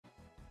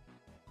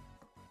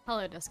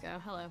Hello, Disco.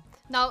 Hello.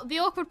 Now, the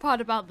awkward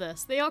part about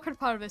this, the awkward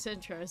part of this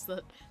intro is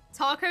that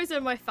Taco's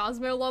in my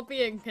Phasmo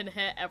lobby and can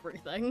hit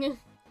everything.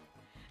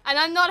 And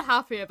I'm not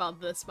happy about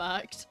this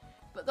fact.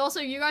 But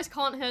also, you guys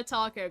can't hear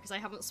Taco because I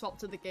haven't swapped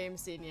to the game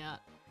scene yet.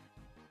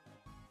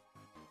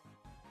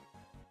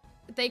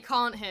 They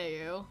can't hear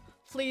you.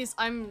 Please,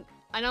 I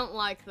don't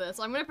like this.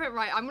 I'm gonna put it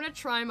right. I'm gonna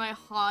try my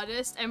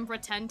hardest and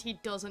pretend he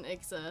doesn't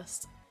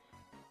exist.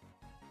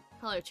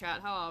 Hello,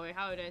 chat. How are we?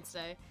 How are we doing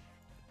today?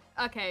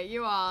 Okay,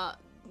 you are...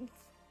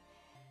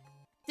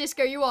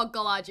 Disco, you are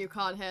glad you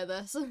can't hear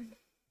this.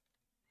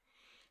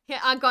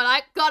 Yeah,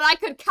 God, I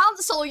could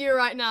cancel you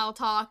right now,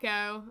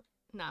 Taco.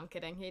 Nah, I'm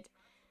kidding. He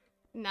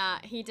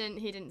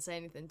didn't say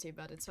anything too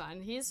bad. It's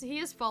fine. He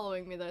is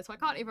following me though, so I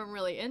can't even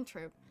really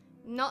intro.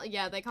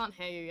 Yeah, they can't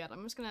hear you yet.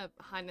 I'm just gonna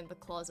hide in the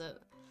closet.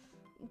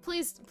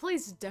 Please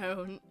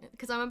don't,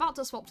 because I'm about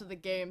to swap to the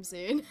game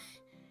soon.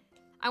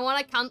 I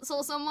want to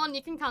cancel someone.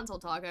 You can cancel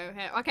Taco.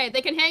 Here. Okay,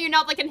 they can hear you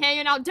now. They can hear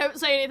you now. Don't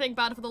say anything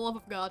bad for the love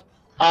of God.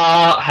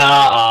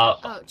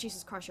 Oh,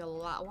 Jesus Christ, you're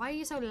loud. Why are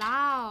you so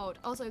loud?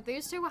 Also,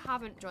 these two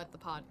haven't joined the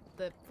pod.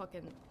 The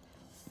fucking...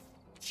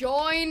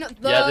 Join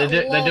the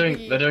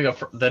lobby.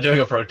 They're doing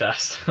a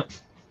protest.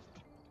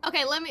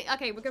 Okay,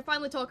 we can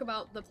finally talk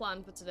about the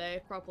plan for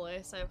today properly.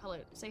 So,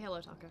 say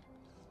hello, Taco.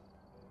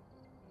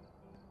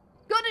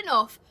 Good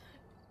enough!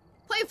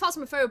 Play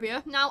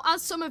Phasmophobia. Now,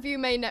 as some of you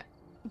may know...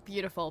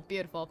 Beautiful,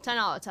 beautiful. 10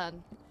 out of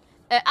 10.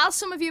 As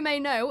some of you may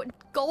know,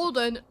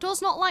 Golden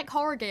does not like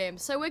horror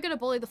games, so we're gonna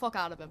bully the fuck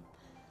out of him.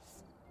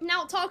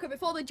 Now, Taco,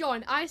 before they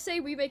join, I say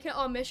we make it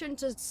our mission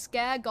to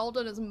scare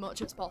Golden as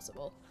much as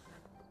possible.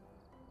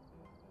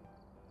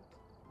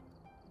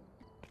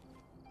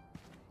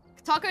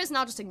 Taco is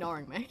now just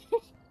ignoring me.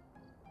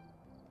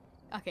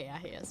 Okay, yeah,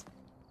 he is.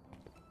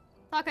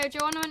 Taco, do you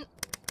want to...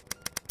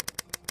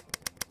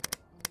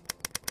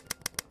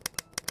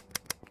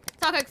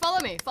 Taco, follow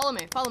me, follow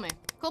me, follow me.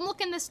 Come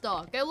look in this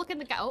door. Go look in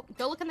the gap. Oh,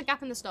 go look in the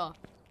gap in this door.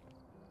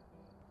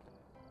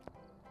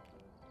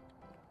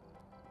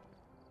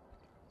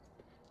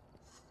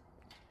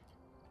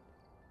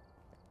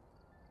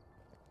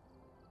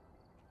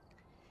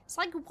 It's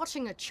like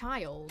watching a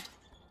child.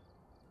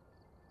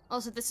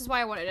 Also, this is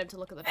why I wanted him to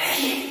look at the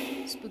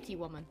door. Spooky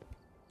woman.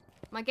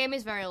 My game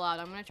is very loud.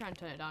 I'm gonna try and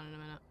turn it down in a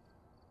minute.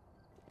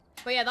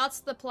 But yeah,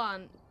 that's the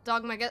plan.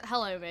 Dogma,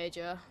 hello,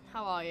 Major.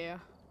 How are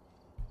you?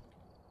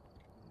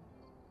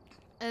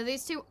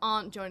 These two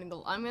aren't joining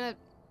the... I'm gonna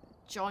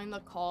join the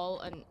call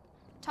and...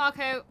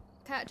 Taco,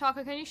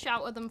 can you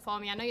shout at them for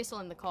me? I know you're still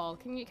in the call.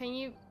 Can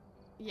you...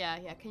 Yeah,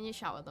 can you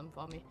shout at them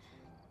for me?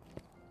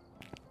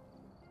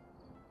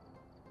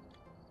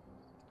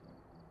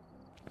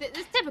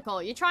 It's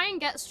typical. You try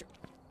and get...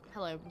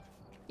 Hello.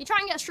 You try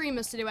and get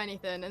streamers to do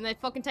anything, and they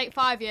fucking take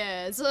 5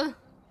 years.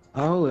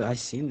 Oh, I've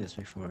seen this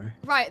before.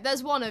 Right,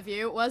 there's one of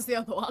you. Where's the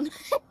other one?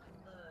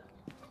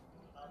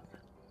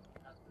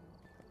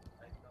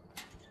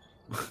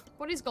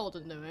 What is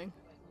Golden doing?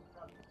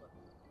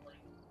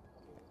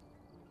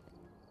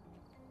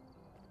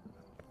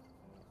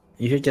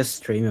 You should just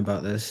stream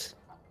about this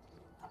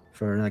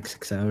for like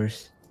 6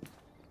 hours.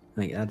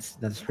 Like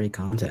that's free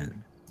content.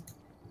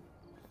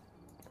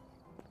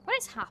 What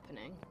is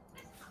happening?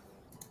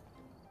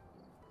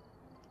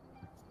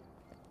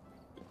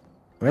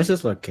 Where's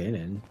this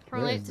located?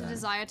 Relate to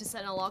desire to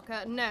set in a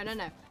locker. No.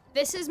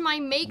 This is my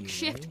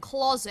makeshift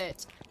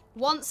closet.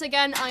 Once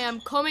again, I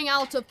am coming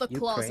out of the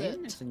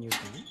closet.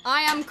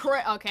 I am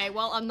okay,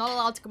 well, I'm not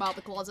allowed to come out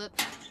the closet.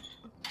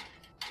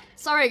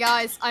 Sorry,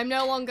 guys. I'm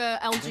no longer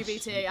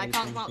LGBT. I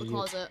can't come out the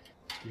closet.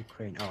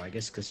 Ukraine. Oh, I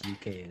guess because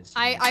UK is...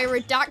 I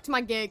redact my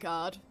gay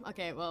card.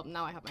 Okay, well,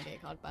 now I have my gay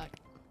card back.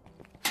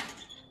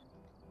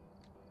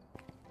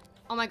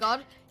 Oh my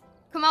god.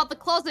 Come out the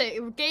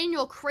closet. Gain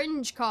your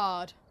cringe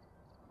card.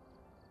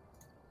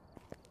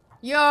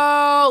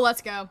 Yo,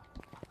 let's go.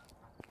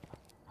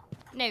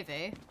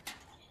 Navy.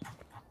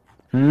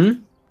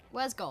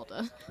 Where's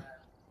Golden?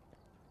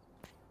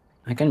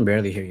 I can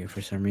barely hear you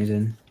for some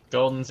reason.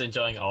 Golden's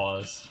enjoying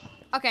ours.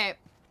 Okay,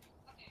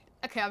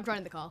 I'm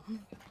joining the call.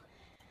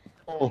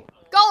 Oh.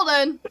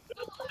 Golden!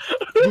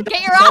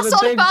 Get your ass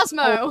on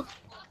Phasmo!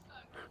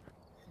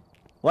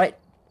 What?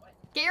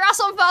 Get your ass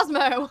on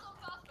Phasmo!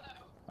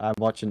 I'm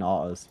watching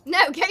ours.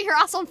 No, get your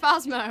ass on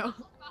Phasmo!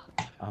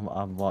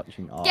 I'm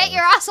watching ours. Get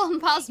your ass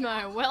on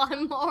Phasmo! Well,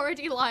 I'm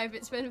already live.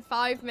 It's been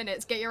 5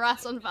 minutes. Get your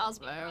ass on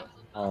Phasmo.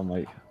 Oh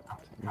my...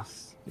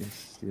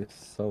 You're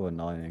so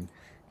annoying.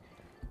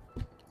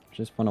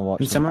 Just want to watch.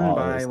 Can someone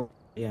buy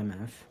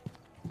EMF?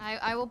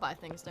 I will buy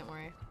things, don't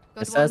worry.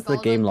 It says the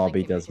game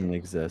lobby doesn't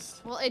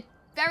exist. Well, it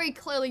very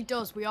clearly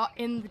does. We are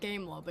in the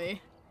game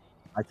lobby.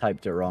 I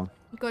typed it wrong.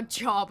 Good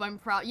job, I'm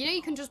proud. You know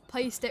you can just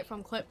paste it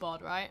from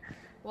clipboard, right?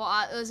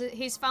 Well,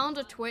 he's found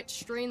a Twitch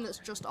stream that's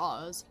just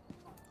ours.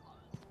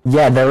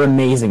 Yeah, they're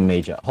amazing,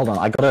 Major. Hold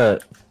on,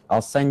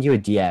 I'll send you a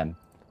DM.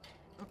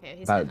 Okay,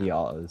 he's about the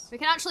otters. We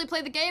can actually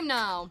play the game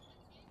now.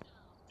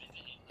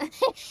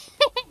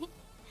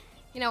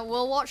 You know,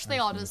 we'll watch the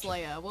otters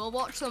later. We'll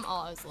watch some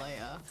otters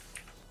later.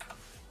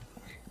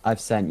 I've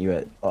sent you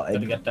it. Gotta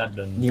get that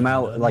done. The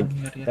amount, like,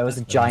 Gotta get there was a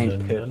that giant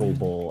done, purple done.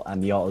 ball,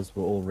 and the otters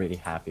were all really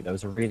happy. There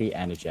was a really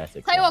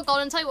energetic Tell you one.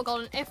 what,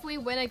 Golden. If we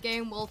win a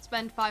game, we'll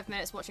spend 5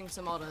 minutes watching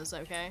some otters,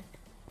 okay?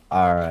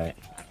 Alright.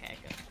 Okay,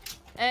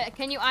 good.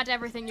 Can you add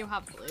everything you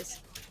have, please?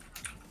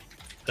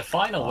 The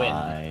final win,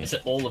 Why? is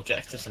it all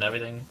objectives and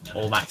everything?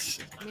 All max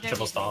We don't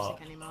triple need star?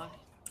 music anymore.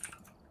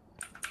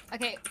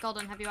 Okay,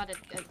 Golden, have you added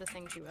the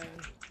things you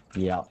own?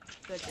 Yeah.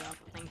 Good job,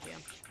 thank you.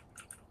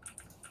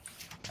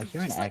 I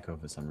hear an echo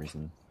for some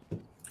reason.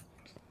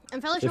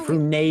 I'm fairly They're sure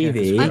from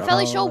Navy. I'm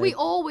fairly sure Oh, we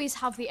always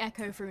have the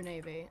echo through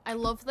Navy. I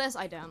love this,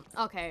 I don't.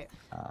 Okay.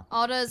 Ah.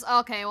 Otters,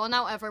 okay, well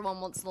now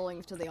everyone wants the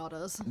link to the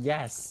otters.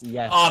 Yes,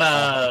 yes.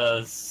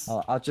 Otters!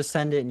 I'll just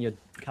send it in your...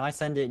 Can I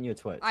send it in your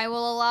Twitch? I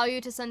will allow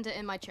you to send it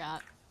in my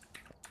chat.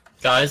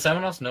 Guys,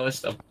 anyone else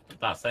noticed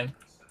that thing?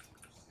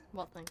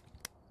 What thing?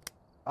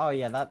 Oh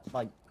yeah, that,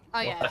 like, Oh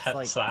What yeah. the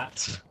heck's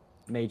that?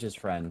 Major's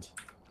friend.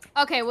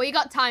 Okay, well you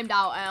got timed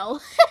out,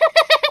 L.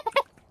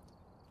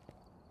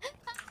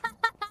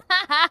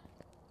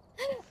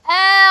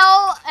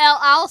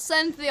 I'll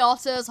send the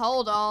otters,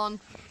 hold on.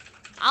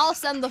 I'll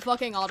send the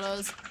fucking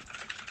otters.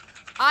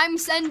 I'm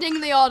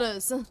sending the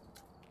otters.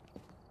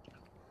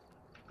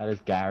 That is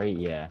Gary,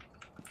 yeah.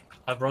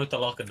 I broke the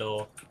locker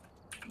door.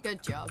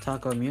 Good job.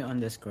 Taco, mute on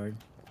Discord.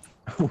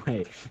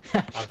 Wait.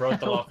 I broke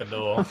the locker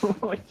door.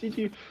 What did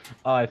you...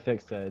 Oh, I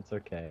fixed it, it's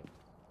okay.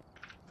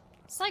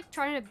 It's like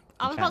trying to...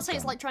 I was You about to can't say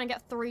it's jump. like trying to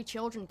get 3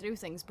 children to do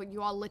things, but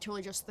you are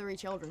literally just 3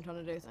 children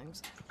trying to do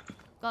things.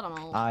 God, I'm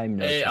old. I'm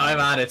no Hey, child. I've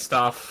added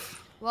stuff.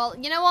 Well,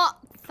 you know what?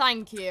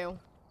 Thank you.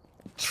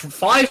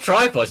 5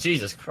 tripods,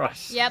 Jesus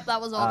Christ. Yep, that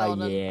was all Oh,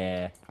 Golden.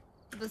 yeah.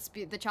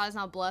 The child is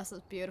now blessed.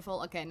 That's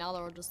beautiful. Okay, now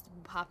they're all just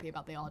happy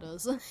about the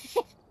orders.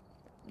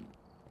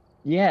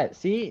 Yeah,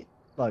 see?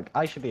 Look,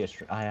 I should be a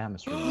I am a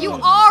streamer. You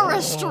are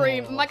a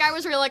streamer. Like I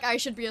was really like I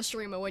should be a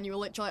streamer when you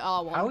literally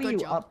are one. How are Good you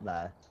job. up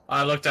there?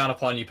 I look down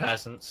upon you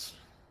peasants.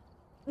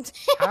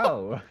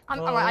 How?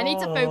 Alright, I need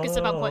to focus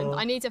if I'm putting.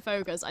 I need to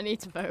focus. I need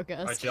to I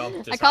focus.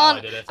 jumped. I is how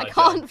can't. did it, I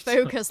can't jumped.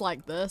 focus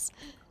like this.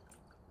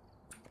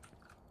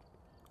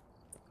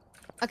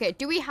 Okay,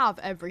 do we have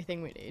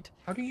everything we need?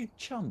 How do you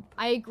jump?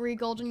 I agree,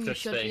 Golden. You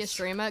Just should be a space.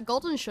 streamer.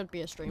 Golden should be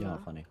a You're streamer.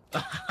 not funny.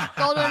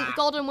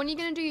 Golden, when are you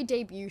gonna do your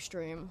debut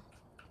stream?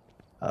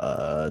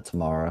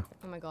 Tomorrow.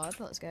 Oh my god,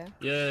 let's go.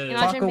 Yeah. Imagine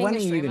Taco, being when a are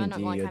you streamer, gonna not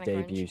do going your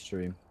kinda debut cringe.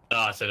 stream?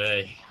 Ah,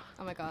 today.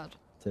 Oh my god.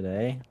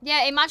 Today?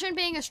 Yeah, imagine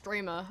being a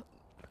streamer.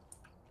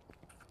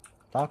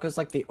 Taco's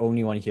like the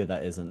only one here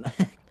that isn't.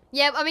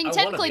 Yeah, I mean, I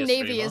wanna technically be a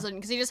Navy streamer. isn't,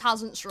 because he just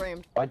hasn't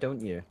streamed. Why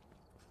don't you?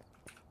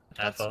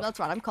 That's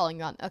right, I'm calling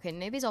that. Okay,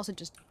 Navy's also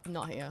just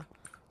not here.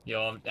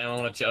 Yo,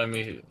 anyone want to join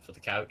me for the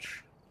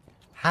couch?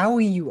 How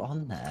are you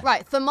on there?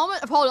 Right,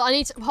 thermometer, hold on,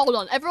 hold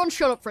on, everyone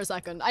shut up for a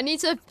second. I need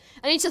to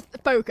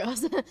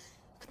focus.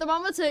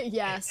 Thermometer,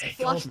 yes. Hey,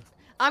 Flash. Golden.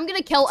 I'm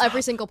gonna kill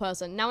every single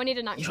person. Now I need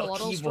an actual Your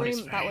auto keyboard is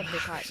stream, that very would be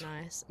quite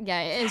nice.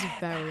 Yeah, it is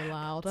very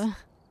loud. Why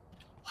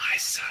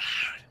so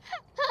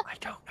loud? I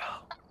don't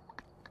know.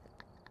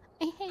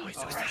 I hate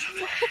so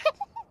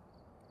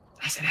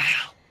That's an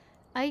L.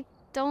 I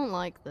don't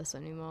like this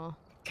anymore.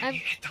 Can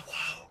you hit the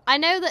wall? I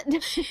know that.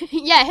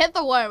 Yeah, hit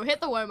the woe,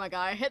 my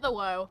guy, hit the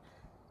woe.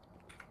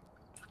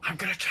 I'm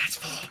gonna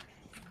transform.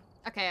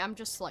 Okay, I'm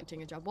just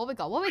selecting a job. What we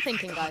got? What are we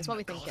thinking, guys? What are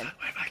we thinking? Where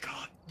have I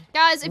gone?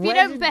 Guys, if you Where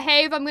don't did-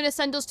 behave, I'm gonna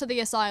send us to the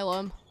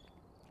asylum.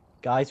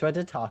 Guys, where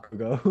did Taco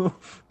go?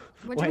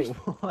 Where do Wait, we-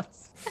 what?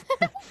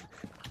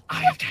 I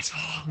have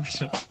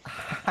transformed.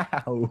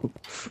 How?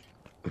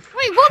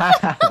 Wait,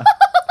 what? the-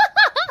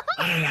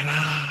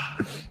 Ah,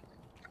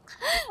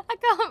 I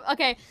can't.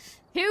 Okay,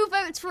 who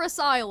votes for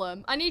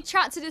asylum? I need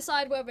chat to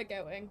decide where we're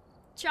going.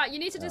 Chat, you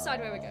need to decide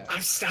where we go.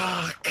 I'm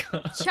stuck.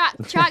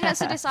 Chat gets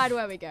to decide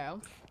where we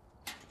go.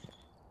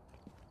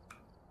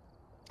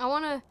 I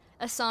want to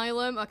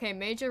asylum. Okay,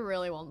 Major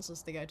really wants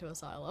us to go to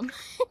asylum.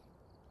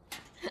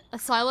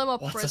 Asylum or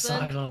What's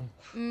prison?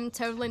 asylum?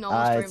 Totally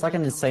normal. It's like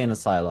an insane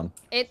asylum.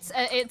 It's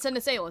an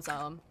insane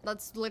asylum.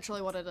 That's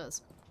literally what it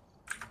is.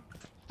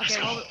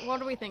 Okay,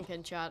 what are we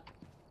thinking, chat?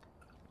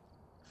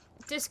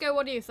 Disco,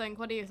 what do you think?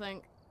 What do you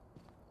think?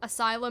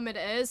 Asylum it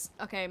is?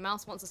 Okay,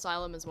 Mouse wants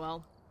asylum as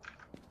well.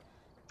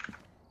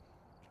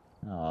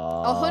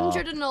 Aww.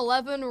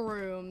 111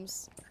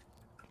 rooms.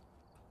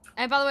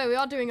 And by the way, we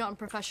are doing it on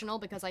professional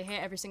because I hate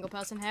every single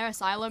person here.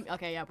 Asylum?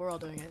 Okay, yeah, we're all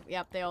doing it.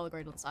 Yep, they all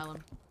agreed on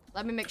asylum.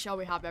 Let me make sure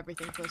we have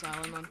everything for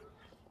asylum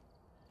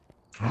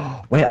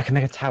then. Wait, I can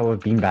make a tower of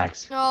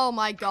beanbags. Oh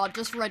my god,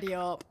 just ready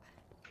up.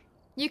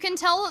 You can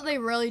tell that they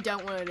really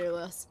don't want to do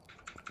this.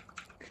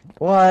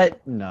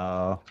 What?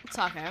 No.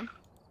 Taco.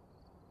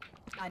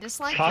 I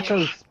dislike you.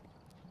 Taco's...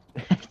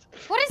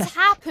 What is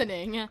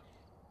happening?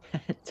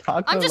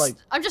 Taco, I'm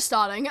like... just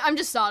starting.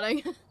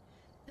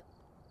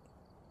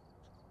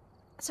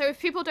 So if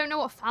people don't know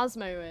what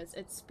Phasmo is,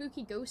 it's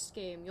spooky ghost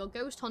game. You're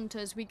ghost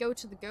hunters, we go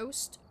to the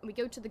ghost,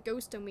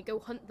 and we go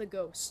hunt the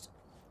ghost.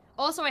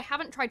 Also, I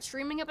haven't tried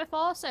streaming it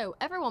before, so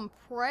everyone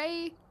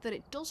pray that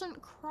it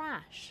doesn't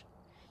crash.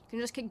 You can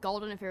just kick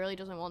Golden if he really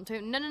doesn't want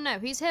to. No,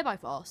 he's here by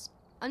force.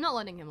 I'm not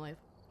letting him leave.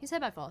 He's hit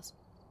by force.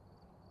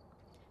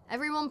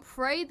 Everyone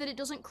pray that it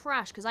doesn't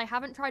crash, because I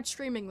haven't tried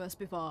streaming this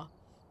before.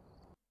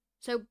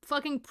 So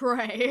fucking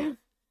pray.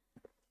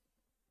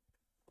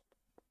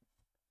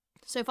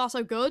 So far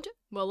so good.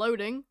 We're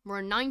loading. We're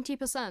at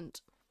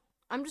 90%.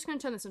 I'm just going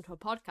to turn this into a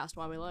podcast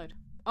while we load.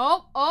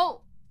 Oh,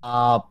 oh!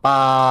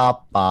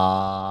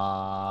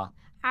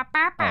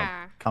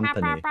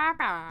 Company.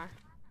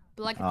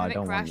 But like, Oh, if it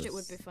don't want crashed, it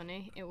would this. be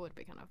funny. It would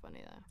be kind of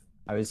funny, though.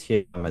 I was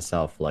here by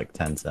myself for like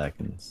 10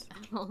 seconds.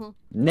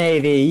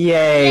 Navy,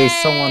 yay! Yay!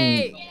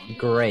 Someone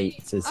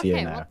great is here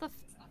Okay, now.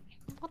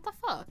 what the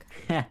fuck?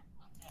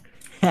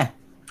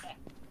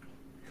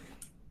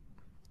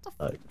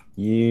 Look,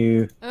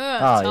 you...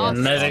 Ugh, Oh, yeah.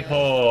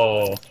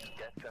 Medical.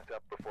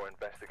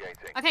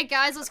 Okay,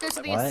 guys, let's go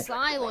to the What?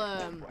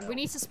 asylum. We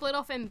need to split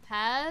off in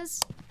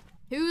pairs.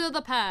 Who are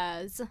the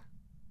pairs?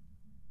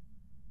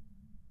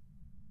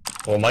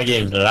 Oh, my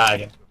game's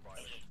lagging.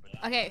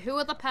 Okay, who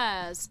are the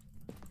pairs?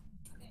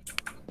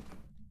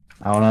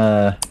 I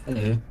wanna...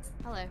 Hello.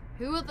 Hello.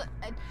 Who are the...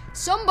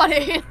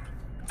 somebody!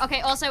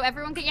 Okay, also,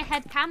 everyone get your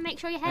head cam. Make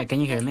sure your head... Can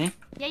you hear me?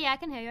 Yeah, I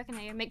can hear you, I can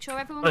hear you. Make sure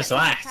everyone What's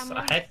gets their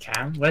that? head A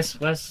cam. head cam? Where's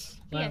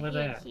Here, where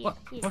they at?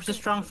 What's the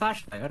strong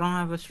flashlight? I don't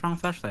have a strong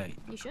flashlight.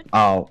 You should.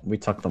 Oh, we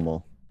took them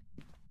all.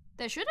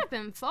 There should have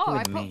been 4. I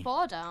With put me.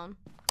 4 down.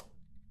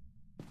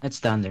 It's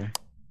down there.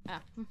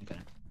 Ah. Okay.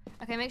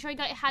 Okay, make sure you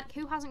got your head...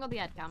 Who hasn't got the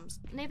head cams?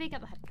 Navy,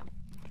 get the head cam.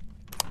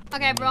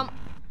 Okay, everyone.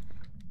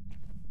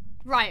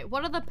 Right,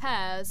 what are the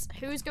pairs?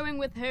 Who's going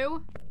with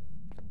who?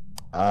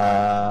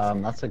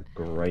 That's a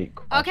great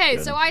question. Okay,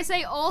 so I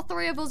say all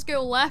 3 of us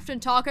go left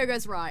and Taco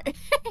goes right.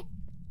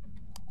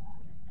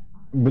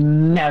 We're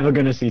never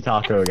gonna see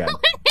Taco again.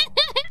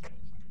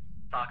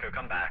 Taco,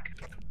 come back.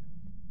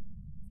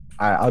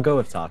 Alright, I'll go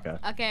with Taco.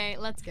 Okay,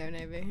 let's go,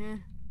 Navy.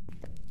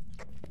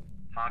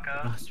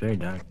 Taco? Oh, it's very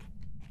dark.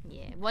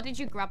 Yeah, what did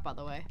you grab, by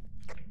the way?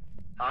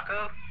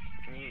 Taco?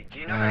 Do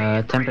you know how to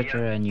use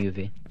Temperature radio? and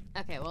UV.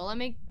 Okay, well, let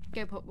me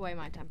go put away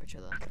my temperature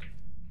then.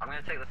 I'm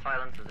gonna take the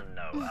silence as a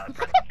no.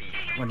 Press B.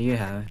 What do you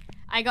have?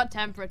 I got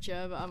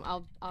temperature, but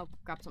I'll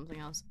grab something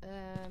else.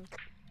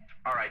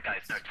 Alright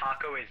guys, no,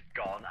 Taco is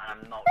gone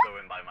and I'm not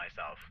going by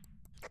myself.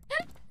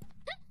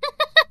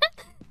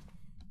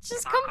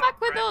 Just come back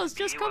with us.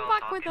 Just come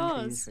back with Taco.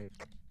 us.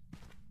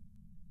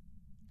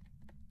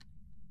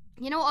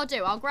 You know what I'll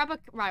do? I'll grab a...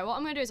 Right, what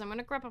I'm gonna do is I'm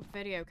gonna grab a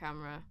video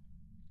camera.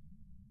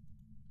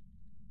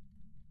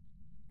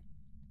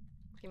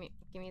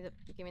 Give me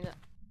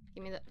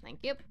the... Thank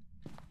you.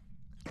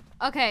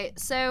 Okay,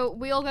 so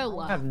we all go I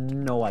left. have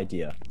no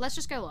idea. Let's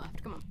just go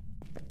left. Come on.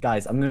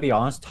 Guys, I'm gonna be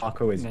honest,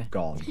 Taco is Okay.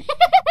 gone.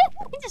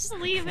 Just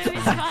leave him.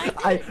 It's fine.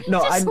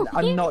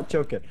 I'm leave- not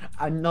joking.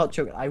 I'm not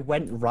joking. I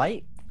went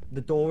right, the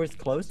door is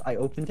closed, I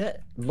opened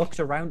it, looked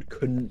around,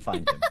 couldn't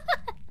find him.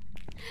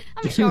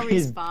 I'm sure Dude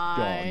he's is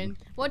fine. gone.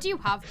 What do you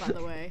have, by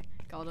the way,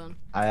 Gordon?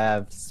 I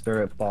have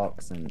Spirit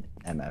Box and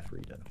MF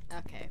Reader.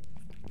 Okay.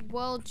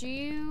 Well, do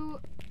you...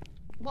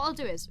 What I'll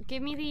do is,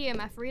 give me the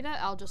EMF reader,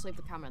 I'll just leave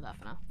the camera there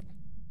for now.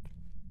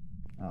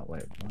 Oh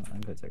wait, well,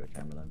 I'm gonna take the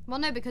camera then. Well,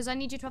 no, because I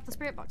need you to have the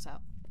spirit box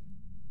out.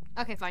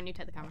 Okay, fine, you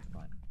take the camera.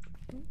 Fine.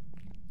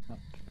 Oh.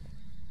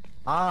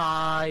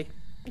 Hi!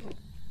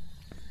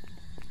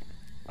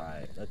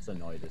 Alright, let's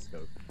annoy this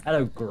goat.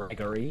 Hello,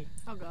 Gregory.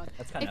 Oh god.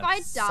 That's kind If of I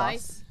die...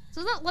 sus.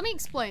 So let me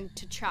explain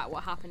to chat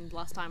what happened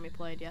last time we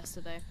played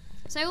yesterday.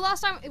 So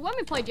last time, when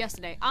we played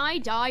yesterday, I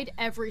died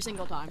every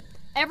single time.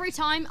 Every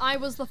time I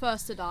was the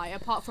first to die,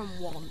 apart from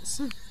once.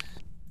 And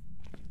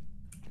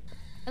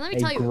let me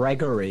Hey, tell you,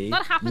 Gregory,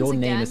 that happens your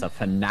name again. is a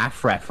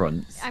FNAF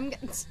reference. I'm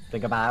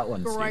Think about that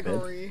one, stupid.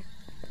 Gregory.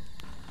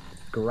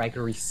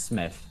 Gregory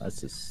Smith.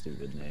 That's a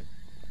stupid name.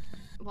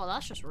 Well,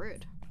 that's just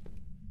rude.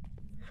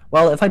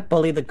 Well, if I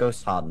bully the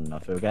ghost hard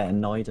enough, it'll get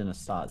annoyed and it'll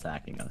start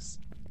attacking us.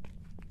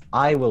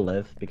 I will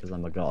live because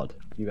I'm a god.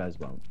 You guys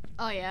won't.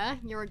 Oh yeah?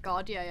 You're a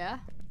god, yeah?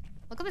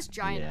 Look at this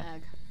giant Yeah.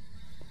 egg.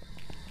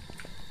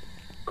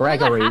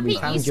 Gregory, oh my God, we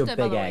happy found Easter, your by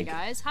big the way, egg.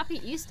 guys.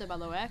 Happy Easter, by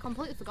the way. I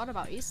completely forgot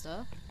about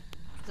Easter.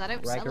 Because I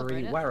don't Gregory,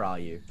 celebrate it. where are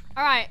you?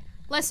 Alright,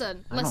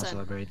 listen. I don't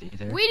celebrate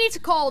either. We need to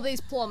call these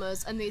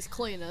plumbers and these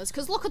cleaners,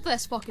 because look at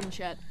this fucking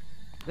shit.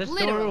 This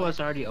literally. door was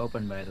already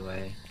open, by the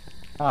way.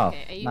 Oh,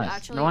 Okay, are you nice.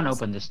 actually... No one was-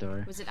 opened this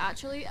door. Was it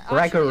actually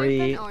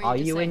Gregory, open, or are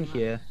just you in saying that?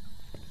 here?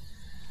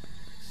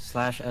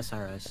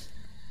 /SRS.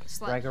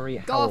 Gregory,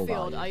 how old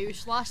Garfield, are you?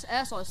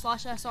 /S or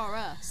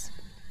 /SRS?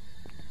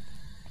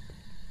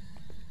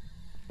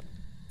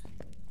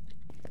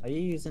 Are you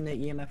using the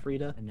EMF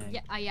reader? And then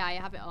Yeah, I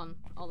have it on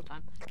all the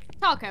time.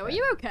 Taco, are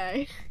you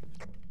okay?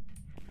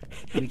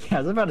 Yeah,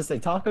 I was about to say,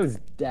 Taco's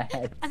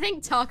dead. I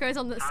think Taco's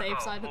on the safe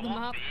Taco, side of the hold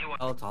map. B while-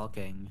 all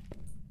talking.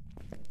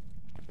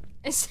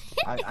 Is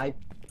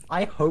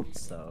I hope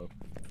so.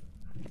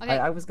 Okay,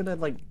 I was gonna,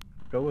 like,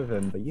 go with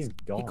him, but he's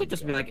gone. He could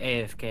just be like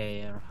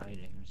AFK or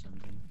hiding or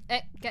something.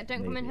 don't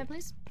come in maybe. here,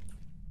 please.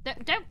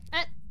 Don't,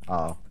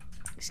 Oh,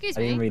 excuse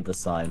I didn't me. read the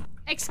sign.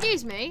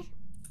 Excuse me.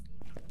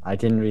 I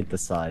didn't read the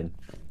sign.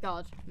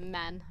 God,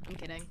 men. I'm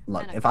kidding.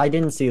 Look, Men are if I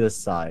didn't see the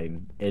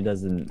sign, it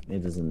doesn't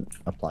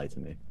apply to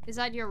me. Is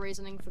that your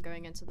reasoning for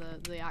going into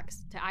to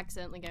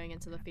accidentally going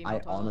into the female I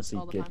toilets honestly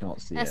all the did time?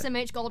 not see it.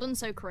 SMH Golden,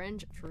 so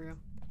cringe. True.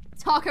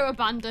 Taco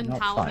abandoned,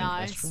 Not how fine,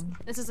 nice. that's true.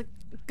 This is a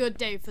good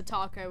day for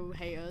taco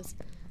haters.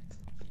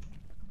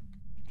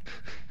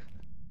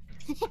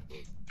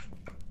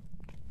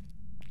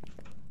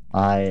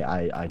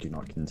 I do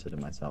not consider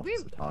myself We-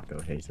 as a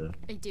taco hater.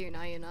 I do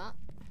know you're not.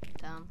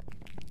 Damn.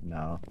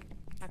 No.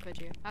 How could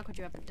you? How could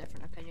you have a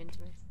different opinion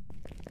to me?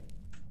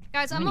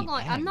 Guys, I'm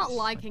not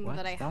liking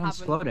that I That one's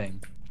haven't.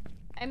 floating.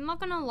 I'm not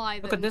gonna lie.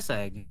 Look that at this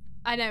egg.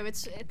 I know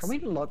it's Can we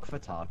look for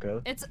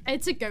taco?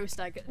 it's a ghost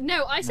egg.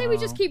 No, I say we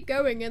just No. keep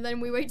going and then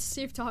we wait to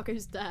see if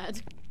Taco's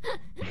dead.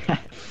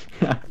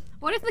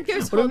 What if the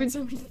ghost What if hunts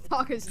and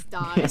Taco's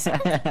dies?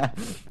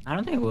 I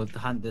don't think we'll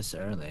hunt this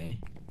early,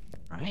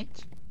 right?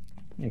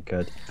 You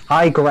could.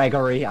 Hi,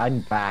 Gregory.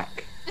 I'm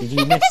back. Did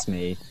you miss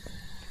me?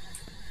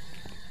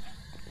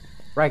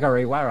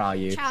 Gregory, where are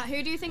you? Chat,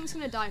 who do you think's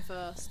gonna die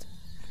first?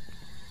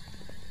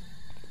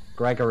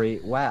 Gregory,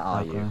 where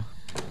are you?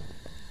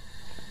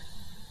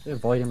 You're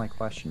avoiding my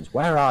questions.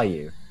 Where are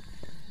you?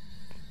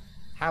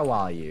 How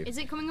are you? Is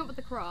it coming up with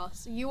the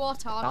cross? You are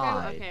Taco?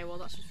 Die. Okay, well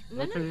that's just...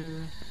 No, Look no. at-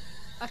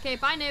 Okay,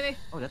 bye Navy.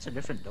 Oh, that's a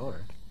different door.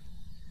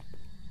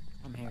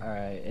 I'm here.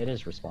 Alright, it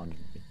is responding.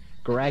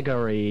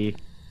 Gregory.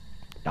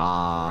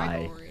 Die.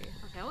 Gregory.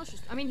 Okay, let's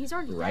just... I mean, he's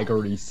already dead.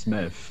 Gregory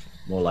Smith.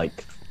 More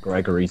like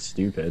Gregory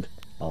Stupid.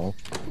 Oh.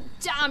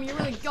 Damn, you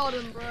really got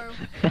him, bro.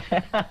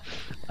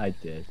 I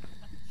did.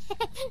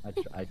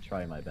 I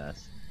try my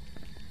best.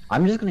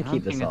 I'm just gonna I don't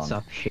keep this think it's on.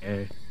 up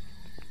here.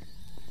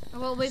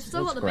 Well, we've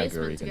still got What's the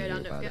Gregory basement to go gonna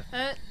down, do don't about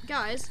forget.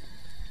 Guys.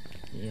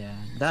 Yeah,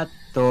 that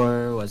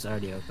door was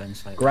already open.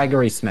 Slightly.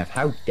 Gregory Smith,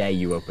 how dare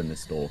you open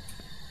this door?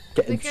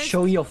 Because-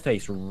 Show your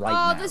face right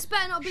Oh, now. this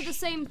better not be the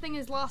same thing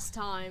as last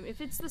time. If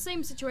it's the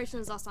same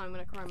situation as last time, I'm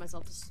gonna cry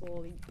myself to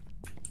sleep.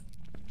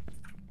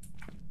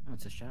 Oh,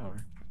 it's a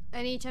shower.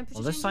 Any temperature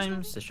Well, this changes, time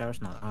maybe? the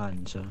shower's not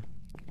on, so.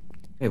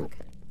 Wait,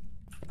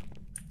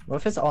 What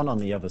if it's on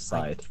the other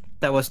side?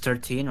 that was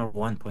 13 or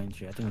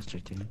 1.3? I think it was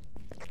 13.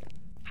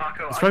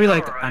 Taco, It's are probably you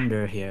like alright?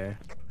 under here.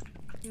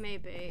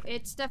 Maybe.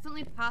 It's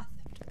definitely pathed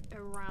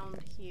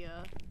around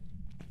here.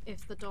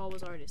 If the door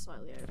was already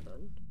slightly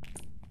open.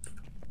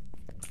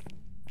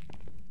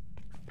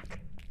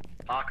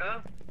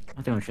 Taco?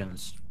 I think we shouldn't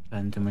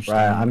spend too much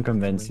Right, time. I'm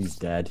convinced he's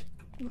dead.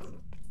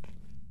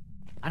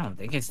 I don't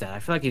think it's that. I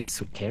feel like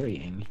he's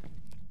carrying,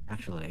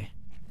 actually,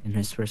 in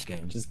his first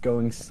game. Just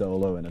going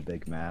solo in a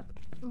big map.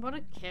 What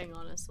a king,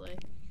 honestly.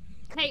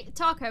 Hey,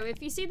 Taco,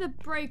 if you see the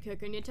breaker,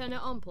 can you turn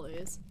it on,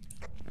 please?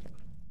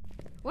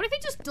 What if he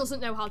just doesn't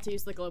know how to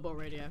use the global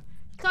radio?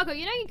 Taco,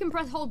 you know you can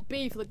press hold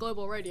B for the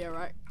global radio,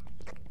 right?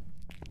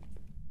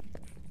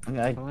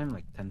 I told him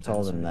like 10 told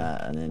times him already.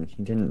 that, and then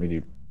he didn't really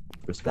That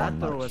respond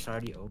door much. was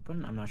already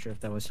open. I'm not sure if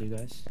that was you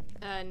guys.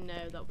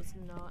 No, that was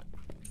not.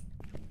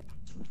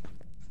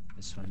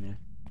 This one,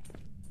 yeah.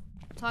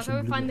 Taco Some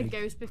will find the blue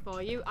egg. ghost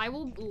before you. I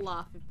will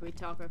laugh if we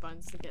Taco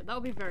finds the ghost. That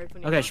would be very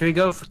funny. Okay, should we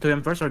go to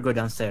him first or go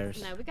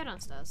downstairs? No, we go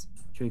downstairs.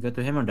 Should we go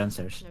to him or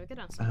downstairs? No, we go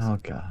downstairs. Oh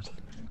god.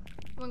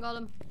 Come on,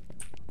 Gollum.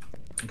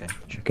 Okay.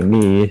 Look at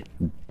me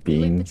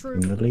being the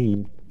troop. in the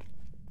lead.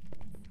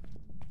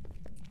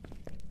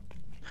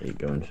 Are you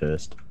going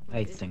first?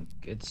 I think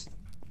it's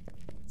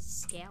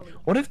Scary.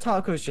 What if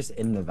Taco's just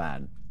in the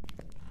van?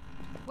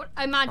 What?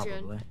 Imagine.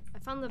 probably. I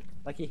found the.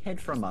 Like he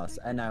hid from us,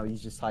 and now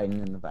he's just hiding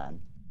in the van.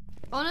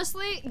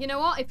 Honestly, you know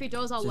what? If he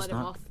does, I'll Is let this him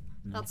not- off.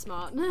 no. That's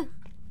smart.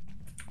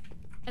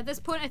 At this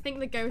point, I think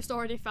the ghost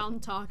already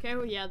found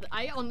Taco. Yeah,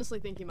 I honestly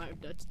think he might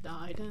have just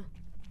died.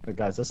 But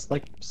guys, let's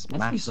like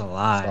smash he's stuff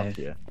alive.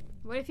 here.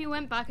 What if you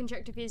went back and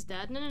checked if he's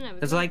dead? No, no, no.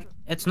 It's like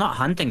it's not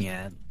hunting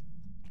yet.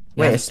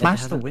 Wait, Yeah, it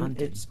smashed the hasn't wind.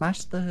 hunted. It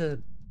smashed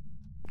the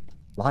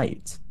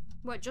light.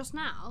 What, just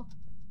now?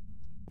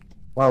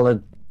 Well,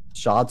 the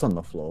shards on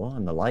the floor,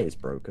 and the light is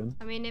broken.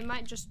 I mean, it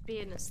might just be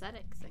an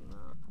aesthetic thing,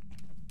 that.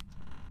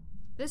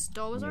 This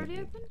door was already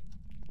Maybe. open?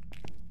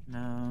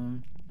 No.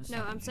 there's No,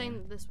 nothing I'm saying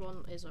here. that this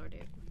one is already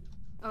open.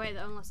 Oh wait,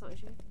 unless that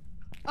was you.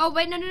 Oh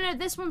wait, no, no, no,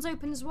 this one's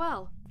open as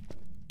well.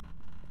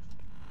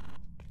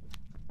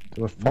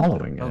 We're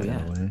following it Oh, in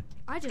yeah. a way.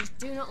 I just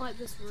do not like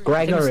this room.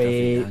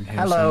 Gregory, down here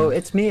hello, somewhere.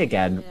 it's me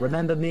again. Yeah.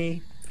 Remember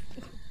me?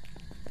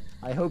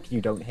 I hope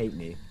you don't hate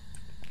me.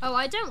 Oh,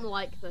 I don't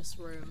like this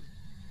room.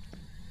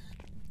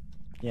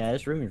 Yeah,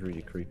 this room is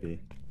really creepy.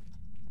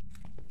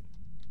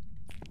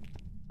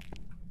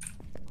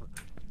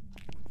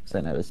 So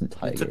no, this I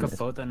entire took a game is-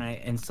 photo and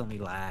I instantly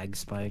lag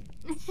spike.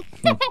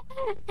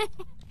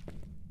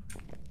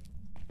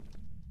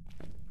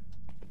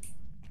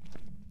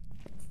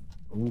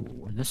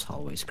 Ooh, this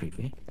hallway's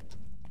creepy.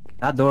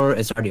 That door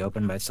is already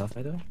open by itself,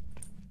 by the way.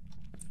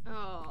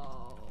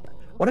 Oh.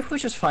 What if we're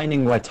just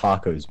finding where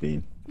Taco's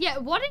been? Yeah,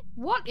 what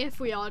if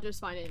we are just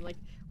finding, like,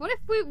 what if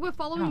we were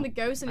following No, the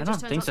ghost and I it don't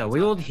just turns think out so. to We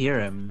be will Taco? hear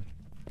him.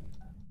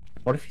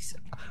 What if he's...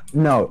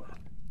 No.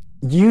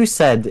 You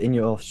said in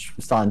your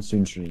starting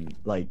soon stream,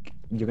 like,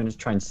 you're gonna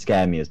try and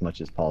scare me as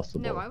much as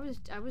possible. No, I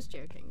was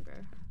joking, bro.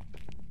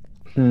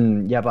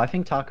 Yeah, but I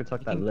think Taco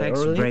took that think Peg's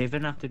literally. brave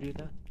enough to do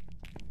that?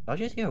 Did I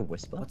just hear a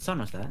whisper? What sound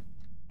was that?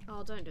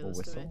 Oh, don't do A this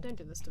to me. whistle? Don't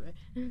do this to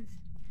me.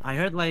 I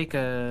heard like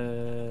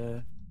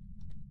It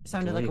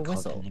sounded what like do a you call it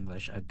whistle. in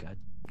English. A god.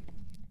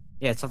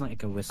 Yeah, it sounded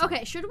like a whistle.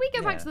 Okay, should we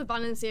go back Yeah. to the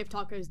van and see if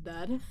Taco's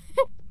dead?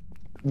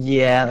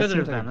 Yeah, that Let's go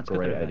to seems the like van, a let's go to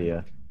great the van.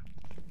 idea.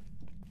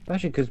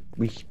 Especially because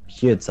we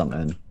heard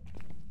something.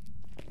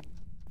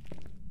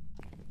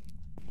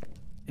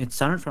 It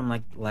sounded from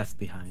like left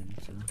behind.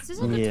 So. This is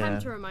a good time Yeah.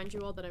 to remind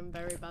you all that I'm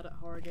very bad at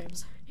horror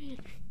games.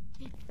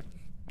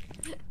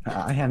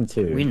 I am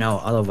too. We know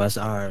all of us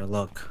are.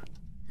 Look.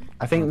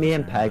 I think me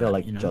and Peg are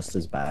like You know. just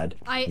as bad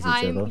as each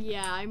I'm other.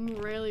 yeah, I'm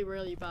really,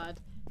 really bad.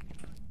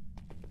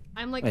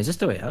 I'm like Wait, is this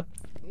the way up?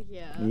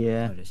 yeah.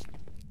 Yeah. Oh, it is.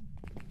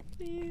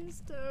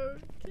 Please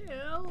don't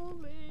kill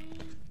me.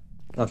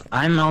 Look,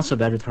 I'm also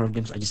bad with horror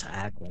games. I just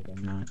act like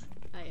I'm not.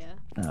 Oh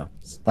yeah.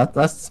 Oh,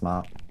 that's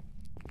smart.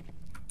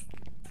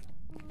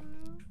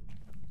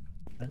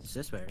 Is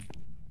this where?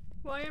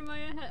 Why am I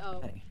ahead?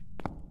 Oh, Hey,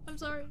 I'm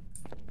sorry.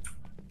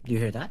 do you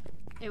hear that?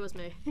 It was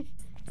me.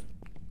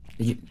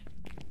 Did you?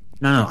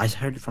 No, I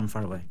heard it from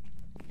far away.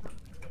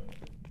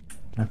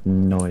 I have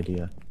no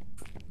idea.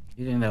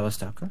 You think that was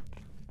Taco?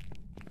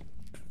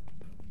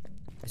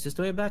 Is this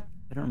the way back?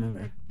 I don't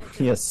remember.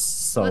 He is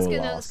so let's go.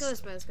 lost. No, let's go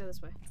this way. Let's go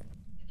this way.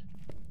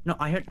 No,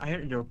 I heard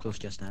the door close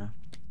just now.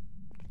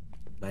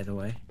 By the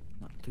way,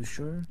 not too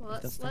sure. Well,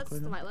 if that's Taco or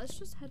not. let's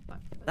just head back.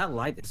 That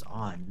light is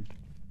on.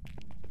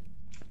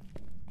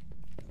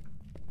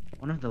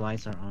 One of the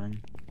lights are on.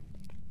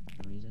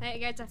 For some reason. Hey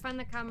guys, I found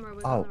the camera.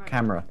 We're on Oh, the right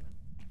camera.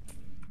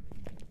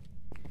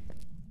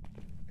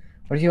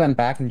 What if you went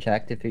back and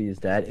checked if he's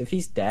dead? If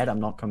he's dead, I'm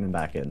not coming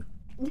back in.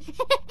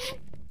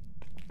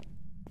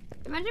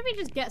 Imagine if he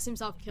just gets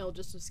himself killed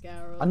just to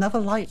scare us. Another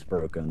light's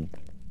broken.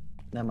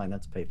 Never mind,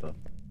 that's paper.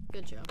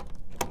 Good job.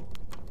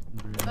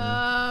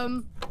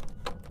 Bruh.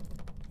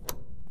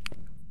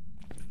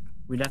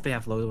 We'd have to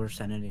have lower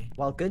sanity.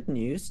 Well, good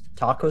news.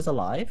 Taco's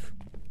alive.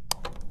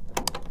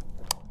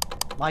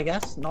 My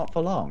guess, not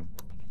for long.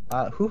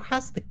 Who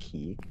has the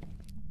key?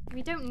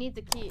 We don't need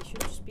the key. It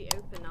should just be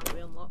open now that we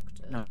unlocked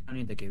it. No, we don't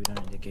need the key. We don't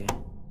need the key.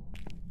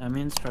 I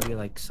mean, it's probably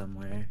like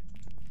somewhere.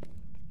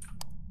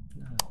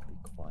 No, be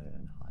quiet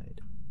and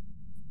hide.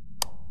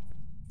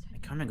 I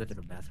kind of go to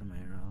the bathroom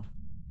IRL.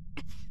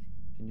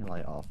 Turn your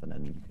light off and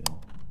then you can.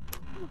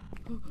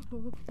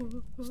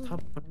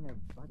 Stop putting your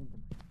butt into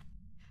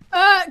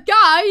my.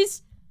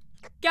 Guys!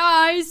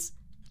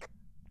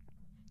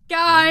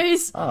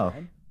 Guys! Oh,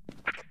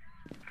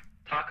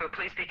 Taco,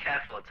 please be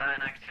careful. It's at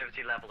an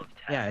activity level of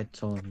 10. Yeah, I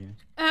told you.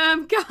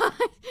 Guys!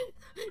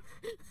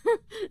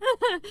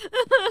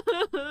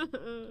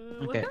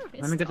 Okay, Where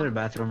is let me go to the Taco?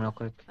 bathroom real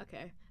quick.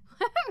 Okay.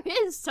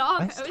 Where is Taco?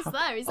 Where's He's Taco?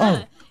 there, he's Oh.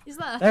 there. He's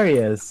there. there he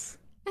is.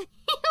 Wait,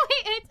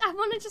 I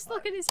want to just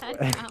look at his head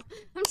cam.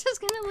 I'm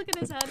just gonna look at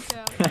his head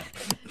cam.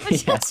 I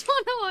just Yeah. want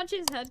to watch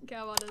his head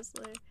cam,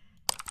 honestly.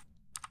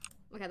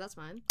 Okay, that's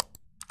mine.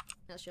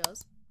 That's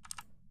yours.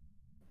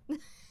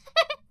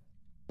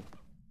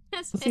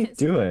 That's What's he his.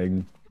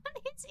 doing? What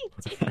is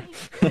he doing?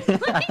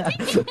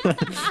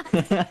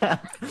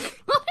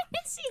 What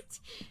is he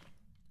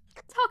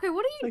Taco,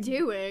 what are you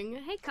doing?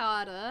 Hey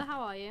Carter,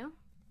 how are you?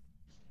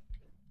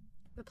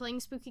 We're playing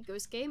Spooky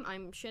Ghost Game.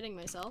 I'm shitting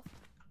myself.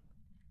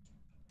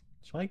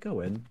 Shall I go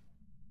in?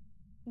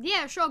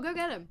 Yeah, sure, go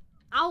get him.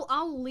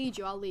 I'll lead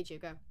you,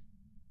 go.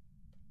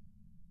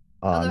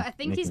 Although I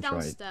think he's making sure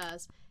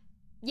downstairs.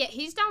 Yeah,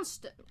 he's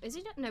downstairs. Is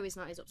he? No, he's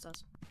not. He's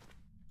upstairs.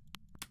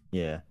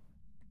 Yeah.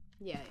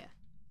 Yeah.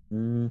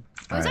 Mm,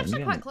 Oh, he's alright, I'm actually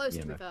getting quite close,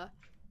 to be EMF. fair.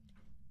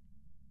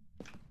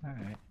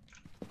 Alright.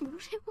 What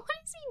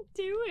is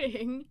he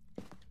doing?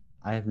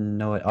 I have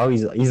no idea. Oh,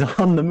 he's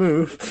on the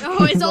move.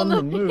 Oh, he's on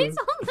the move. He's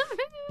on the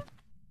move.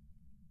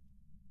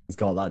 He's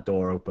got that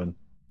door open.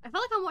 I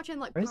feel like I'm watching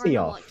like Where's he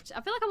paranormal. off?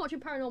 I feel like I'm watching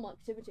Paranormal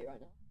Activity right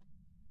now.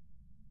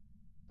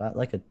 That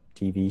like a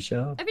TV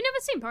show? Have you never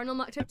seen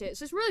Paranormal Activity? It's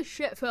this really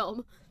shit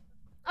film.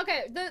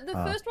 Okay, the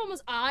first one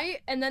was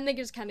and then they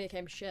just kind of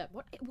became shit.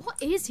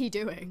 What is he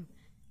doing?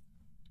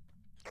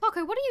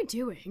 Taco, what are you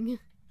doing?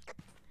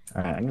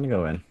 Alright, I'm gonna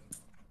go in.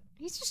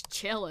 He's just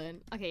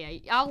chilling.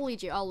 Okay, yeah, I'll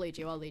lead you.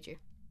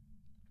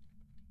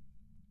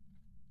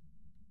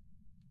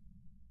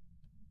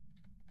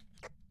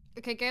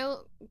 Okay,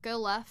 go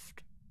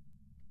left.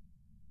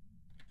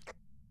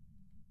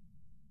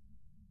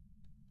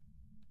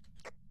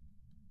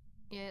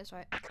 Yeah, that's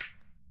right.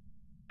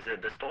 Is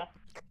it this door?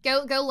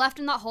 Go left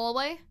in that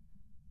hallway.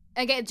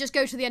 Again, just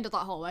go to the end of that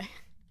hallway.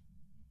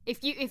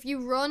 If you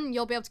run,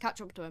 you'll be able to catch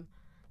up to him.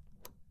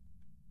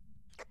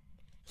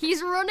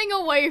 He's running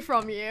away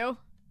from you.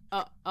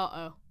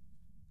 Uh-oh.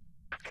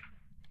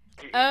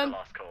 He's the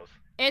last cause.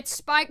 It's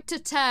spiked to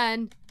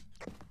 10.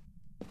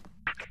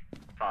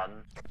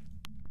 Fun.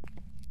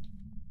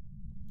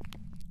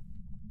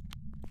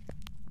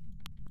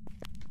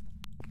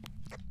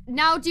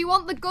 Now, do you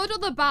want the good or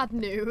the bad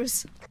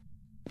news?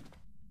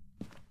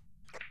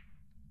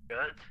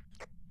 Good.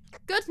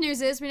 Good Good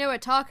news is we know where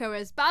Taco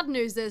is. Bad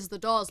news is the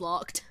door's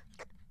locked.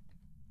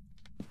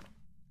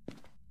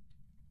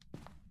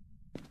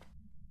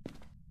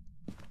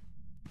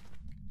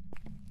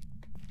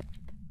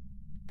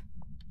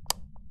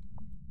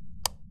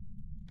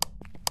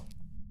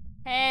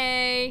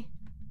 Hey.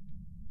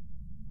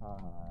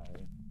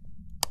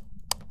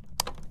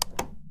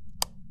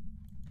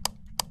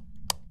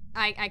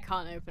 I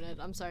can't open it.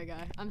 I'm sorry,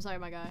 guy. I'm sorry,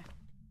 my guy.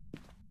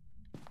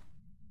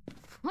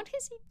 What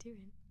is he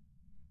doing?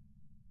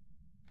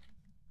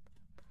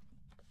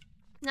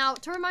 Now,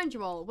 to remind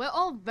you all,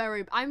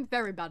 I'm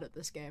very bad at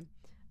this game.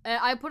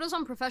 I put us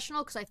on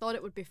professional because I thought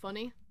it would be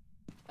funny.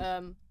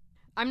 I'm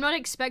not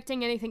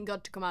expecting anything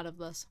good to come out of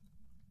this.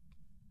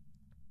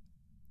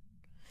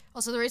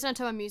 Also, the reason I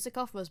turned my music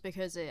off was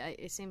because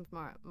it seemed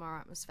more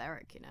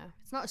atmospheric, you know?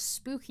 It's not as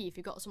spooky if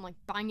you've got some, like,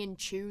 banging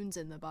tunes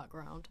in the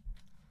background.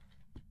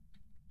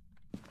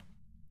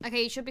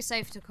 Okay, you should be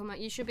safe to come out.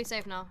 You should be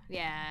safe now.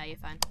 Yeah, you're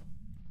fine.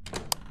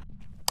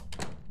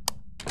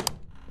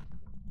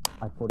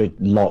 I thought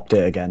it locked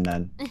it again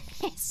then.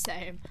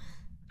 Same.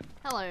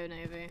 Hello,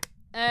 Navy.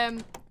 So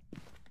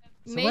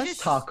where's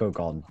Taco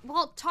gone?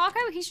 Well, Taco,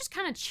 he's just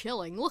kind of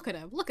chilling. Look at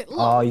him. Look.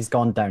 Oh, he's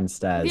gone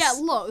downstairs. Yeah,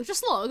 look.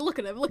 Just look. Look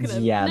at him. Look at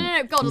him. Yeah.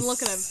 No, Gordon,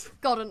 look at him.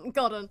 Gordon.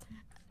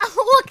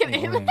 Look at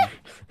him.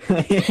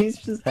 He's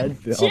just head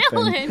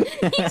chilling.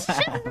 He's just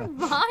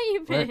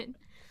vibing.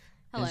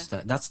 Hello.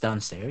 That's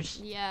downstairs?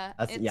 Yeah.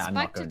 Yeah, I'm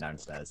not going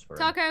downstairs for it.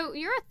 Taco,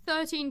 you're at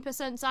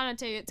 13%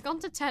 sanity. It's gone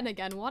to 10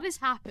 again. What is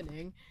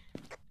happening?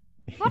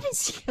 What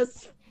is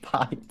just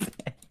piping?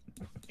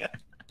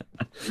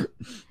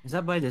 Is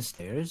that by the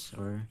stairs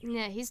or?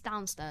 Yeah, he's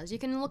downstairs. You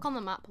can look on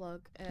the map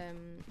log.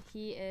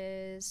 He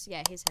is.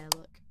 Yeah, he's here.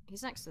 Look,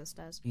 he's next to the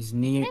stairs. He's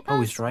near. Hey, oh,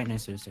 he's right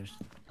next to the stairs.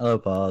 Hello,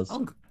 Paz.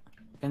 Oh,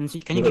 can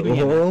you give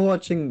me? We're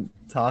watching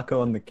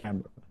Taco on the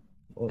camera.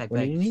 What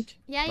do you need?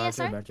 Yeah,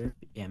 sorry. Barter,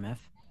 EMF.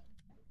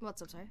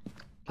 What's up, sorry?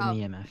 Give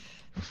me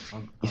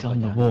EMF. He's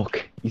on the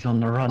walk. He's on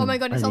the run. Oh my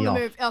god, he's on the off?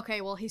 move.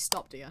 Okay, well, he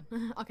stopped again.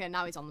 Okay,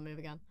 now he's on the move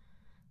again.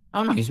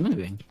 Oh no, he's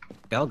moving.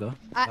 Okay, I'll go.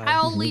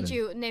 I'll he's lead moving.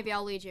 you, Navy.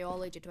 I'll lead you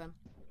to him.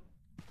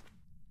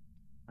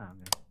 Oh,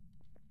 okay.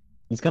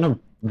 He's gonna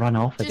run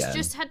off again.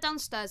 Just head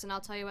downstairs, and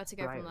I'll tell you where to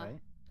go from there. Right.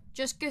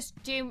 Just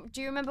do you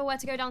remember where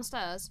to go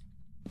downstairs?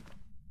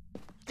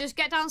 Just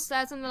get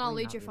downstairs, and then I'll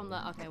lead you from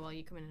there. Okay, well,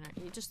 you come in and out.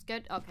 You just go.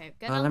 Okay,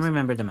 get downstairs. Let me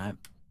remember the map.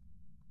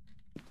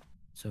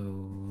 So.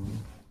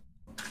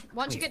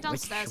 Once you Wait, get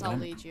downstairs, which I'll one?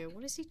 lead you.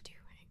 What is he doing?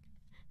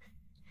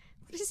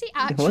 What is he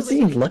actually? What's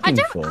he looking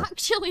I for? don't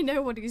actually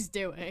know what he's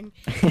doing.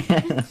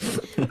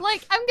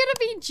 Like, I'm gonna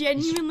be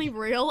genuinely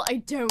real. I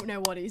don't know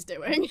what he's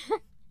doing.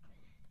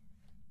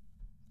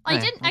 I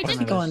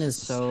didn't. Go on his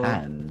So-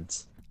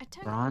 hand. I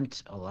don't.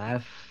 Front,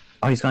 left,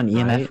 Oh, he's got an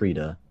EMF Right.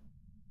 reader.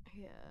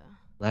 Yeah.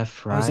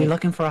 left, Oh, right. is he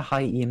looking for a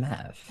high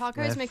EMF? Taco's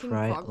Left, making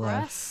right,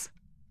 progress.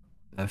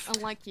 left.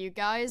 Unlike you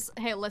guys.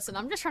 Hey, listen,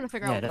 I'm just trying to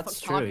figure Yeah, out what the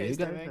that's fuck true. You Taco's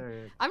guys doing.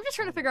 are. I'm just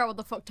trying to figure out what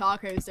the fuck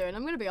Taco's doing.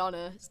 I'm gonna be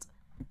honest.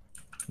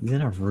 He's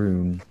in a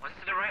room. What's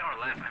to the right or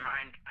left?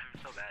 I'm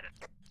so bad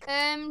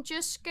at.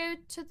 Just go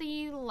to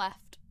the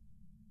left.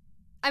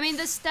 I mean,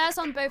 there's stairs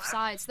on both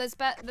sides. There's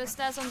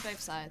stairs on both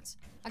sides.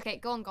 Okay,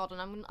 go on, Gordon.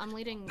 I'm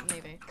leading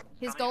Navy.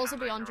 His goals are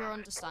beyond your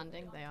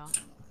understanding. They are.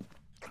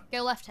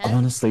 Go left here.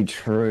 Honestly,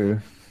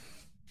 true.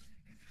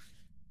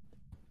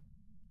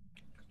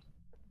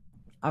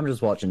 I'm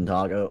just watching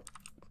Taco.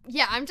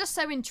 Yeah, I'm just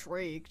so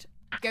intrigued.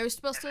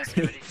 Ghostbusters.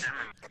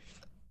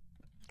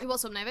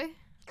 What's up, Navy?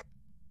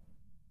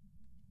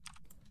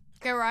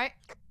 Go right.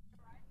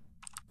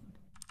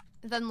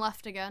 Then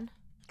left again.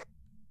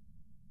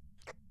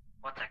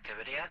 What's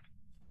activity at?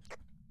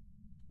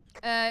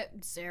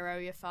 0,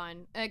 you're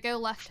fine. Go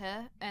left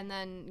here, and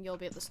then you'll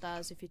be at the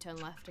stairs if you turn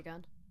left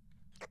again.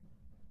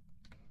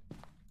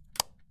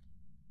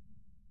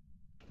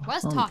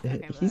 Where's Oh, Taco?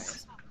 Okay, he's- there he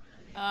is.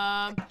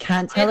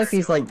 Can't tell if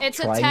he's like It's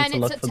at trying 10, to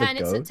look it's for at 10,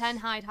 the it's ghost. at 10.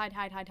 Hide.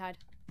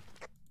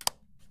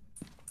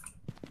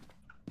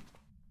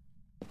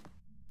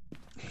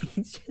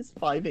 He's just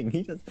vibing.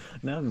 He just.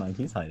 Never mind.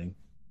 He's hiding.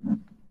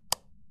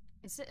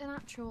 Is it an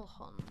actual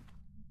hunt?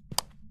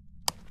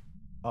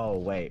 Oh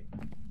wait.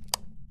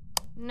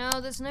 No,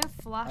 there's no I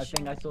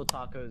flashing. think I saw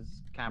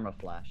Taco's camera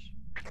flash.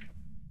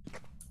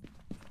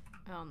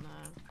 Oh no.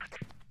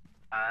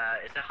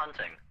 Is it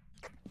hunting?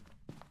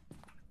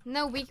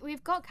 No,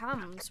 we've got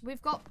cams.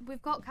 We've got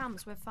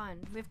cams. We're fine.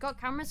 We've got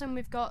cameras and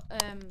we've got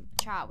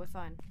chat. We're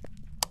fine.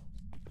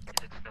 Is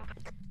it still?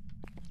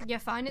 You're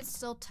fine. It's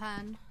still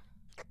 10.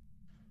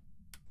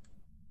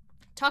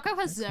 Taco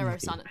has zero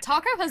sanity.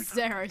 Taco has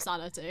zero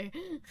sanity.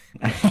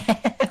 What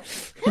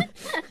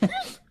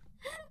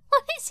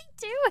is he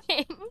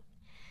doing?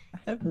 I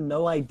have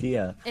no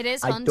idea. It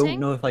is I hunting. don't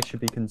know if I should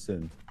be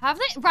concerned. Have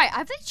they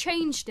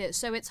changed it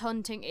so it's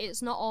hunting?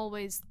 It's not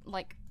always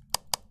like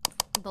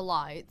the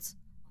lights.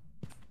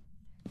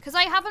 Because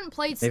I haven't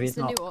played Maybe since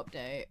the it's new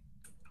update.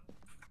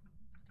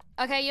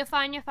 Okay, you're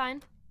fine.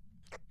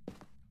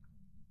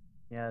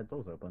 Yeah, the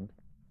door's open.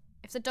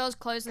 If the door's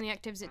closed and the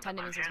activity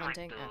attending is I'm hearing,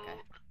 hunting, like, the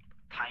okay.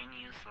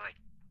 tiniest like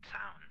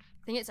sounds.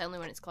 I think it's only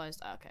when it's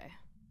closed. Okay.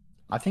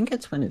 I think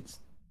it's when it's.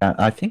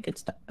 I think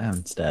it's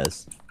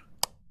downstairs.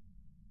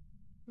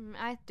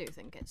 I do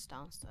think it's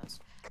downstairs.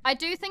 I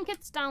do think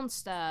it's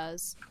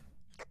downstairs.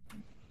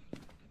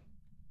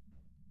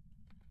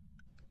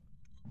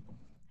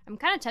 I'm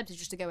kind of tempted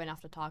just to go in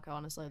after Taco,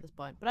 honestly, at this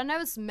point. But I know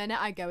this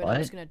minute I go in, I'm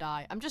just gonna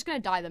die. I'm just gonna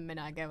die the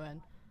minute I go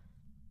in.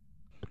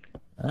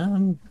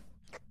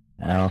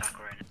 Well.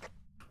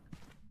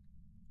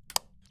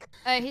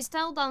 He's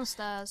still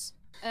downstairs.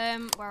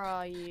 Where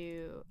are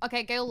you?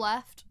 Okay, go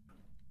left.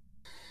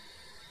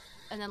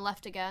 And then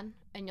left again,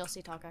 and you'll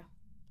see Taco.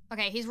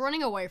 Okay, he's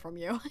running away from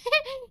you.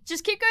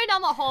 Just keep going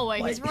down that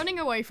hallway. He's running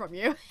away from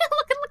you. look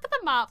at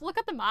the map. Look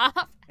at the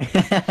map.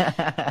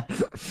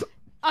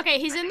 Okay,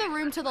 he's in the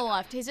room to the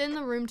left. He's in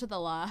the room to the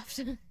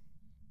left.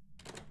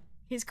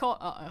 He's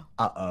caught.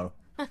 Uh-oh.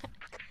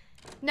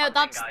 No,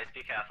 that's guys,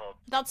 be careful.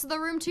 That's the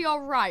room to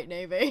your right,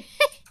 Navy.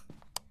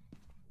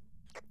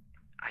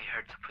 I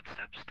heard the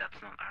footsteps.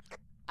 That's not.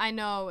 I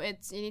know.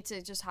 It's you need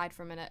to just hide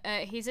for a minute.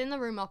 He's in the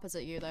room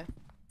opposite you, though.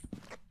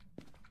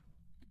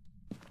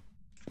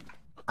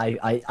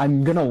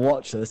 I'm gonna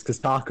watch this because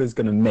Taco's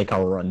gonna make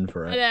a run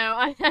for it.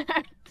 I know.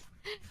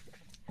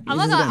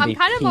 I'm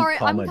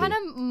kind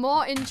of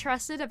more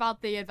interested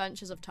about the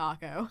adventures of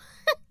Taco.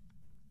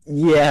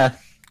 Yeah.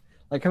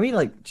 Like, can we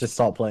like just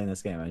stop playing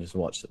this game and just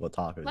watch what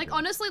Taco's Like doing?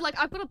 honestly, like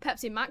I've got a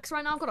Pepsi Max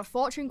right now. I've got a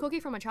fortune cookie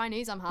from a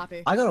Chinese. I'm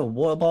happy. I got a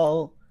water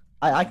bottle.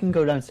 I can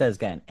go downstairs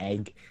get an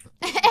egg.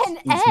 An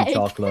eat some egg.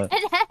 chocolate. An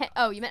egg.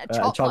 Oh, you meant a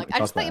chocolate. chocolate I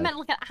just thought you egg. meant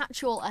like an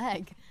actual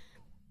egg.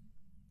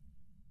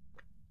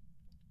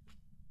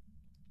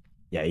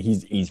 Yeah,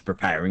 he's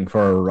preparing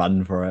for a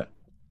run for it.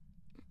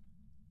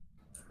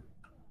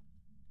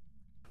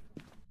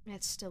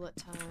 It's still at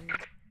 10.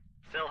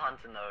 Still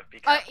hunting though. Be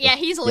careful. Yeah,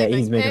 he's leaving. Yeah,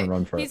 he's making a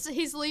run for it.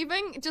 He's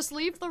leaving. Just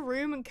leave the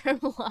room and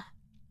go left.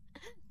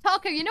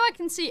 Taco, you know I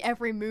can see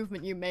every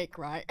movement you make,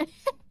 right?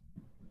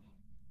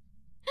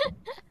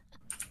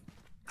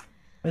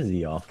 Where's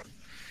he off?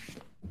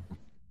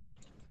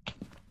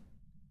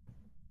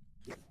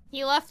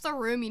 He left the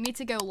room. You need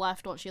to go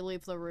left once you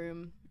leave the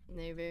room,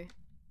 Navy.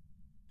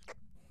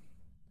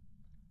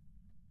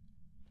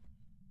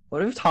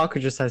 What if Taco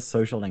just has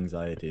social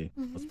anxiety?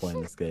 Let's play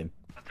this game.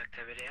 What's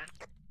activity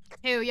at?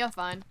 Ew, you're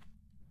fine.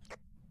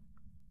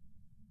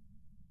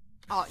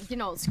 Oh, you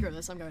know what? Screw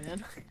this. I'm going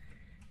in.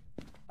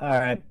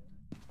 Alright.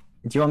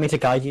 Do you want me to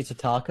guide you to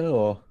Taco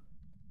or?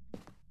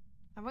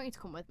 I want you to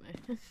come with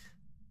me.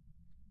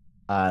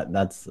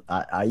 That's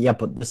yeah,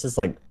 but this is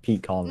like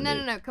peak comedy.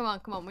 No. Come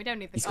on. We don't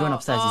need this. He's going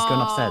upstairs, he's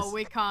going upstairs. Oh,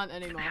 we can't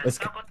anymore. Let's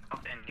It's go.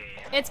 not in game.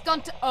 It's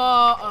gone to.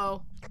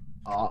 Uh-oh.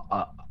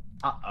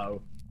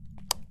 Uh-oh.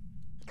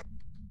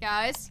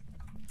 Guys.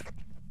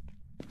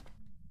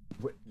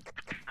 I'm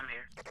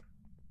here.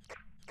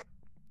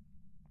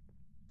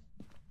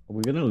 Are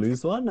we gonna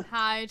lose one?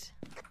 Hide.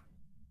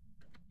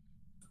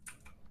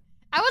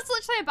 I was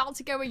literally about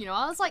to go in, you know.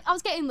 I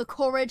was getting the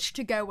courage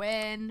to go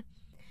in.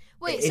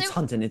 Wait, It's so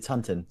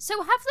hunting.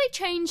 So have they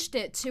changed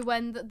it to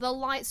when the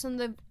lights and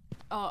the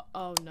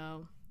oh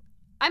no.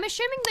 I'm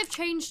assuming they've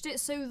changed it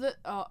so that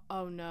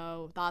oh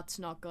no, that's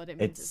not good. It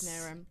means it's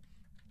near him.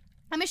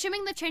 I'm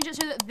assuming they've changed it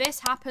so that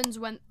this happens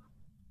when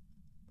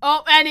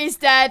Oh, and he's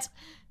dead.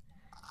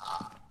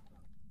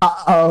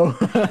 Uh-oh.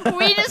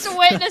 We just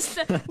witnessed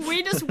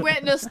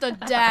a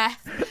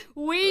death.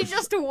 We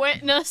just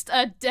witnessed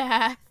a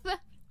death.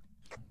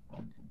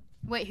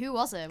 Wait, who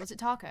was it? Was it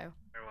Taco?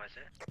 Where was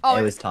it? Oh,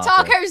 It was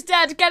Taco. Taco's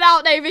dead. Get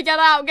out, Navy. Get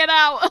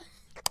out.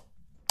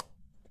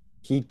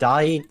 He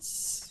died.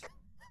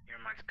 Your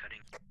mic's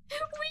cutting.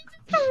 We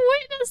just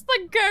witnessed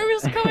the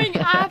ghost coming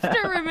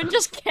after him and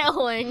just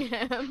killing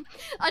him.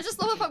 I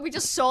just love the fact we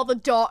just saw the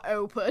door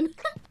open.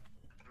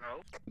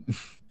 No.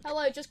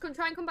 Hello, just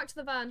try and come back to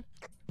the van.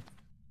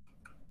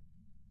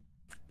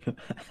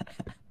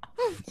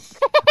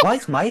 Why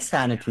is my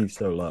sanity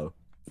so low?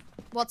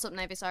 What's up,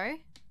 Navy?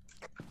 Sorry?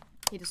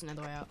 He doesn't know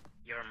the way out.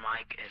 Your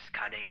mic is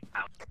cutting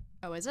out.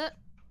 Oh, is it?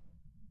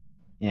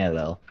 Yeah,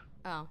 Lil.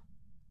 Oh.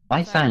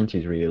 My Sorry.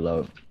 sanity's really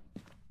low.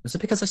 Is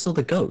it because I saw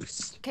the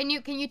ghost? Can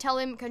you tell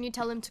him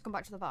to come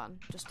back to the van?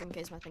 Just in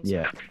case my thing's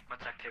Yeah.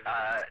 What's activity?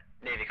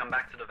 Navy, come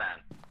back to the van.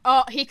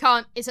 Oh, he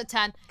can't. It's at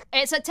 10.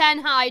 It's at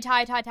 10.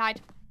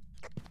 Hide.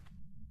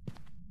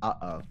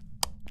 Uh-oh.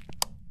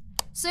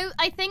 So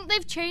I think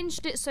they've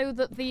changed it so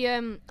that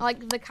the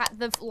like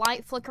the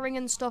light flickering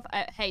and stuff.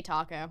 Hey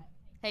Taco.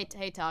 Hey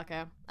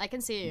Taco. I can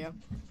see you.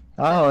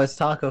 Oh, it's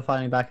Taco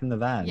finally back in the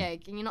van. Yeah.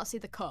 Can you not see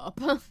the cup?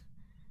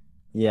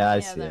 Yeah, I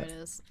yeah, see there it. it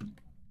is.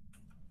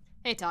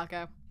 Hey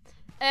Taco.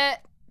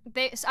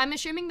 I'm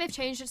assuming they've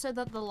changed it so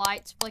that the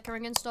light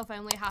flickering and stuff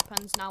only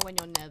happens now when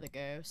you're near the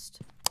ghost.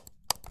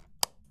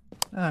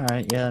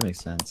 Alright, yeah, that makes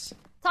sense.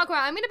 Taco,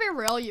 I'm gonna be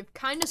real. You've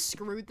kind of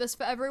screwed this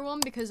for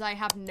everyone because I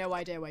have no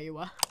idea where you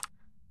were.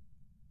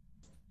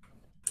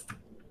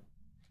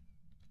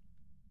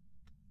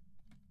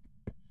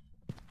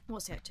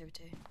 What's the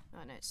activity?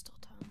 Oh no, it's still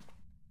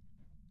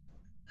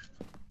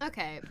 10.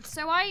 Okay,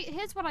 so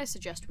here's what I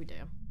suggest we do.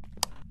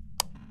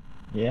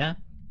 Yeah?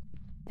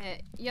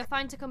 You're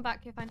fine to come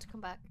back. You're fine to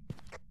come back.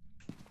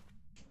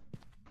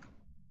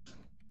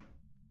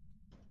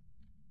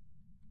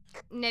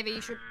 Navy,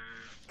 you should.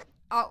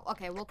 Oh,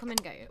 okay. We'll come in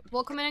and get you.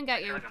 We'll come in and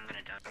get you. Like I'm gonna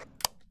die.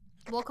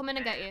 We'll come in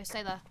and get you.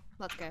 Stay there.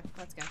 Let's go.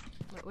 Let's go.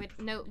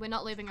 No, we're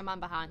not leaving a man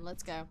behind.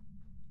 Let's go.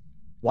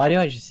 Why do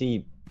I just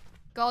see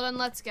Golden,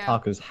 let's go.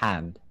 Taco's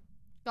hand?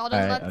 Golden,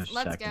 Alright, I let's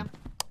was go. checking.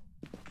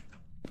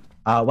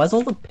 Where's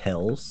all the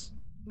pills?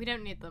 We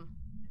don't need them.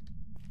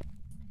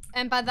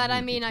 And by that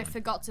I mean I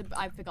forgot to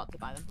buy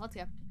them. Let's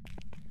go.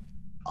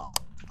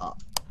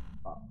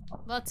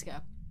 Let's go.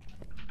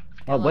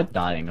 Oh, we're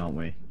dying, aren't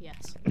we?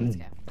 Yes. Let's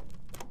go.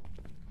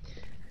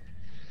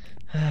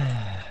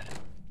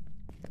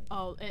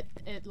 Oh,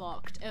 it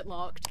locked. It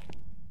locked.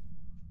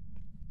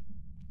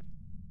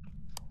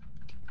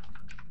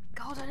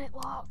 Golden, it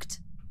locked.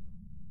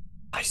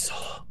 I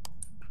saw.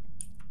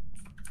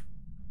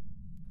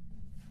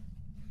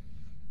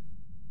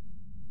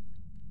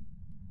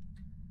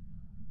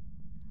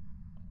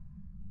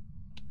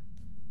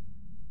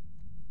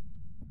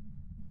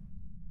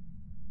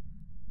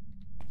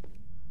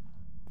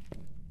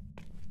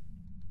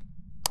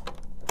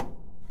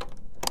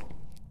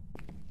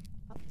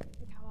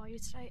 How are you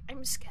today?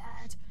 I'm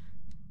scared.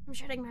 I'm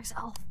shitting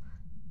myself.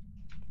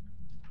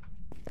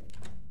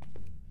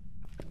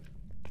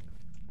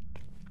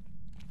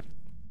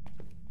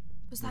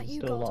 Was that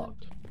you, Still Golden?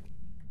 locked.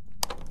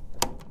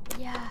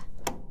 Yeah.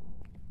 I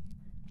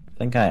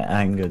think I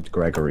angered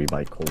Gregory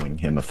by calling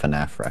him a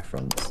FNAF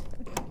reference.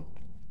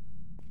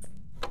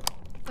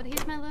 But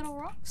he's my little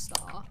rock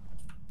star.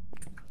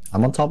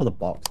 I'm on top of the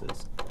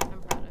boxes.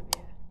 I'm proud of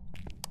you.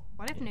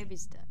 What if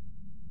Noobie's dead?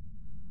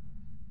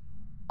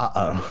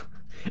 Uh-oh.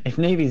 If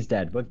Navy's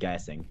dead, we're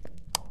guessing.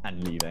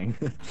 And leaving.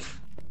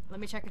 Let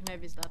me check if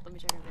Noobie's dead. Let me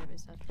check if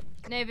Noobie's dead.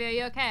 Navy, are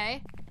you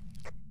okay?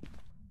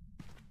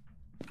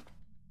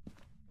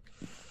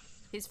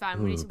 He's fine.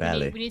 Ooh, we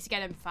need to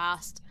get him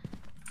fast.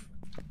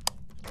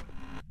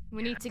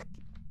 We need to get him.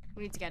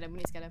 We need to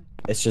get him.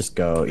 Let's just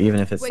go, even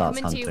if it We're starts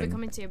coming to hunting. you. We're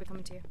coming to you. We're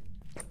coming to you.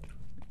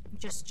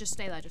 Just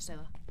stay there. Just stay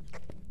there.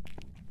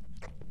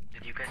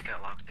 Did you guys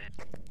get locked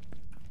in?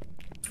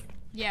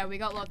 Yeah, we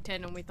got locked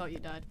in and we thought you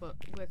died, but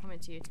we're coming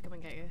to you to come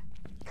and get you.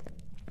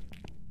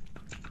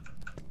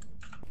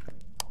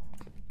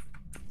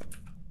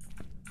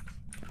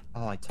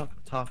 Oh, I took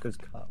Taco's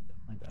cup.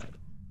 My bad.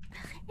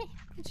 How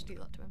did you do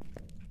that to him?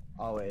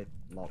 Oh, it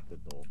locked the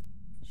door.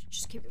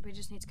 Just keep it. We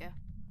just need to go.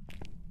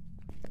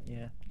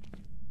 Yeah.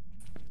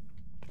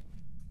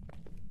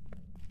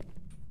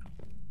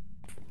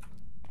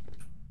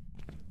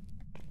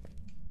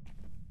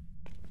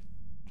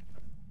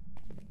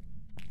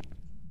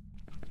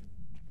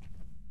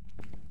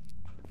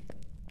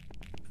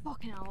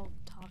 Fucking hell,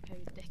 Taco,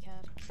 you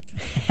dickhead.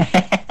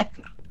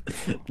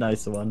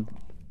 Nice one.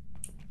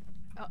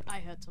 Oh, I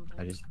heard something.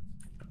 I just.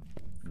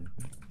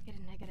 Get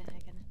in there, get in there,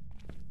 get in there.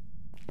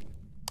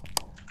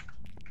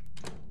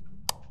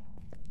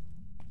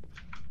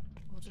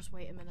 We'll just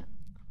wait a minute.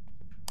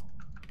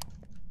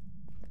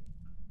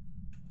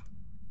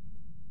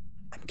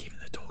 I'm keeping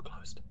the door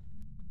closed.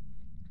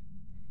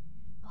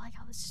 I like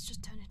how this has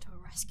just turned into a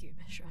rescue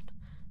mission.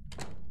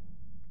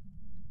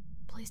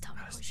 Please tell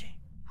me who she.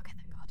 Okay,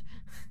 thank God.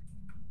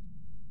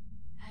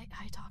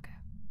 Hey, Taco.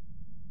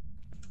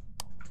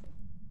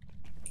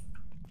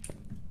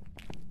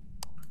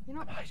 You're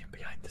not. I'm hiding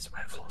behind this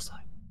red floor sign.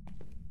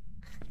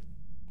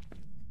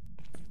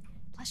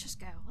 Let's just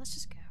go. Let's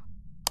just go.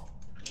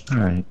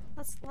 Alright.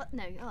 Let's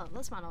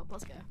man up.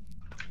 Let's go.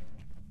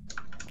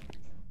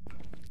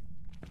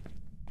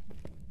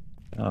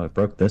 Oh, I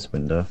broke this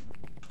window.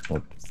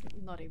 Or It's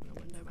not even a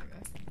window, my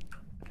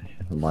guy.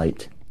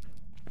 light.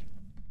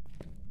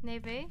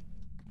 Navy.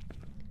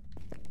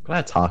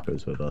 Glad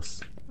Taco's with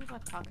us. I'm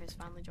glad Taco's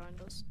finally joined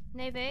us.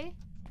 Navy.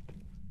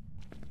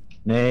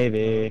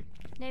 Navy.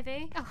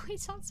 Navy. Oh, he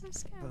sounds so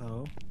scared.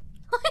 Hello.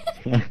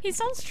 He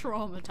sounds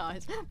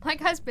traumatized. My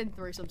guy's been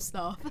through some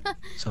stuff.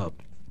 What's up?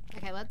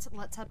 Okay, let's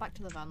head back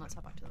to the van. Let's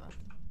head back to the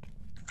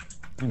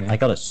van. Okay. I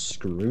got a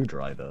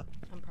screwdriver.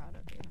 I'm proud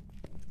of you.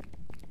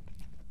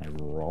 I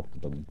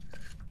robbed them.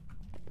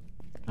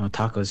 Oh,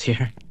 Taco's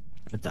here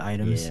with the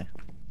items. Yeah.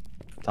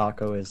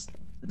 Taco is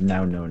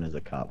now known as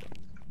a cop.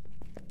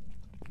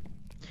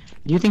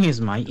 Do you think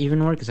his mic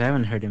even work? Because I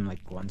haven't heard him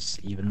like once,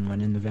 even when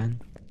in the van.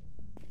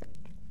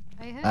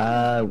 I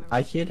heard.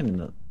 I heard him in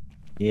the.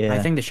 Yeah. I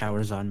think the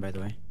shower's on, by the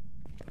way.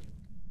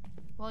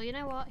 Well, you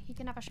know what? He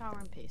can have a shower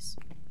in peace.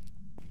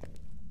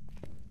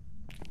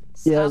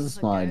 Yeah, Stab that's a the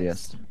smart idea.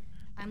 ghost.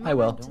 I'm I not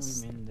will. going to Don't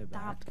leave me in the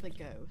stab back. the I'm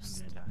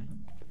ghost. gonna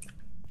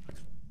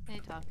die. Hey,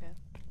 Taco.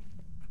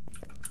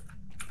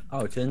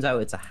 Oh, it turns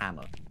out it's a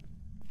hammer.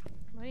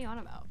 What are you on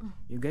about?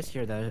 You guys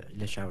hear the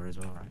shower as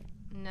well, right?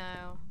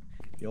 No.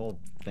 Your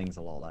thing's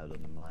a lot louder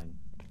than mine.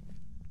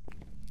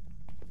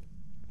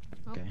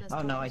 Oh, Okay. there's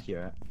Oh no, I doors.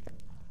 hear it.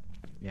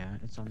 Yeah,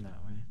 it's on that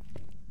way.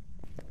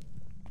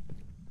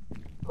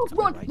 Oh, It's on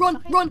the run, right run,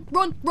 side. run,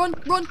 run, run,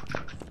 run!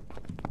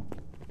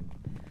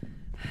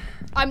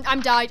 I'm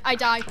died. I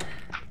died.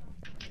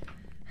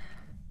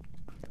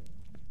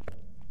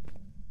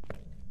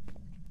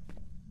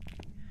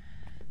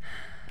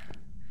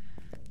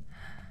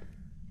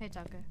 Hey,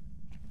 Taco.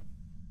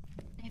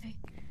 Navy.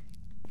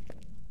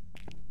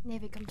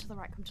 Navy, come to the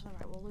right, come to the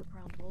right. We'll loop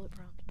around, we'll loop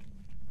around.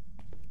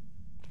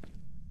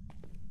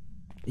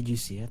 Did you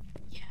see it?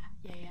 Yeah,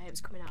 it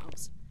was coming at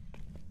us.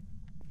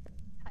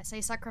 I say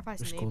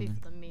sacrifice Where's Navy Golden?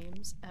 for the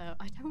memes.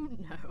 I don't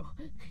know.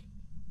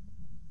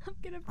 I'm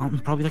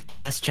gonna Probably like the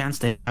best chance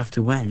they have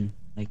to win.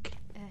 Like,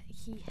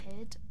 he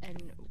hid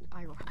and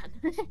I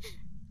ran.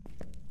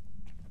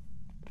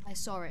 I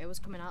saw it, it was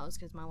coming at us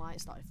because my light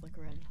started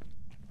flickering.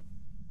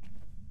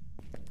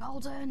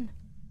 Golden!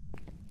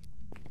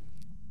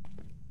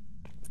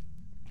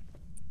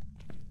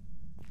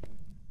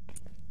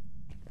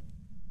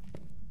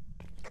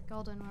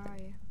 Golden, where are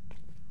you?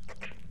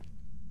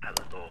 At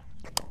the door.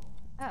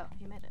 Oh,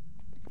 you made it.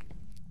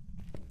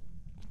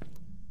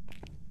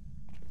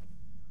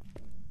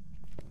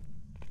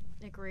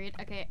 Agreed.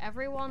 Okay,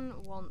 everyone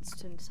wants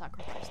to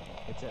sacrifice me.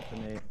 It's it for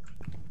me.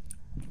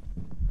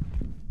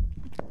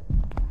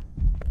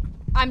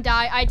 I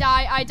die.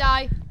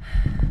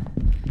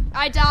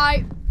 I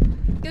die.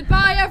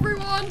 Goodbye,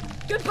 everyone.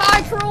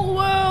 Goodbye, cruel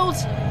world.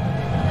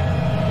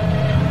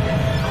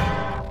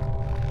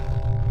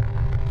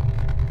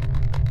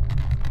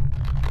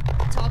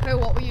 Taco,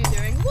 what were you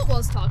doing? What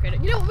was Taco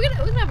doing? You know what, we're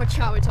gonna have a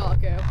chat with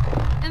Taco.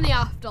 In the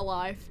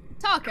afterlife.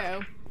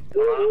 Taco.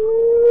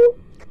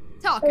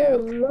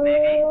 Taco.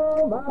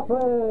 Hello, my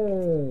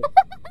friend.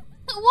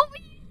 What were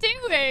you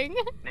doing?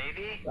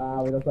 Navy?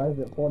 We decided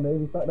it for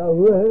Navy start now.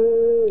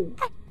 Whee!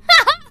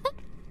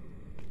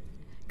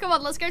 Come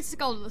on, let's go to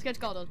Golden. Let's go to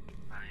Golden.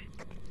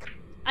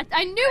 Right.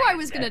 I knew I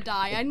was gonna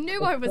die. I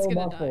knew I was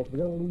gonna die. We're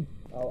gonna lead.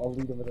 I'll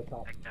lead them at the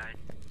top. Okay.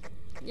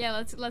 Yeah,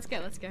 let's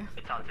go. It's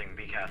hunting,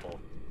 be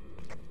careful.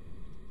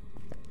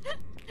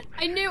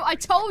 I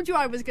told you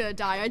I was gonna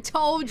die. I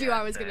told you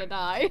I was gonna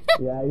die.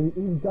 Yeah,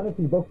 he's done it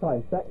for you both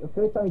times. The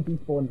first time he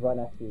despawned right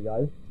next to you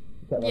guys.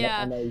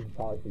 Yeah. And then he's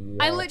targeting you.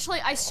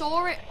 I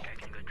saw it.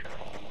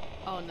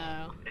 Oh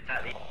no. It's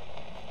at the...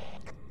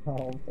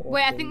 Oh,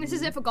 Wait, I think this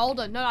is it for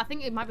Golden. No, I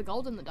think it might be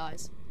Golden that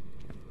dies.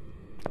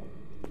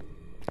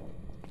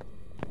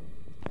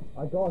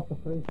 I got the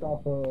 3-star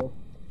for...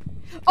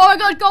 Oh my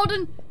god,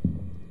 Golden!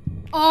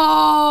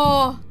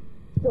 Oh!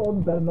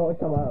 Golden better not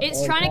come out.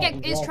 It's trying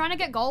to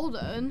get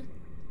Golden.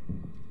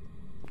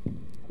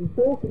 He's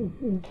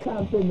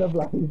camping the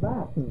bloody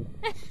van.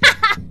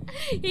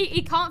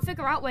 he can't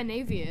figure out where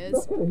Navy is.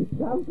 Look at him, he's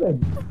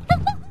camping.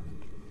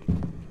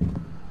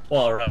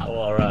 Alright.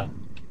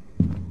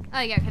 Oh,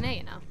 you go, can hear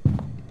you now.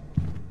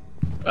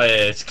 Oh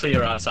yeah, it's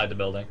clear outside the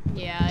building.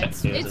 Yeah,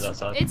 it's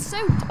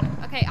so.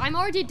 Okay, I'm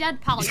already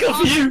dead, pal. He's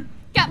got for you!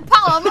 Get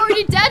pal, I'm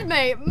already dead,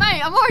 mate.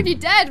 Mate, I'm already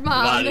dead,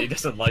 man. Man, he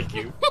doesn't like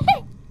you.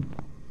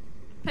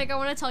 Pig, I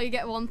want to tell you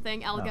get one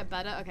thing. I'll get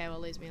better. Okay, well,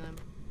 leaves me then.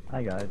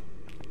 Hi guys.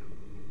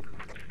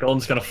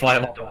 Golden's gonna fly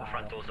him up.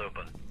 Front door's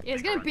open. Yeah,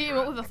 he's gonna beat him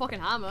up with a fucking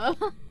hammer.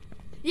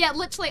 Yeah,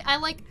 literally, I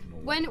like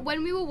when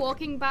we were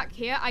walking back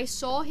here, I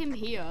saw him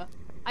here.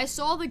 I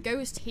saw the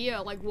ghost here,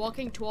 like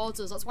walking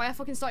towards us. That's why I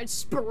fucking started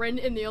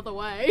sprinting the other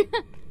way.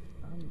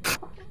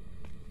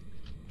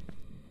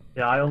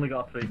 Yeah, I only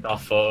got 3-star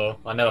photo.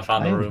 I never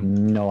found I the have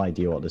room. no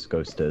idea what this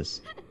ghost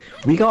is.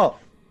 We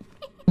got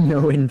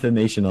no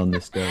information on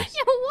this ghost.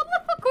 Yeah, what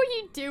the fuck were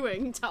you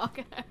doing,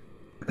 Taco?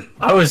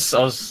 I was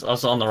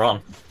on the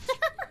run.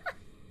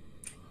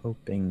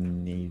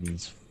 Hoping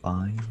Navy's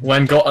fine.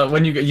 When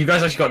you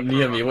guys actually got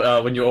near me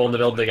when you were all in the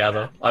building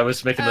together, I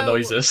was making the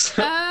noises.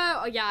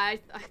 Oh, yeah, I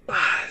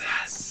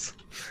Yes.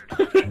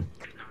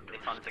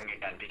 It's hunting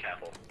again, be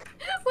careful.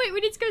 Wait,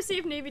 we need to go see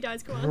if Navy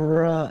dies, come on.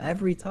 Bruh,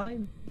 every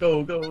time.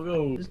 Go.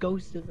 This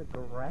ghost is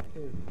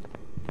aggressive.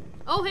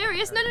 Oh, here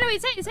he is. No,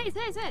 it's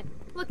it.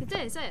 Look,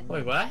 it's it.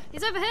 Wait, where?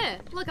 He's over here.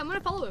 Look, I'm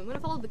gonna follow him. I'm gonna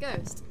follow the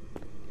ghost.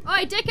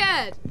 Oi,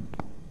 dickhead!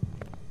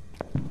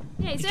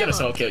 Yeah, He's gonna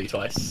solo kill you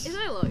twice. Is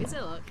it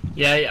look?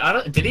 Yeah, I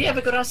don't. Did he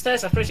ever go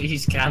downstairs? I'm pretty sure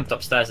he's camped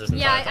upstairs this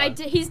entire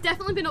time. He's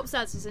definitely been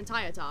upstairs this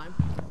entire time.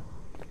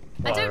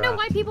 I don't know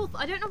why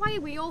I don't know why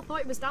we all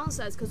thought it was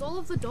downstairs, because all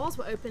of the doors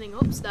were opening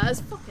upstairs.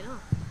 Fucking hell.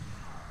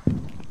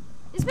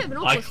 He's a bit of an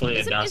ugly, I cleared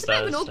he's a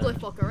bit of an downstairs, ugly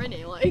fucker, isn't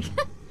he? Like.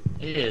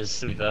 He is,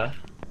 to be fair.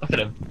 Look at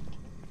him.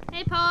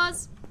 Hey,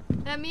 pause.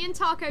 Me and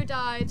Taco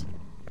died.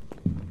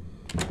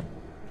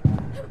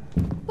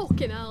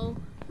 Fucking hell.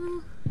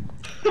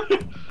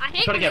 I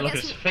hate Trying to when get a it look at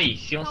gets his me. face.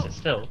 He wants to sit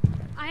still.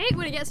 I hate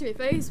when it gets in my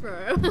face,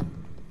 bro.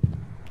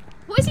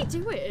 What is he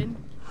doing?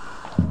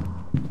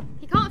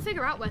 He can't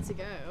figure out where to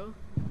go.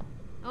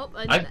 Oh,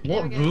 and there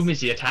What he room goes.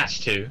 is he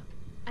attached to?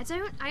 I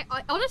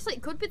honestly,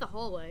 it could be the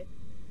hallway.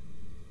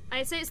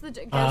 I'd say it's the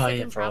ghost Oh, that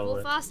yeah, can travel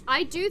probably. fast.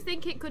 I do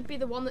think it could be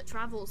the one that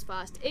travels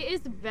fast. It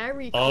is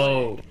very quick.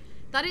 Oh.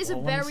 That is a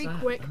What one is very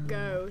that? quick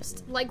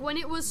ghost. Like when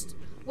it was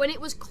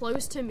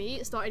close to me,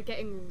 it started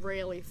getting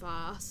really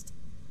fast.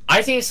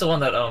 I think it's the one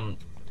that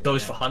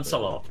goes for hunts a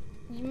lot.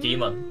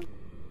 Demon.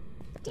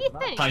 Do you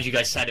think? Times you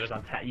guys said it was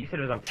on 10. You said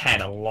it was on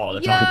 10 a lot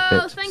of the time. Yo,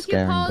 Bits for thank you,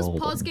 scaring Pause.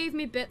 Golden. Pause gave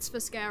me bits for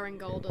scaring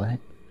Golden.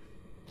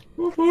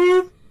 What?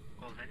 Golden.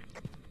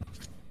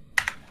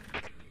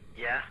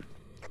 Yeah?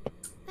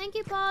 Thank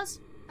you, Pause.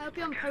 I hope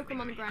your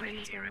Pokemon grinding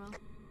is going well.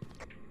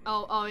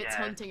 Oh, it's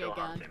Yeah, hunting still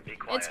again. hunting. Be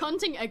quiet. It's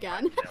hunting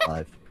again.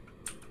 Alive.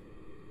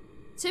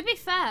 To be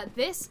fair,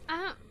 this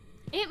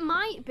it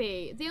might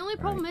be. The only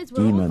problem Right, is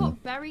we've all demon. got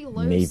very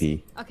low.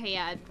 Maybe. Okay,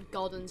 yeah,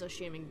 Gordon's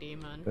assuming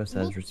demon. Ghost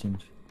Well, has routine.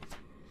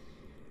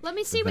 let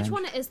me see which Revenge.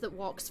 one it is that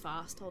walks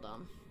fast. Hold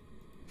on.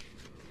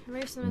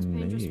 Erase the most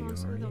painful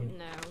response. Mayori.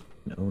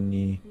 No.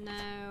 Oni. No.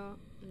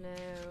 No.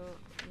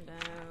 No.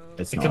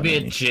 It's It not could be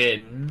a Oni.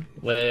 Jinn,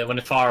 where when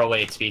it's far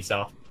away it speeds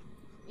up.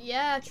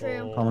 Yeah,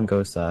 true. Common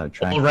ghosts are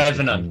attracted Or to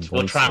Revenant become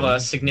will travel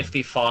voices.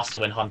 significantly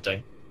faster when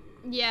hunting.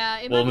 Yeah,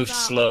 it Will might move be that.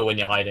 slow when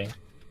you're hiding.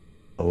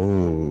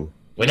 Oh.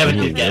 We never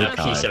Yeah, did get a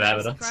very piece of hard.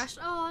 evidence. Crashed.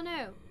 Oh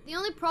no. The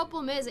only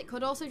problem is it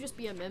could also just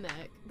be a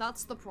mimic.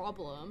 That's the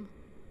problem.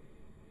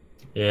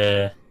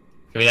 Yeah.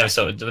 We never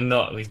saw it.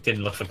 We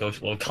didn't look for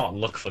ghost. Well, we can't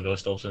look for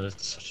ghost orbs in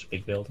such a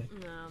big building.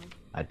 No.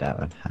 I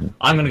doubt it.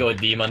 I'm gonna go with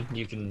demon.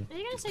 You can Are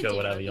you gonna say go demon?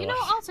 whatever you You know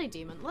like. what? I'll say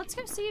demon. Let's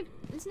go see if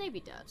is Navy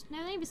dead.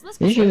 No, Navy's. Let's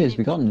go. The issue find is Navy.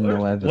 we got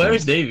no evidence. Where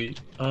is Davy?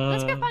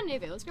 Let's go find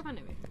Navy. Let's go find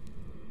Navy.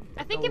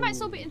 I think he might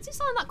still be. Is he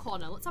still in that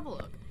corner? Let's have a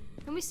look.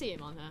 Can we see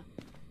him on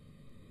here?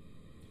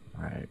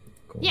 Alright.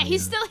 Yeah,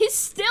 he's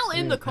still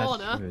in the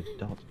corner.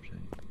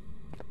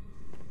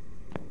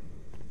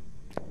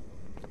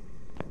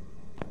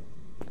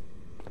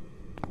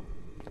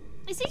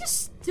 Is he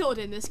just stood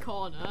in this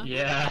corner?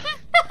 Yeah.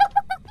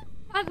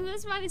 And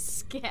this man is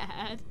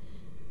scared.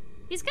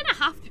 He's gonna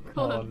have to go.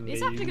 Oh,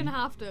 he's actually Navy. gonna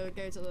have to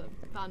go to the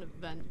van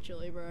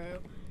eventually, bro.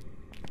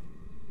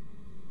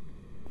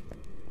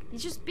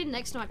 He's just been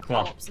next to my Come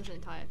on. corpse this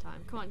entire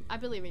time. Come on, I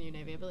believe in you,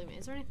 Navy. I believe in you.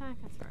 Is there anything I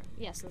can throw?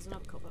 Yes, there's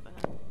another cup over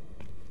here.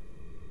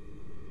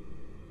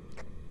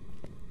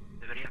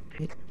 Activity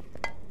update.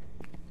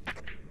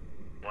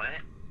 What?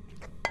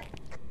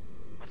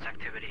 What's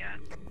activity at?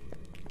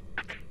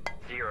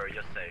 0,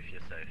 you're safe,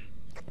 you're safe.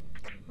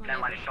 Well,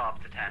 Never mind, Navy. it shot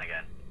up to 10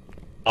 again.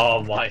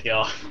 Oh my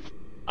god.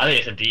 I think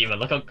it's a demon.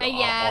 Look how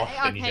Yeah,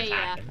 often okay, he's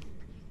yeah. attacking.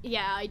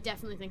 Yeah, I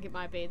definitely think it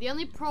might be. The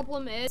only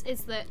problem is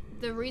that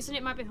the reason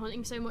it might be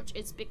hunting so much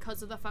is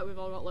because of the fact we've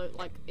all got low,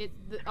 like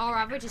our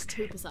average is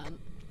 2%.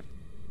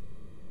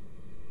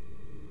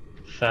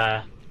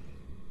 Fair.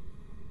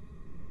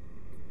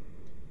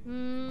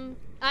 No,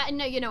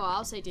 you know what?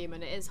 I'll say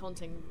demon. It is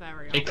hunting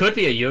very often. It could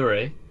be a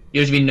Yuri.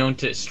 Yuри's been known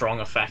to its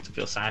strong effect of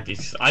your sanity.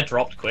 I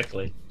dropped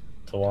quickly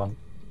to 1.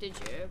 Did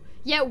you?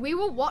 Yeah, we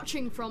were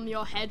watching from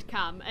your head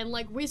cam, and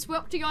like we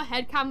swept to your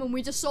head cam, and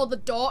we just saw the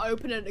door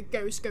open and a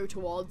ghost go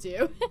towards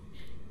you.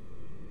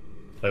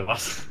 Wait,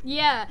 what?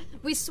 Yeah,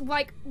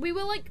 we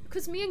were like,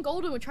 because me and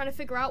Golden were trying to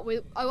figure out.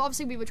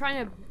 Obviously we were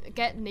trying to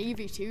get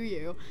Navy to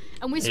you,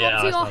 and we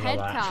swapped Yeah, to I your remember head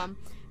that. cam,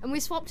 and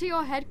we swapped to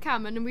your head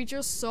cam, and we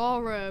just saw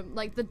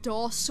like the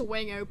door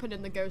swing open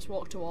and the ghost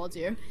walk towards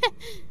you.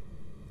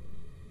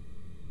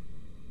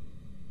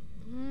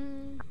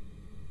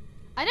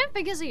 I don't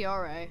think it's a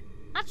Yuri.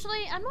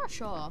 Actually, I'm not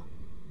sure.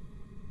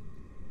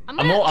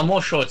 I'm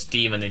more sure it's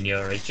demon than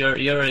Yuri.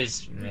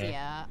 Yuri's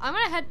Yeah, I'm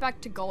gonna head back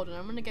to Golden.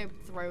 I'm gonna go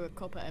throw a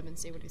cup at him and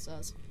see what he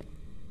says.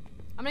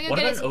 I'm gonna go What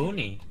get about his...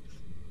 Oni?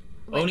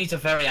 Wait. Oni's are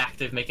very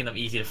active, making them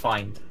easy to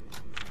find.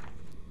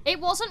 It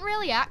wasn't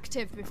really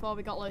active before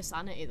we got low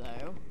sanity,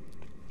 though.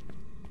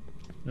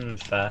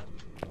 Fair.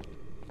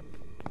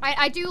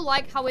 I do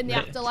like how in the Yeah.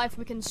 afterlife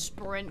we can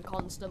sprint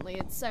constantly.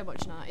 It's so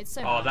much nice. It's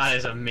so Oh, nice. that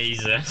is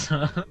amazing.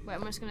 Wait,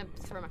 I'm just gonna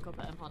throw my cup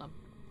at him. Hold on.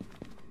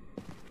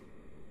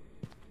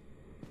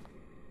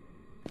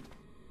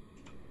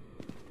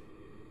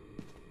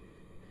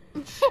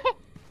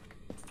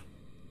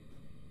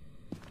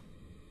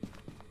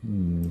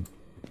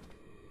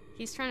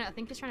 He's trying to. I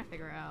think he's trying to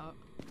figure it out.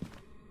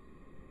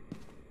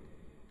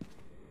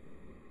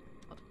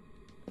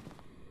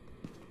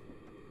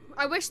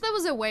 I wish there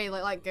was a way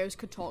like ghosts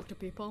could talk to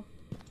people.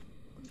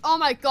 Oh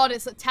my god,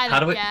 it's at 10 How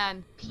do we-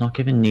 again. It's not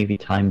giving Navy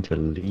time to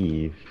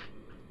leave.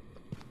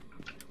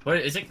 Where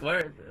is it? Where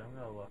is it? I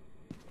don't know.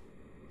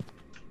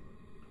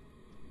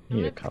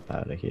 Need a cup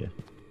out of here.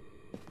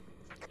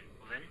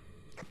 Lynn?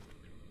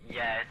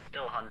 Yeah, it's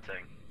still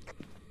hunting.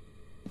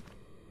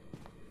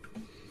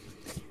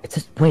 It's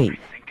just wait. I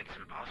think it's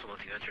impossible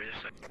to go through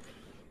this.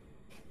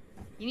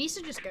 You need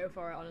to just go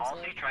for it, Also,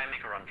 honestly. try and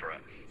make a run for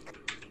it.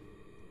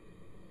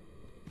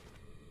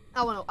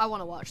 I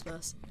wanna watch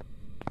this.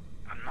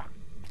 I'm not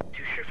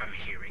too sure if I'm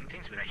hearing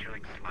things, but I hear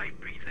like slight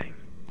breathing.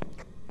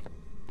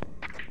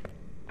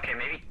 Okay,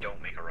 maybe don't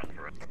make a run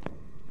for it.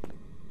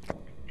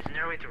 Isn't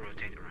there a way to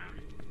rotate around?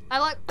 I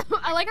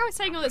like how he's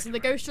saying all this and the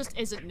ghost just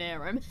isn't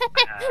near him.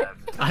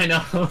 I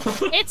know.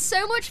 It's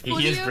so much funnier.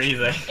 He is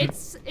breathing.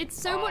 It's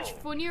so much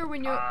funnier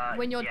when you're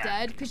yeah.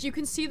 dead because you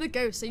can see the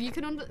ghost, so you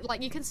can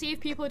you can see if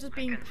people are just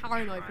being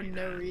paranoid for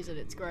no reason.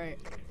 It's great.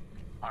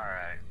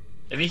 Alright.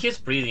 If he keeps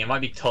breathing, it might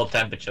be cold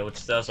temperature,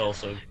 which does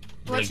also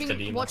link to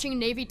demon. Watching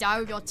Navy die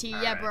with your tea,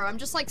 yeah, bro. I'm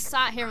just like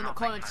sat here in the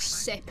corner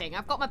just sipping.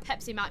 I've got my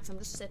Pepsi Max. I'm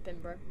just sipping,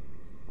 bro.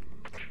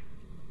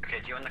 Okay,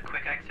 do you want the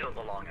quick exit or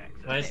the long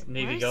exit? Where's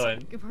Navy Where's-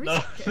 going? where's No,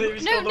 he going?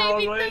 Navy's No, going the wrong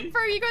Navy, way. no,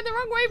 bro, you're going the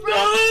wrong way, bro.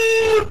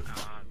 No!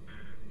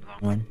 Long.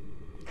 One.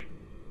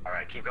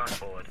 Alright, keep going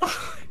forward.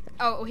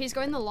 Oh, he's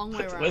going the long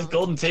way around. Where's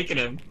Golden taking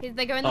him?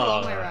 They're going the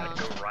long way Alright, around.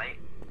 go right.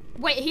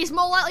 Wait, he's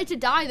more likely to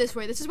die this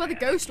way. This is where the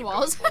ghost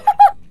was.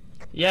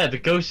 Yeah, the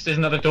ghost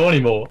isn't at the door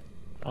anymore.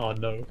 Oh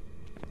no.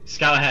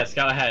 Scout ahead,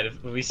 scout ahead.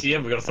 If we see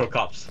him, we gotta throw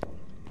cops.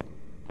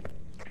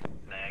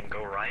 Then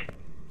go right.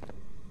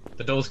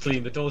 The door's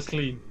clean, the door's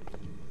clean.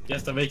 He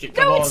has to make it,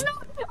 come No, on. it's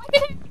not!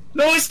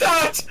 No, it's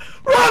not!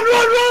 Run,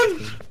 run,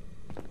 run!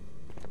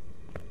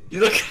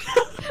 You look.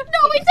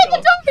 No, he's at the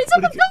door! He's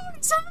at the door!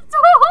 He's at the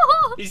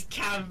door! He's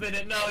camping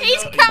it, no,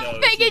 He's knows,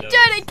 camping, he you knows.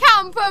 dirty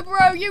camper,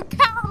 bro! You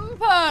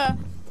camper!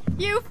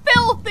 You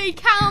filthy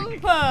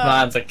camper!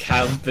 Man's a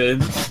camping.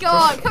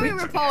 God, can we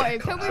report him?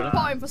 Can we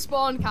report him for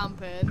spawn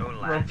camping? Go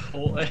left.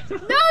 Report it. No,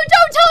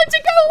 don't tell him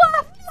to go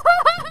left!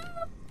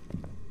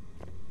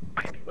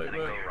 Wait, And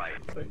then go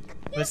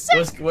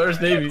right. where's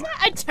Navy?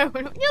 I don't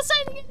know. You're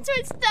sending him to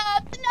his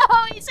death! No,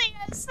 he's here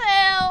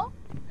still!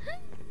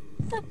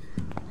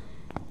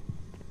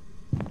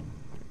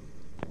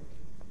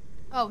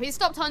 Oh, he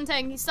stopped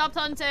hunting. He stopped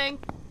hunting.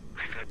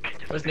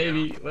 Where's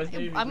Navy? Where's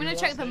Navy? I'm gonna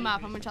check the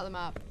map. I'm gonna check the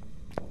map.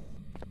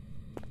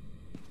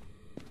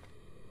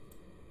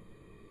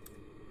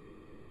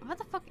 Where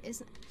the fuck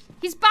is it?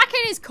 He's back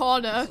in his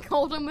corner.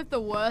 Called him with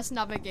the worst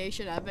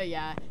navigation ever,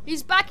 yeah.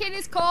 He's back in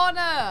his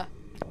corner!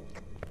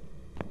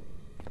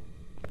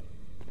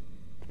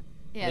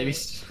 Yeah.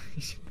 Navy's...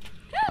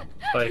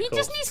 He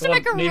just needs to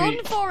make a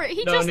run for it.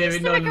 He No, just Navy,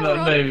 needs to no, make a no,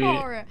 run Navy.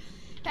 for it.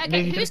 Okay,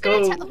 Navy, who's just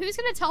gonna go. who's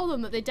gonna tell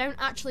them that they don't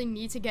actually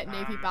need to get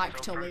Navy back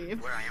to Go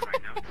leave? Where I am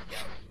right now.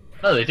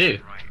 Oh, they do.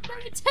 No,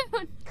 they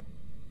don't.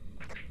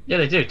 Yeah,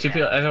 they do. Two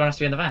people. Everyone has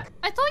to be in the van.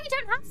 I thought you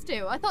don't have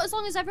to. I thought as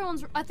long as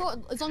everyone's. I thought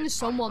as long as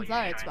someone's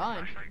there, it's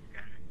fine.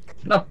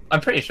 No,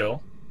 I'm pretty sure.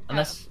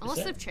 Unless. Unless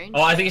is it? they've changed.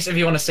 Oh, I think it's if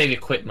you want to save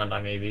equipment,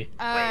 like maybe. Wait,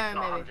 not Maybe.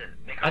 hunted.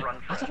 Make a I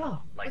run for don't it.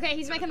 know. Like, Okay,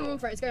 he's to the making a door. run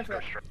for it. Let's go for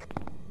it. straight.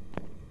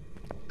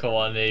 Come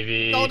on,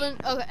 Navy. Golden.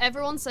 Okay,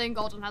 everyone's saying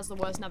Golden has the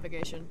worst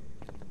navigation.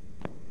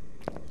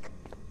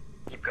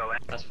 Keep going.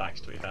 That's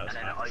facts, to be fair. And That's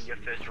then on facts. your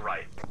first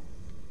right.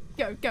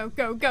 Go, go,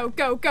 go, go,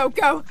 go, go,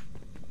 go.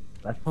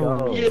 Let's Oh,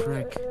 go.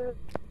 frick.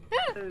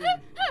 Okay.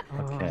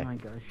 Oh my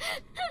gosh.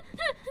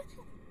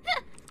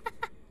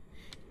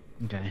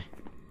 Okay.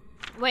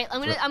 Wait,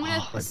 I'm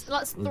gonna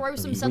let's throw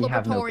some we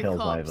have no celebratory kills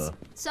cups. either.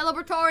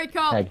 Celebratory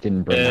cup. Egg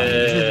didn't bring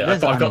mine.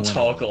 I've got There's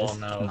toggle animal. on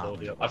now. There's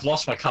Audio. not. I've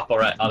lost my cup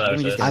already. Oh, there Let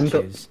it me is. just I'm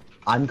go- choose.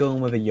 I'm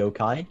going with a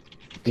yokai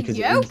because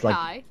it was like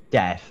Yokai?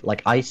 deaf.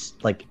 Like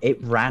like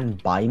it ran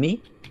by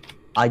me.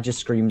 I just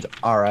screamed,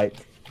 "All right,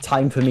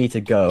 time for me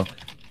to go,"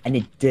 and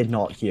it did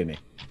not hear me.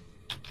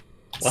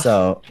 What?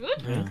 So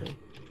Yeah.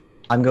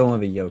 I'm going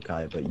with a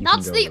yokai, but you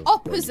That's can go the with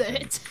what you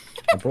opposite.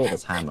 I brought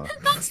this hammer.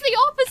 That's the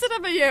opposite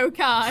of a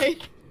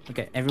yokai.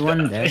 Okay,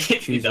 everyone there,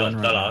 choose Don't-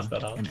 one don't right ask, now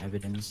don't ask. in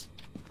evidence.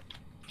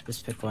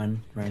 Just pick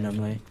one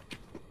randomly.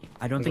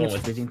 I don't I'm think going it's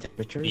with freezing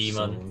temperatures,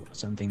 so demon.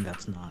 something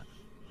that's not.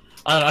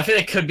 I don't know. I feel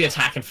it could be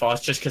attacking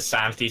fast just because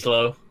sanity's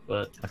low,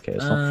 but Okay,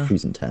 it's not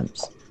freezing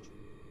temps.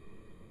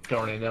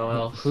 don't really know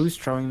else. Who's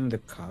throwing the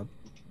cup?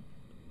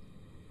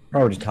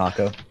 Probably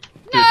Taco. Do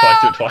it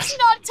twice. Do it No, twice. it's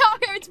not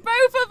Taco. It's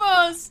both of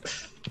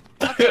us.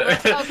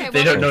 Okay,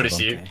 They well- don't notice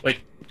you. Okay. Wait,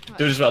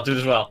 do it as well. Do it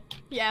as well.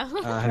 Yeah. Have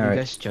Alright. you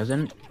guys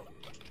chosen?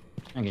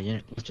 Okay, you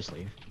know, let's just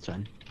leave. It's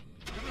fine.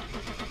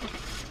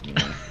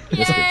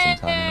 Just get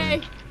some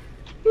time.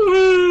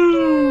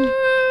 Woo! Woo!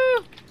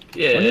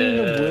 Yeah. What are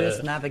your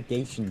worst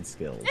navigation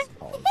skills,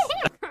 Paul?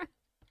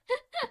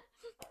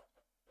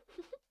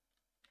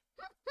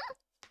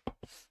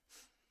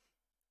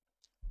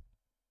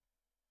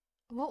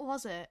 What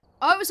was it?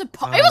 Oh, it was a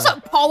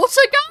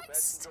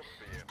poltergeist.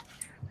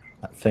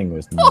 That thing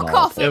was Fuck not.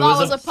 off! It That was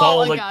was a a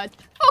poltergeist.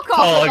 Fuck off!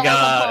 That was a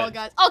poltergeist.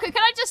 poltergeist. Okay,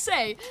 can I just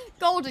say,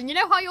 Golden? You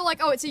know how you're like,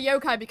 oh, it's a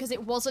yokai because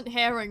it wasn't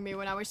hearing me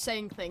when I was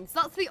saying things.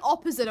 That's the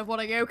opposite of what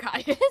a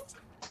yokai is.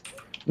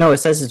 No, it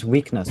says its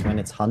weakness when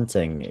it's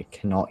hunting. It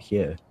cannot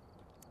hear.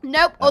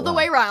 Nope, Oh, other wow.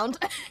 way round.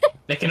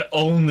 They can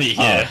only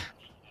hear.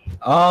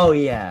 Oh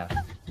yeah.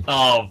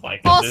 Oh my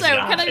goodness. Also,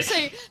 can I guys.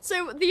 say,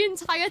 so the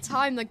entire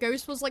time the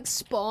ghost was like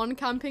spawn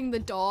camping the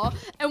door,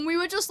 and we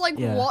were just like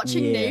Yeah.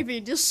 watching Yeah. Navy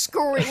just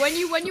scream. When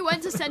you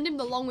went to send him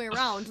the long way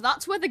around,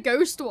 that's where the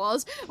ghost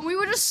was, and we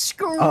were just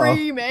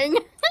screaming.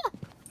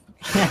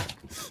 I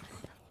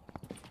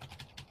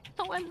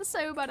went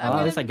so bad. Well,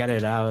 at least I got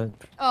it out.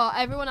 Oh,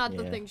 everyone add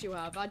the Yeah. things you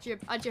have. Add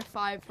your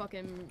 5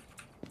 fucking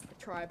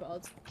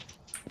tripods.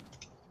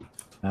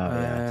 Oh,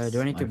 yeah.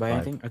 Do I need to I'm buy fine.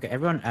 anything? Okay,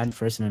 everyone add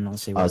first and then I'll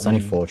see Oh, what it's only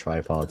we- 4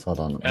 tripods. Hold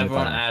on. let me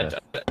Everyone find my add.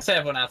 fifth. Say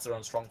everyone adds their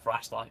own strong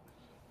flashlight.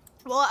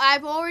 Well,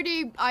 I'm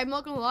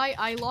not gonna lie,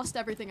 I lost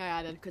everything I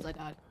added because I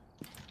died.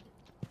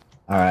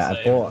 Alright, I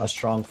Same. bought a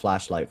strong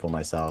flashlight for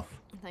myself.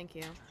 Thank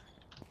you.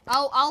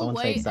 I'll Someone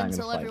wait takes that, I'm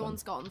until gonna fight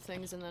everyone's gotten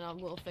things and then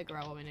we'll figure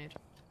out what we need.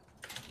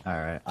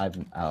 Alright,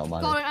 I'm out of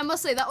money. God, I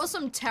must say, that was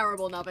some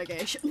terrible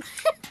navigation.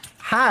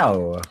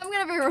 How? I'm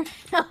gonna be real.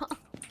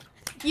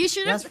 You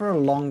should That's have. for a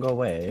longer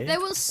way. There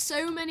was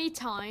so many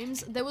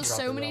times. There was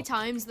so many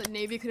times that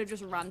Navy could have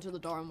just ran to the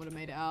door and would have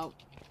made it out.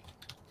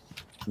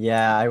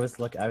 Yeah, I was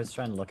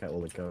trying to look at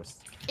all the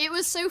ghosts. It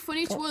was so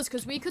funny to us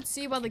because we could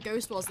see where the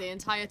ghost was the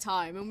entire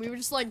time, and we were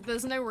just like,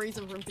 "There's no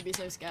reason for him to be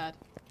so scared."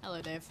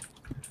 Hello, Dave.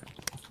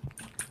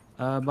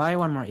 Buy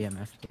one more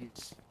EMF,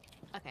 please.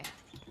 Okay.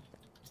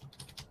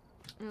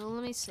 Well,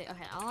 let me see.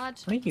 Okay, I'll add.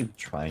 What are you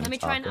trying? Let me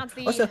try and add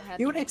the. Also,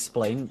 you would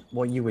explain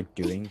what you were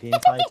doing the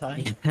entire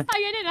time.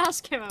 I didn't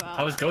ask him about.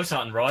 I was ghost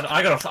hunting, Rod.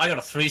 I got a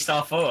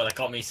 3-star photo that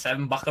got me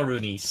 7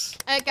 buckaroonies.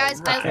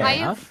 Guys, Fair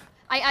enough.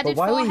 I added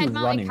why 4 were you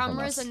head-mounted running from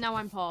cameras, us? and now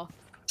I'm poor.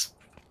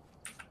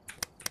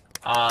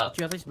 Did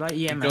you at least buy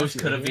EMF? Ghost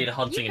could have been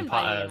hunting You in, can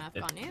buy EMF,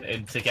 can't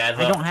you?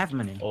 together. I don't have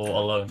money. Or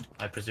alone.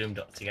 I presumed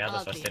together,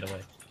 I'll so I be- stayed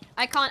away.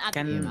 I can't add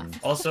Can- the EMF.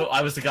 Also,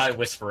 I was the guy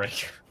whispering.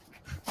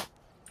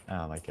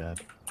 Oh my god.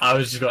 I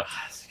was just going.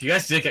 You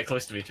guys did get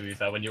close to me, to be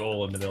fair, when you're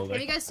all in the Have you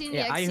building. guys seen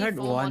Yeah, the I XC4 heard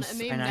monitor once,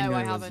 meme? and I No, knew I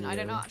it was haven't. I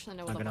don't you. actually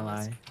know what Not that gonna one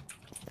is.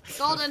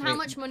 lie. Golden, how Wait,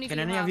 much money do Can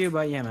you any have? of you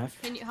buy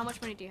EMF? How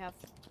much money do you have?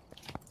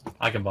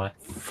 I can buy.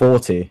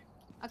 40.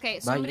 Okay, Buy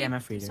somebody,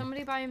 EMF reader.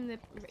 somebody buy him the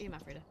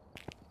EMF reader.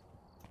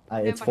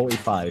 It's back.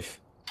 45.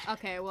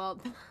 Okay, well.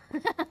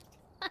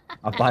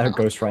 I'll buy a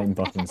ghostwriting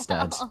book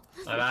instead.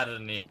 I've added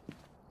a need.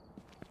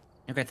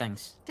 Okay,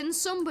 thanks. Can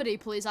somebody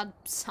please add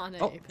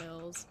sanity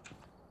pills?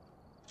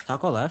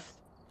 Taco left.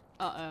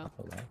 Uh-oh.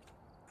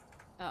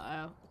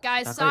 Uh-oh.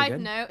 Guys, Taco, you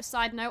good?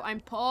 side note, I'm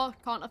poor,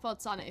 can't afford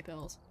sanity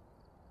pills.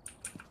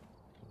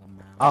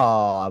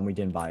 Oh, and we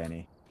didn't buy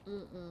any.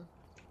 Mm-mm.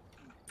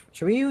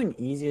 Should we do an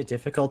easier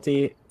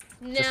difficulty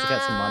just to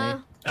get some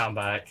money? I'm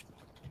back.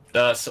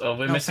 We're No,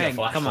 missing Peg, a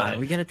flashlight. come on,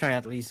 we gotta try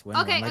at least one.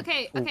 Okay, one,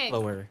 like, okay.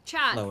 Lower.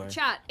 Chat, Lower.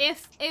 chat.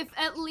 If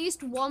at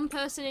least one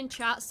person in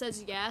chat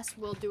says yes,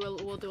 we'll do a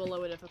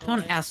lower difficulty.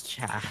 Don't ask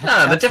chat.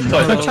 No, the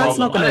difficulty No, was the chat's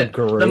not problem.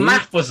 gonna agree. The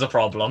map was the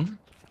problem.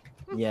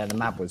 Yeah, the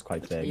map was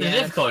quite big. The Yeah,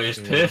 difficulty is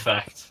true.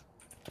 perfect.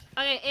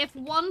 Okay, if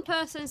one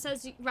person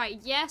says right,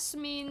 yes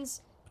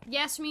means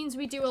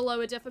we do a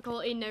lower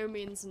difficulty, no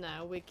means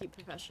no. We keep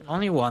professional.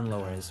 Only one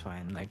lower is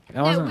fine. Like it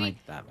No, wasn't we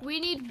like that.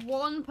 we need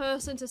one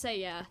person to say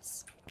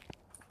yes.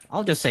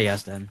 I'll just say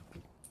yes then.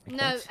 Like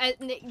No,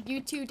 that. you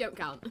two don't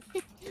count.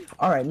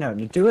 Alright, no,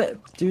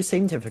 do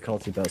same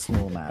difficulty but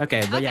small map.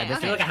 Okay, but yeah, Okay, this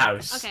okay. Do like a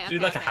house. Okay, Do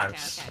okay, like a okay,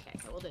 house. Okay,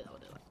 we'll do that.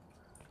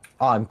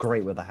 Oh, I'm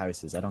great with the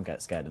houses. I don't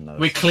get scared in those.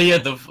 We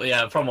cleared the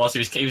the problem was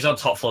he was on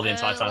top floor the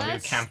entire time. We were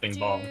Let's camping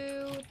bomb.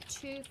 do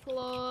 2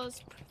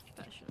 floors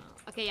professional.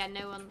 Okay, yeah,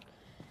 no one.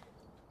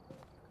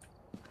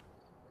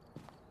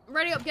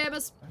 Ready up,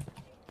 gamers.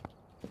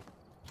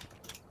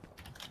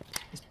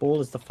 This ball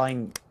is the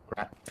fine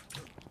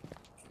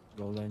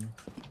Golden.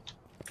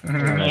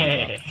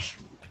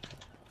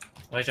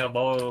 Where's your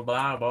ball,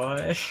 blah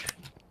boy?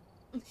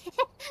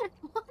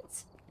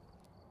 What?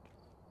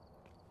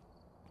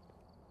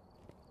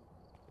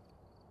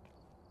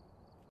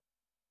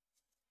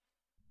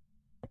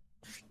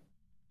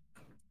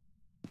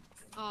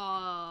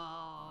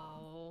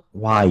 Oh.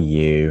 Why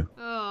you?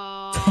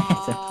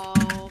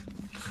 Oh.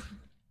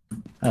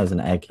 That was an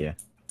egg here.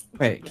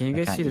 Wait, can you I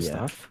guys can't see the eat it.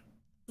 stuff?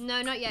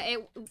 No, not yet.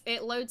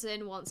 It loads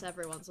in once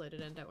everyone's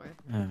loaded in. Don't worry.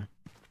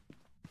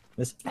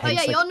 This Oh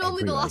yeah, egg's, you're like,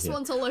 normally the everywhere last here.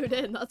 one to load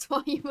in. That's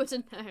why you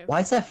wouldn't know. Why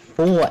is there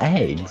 4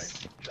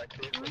 eggs?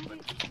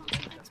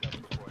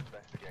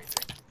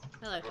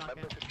 Hello,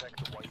 Taco.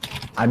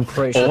 I'm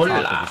pretty sure.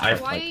 Hola, Taco just I've-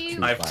 got, Why like, are you-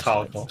 2 I've flashlights.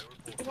 toggle.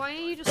 Why are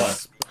you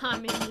just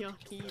spamming your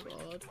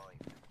keyboard?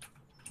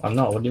 I'm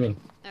not. What do you mean?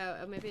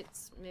 Oh, maybe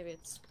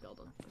it's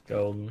golden.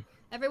 Golden.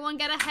 Everyone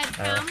get a head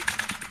cam.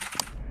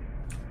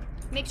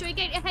 Make sure you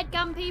get your head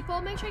cam, people.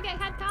 Make sure you get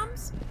head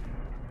cams.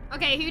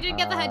 Okay, who didn't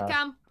get the head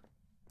cam?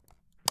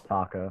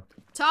 Taco.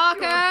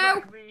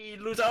 Taco! We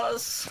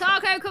losers.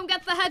 Taco, come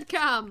get the head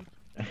cam.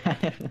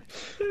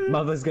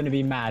 Mother's gonna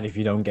be mad if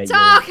you don't get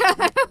Taco!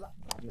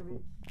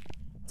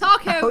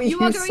 Taco, How are you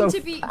are you going so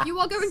to be you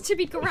are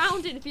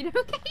grounded if you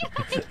don't get your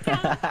head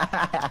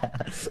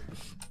cam.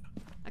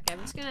 Okay, I'm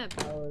just gonna.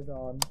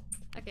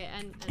 Okay,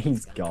 and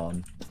He's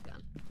gone.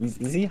 He's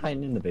gone. Is he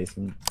hiding in the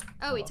basement?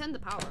 Oh, he turned the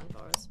power on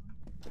for us.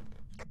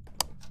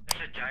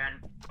 There's a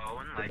giant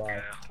bone, like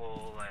a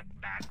whole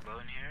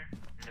backbone here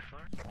in the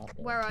floor.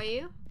 Where are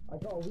you? I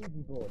got a Ouija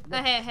board.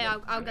 Oh, hey,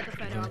 I'll get the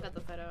photo. I'll get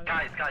the photo.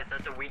 Guys,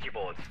 that's a Ouija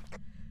board.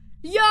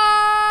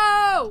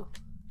 Yo!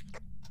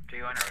 Do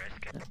you want to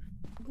risk it?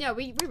 Yeah,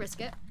 we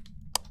risk it.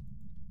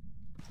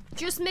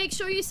 Just make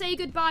sure you say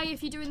goodbye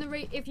if you're doing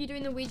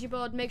the Ouija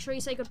board. Make sure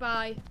you say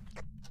goodbye.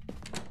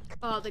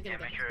 Oh, they're gonna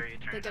Yeah, make get. sure you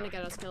turn They're it gonna off.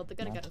 get us killed. They're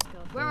gonna get us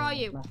killed. Where are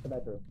you? Master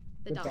bedroom.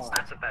 They're Goodbye.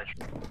 downstairs. That's a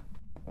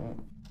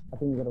bedroom. I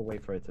think you gotta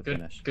wait for it to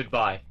finish.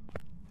 Goodbye.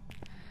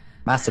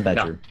 Master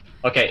bedroom.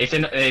 Okay, it's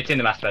in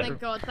the master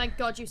bedroom. Thank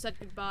God you said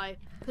goodbye.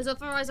 Because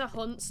otherwise a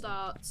hunt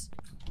starts.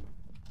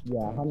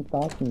 Yeah, hunt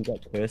starts and you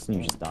get cursed and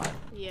you just die.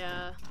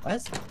 Yeah.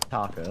 Where's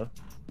Taco?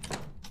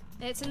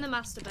 It's in the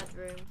master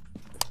bedroom.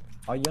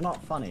 Oh, you're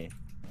not funny.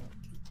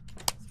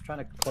 I'm trying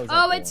to close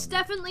that Oh, door it's on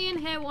definitely in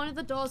here. One of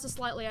the doors are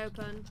slightly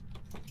open.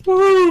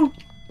 Woo!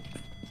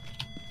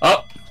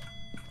 Oh.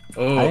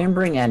 you. I Oh. didn't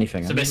bring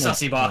anything. It's a bit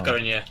sassy barker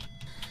in here.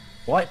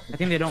 What? I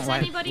think they don't Is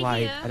like anybody light.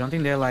 here? I don't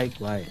think they like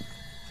light.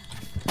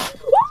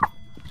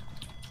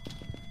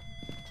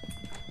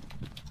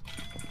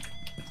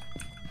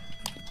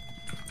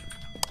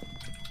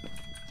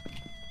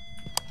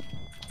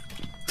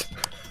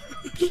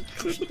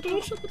 Close the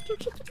door, shut the door,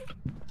 shut the door.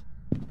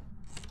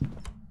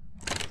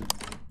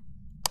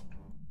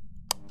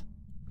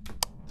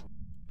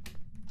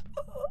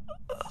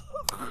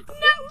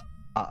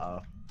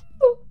 Uh-oh.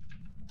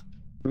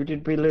 Who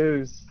did we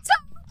lose?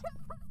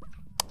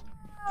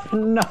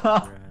 No!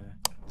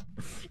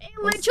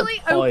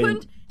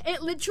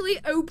 It literally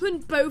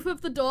opened both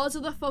of the doors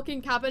of the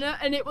fucking cabinet,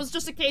 and it was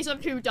just a case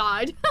of who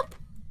died.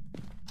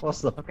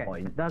 What's the Okay.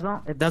 point?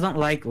 It doesn't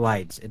like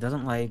lights. It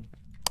doesn't like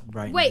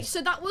brightness. Wait,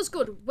 so that was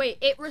good. Wait,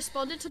 it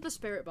responded to the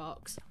spirit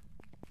box.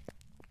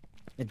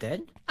 It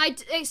did?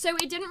 So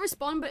it didn't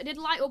respond, but it did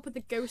light up with the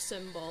ghost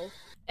symbol,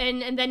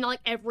 and then like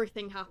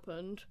everything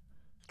happened.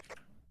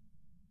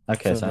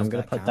 Okay, So so I'm does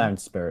gonna that put count? down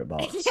spirit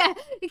box.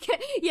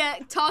 Yeah.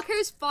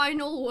 Taco's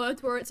final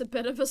words were, "It's a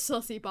bit of a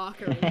sussy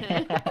barker in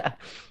here."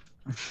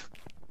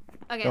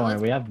 Okay, Don't worry,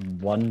 let's... we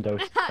have one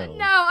dose pill.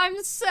 No,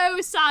 I'm so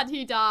sad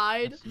he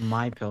died.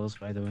 My pills,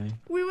 by the way.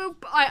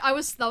 That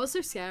was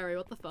so scary.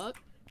 What the fuck?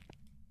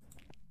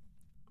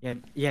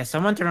 Yeah.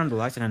 Someone turned on the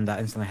lights and then that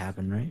instantly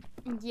happened, right?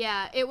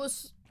 Yeah, it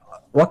was.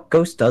 What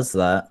ghost does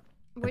that?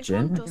 Which gin?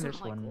 one I think doesn't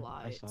there's like one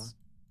I saw. lights?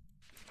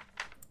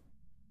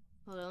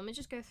 Hold on, let me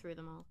just go through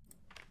them all.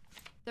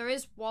 There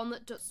is one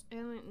that does.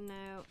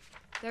 No,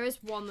 there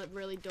is one that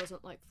really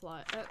doesn't like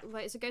fly.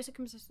 Wait, it's a ghost that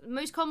comes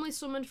most commonly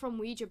summoned from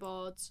Ouija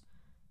boards.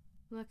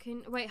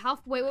 Looking. Wait, how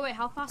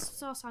fast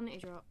is our sanity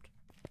dropped?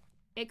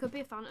 It could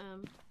be a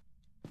phantom.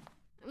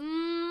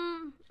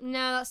 No,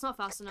 that's not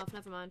fast enough.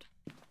 Never mind.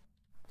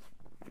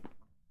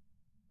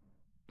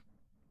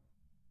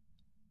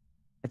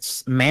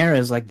 It's Mare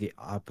is like the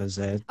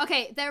opposite.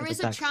 Okay, there It is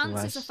a attacks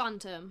chance it's a less.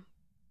 phantom.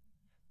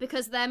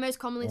 Because they're most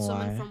commonly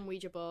summoned Why? from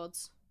Ouija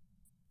boards.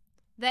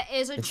 There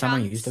is a Did chance.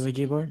 someone use the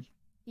Ouija board?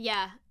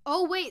 Yeah.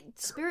 Oh wait,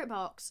 spirit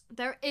box.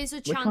 There is a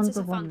Which chance one's it's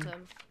a the one-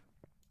 phantom.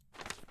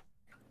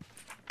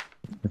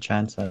 The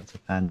chance that it's a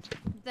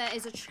phantom. There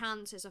is a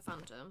chance it's a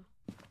phantom.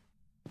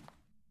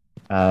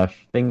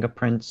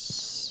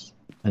 Fingerprints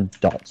and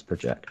dots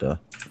projector.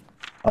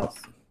 Oh,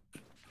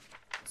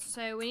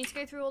 So we need to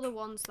go through all the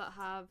ones that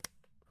have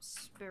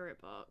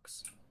spirit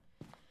box.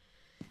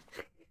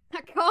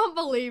 I can't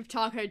believe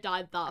Taco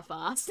died that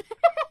fast.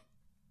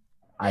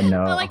 I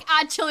know. I like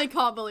actually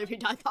can't believe he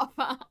died that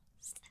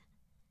fast.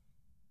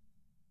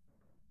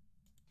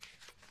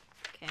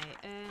 Okay,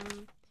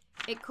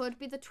 it could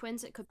be the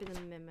twins, it could be the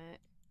mimic.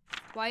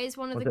 Why is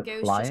one of Was the it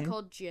ghosts flying? just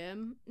called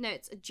Jim? No,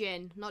 it's a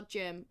Jin, not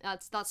Jim.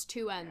 That's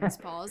two N's,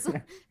 pause.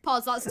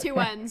 Pause, that's two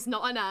N's,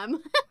 not an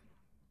M.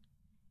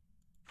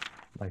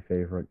 My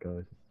favorite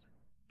ghost.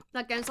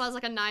 That guy sounds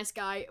like a nice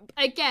guy.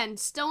 Again,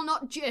 still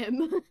not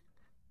Jim.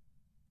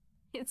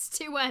 It's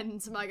two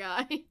N's, my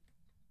guy.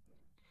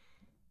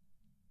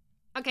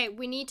 Okay,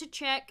 we need to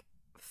check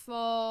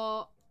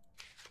for.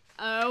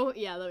 Oh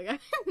yeah, there we go.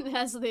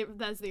 there's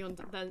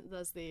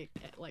the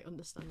like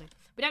understanding.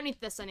 We don't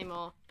need this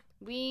anymore.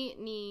 We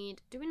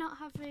need. Do we not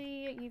have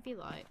a UV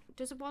light?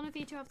 Does one of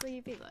you two have the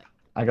UV light?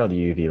 I got a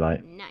UV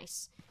light.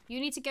 Nice.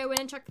 You need to go in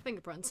and check the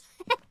fingerprints.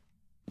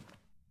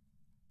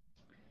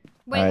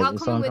 Wait, Alright, I'll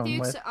is come in someone with coming you.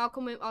 with? So I'll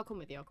come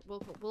with you.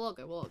 We'll all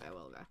go. We'll all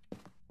go.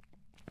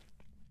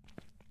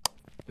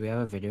 Do we have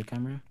a video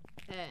camera?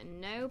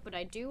 No, but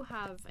I do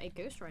have a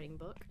ghostwriting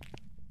book.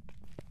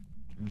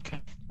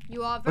 Okay.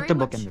 You are Put very the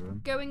book much in the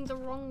room. going the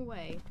wrong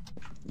way.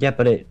 Yeah,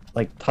 but it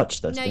like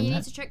touched us, No, didn't you need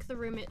it? to check the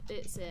room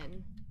it's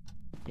in.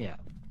 Yeah.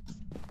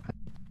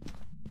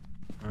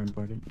 More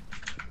important.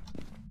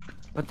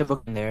 Put the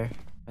book in there.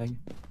 Peg.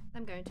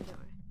 I'm going to, don't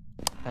worry.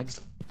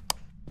 Pegs.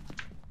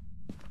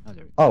 Oh, there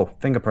we go. Oh,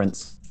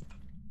 fingerprints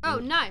Oh,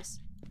 nice.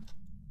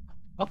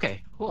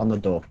 Okay, cool. on the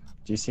door.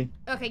 Do you see?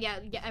 Okay, yeah,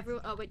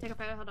 everyone. Oh, wait, take a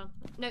photo, hold on.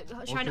 No,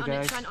 shine you it on it,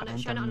 guys shine it on it,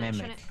 want shine it a on it,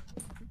 shine mimic?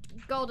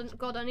 it.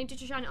 Golden, I need you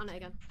to shine it on it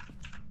again.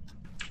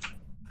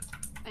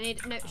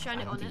 Shine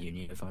I it don't on think it. you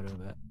need a photo of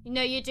that.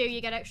 No, you do,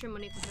 you get extra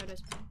money for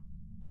photos.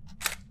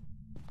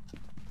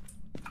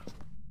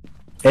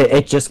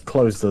 It just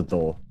closed the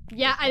door.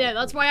 Yeah, I know,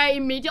 that's why I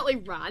immediately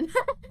ran.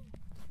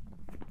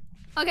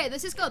 Okay,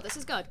 this is good,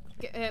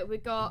 we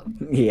got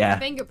Yeah.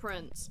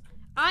 fingerprints.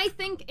 I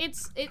think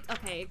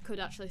okay, it could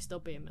actually still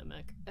be a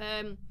mimic.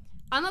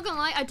 I'm not gonna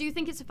lie, I do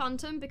think it's a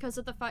phantom because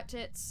of the fact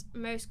it's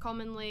most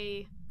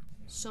commonly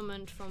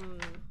summoned from...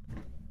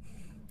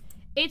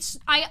 I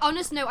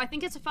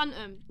think it's a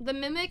phantom. The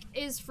mimic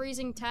is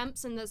freezing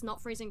temps and there's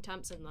not freezing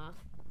temps in there.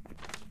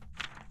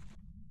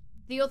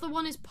 The other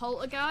one is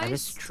poltergeist. That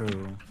is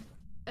true.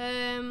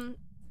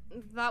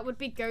 That would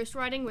be ghost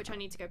riding, which I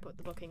need to go put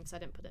the booking because I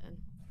didn't put it in.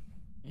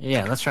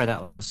 Yeah, let's try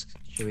that.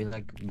 Should we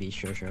like be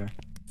sure?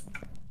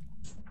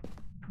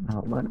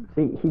 Oh man,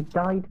 see, he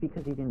died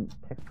because he didn't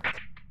pick.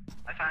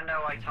 I found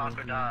out why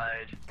Taco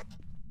died.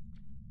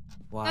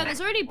 Why? No, there's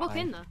already a book Why?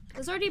 in there.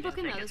 There's already a book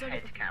in there. Take his There's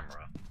already. head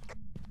camera.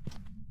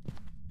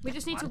 We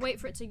just need to wait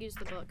for it to use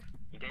the book.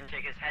 He didn't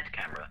take his head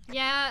camera.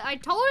 Yeah, I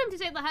told him to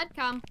take the head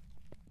cam.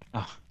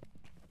 Oh.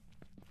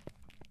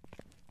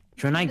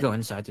 Shouldn't I go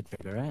inside to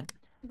trigger it?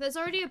 There's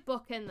already a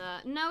book in there.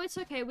 No, it's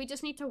okay. We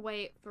just need to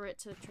wait for it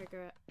to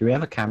trigger it. Do we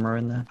have a camera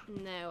in there?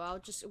 No,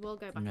 we'll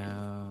go back.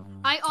 No.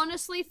 I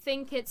honestly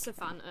think it's a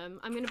phantom.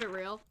 I'm gonna be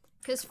real.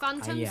 Because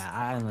phantoms... yeah,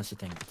 I honestly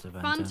think it's a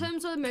phantom.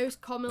 Phantoms are most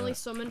commonly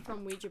summoned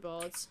from Ouija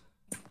boards.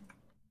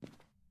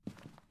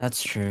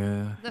 That's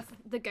true.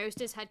 The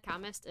ghost is head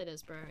chemist. It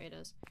is, bro. It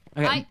is.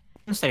 Okay, you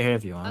can stay here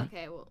if you want.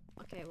 Okay, well.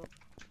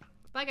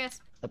 Bye,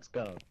 guys. Let's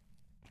go.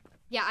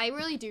 Yeah, I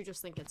really do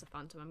just think it's a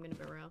phantom. I'm gonna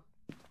be real.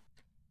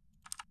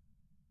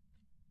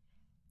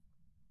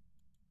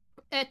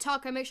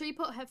 Taco, make sure you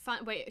put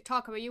wait,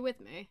 Taco, are you with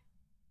me?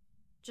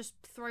 Just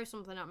throw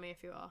something at me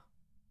if you are.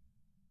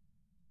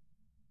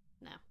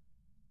 No.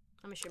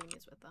 I'm assuming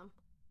he's with them.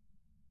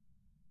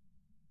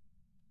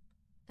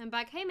 I'm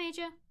back. Hey,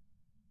 Major.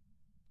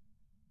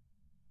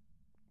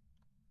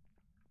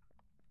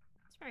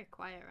 It's very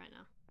quiet right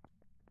now.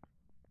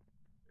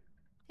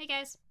 Hey,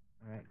 guys.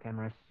 Alright,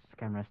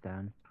 cameras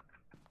down.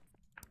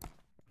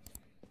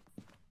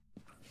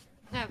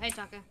 Oh, hey,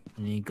 Taco.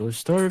 Any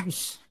ghost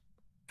orbs?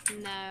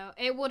 No,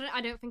 it wouldn't.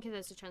 I don't think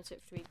there's a chance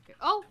it would be.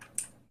 Oh!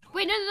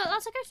 Wait, no,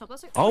 that's a ghost orb.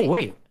 That's a... Oh,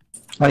 wait.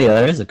 Oh yeah,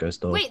 there is a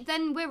ghost orb. Wait,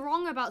 then we're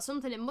wrong about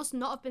something. It must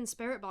not have been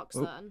Spirit Box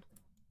then.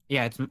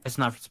 Yeah, it's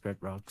not for spirit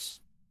box.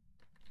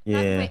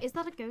 Yeah. Wait, is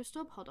that a ghost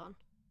orb? Hold on.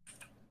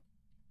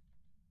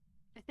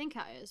 I think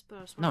that is, but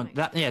I just No, want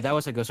to make that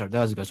was a ghost orb.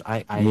 That was a ghost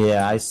orb.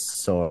 Yeah, I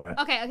saw it.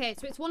 Okay,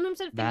 so it's 100%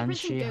 fingerprints and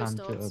Banshee ghost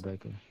Hunter orbs.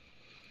 Obeke.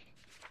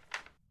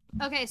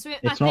 Okay, so I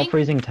It's not think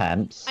freezing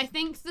temps. I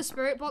think the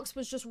Spirit Box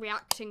was just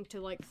reacting to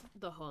like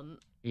the hunt.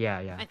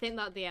 Yeah. I think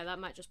that that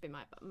might just be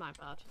my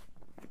bad.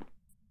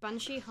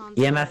 Banshee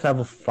Hunter. EMF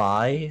level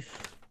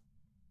 5.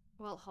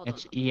 Well, hold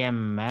It's on.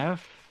 EMF,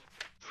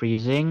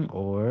 freezing,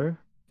 or...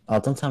 Oh,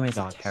 don't tell me it's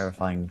Dots. a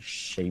terrifying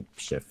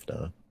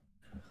shapeshifter.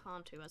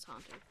 Hantu, where's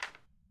Hantu?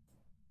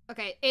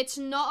 Okay, it's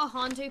not a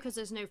Hantu because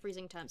there's no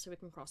freezing temps, so we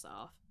can cross that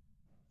off.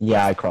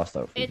 Yeah, I crossed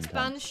out. It's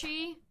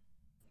Banshee,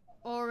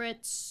 or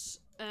it's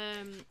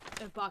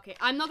Obake.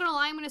 I'm not gonna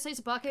lie, I'm gonna say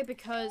it's Obake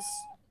because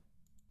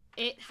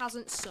it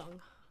hasn't sung.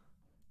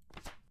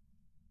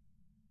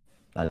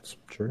 That's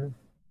true.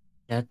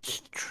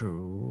 That's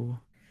true.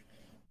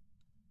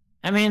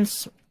 I mean,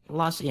 it's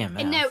lost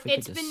EMF. No, We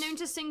it's could been just- known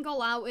to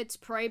single out its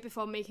prey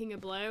before making a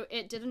blow.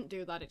 It didn't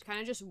do that. It kind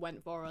of just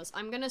went for us.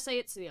 I'm gonna say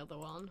it's the other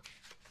one.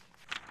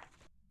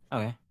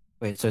 Okay.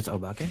 Wait, so it's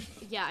Obake?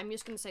 Yeah, I'm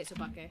just gonna say it's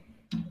Obake.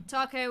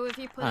 Taco, if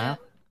you put Uh-huh.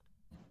 it...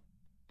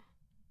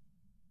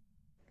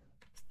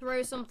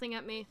 Throw something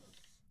at me.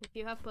 If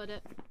you have put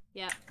it.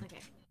 Yeah, okay.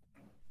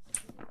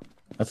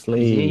 Let's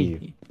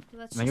leave.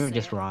 Let's Maybe we're say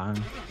just it. wrong.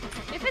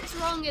 If it's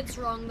wrong, it's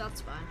wrong.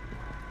 That's fine.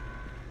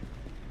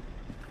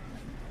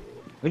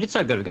 We did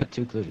so good. We got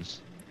 2 clues.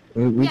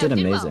 We did well.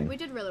 amazing. We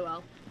did really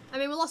well. I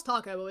mean, we lost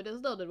Taco, but we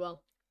still did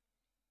well.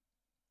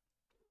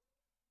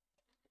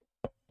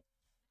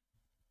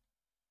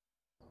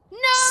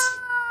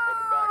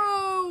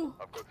 No!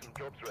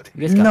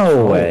 We just got No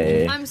trolled.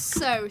 way. I'm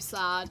so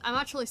sad. I'm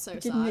actually so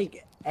Didn't sad.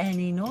 make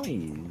any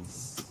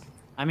noise.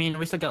 I mean,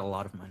 we still got a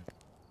lot of money.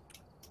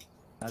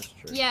 That's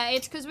true. Yeah,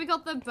 it's because we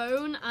got the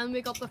bone and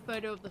we got the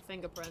photo of the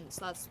fingerprints.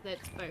 That's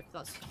both.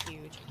 That's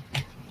huge.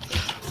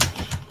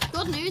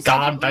 Good news.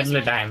 I God didn't lose my-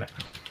 damn it.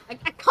 I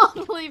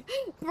can't believe,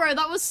 bro.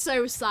 That was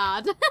so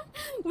sad.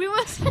 we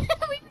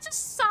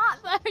just sat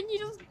there and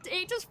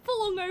it just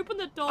flung open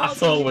the doors. I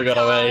thought and we got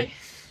died. away.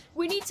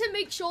 We need to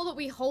make sure that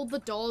we hold the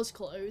doors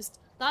closed.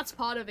 That's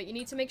part of it. You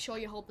need to make sure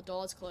you hold the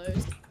doors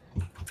closed.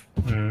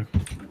 Hmm.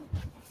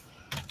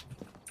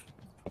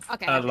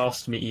 Okay. I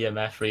lost my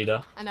EMF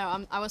reader. I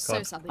know. I was so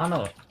God. sad. Oh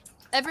no.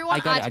 Everyone I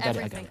got it, had I got it, I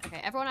got everything. it.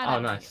 Okay. Everyone had Oh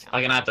everything. nice.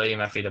 I can add the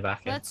EMF reader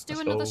back in. Let's do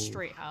Let's another go.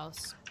 street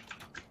house.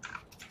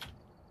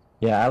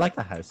 Yeah, I like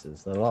the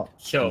houses. They're a lot.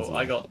 Yo, easier.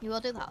 I got You will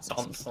do that.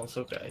 sounds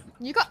so good.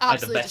 You got I had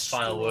the absolutely best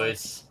final destroyed.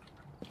 words.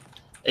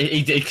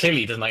 He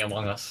clearly doesn't like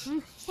Among Us.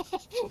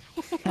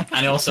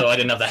 And also, I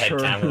didn't have the head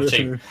camera, which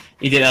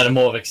he did have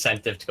more of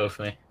incentive to go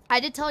for me. I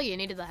did tell you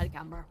needed the head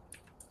camera.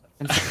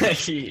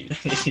 Clearly,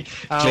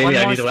 one I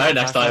more need to wear it strong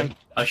next time. flashlight.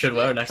 I should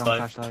wear it next Strong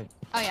time. flashlight.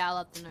 Oh yeah, I'll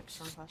add the next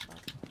one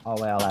flashlight.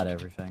 Oh wait, I'll add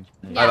everything.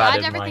 Yeah, I've add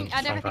added everything. mine,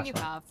 Add strong everything you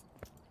flashlight. have,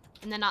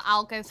 and then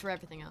I'll go through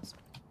everything else.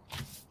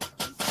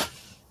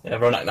 Yeah,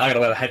 bro, I gotta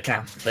wear a head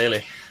cam,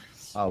 clearly.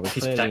 Oh, we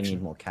Piece clearly protection.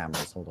 need more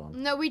cameras. Hold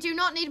on. No, we do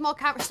not need more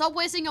cameras. Stop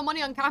wasting your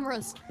money on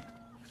cameras.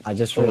 I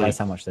just realized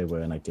how much they were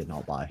and I did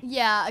not buy.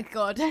 Yeah,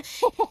 good.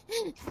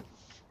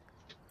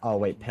 Oh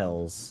wait,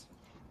 pills.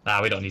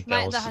 Nah, we don't need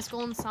Right, bells. the high school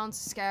one sounds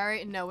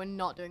scary. No, we're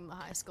not doing the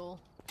high school.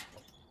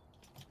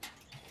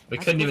 We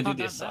High couldn't school's even do not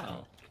the that bad.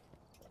 assault.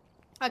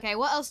 Okay,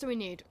 what else do we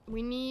need?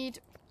 We need...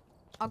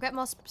 I'll get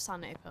more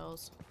sanity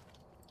pills.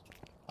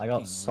 I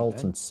got Hmm, salt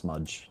okay. and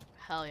smudge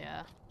Hell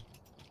yeah.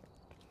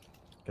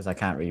 because I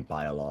can't really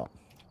buy a lot.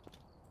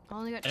 I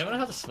only got Anyone two. know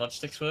how the smudge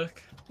sticks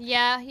work?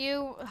 Yeah,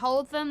 you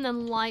hold them,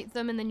 then light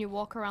them, and then you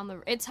walk around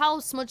the... It's how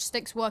smudge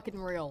sticks work in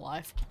real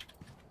life.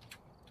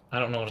 I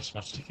don't know what a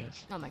smudge stick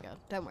is. Oh my god,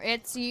 don't worry.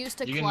 It's used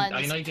to You can, cleanse...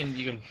 I know you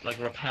can like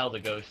repel the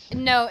ghost.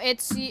 No,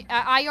 it's...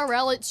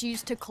 IRL, it's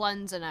used to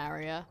cleanse an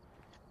area.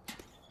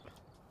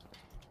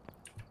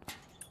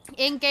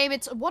 In game,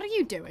 it's what are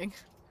you doing?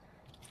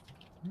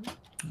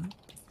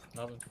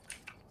 Nothing.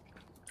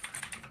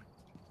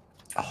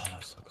 Oh, that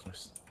was so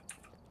close.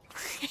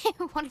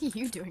 What are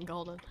you doing,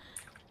 Golden?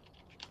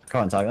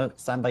 Come on, Tiger.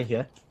 Stand by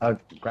here.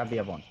 Grab the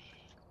other one.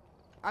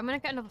 I'm gonna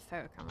get another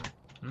photo camera.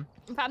 Hmm?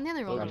 In fact, I'm the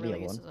only one Grab that the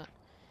really other uses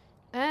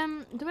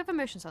it. Do we have a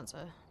motion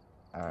sensor?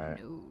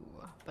 Alright. No,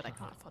 but I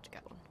can't afford to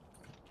get one.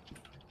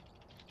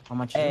 How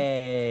much? Is it?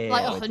 Hey.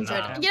 Like wait, 100.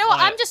 nah. You know what?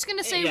 Oh, I'm just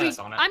gonna say yeah, we. it's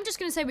on it. I'm just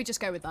gonna say we just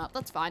go with that.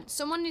 That's fine.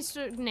 Someone needs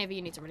to. Navy,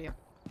 you need to radio.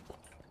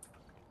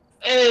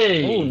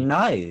 Hey! Oh,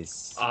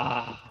 nice.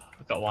 Ah,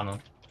 I've got one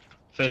on.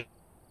 First,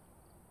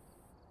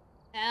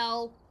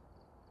 L.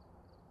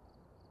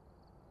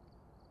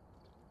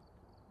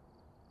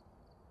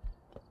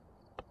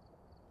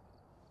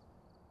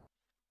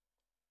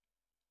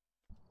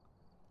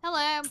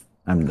 Hello.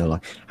 I'm the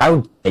luck.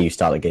 How dare you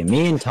start the game?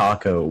 Me and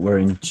Taco were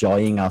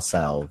enjoying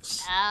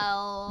ourselves.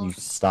 L. You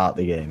start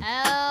the game.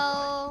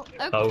 L.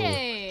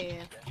 Okay.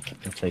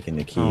 I'm taking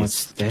the Oh, keys.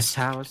 it's this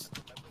house.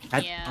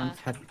 Head Yeah. on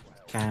head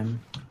cam.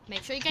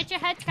 Make sure you get your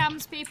head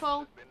cams,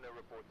 people.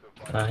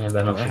 yeah,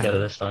 better not forget it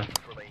this time.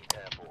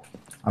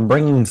 I'm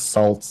bringing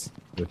salt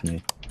with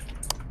me.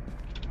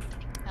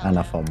 Hell And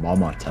a yeah.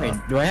 thermometer. Wait,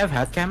 do I have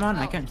head cam on?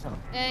 I Oh. can't tell. Oh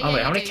Yeah, wait,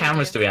 you how many you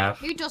cameras do we have?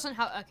 Who doesn't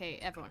have? Okay,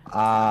 everyone.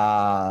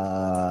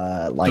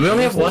 Like. Do we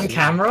only have one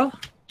camera?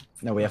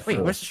 No, we have Wait,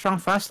 four. where's the strong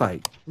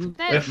flashlight? We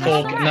have four.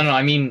 Alright. No,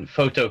 I mean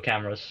photo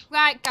cameras.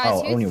 Right, guys,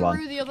 Oh, who only threw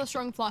one. the other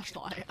strong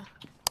flashlight?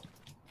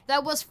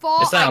 There was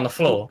 4. It's there on the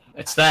floor.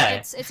 It's there.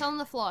 It's on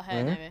the floor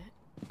here, Where? Navy.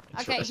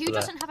 Okay, it's who there.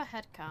 doesn't have a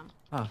head cam?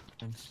 Oh,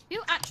 thanks.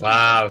 You actually.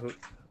 Wow.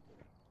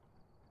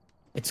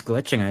 It's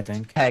glitching, I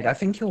think. Peg, I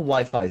think your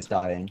Wi-Fi is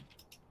dying.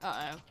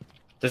 Uh oh.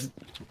 Does...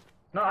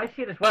 No, I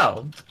see it as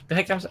well. The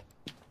heck comes.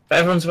 But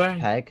everyone's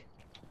wearing. Peg,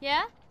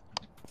 Yeah.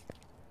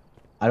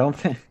 I don't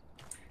think.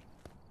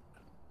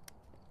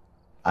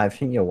 I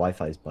think your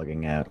Wi-Fi is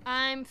bugging out.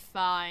 I'm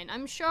fine.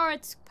 I'm sure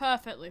it's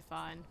perfectly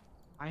fine.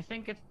 I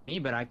think it's me,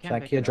 but I can't.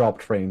 Check pick your it up.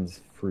 dropped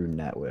frames through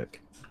network.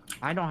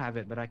 I don't have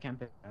it, but I can't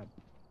pick it up.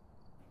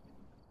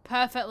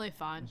 Perfectly I'm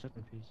fine. so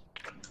confused.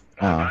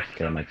 Oh,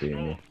 okay, might be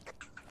in you.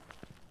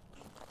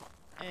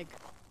 Egg.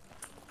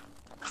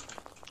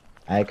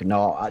 Egg?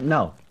 No,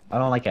 no, I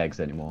don't like eggs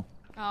anymore.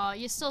 Oh,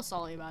 you're still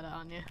salty about it,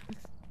 aren't you?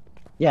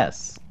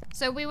 Yes.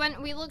 So we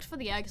looked for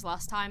the eggs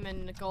last time,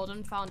 and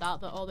Golden found out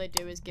that all they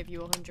do is give you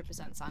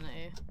 100%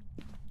 sanity.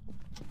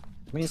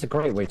 I mean, it's a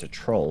great way to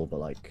troll, but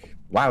like,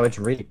 wow, it's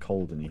really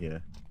cold in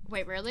here.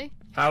 Wait, really?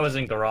 If I was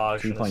in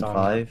garage. and it's on-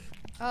 2.5.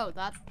 Oh,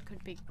 that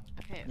could be.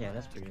 Okay. Yeah,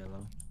 that's pretty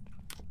low.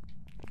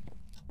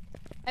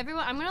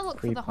 Everyone, I'm gonna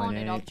look for the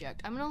haunted 3.8.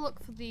 object. I'm gonna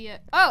look for the.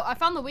 Oh, I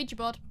found the Ouija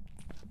board.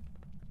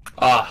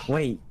 Ah,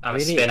 Wait, Have a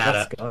really? spin at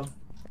Let's it. go.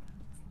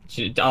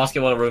 should ask it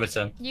what room it's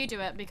in. You do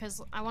it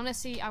because I want to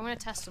see. I want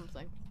to test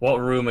something. What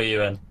room are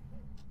you in?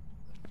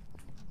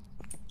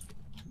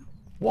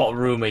 What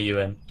room are you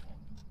in?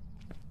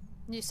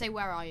 You say,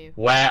 where are you?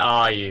 Where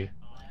are you?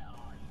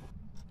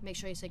 Make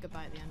sure you say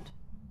goodbye at the end.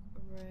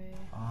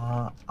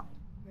 Right.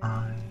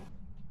 I-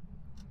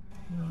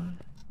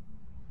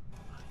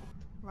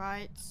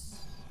 Right.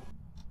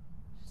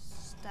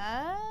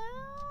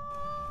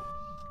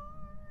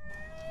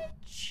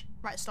 Storage.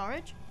 Right,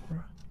 storage.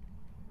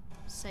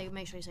 Say,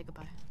 make sure you say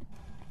goodbye.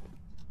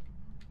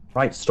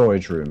 Right,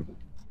 storage room.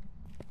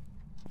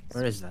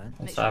 Where is that?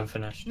 Make So I'm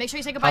finished. Make sure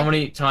you say goodbye. How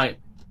many times?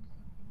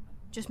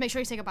 Just make sure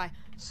you say goodbye.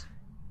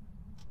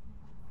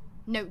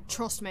 No,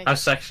 trust me. How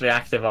sexually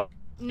active are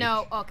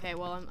No, okay,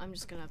 well, I'm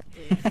just gonna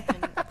leave and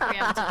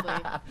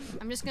preemptively.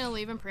 I'm just gonna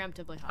leave and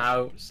preemptively hide.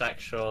 How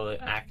sexually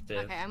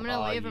active? Okay, I'm gonna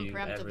are leave and you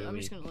preemptively. every I'm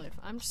just week? gonna leave.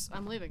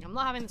 I'm leaving. I'm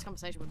not having this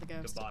conversation with the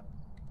ghost. Goodbye.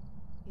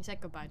 He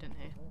said goodbye, didn't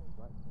he?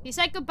 He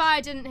said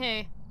goodbye, didn't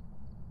he?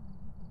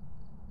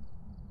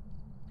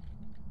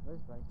 Where's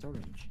right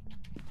storage?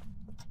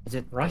 Is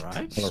it Right? right?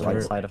 On the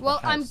right side of Well,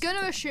 the house. I'm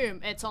gonna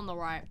assume it's on the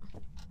right.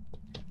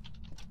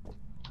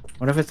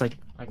 What if it's like?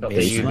 I got the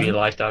Basement? UV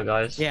light out,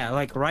 guys. Yeah,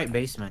 like right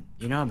basement.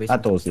 You know,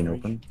 basement. That door's been storage?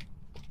 open.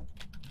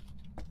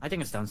 I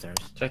think it's downstairs.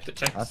 Check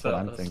That's what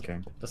I'm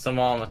thinking. The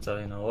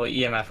thermometer, you know, or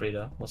EMF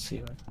reader. We'll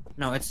see. Right?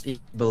 No, it's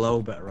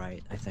below, but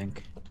right. I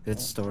think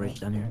it's storage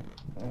down here.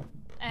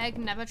 Egg,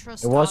 never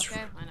trust It was-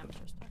 Taco. I never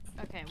trust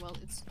Taco. Okay, well,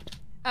 it's...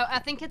 Oh, I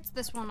think it's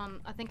this one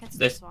on... I think it's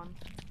This- this one.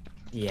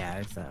 Yeah,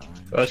 it's that one.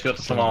 Let's go to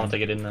the thermometer.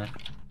 Get in there.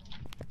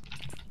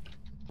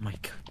 Oh my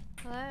god.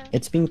 Hello?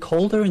 It's been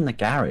colder in the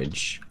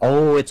garage.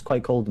 Oh, it's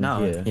quite cold in No.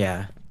 here.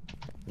 Yeah.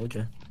 Would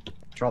you?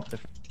 Drop to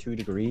 2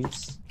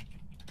 degrees.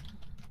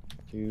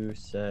 2,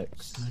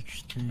 6.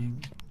 Such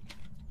thing.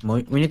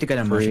 We need to get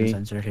a motion 3.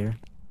 sensor here.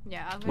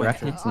 Yeah, I'll Wait, go, I get,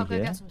 think it's I'll in go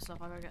here. get some stuff.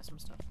 I'll go get some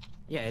stuff.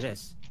 Yeah, it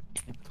is.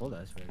 It told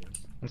us where it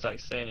is. It's like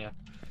saying you.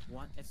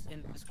 One. It's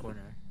in this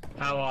corner.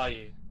 How are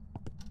you?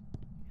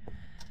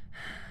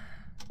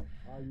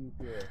 Are you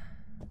here?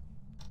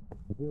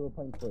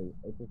 0.3.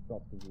 It just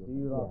dropped to 0. Do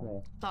you love me?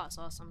 Thought I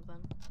saw something.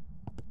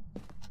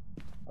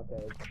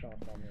 Okay, it's not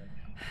on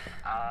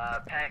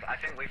there. Peg, I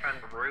think we found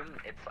the room.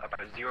 It's about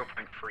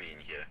 0.3 in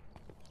here.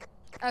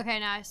 Okay,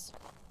 nice.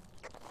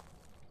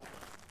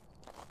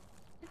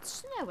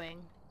 It's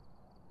snowing.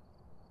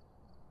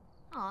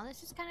 Oh,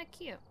 this is kind of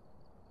cute.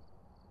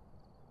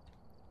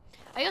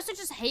 I also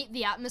just hate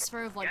the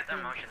atmosphere of like Get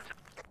the motion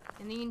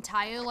and the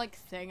entire like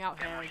thing out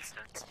Yeah, here. motion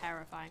It's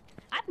terrifying.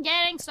 I'm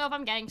getting stuff.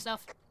 I'm getting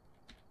stuff.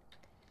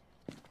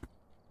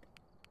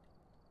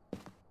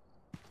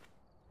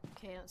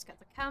 Okay, let's get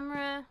the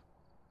camera.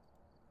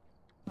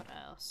 What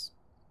else?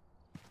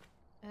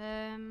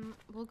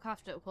 We'll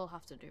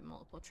have to do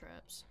multiple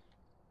trips.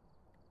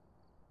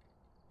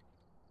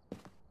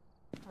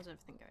 How's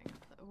everything going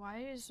up there?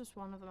 Why does just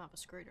one of them have a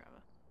screwdriver?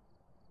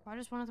 Why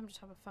does one of them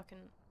just have a fucking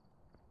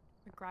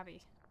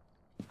grabby?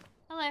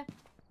 Hello.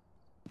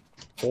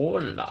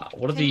 Hola.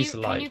 What are these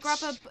lights? Can you grab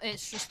a?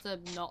 It's just the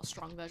not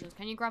strong versions.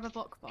 Can you grab a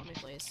book for me,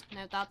 please?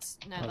 No, that's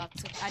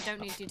I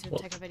don't need you to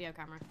take a video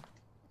camera.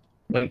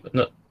 Wait,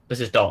 no, this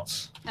is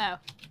dots. Oh,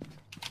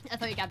 I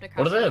thought you grabbed a.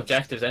 What are the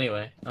objectives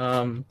anyway?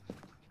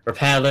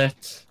 Repair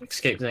it,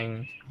 escape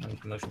thing,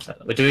 and motion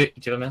sensor. Do you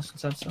have a motion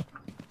sensor?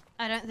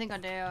 I don't think I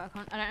do. I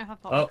don't know if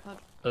I've got Oh. the code.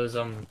 There's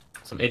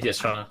some idiots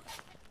trying to.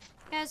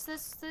 Guys,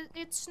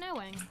 it's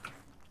snowing.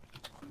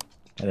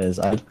 It is.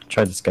 I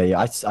tried to scare you.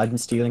 I've been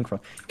stealing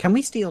from. Can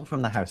we steal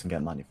from the house and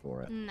get money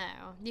for it? No,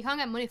 you can't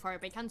get money for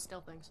it, but you can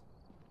steal things.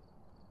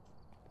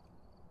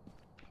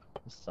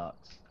 This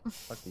sucks.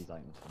 Fuck these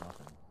items for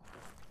nothing.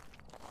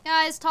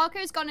 Guys,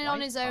 Taco's gone in Why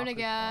on his own Taco-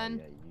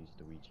 again. Oh, yeah, you used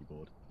the Ouija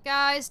board.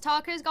 Guys,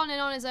 Taco's gone in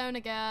on his own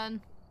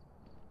again.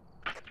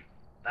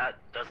 That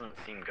doesn't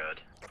seem good.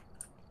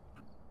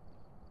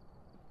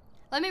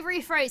 Let me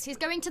rephrase. He's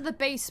going to the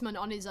basement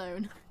on his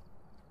own.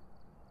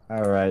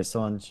 Alright,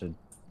 someone should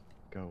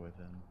go with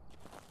him.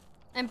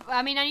 And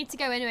I mean, I need to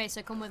go anyway,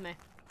 so come with me.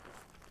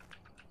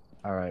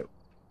 Alright.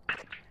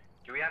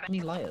 Do we have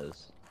Any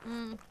lighters?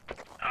 Mm.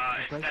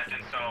 it's set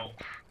in soul.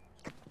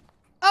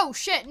 Oh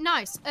shit!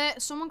 Nice.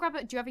 Someone grab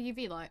it. Do you have a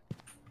UV light?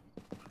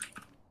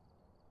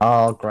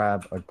 I'll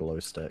grab a glow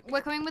stick.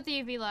 We're coming with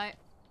the UV light.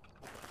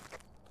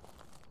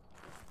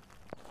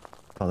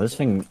 Oh, this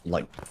thing,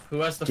 like, Who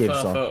has the Gives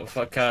off.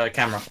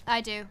 camera? I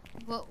do.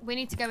 Well, we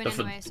need to go in The-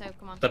 anyway, so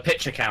come on. The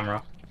picture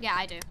camera. Yeah,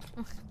 I do.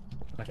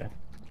 Okay.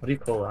 What do you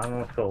call it? I don't know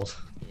what it's called.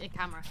 A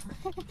camera.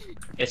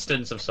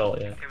 Instance of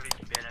salt, yeah. Can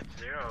we been at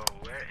 0?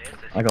 Where is it?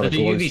 I got a There's a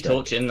glow UV stick.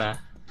 torch in there.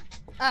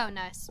 Oh,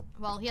 nice.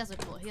 Well, he has a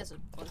glow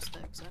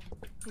stick, so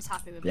he's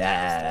happy with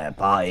Yeah,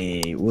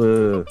 party,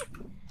 woo.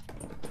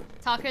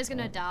 Taco's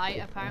gonna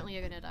die. Apparently,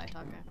 you're gonna die,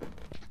 Taco.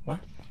 What?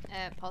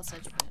 Paul said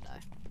you're gonna die.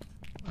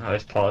 Oh,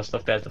 it's paused.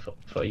 Stuff there's the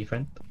footy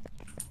print.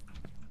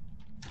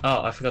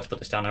 Oh, I forgot to put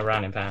this down. I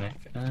ran in panic.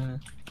 I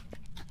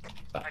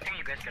think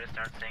you guys gotta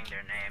start saying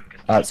their name.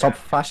 'Cause Stop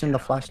flashing the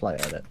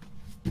flashlight at it.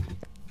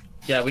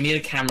 Yeah, we need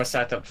a camera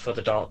set up for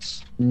the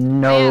dots.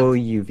 No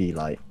UV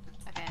light.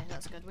 Okay,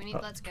 that's good. We need.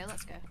 Let's go.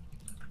 Let's go.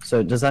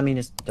 So does that mean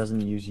it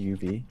doesn't use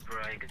UV?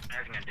 Bro, you guys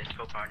are having a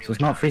disco party. So it's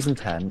not freezing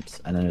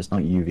temps, and then it's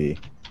not UV.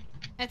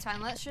 It's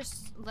fine. Let's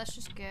just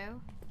go.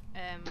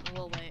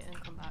 We'll wait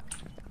and come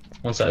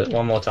back.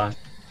 One more time.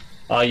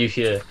 Are you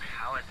here?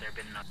 How has there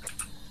been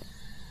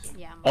nothing?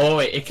 Yeah. Oh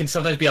wait, it can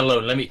sometimes be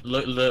alone. Let me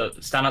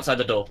stand outside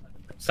the door.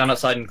 Stand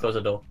outside and close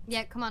the door.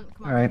 Yeah. Come on.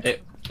 Come on. All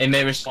right. It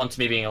may respond to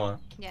me being alone.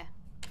 Yeah.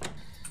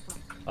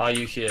 Are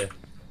you here?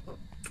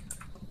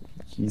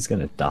 He's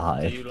gonna Do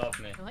die. you love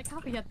me? I like how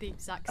we had the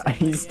exact same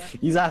He's idea.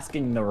 he's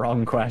asking the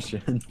wrong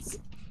questions.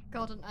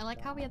 Gordon, I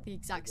like how we had the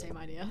exact same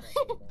idea.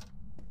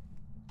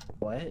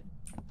 What?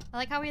 I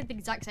like how we had the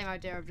exact same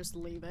idea of just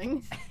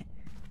leaving.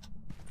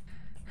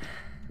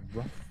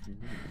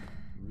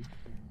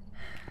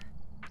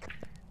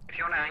 If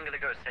you wanna angle to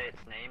go say its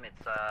name,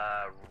 it's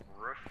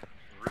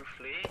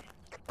Roofly.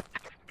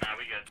 Nah,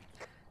 we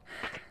good.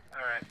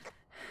 Alright.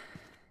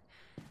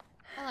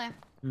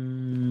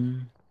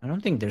 Hello. I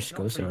don't think there's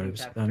ghost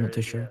orbs, but I'm not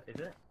too sure.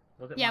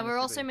 Yeah, we're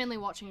also mainly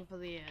watching for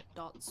the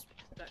dots.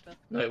 Projector.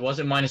 No, it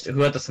wasn't minus. Who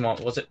had the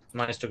thermometer? Was it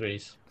minus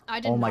degrees? I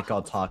didn't. Oh my know.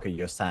 god, Taco,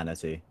 your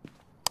sanity.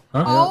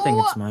 I don't think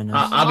Oh, it's minus.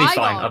 I'll be my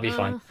fine. God, I'll be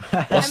fine.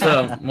 I What's mean,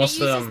 the what's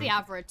it uses the the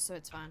average, so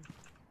it's fine.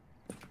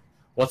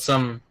 what's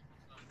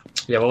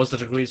yeah? What was the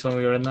degrees when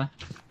we were in there?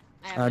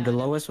 I have The no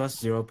idea. lowest was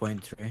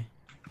 0.3.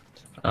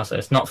 Oh, so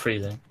it's not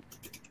freezing.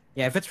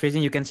 Yeah, if it's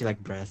freezing, you can see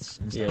like breaths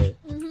and stuff.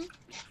 Yeah. Mhm.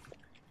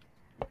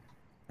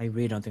 I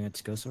really don't think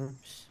it's ghost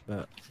orbs,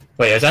 but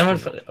Wait, is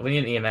anyone? We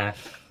need an EMF.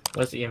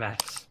 Where's the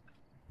EMFs?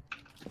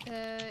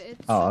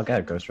 It's. Oh, I'll get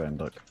a ghost writing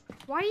book.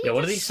 Why are you Yeah,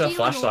 what are just these, stealing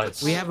all the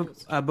flashlights? we have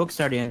tools? a book's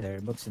already in there.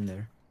 Books in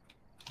there.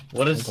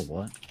 What Hold is? on,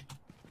 what?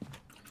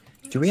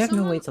 Do we have no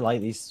way Someone- to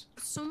light these?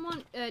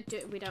 Someone,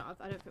 we don't have.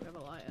 I don't think we have a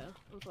lighter,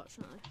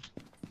 unfortunately.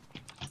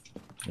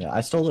 Yeah,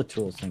 I stole the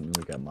tools thinking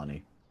we get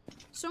money.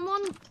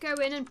 Someone go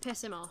in and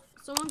piss him off.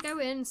 Someone go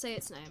in and say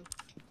its name.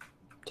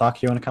 Taco,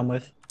 you wanna come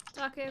with?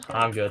 Taco, go.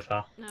 I'm good,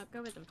 pal. No,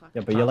 go with them, Taco.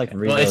 Yeah, but you're like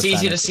really Well, it's low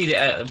easy to sanity.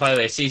 see the. By the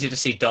way, it's easy to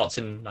see dots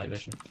in night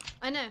vision.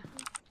 I know.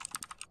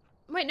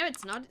 Wait, no,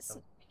 it's not. It's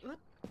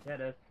Yeah,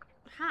 it is.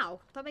 how?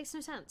 That makes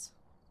no sense.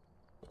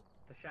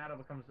 The shadow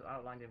becomes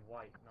outlined in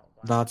white, not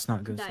black. That's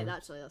not ghost No, orbs.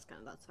 actually, that's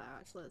fair.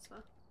 Actually, that's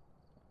fair.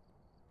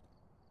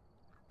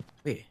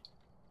 Wait.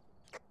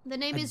 The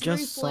name I is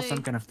just saw Ruefully.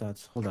 some kind of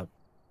thoughts. Hold up.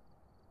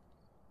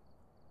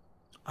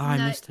 Oh, I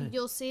No, missed it.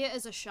 you'll see it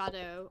as a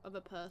shadow of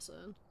a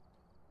person.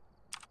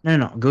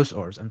 No, ghost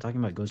orbs. I'm talking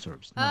about ghost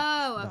orbs.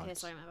 not Oh, okay,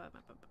 dots. sorry, my bad.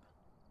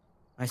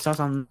 I saw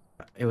some.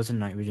 It was in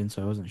night vision,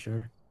 so I wasn't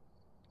sure.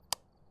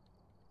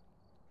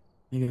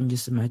 Maybe I'm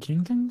just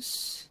imagining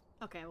things.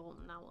 Okay, well,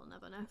 now we'll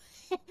never know.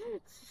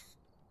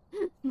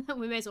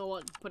 We may as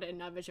well put it in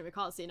night vision. We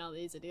can't see now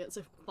these idiots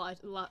have got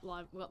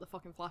the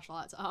fucking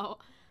flashlights out.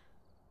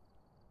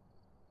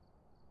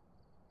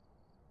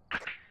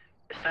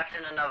 Stepped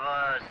in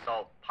another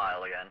salt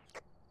pile again.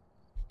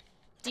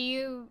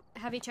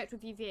 Have you checked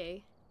with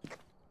UV?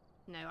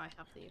 No, I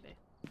have the UV.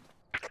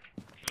 Can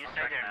you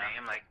say their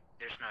name? Like,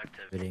 there's no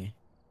activity.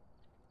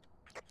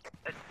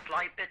 There's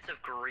slight bits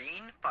of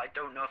green, but I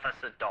don't know if that's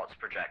the dots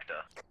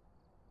projector.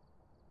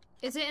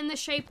 Is it in the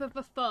shape of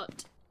a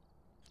foot?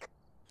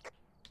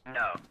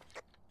 No.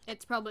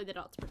 It's probably the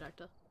dots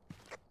projector.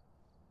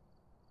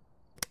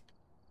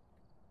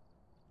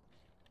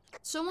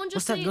 Someone What's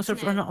just that say ghost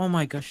its orb? name. Oh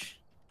my gosh.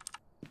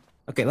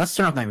 Okay, let's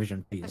turn off night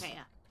vision, please. Okay,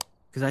 yeah.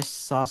 Because I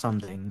saw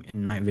something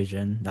in night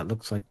vision that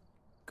looks like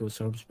ghost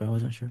orbs, but I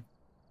wasn't sure.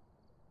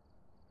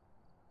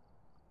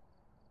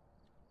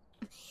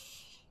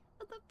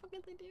 What the fuck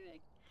are they doing?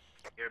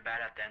 You're bad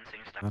at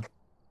dancing stuff. Huh?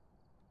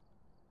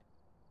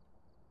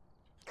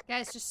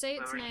 Guys, just say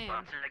its Whoever's name.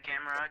 spots in the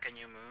camera, can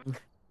you move?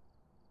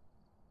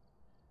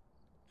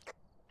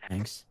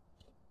 Thanks.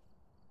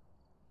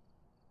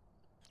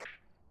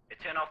 It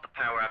turned off the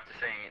power after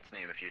saying its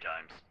name a few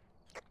times.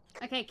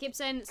 Okay, keep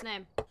saying its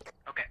name.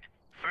 Okay.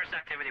 First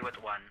activity with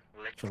one.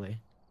 Literally.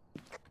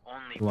 Actually,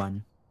 Only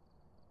one.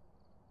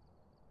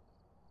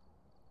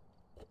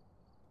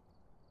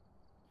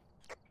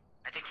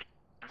 I think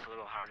it's a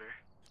little harder.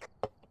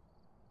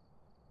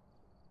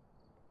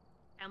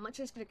 I'm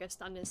literally just gonna go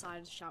stand inside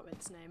and shout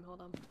its name.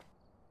 Hold on.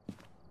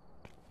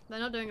 They're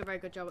not doing a very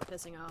good job at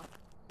pissing off.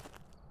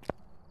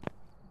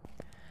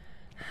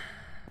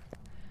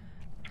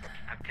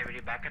 Activity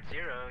back at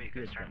 0. You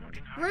can start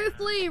looking harder.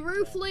 Roofly,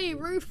 Roofly,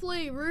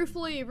 Roofly,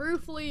 Roofly,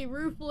 Roofly,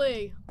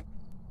 Roofly.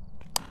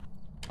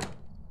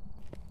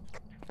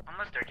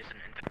 Unless they're just an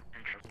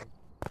intro.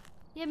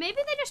 Yeah, maybe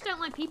they just don't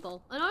like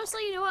people. And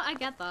honestly, you know what? I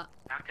get that.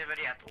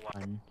 Activity at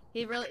 1.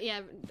 He really,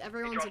 yeah, He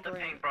everyone's dropped the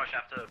agreeing. paintbrush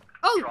after.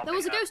 Oh, there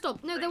was a dropping ghost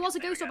orb. No, there was a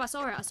There we ghost orb. go. I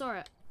saw it. I saw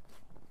it.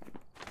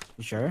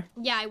 You sure?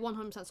 Yeah, I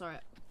 100% saw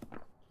it.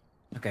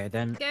 Okay,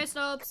 then. Ghost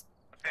orbs.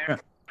 It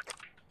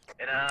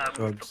moved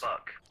the Orbs.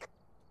 book.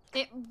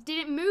 It did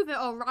it move it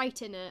or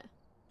write in it?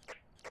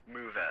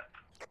 Move it.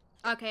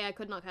 Okay, I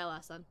could not care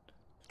less then.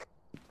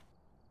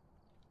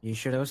 You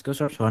sure that was ghost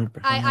orbs?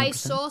 100%? I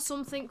saw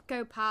something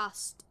go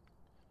past.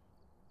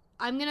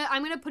 I'm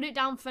gonna put it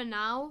down for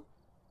now.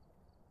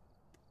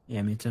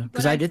 Yeah, me too. But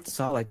Because I did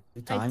saw like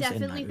 2 times. I in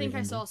definitely night think I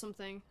vision, saw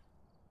something.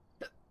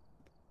 They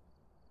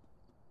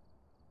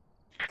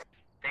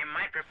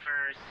might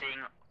prefer seeing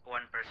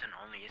one person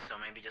only, so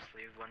maybe just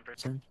leave one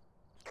person.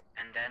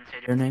 And then say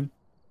Your name?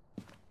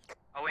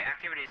 Oh wait,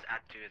 activity is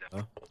at 2 though.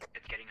 Oh.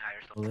 It's getting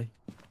higher still. Slowly.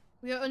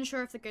 We are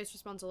unsure if the ghost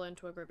responds alone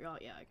to a group. Oh,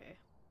 yeah, okay.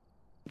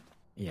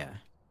 Yeah.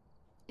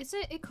 Is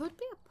it? It could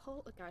be a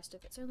poltergeist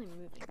if it's only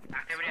moving.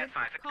 Activity at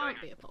 5. It's Can't going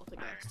be a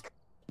poltergeist.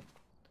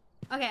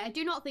 Okay, I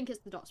do not think it's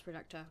the dots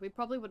projector. We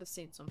probably would have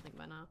seen something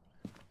by now.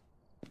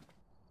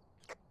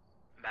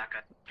 back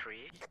at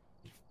 3.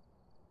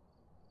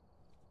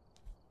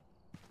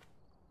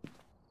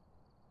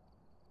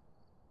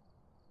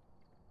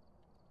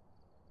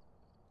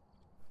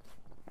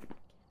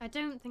 I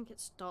don't think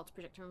it's dots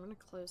projector. I'm gonna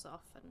close it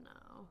off for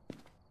now.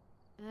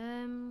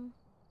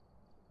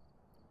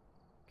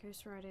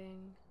 Ghost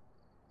riding.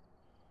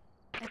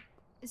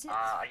 Is it?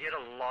 I heard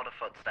a lot of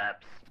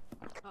footsteps.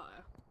 Uh-oh.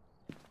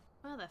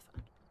 Well, they're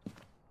fine.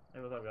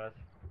 Hey, what's up, guys?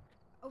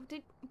 Oh,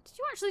 did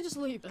you actually just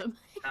leave them?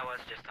 That was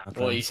just a...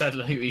 Well, he said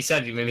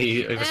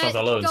maybe he responds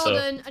alone, so...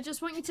 Gordon, I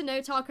just want you to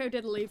know Taco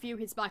did leave you.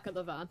 He's back at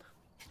the van.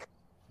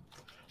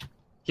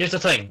 Here's the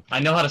thing, I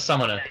know how to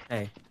summon her.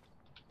 Hey.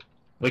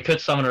 We could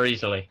summon her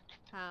easily.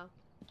 How?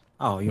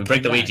 Oh, you We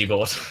break the came Ouija back.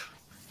 board.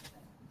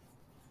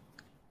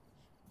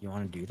 You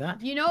want to do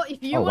that? You know,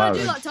 if you Oh, want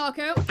to wow. do that,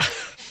 Taco.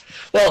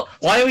 Well,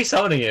 why are we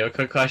summoning you? A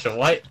quick question.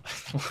 Why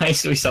are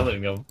we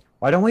summoning him?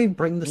 Why don't we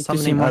bring the Need to see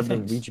summoning more of the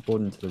things. Ouija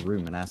board into the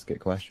room and ask it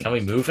questions? Can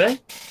we move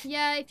it?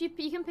 Yeah, if you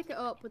can pick it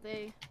up with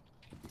the.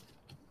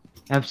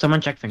 Have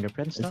someone check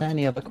fingerprints? Is there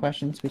any other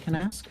questions we can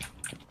ask?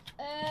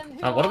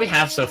 What do we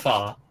have so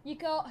far? You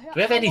got. Do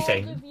we have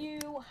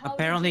anything?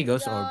 Apparently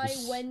ghost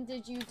orbs. When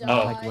did you die?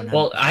 Oh, like when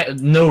well,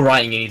 no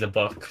writing in either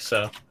book,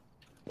 so...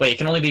 Wait, it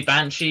can only be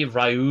Banshee,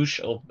 Rouge,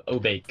 or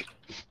Obake.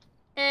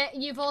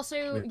 You've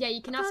also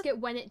you can ask it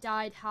when it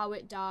died, how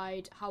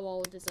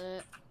old is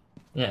it?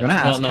 Yeah, You wanna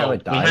well, ask no, how it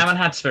we died? haven't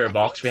had Spirit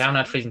Box, we haven't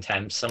had Freezing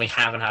Temps, and we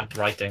haven't had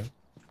Writing.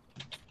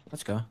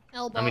 Let's go.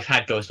 Elbow. And we've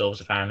had Ghost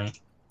Orbs, apparently.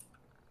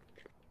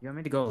 You want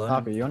me to go alone?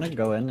 Parker, you want to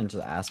go in and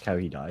just ask how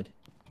he died?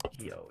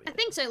 Yo, I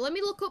think so. Let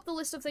me look up the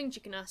list of things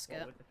you can ask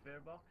it.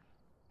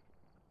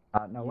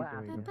 No, what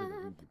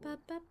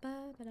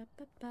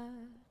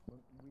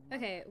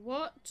Okay,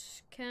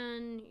 what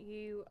can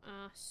you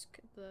ask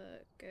the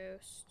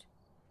ghost?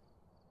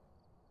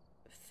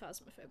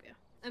 Phasmophobia.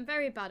 I'm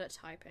very bad at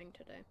typing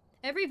today.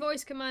 Every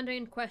voice command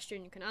and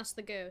question you can ask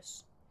the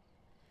ghost.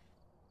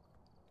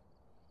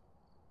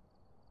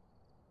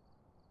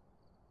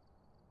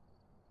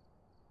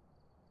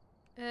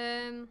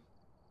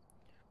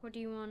 What do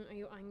you want? Are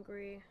you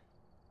angry?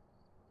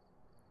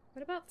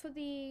 What about for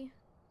the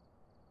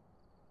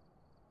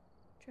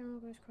general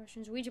voice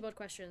questions? Ouija board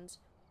questions.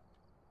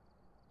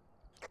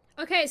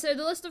 Okay, so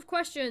the list of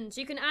questions.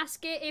 You can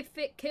ask it if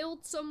it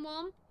killed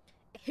someone.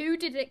 Who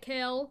did it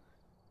kill?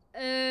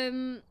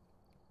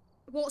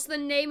 What's the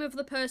name of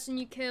the person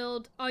you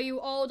killed? Are you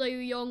old? Are you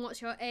young?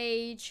 What's your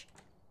age?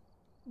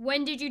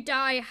 When did you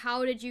die?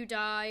 How did you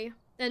die?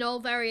 And all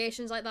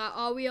variations like that.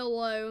 Are we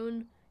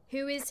alone?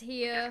 Who is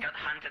here? Got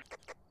hunted.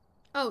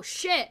 Oh,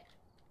 shit!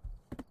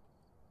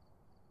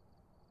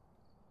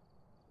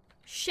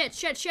 Shit,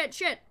 shit, shit,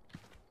 shit!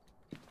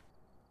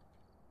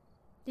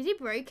 Did he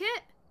break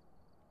it?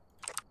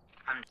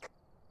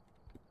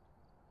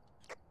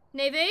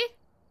 Navy?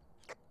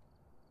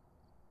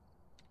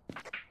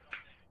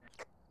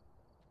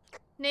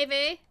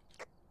 Navy?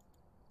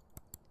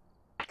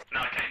 No,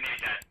 okay, Navy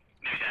dead.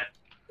 Navy dead.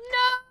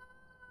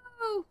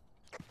 No!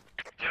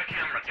 Take a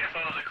camera, take a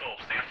photo of the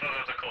corpse, take a photo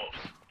of the corpse.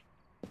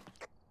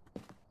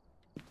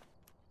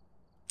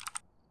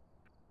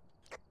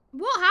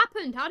 What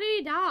happened? How did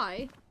he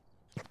die?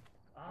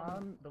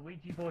 The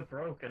Ouija board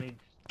broke and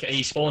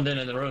he spawned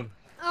in the room.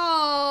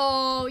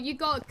 Oh, you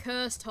got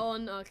cursed,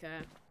 hon. Okay.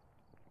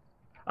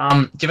 Do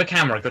you have a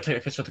camera? Go take a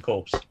picture of the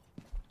corpse.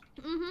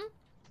 Mm-hmm.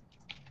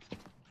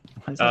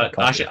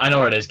 Actually, I know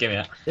where it is. Give me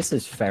it. This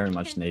is very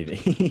much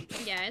Navy.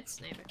 Yeah,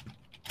 it's Navy.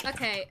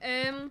 Okay,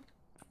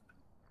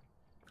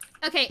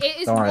 okay, it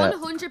is Don't worry.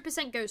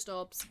 100% ghost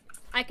orbs.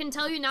 I can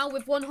tell you now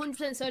with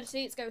 100%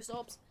 certainty it's ghost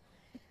orbs.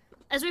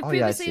 As we've Oh,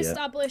 yeah, I previously see it.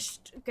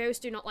 established,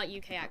 ghosts do not like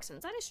UK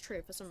accents. That is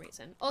true for some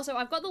reason. Also,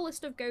 I've got the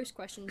list of ghost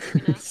questions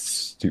you can ask.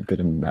 Stupid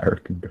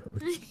American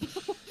ghost.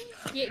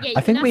 Yeah, you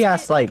I think can we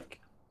ask asked it. like,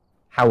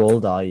 how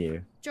old are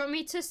you? Do you want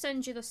me to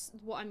send you this,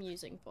 what I'm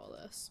using for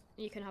this?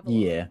 You can have a look.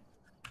 Yeah.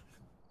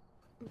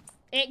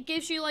 It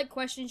gives you like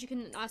questions you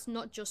can ask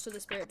not just to the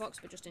spirit box,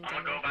 but just in I'm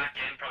gonna general. go back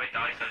in, probably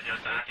die, so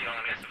just you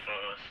don't get some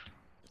photos.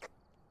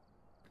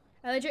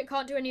 I legit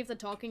can't do any of the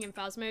talking in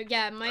Phasmo.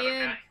 Yeah, my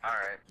Okay,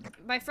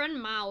 alright. my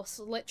friend Mouse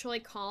literally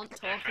can't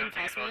talk in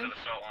Take a photo Phasmo. of the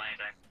soul or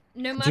anything.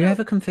 No Do matter. you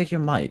ever configure your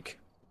mic?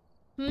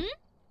 Hmm?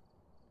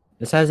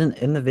 It says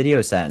in the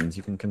video settings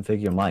you can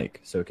configure your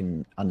mic so it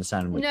can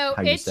understand No,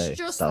 how you it's say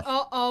just. stuff.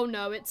 Oh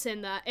no, it's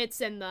in there.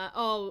 It's in there.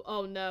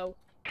 Oh no.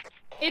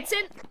 It's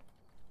in.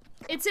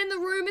 It's in the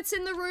room. It's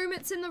in the room.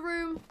 It's in the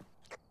room.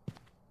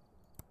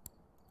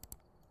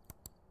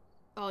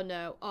 Oh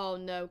no. Oh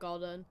no,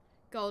 Golden.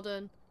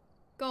 Golden.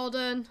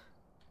 Golden.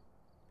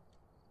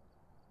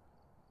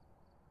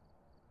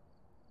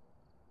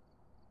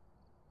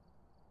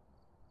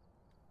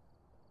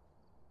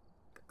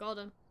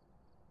 Golden.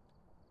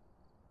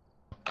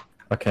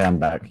 Okay, I'm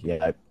back.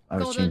 Yeah, I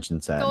was Golden,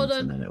 changing settings Golden,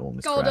 and then it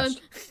almost Golden.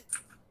 crashed.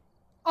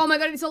 Oh my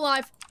god, it's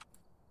alive.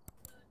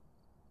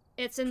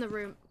 It's in the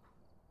room.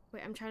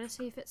 Wait, I'm trying to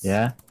see if it's.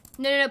 Yeah?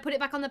 No, put it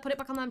back on there. Put it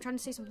back on there. I'm trying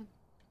to see something.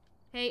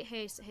 Hey,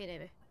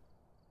 David.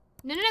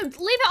 No, leave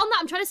it on that.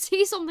 I'm trying to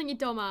see something, you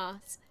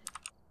dumbass.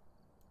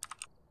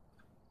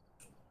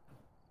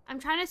 I'm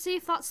trying to see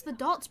if that's the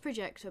dots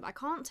projector, but I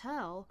can't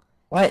tell.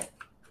 What?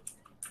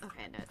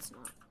 Okay, no, it's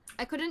not.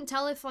 I couldn't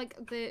tell if, like,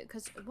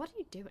 because... What are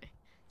you doing?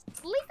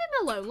 Leave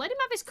him alone. Let him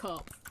have his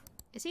cup.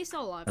 Is he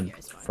still alive? Yeah,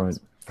 he's fine.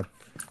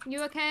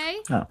 You okay?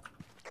 No.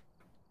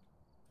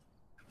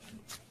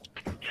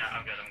 Yeah,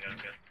 I'm good.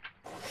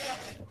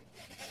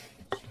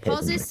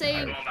 Pause is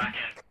saying... Going back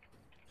in.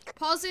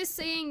 Pause is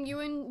saying you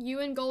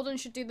and Golden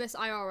should do this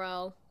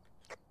IRL.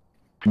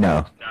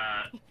 No.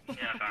 Yeah,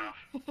 fair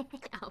enough.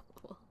 Oh,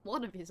 well,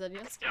 one of you said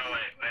yes. Yo, wait,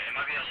 it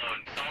might be alone.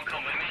 Someone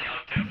come with me,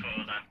 I'll take a photo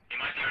then. He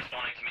might be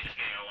responding to me just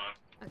being alone.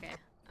 Okay,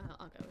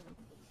 I'll go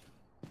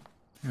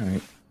with him.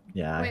 Alright.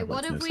 Yeah, I Wait, have, what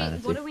like, have no we?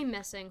 sanity. What are we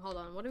missing? Hold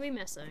on, what are we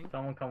missing?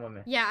 Someone come with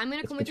me. Yeah, I'm gonna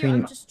It's come with between-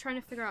 you. I'm just trying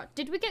to figure out.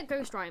 Did we get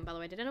ghostwriting, by the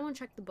way? Did anyone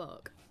check the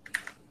book?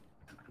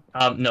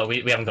 No,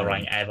 we haven't got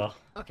writing ever.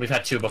 Okay. We've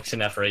had 2 books in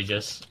there for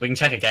ages. We can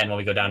check again when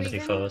we go down We to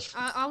take can- photos.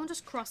 I'll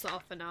just cross that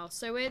off for now.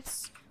 So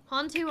it's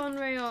Hantu,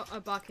 Onrei, or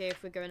Obake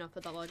if we're going off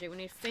with that logic. We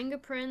need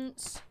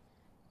fingerprints.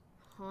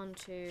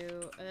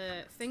 Hantu,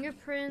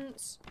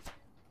 fingerprints,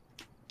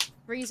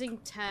 freezing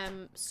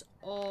temps,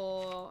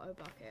 or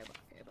Obake.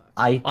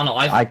 Oh no,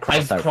 I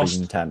crossed out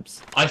freezing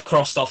temps. I've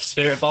crossed off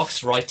Spirit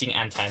Box, Writing,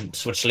 and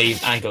Temps, which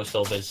leaves and Ghost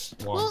Orbs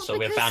one. Well, So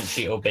we have because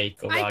Banshee,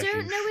 Obake, or I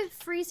don't know with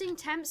freezing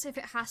temps if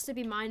it has to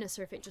be minus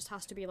or if it just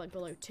has to be like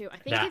below 2. I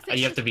think Yeah, if it's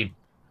you have to be.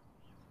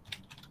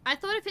 I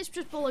thought if it's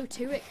just below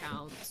 2 it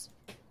counts.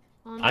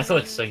 I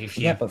thought it's like if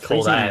you Yeah, but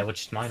cold freezing- air,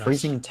 which is minus.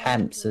 Freezing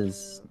temps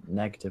is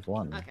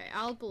 -1. Okay,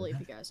 I'll believe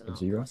you guys and I'll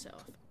 0? cross it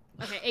off.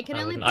 Okay, it can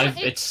I only wouldn't.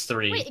 be... It's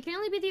 3. Wait, it can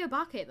only be the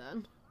Obake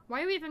then.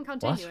 Why are we even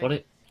continuing?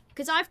 What?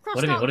 Because I've crossed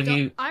What do you mean? out. What have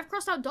you? I've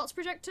crossed out Dot's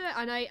projector,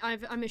 and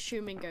I'm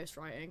assuming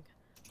ghostwriting.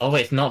 Oh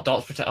wait, it's not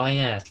Dot's protect. Oh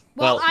yeah.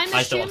 Well, I'm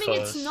I thought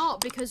assuming it's photos.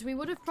 not because we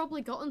would have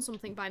probably gotten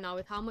something by now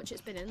with how much it's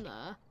been in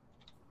there.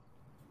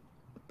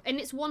 And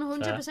it's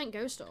 100%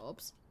 ghost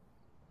orbs.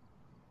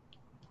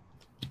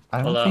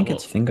 I don't Well, think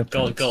it's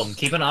fingerprints. Golden,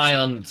 keep an eye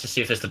on to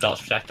see if it's the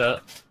Dot's protector.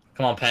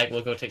 Come on, Peg,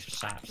 we'll go take some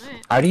snaps.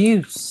 Right. How do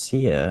you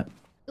see it?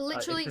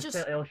 Literally just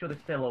it'll show the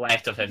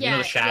silhouette of him. yeah, You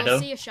know the shadow. you'll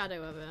see a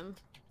shadow of him.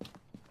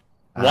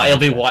 What it'll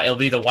be white. It'll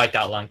be the white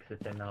outline because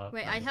it's in.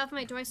 Wait, I have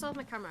my. Do I still have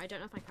my camera? I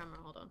don't have my camera.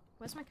 Hold on.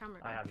 Where's my camera?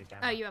 I have your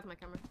camera. Oh, you have my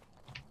camera.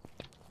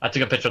 I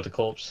took a picture of the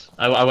corpse.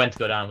 I went to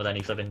go down, but then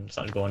he flipping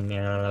started going.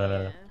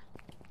 Yeah.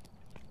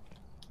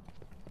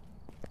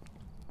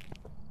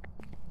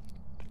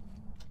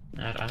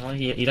 I don't know.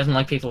 He doesn't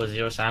like people with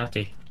zero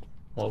sanity.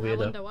 What a I weirdo.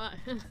 wonder why.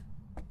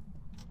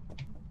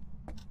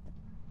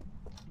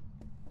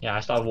 Yeah, I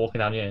started walking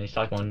down here and he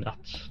started going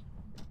nuts.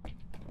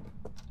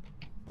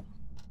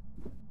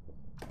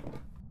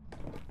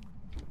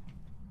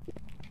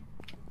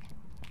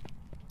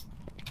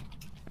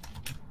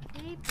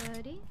 Hey,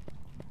 buddy.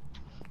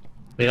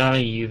 We don't have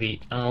any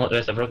UV. Oh, look,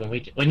 there's a broken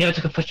Ouija. We never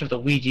took a picture of the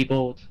Ouija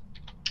board.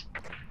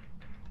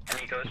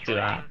 Any ghost Do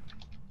that.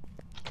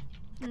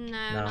 No,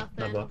 No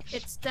nothing. books.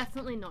 It's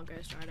definitely not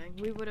ghostwriting.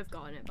 We would have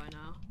gotten it by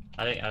now.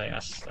 I think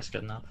that's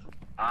good enough.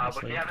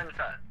 With the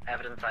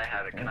evidence I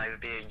have, it can either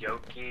be a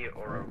Yoki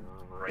or a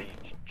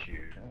Raichu.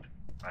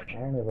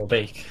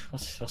 Bake.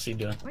 What's he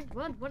doing? Wait,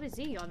 what is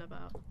he on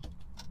about?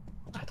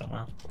 I don't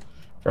know.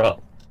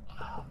 Bro.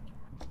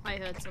 I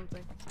heard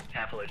something.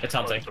 Careful, it It's just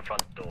something. closed the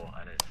front door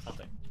and it's...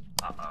 Something.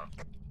 Uh-oh.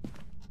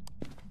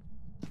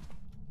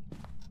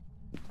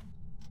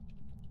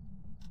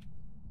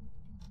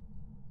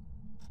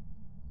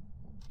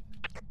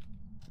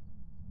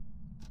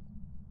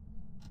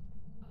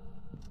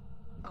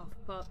 Oh,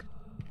 fuck.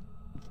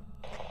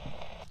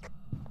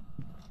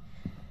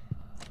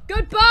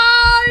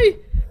 Goodbye!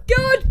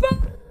 Goodbye!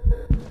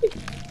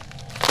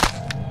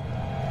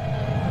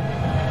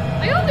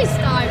 I always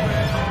die,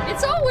 bro.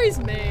 It's always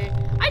me.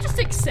 I just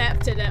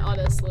accepted it,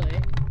 honestly.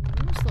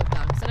 I'm just look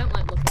down, because I don't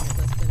like looking at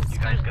this, but it's You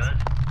guys kinda... good?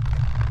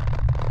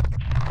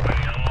 We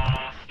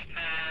lost.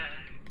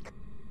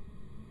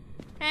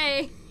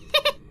 Hey!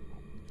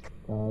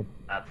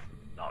 That's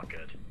not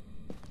good.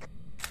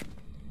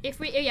 If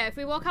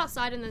we walk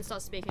outside and then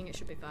start speaking, it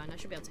should be fine. I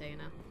should be able to hear you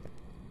now.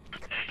 Hey,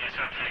 guess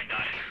what Peg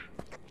died?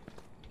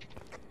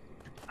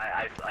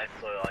 I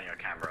saw it on your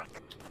camera.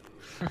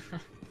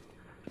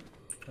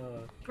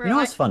 Bro, You know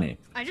what's funny?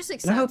 I just You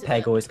know how accepted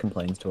Peg it. always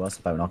complains to us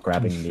about not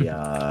grabbing the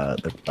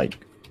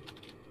like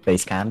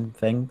base cam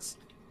things?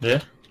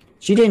 Yeah?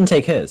 She didn't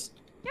take his.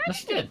 No,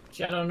 she did.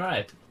 She had it on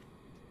right.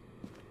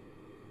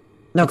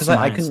 No, because It's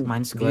I mine, couldn't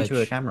mine's view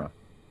to a glitch. camera.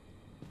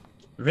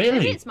 Maybe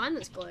Really? it's mine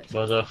that's glitched.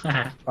 Bozo.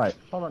 Right,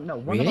 hold on. No,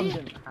 one of Really?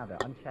 them didn't have it.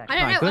 I'm checking. I don't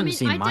No, I know. I couldn't mean,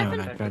 see mine when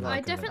I tried I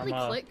looking. definitely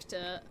I'm, clicked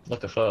it.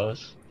 Look at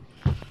photos.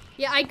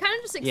 Yeah, I kind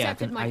of just Yeah,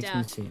 accepted my I death.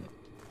 can see it.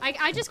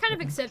 I just kind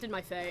of accepted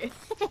my fate.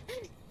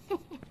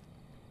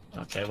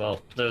 Okay,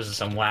 well, those are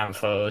some wham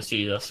photos.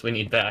 Jesus, we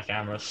need better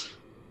cameras.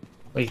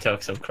 We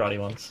took some cruddy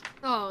ones.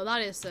 Oh,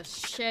 that is a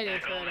shitty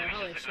photo.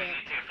 Holy shit. Take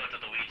a photo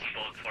of the Ouija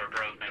board before it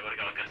broke, maybe would've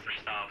got a good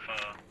 3-star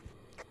photo.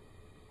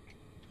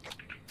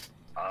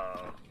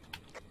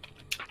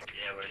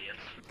 Yeah, we're idiots.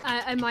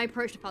 And my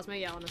approach to Phasmo,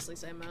 yeah, honestly,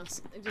 same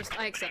as.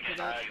 I accepted it.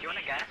 Do you wanna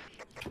guess?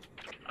 I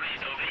mean,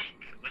 it's OV.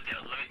 Let me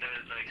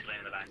explain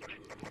in the back.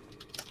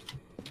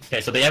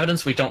 Okay, so the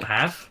evidence we don't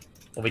have,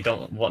 or we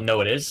don't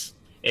know it is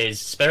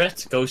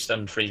spirit, ghost,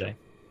 and freezing.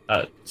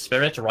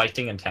 Spirit,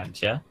 writing, and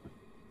temp, yeah?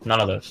 None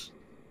of those.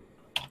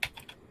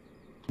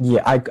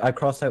 Yeah, I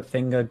crossed out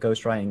finger,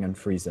 ghostwriting, and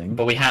freezing.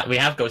 But we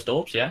have ghost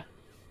orbs, yeah?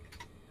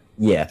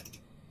 Yeah.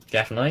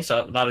 Definitely,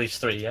 so that leaves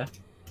 3, yeah?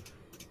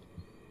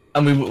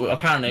 And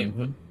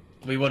apparently,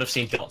 we would have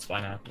seen dots by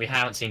now. We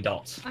haven't seen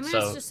dots, I'm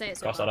gonna so just say it's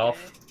cross not that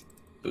off.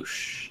 okay.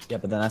 Boosh. Yeah,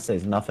 but then that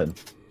says nothing.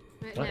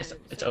 Wait, What no, is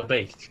it? It's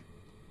oblique.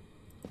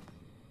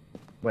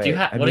 Wait, you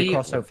have what you are you-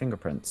 crossed out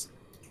fingerprints?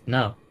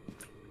 No.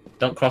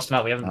 Don't cross them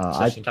out, we haven't searched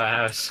the I- entire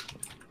house.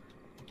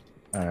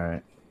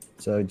 Alright.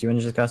 So, do you want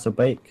to just cast a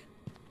bake?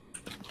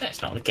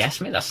 It's not a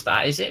guess, mate.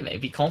 That is it, mate.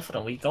 Be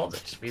confident we got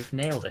this. We've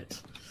nailed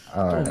it.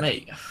 Alright. Oh,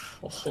 mate.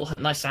 Oh,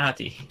 nice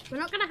sanity. We're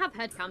not gonna have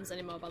head cams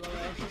anymore, by the way.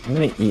 I'm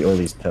gonna eat all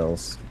these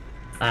pills.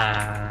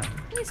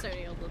 Please don't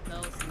eat all the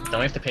pills. No, Don't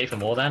we have to pay for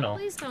more then, or?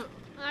 please don't.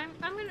 I'm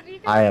gonna. You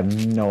can... I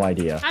have no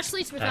idea.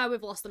 Actually, to be fair,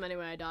 we've lost them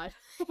anyway. I died.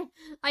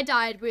 I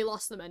died. We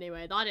lost them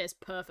anyway. That is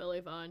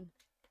perfectly fine.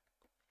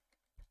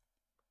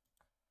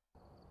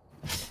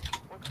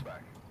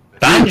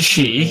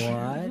 Banshee?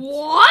 What?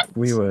 What?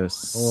 We were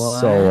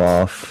so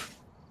off.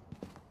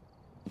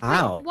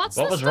 How? What's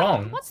What the was stuff,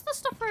 wrong? What's the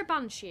stuff for a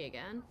banshee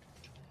again?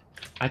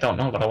 I don't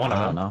know, but I want to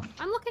I don't know. know.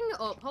 I'm looking it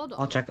up. Hold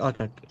on. I'll check.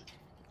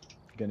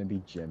 Gonna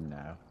be Jim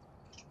now.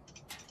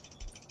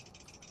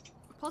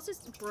 Pause is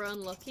bro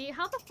unlucky.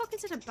 How the fuck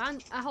is it a ban?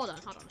 Hold on.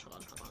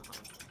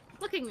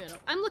 Looking it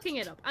up. I'm looking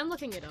it up.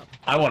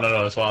 I want to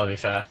know as well, to be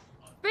fair.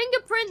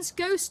 Fingerprints,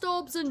 ghost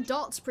orbs, and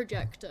dots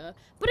projector.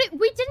 But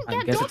we didn't I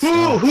get guess dots.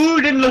 it's-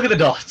 Who didn't look at the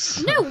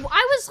dots? No,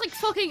 I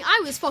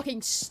was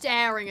fucking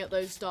staring at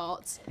those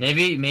dots.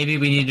 Maybe we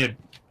need a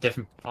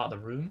different part of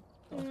the room.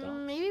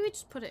 Maybe we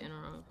just put it in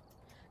wrong.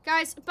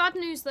 Guys, bad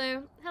news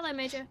though. Hello,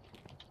 Major.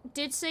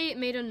 Did say it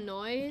made a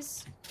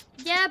noise.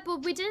 Yeah,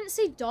 but we didn't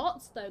see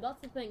dots though. That's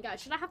the thing,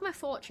 guys. Should I have my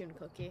fortune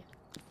cookie?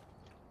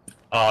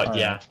 Oh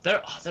yeah,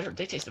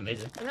 they taste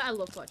amazing. I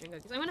love fortune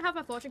cookies. I'm gonna have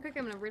my fortune cookie.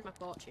 I'm gonna read my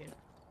fortune.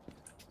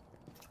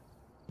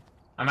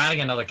 I'm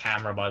adding another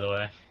camera, by the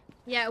way.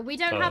 Yeah, we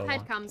don't have Oh.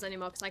 head cams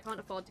anymore because I can't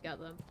afford to get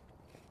them.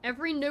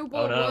 Every noble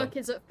Oh, no. work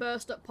is at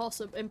first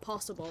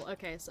impossible.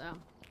 Okay, so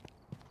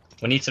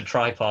We need some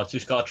tripods.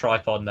 Who's got a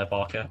tripod in their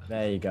pocket?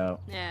 There you go.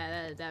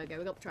 yeah, there we go.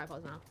 We got the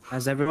tripods now.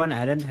 Has everyone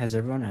added? Has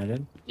everyone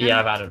added? Yeah,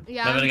 I've added.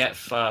 yeah, They're gonna I'm-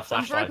 get I'm broke as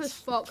flashlights.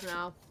 fuck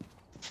now.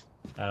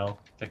 Oh,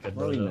 they could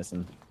What are we load up.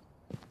 missing?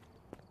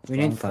 We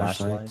need Some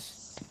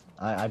flashlights.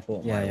 I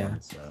bought Yeah, my yeah.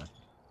 one, so.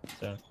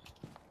 So,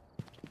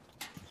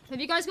 Have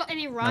you guys got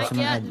any right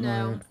someone yet? add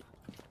No. more.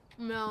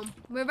 No.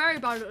 We're very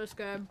bad at this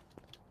game.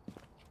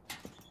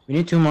 We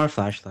need 2 more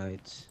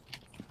flashlights.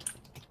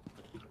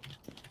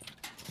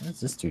 What's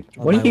this dude?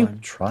 I'll What are buy you one.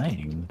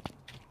 trying?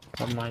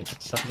 one might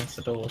stuff against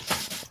the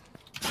doors.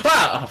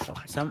 Ah! Oh,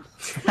 fuck. Someone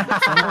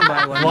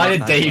buy one Why more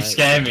did Dave flashlight.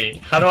 scare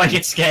me? How do I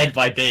get scared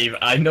by Dave?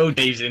 I know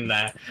Dave's in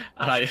there,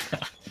 and I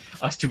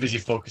was too busy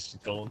focused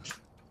with gold.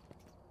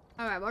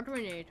 Alright, what do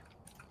we need?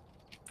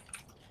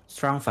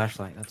 Strong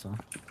flashlight, that's all.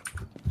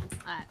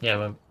 Alright, Yeah,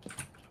 well,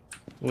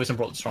 we always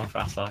brought the strong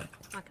flashlight.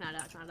 I can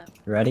add it.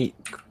 You ready?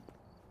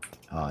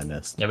 Oh, I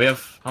missed. Yeah, we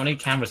have. How many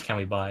cameras can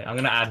we buy? I'm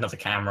gonna add another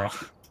camera.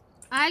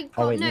 I got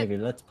Oh wait, no. Navy,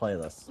 let's play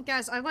this.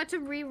 Guys, I'd like to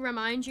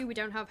remind you we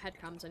don't have head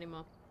cams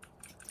anymore.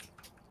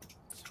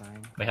 It's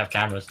fine. We have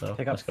cameras though.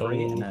 Pick up Let's go.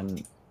 3 and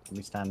then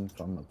we stand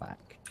from the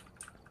back.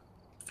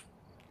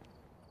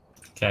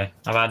 Okay,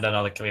 I've added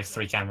another. We have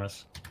 3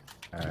 cameras.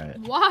 Alright.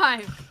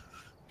 Why?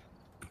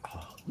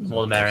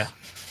 More the merrier.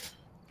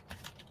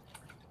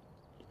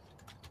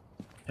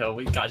 Yo,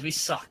 we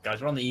suck,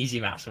 guys. We're on the easy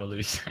maps and we're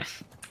losing.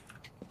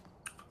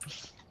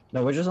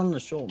 No, we're just on the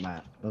short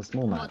map, the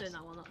small I'm map. not doing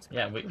that one. That's good.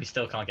 Yeah, we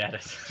still can't get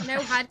it. No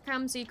head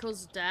cams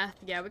equals death.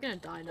 Yeah, we're gonna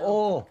die now.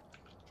 Oh!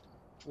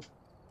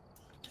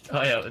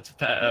 Oh yeah, it's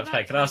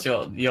Peg, can I ask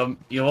what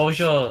was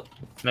your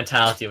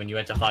mentality when you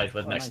went to hide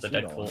with Oh, next to the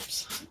nice dead doll.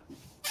 corpse?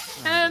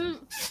 I'm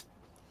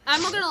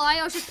not gonna lie,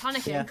 I was just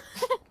panicking. Yeah.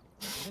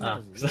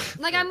 Ah,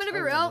 Like, I'm gonna be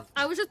real,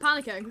 I was just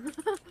panicking.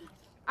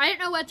 I didn't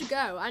know where to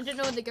go. I didn't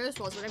know where the ghost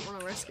was. I didn't want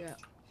to risk it.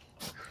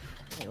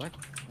 Wait, what?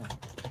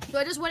 So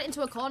I just went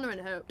into a corner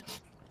and hoped.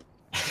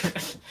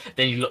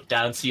 then you look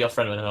down, see your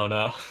friend, and oh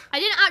no.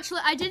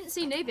 I didn't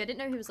see Navy. I didn't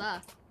know he was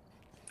there.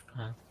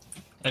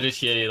 I just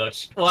hear you like,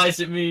 why is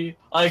it me?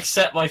 I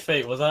accept my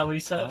fate. Was that what you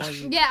said?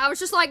 Yeah, I was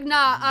just like,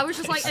 nah. I was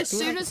just like, as I feel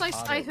soon like as it's I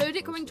harder heard it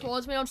to coming roast it.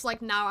 towards me, I was just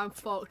like, nah, I'm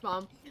fucked,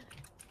 man.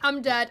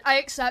 I'm dead. I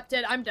accept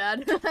it. I'm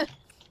dead.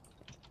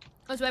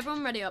 Oh, so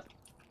everyone ready up.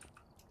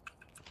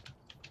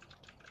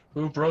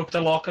 Who broke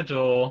the locker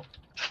door?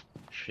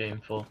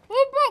 Shameful. Who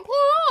broke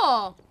the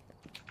door?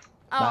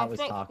 That was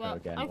I fixed Taco it.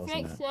 again, I wasn't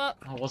fixed it? it.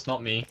 Oh, it was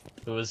not me.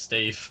 It was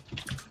Steve.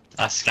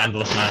 That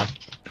scandalous man.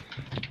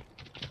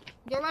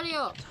 Get ready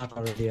up. Top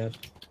already up.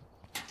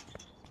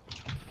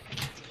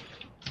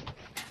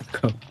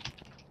 Go.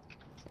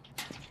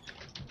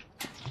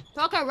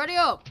 Taco, ready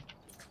up.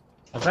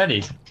 I'm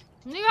ready.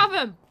 You have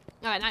him.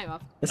 Alright, now you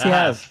have. Yes, he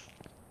has.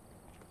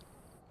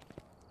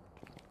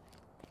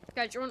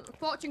 Okay, do you want a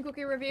fortune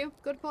cookie review?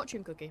 Good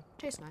fortune cookie.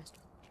 Tastes nice.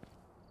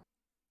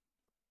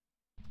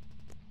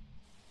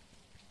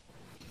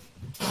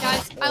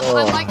 Guys,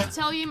 I'd like to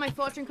tell you my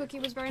fortune cookie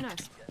was very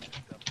nice.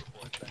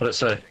 What did it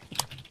say?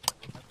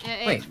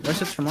 Wait,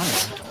 where's it tomorrow?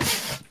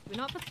 We're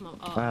not the small.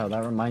 Oh. Wow,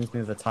 that reminds me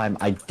of the time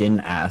I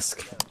didn't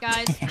ask.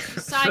 Guys,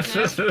 side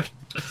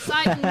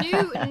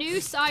note. New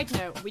side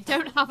note. We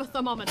don't have a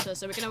thermometer,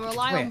 so we're gonna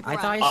rely on Wait, I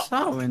breath. thought I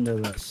saw in the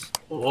list.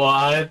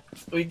 What?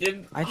 We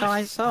didn't. I thought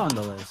I saw on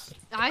the list.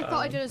 I thought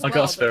I did as I well.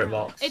 got a spirit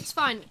but box. It's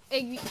fine.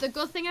 The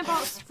good thing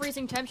about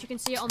freezing temps, you can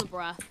see it on the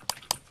breath.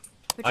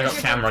 I got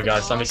Patricia camera, broke the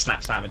guys. Let me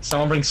door. snap it.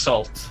 Someone bring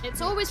salt.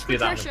 It's always Do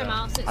that Patricia with that.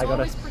 Mouse. It's I got a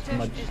always Patricia.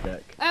 smudge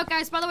stick. Oh,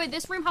 guys, by the way,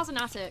 this room has an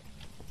attic.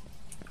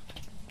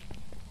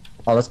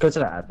 Oh, let's go to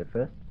the attic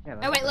first.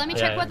 Oh, wait, let me Yeah,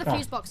 check yeah, where the come on.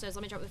 fuse box is.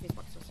 Let me check where the fuse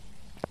box is.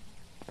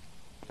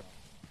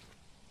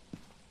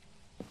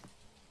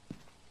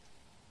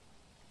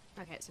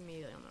 Okay, it's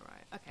immediately on the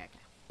right. Okay,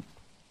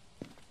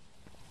 okay.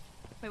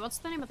 Wait, what's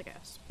the name of the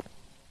ghost?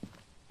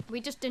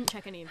 We just didn't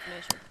check any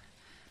information.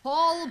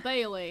 Paul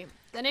Bailey.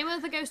 The name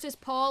of the ghost is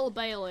Paul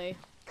Bailey.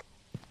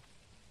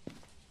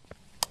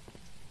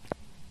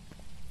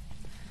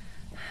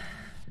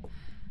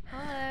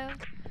 Hello.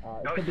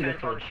 No, it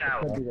says on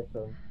shower.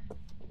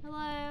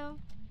 Hello.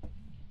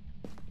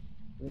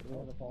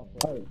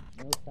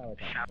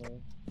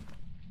 Shower.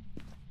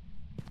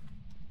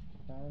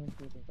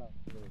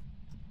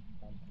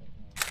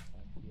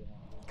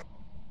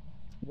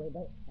 Wait,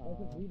 there's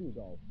a voodoo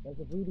doll. There's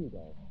a voodoo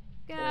doll.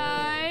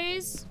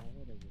 Guys.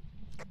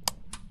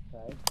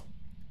 Okay.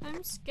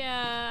 I'm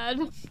scared.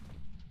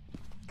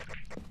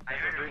 I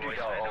heard a voice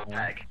by the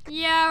bag.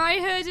 Yeah, I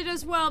heard it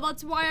as well.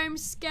 That's why I'm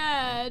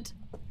scared.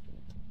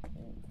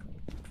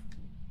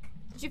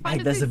 Did you find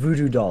Hey, there's a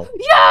voodoo? voodoo doll. Yo!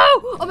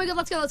 Oh my god,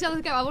 let's go.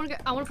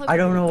 I wanna play. I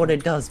don't know what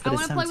it does, I but it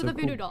wanna play sounds with so the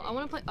voodoo cool. doll. I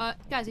wanna play.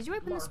 Guys, did you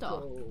open this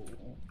door?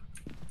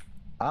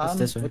 What's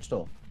this one? Which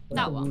doll?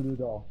 That one. Voodoo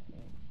doll.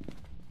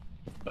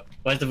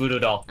 Where's the voodoo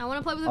doll? I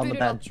wanna play with the On the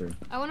voodoo doll. bedroom.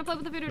 I wanna play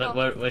with the voodoo doll.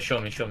 Where, show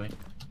me.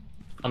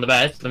 On the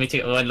bed. Let me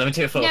take a photo. No, Let me take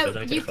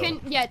you a photo.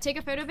 can. Yeah, take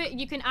a photo of it.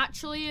 You can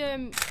actually.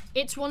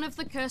 It's one of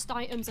the cursed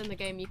items in the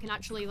game. You can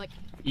actually like.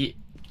 Yeah.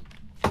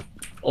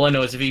 All I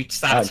know is if you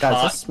stab guys,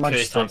 heart, this smudge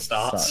cursed hunt stick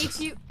starts.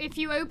 sucks. If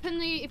you open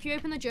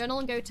the journal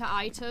and go to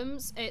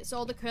items, it's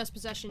all the cursed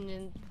possession,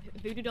 and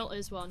voodoo doll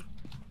is one.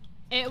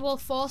 It will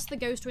force the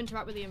ghost to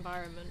interact with the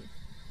environment.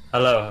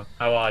 Hello,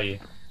 how are you?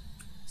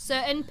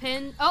 Certain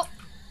pin. Oh.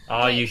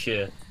 Are Wait. you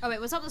here? Oh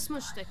wait, was that the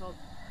smudge stick or?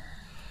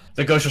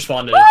 The ghost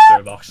responded in the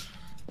spirit box.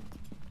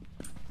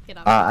 Get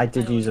up. I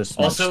did don't- use a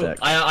smudge Also, stick.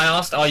 I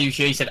asked, are you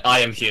here? He said, I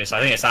am here, so I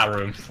think it's that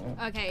room.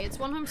 Okay, it's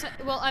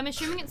 100%. Well, I'm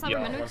assuming it's that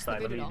room. Anyway, it's the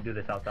voodoo doll.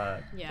 this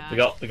outside. Yeah. We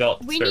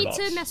got We spirit need box.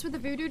 to mess with the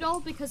voodoo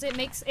doll because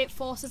it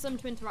forces them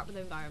to interact with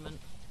the environment.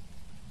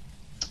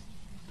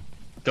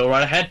 Go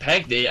right ahead,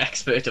 Peg, the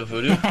expert of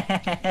voodoo.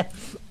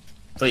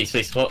 Please,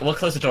 we'll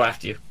close the door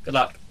after you. Good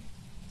luck.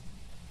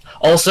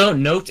 Also,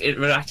 note it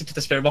reacted to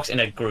the spirit box in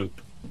a group.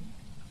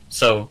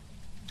 So,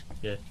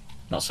 yeah,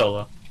 not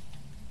solo.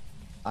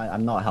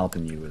 I'm not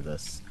helping you with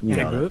this. You In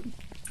a got it. group?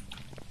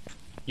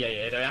 Yeah,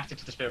 it reacted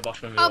to the spirit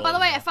box when we Oh, were by the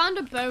all way, in I found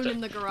a bone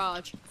in the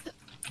garage.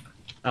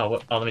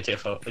 let me take a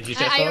photo. Did you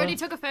take a photo? I already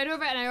took a photo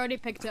of it and I already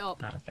picked it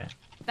up. Oh, okay.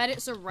 Bet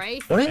it's a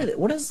wraith.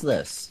 What is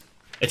this?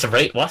 It's a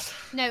rate, what?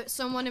 No,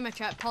 someone in my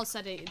chat, Paul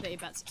said that he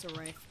bets it's a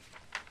wraith.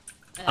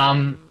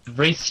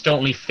 Wraiths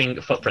don't leave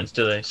footprints,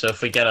 do they? So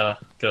if we get a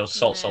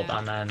salt No.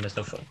 down there and there's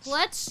no footprints.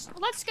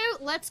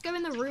 Let's go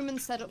in the room and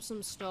set up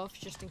some stuff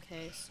just in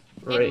case.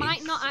 It Wraiths.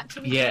 might not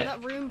actually Yeah. be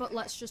that room, but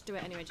let's just do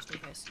it anyway just in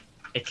case.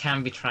 It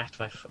can be tracked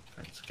by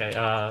footprints.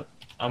 Okay,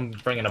 I'm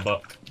bringing a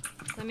book.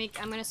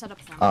 I'm gonna set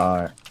up a camera.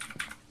 Alright.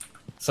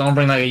 Someone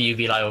bring like a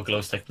UV light or glow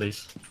stick,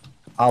 please.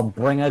 I'll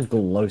bring a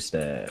glow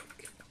stick.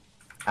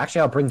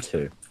 Actually, I'll bring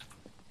two.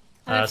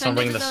 I'm someone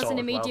bring offended the that there was salt an as well,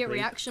 immediate please.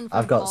 reaction from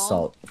I've got Paul.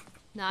 salt.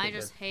 Nah, I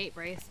just hate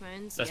wraith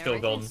moons. Let's Yeah, go,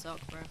 wraith Golden. moons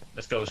suck, bro.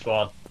 Let's go,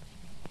 squad.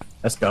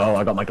 Let's go.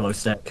 I got my glow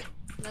stick.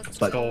 Let's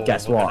But go.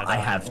 guess We're what? gonna I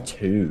die. have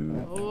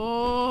two.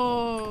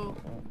 Oh.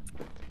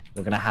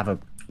 We're gonna have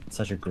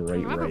such a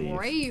great Have a rave.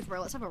 rave,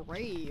 bro. Let's have a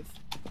rave.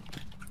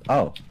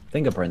 Oh,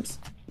 fingerprints.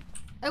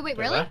 Oh wait,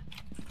 Wait, really? where?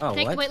 Oh,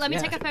 what? Wait, let me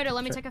Yeah, take a photo.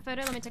 Let me sure. take a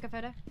photo. Let me take a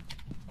photo.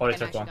 Already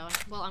Okay, took no, one.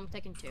 she's going. Well, I'm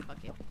taking two. Fuck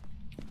you.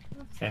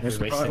 Okay, There's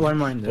we wasted. one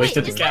more in this.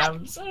 Wasted the Wait, is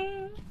that-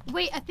 cams.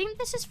 Wait, I think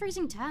this is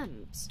freezing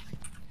temps.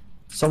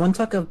 Someone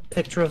took a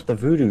picture of the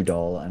voodoo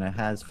doll and it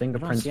has I don't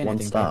fingerprints see 1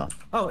 anything star. there.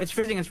 Oh, it's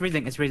freezing, it's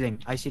freezing, it's freezing.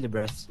 I see the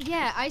breaths.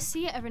 Yeah, I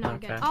see it every now and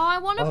again. Okay. Oh, I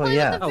want to Oh, play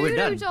yeah. with the Oh, we're voodoo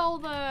done. doll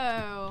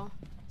though.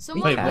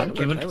 Someone, Wait, Okay. what?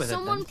 Play with it,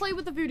 someone then. play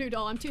with the voodoo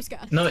doll. I'm too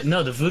scared.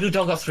 No, the voodoo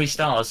dog got 3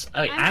 stars.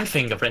 Oh, I'm- and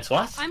fingerprints,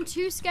 what? I'm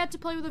too scared to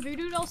play with the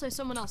voodoo doll, so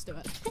someone else do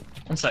it.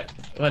 One sec.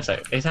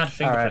 It had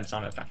fingerprints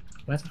on it.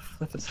 Where the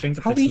flip is How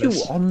fingerprints? are you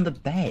Liz? on the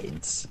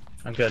beds?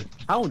 I'm good.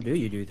 How do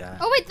you do that?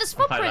 Oh wait, there's I'm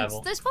high footprints.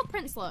 level. There's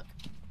footprints. Look,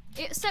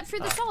 it stepped through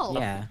the salt.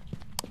 Yeah.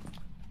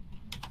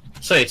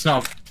 So it's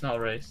not a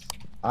race.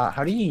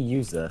 How do you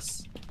use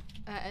this?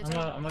 It's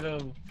I'm gonna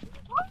go.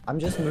 I'm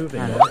just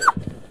moving. Yeah.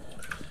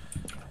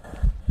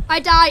 I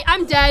die.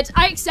 I'm dead.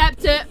 I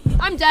accept it.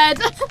 I'm dead.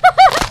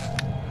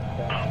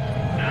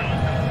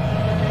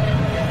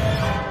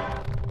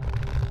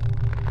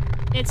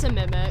 It's a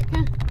mimic.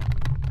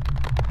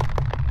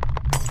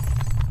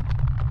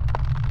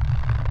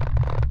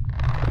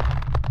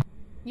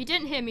 You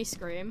didn't hear me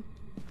scream.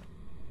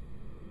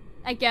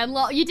 Again,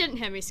 you didn't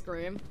hear me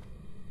scream.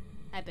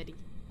 Hi, buddy.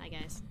 Hi,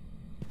 guys.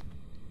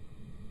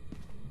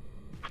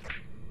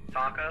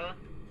 Taco?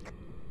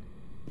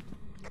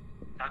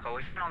 Taco,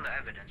 we found the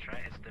evidence,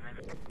 right? It's the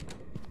mimic.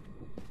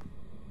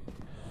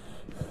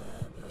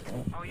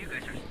 Oh, you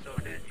guys are so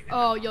dead. You guys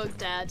Oh, you're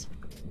dead.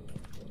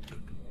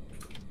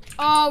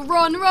 Oh,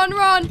 run, run,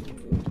 run!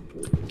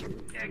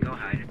 Yeah, go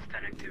hide. It's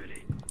 10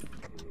 activity.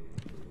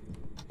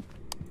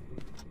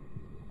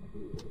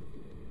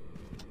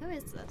 Who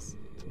is this?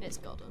 It's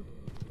Golden.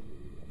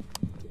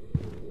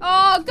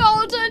 Oh,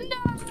 Golden, no!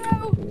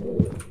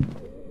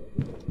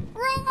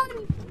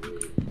 Run!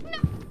 No!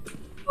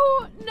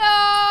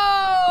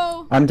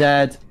 No! I'm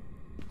dead.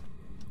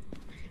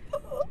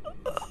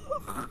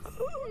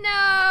 No!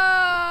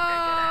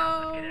 Okay, get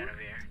out. Let's get out of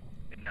here.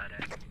 We got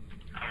it.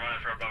 I'm running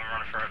for it, but I'm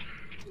running for it.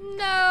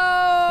 No!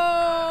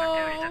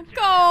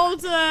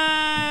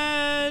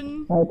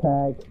 Golden! Hi,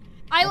 Tag.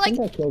 I like.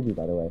 I killed you,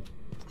 by the way.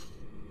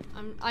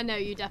 I know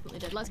you definitely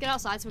did. Let's get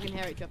outside so we can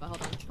hear each other.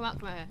 Hold on. Come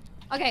out here.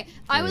 Okay,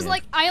 I was Yeah.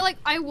 like,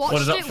 I watched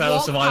What is up, it fellow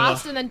walk survivor?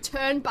 past and then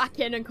turn back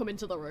in and come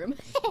into the room.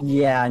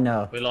 Yeah, I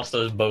know. We lost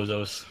those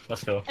bozos.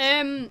 Let's go.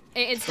 It's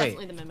Wait.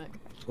 definitely the mimic.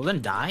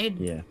 Golden died?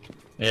 Yeah.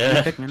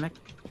 Yeah. Pick mimic?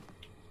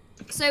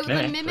 So the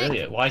Mimic? mimic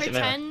Really? Why is it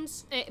mimic?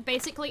 pretends it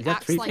basically Is that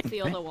acts three like things,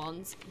 the right? other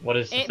ones. What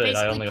is the It third?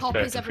 I only basically got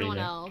copies spirit everyone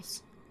freezing.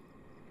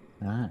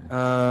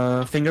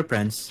 else.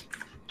 Fingerprints.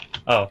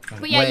 Oh.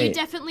 But yeah, you Wait.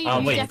 definitely, Oh,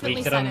 you wait, we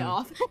definitely could, set it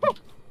off.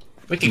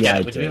 We can Yeah, get I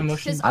it. We do have did.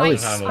 motion. 'Cause I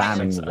was I-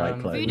 spamming the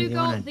right click. Voodoo You Gold,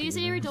 wanna these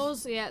do eerie that?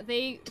 doors, yeah,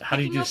 they How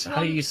do you picking use? up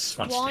How do you use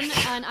smudge one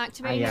stick? and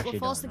activating it will actually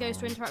force the don't ghost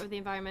to know. interact with the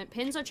environment.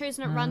 Pins are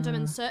chosen at random,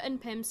 and certain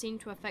pins seem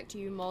to affect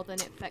you more than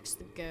it affects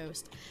the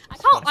ghost. I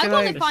can't. I feel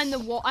want like to find the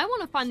this- I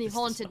want to find the this is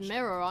haunted smudge.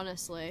 mirror,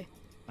 honestly.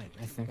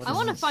 I think. I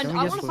want to find. Can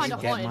we I just want to find a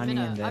get haunted money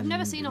mirror. and I've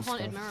never then seen a do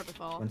haunted stuff mirror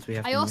before. once we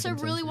have I the also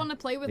motion really sensor want to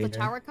play with the later?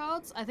 tarot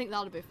cards. I think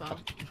that'll be fun.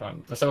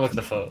 Fine. Let's have a look at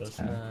the photos.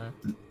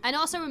 And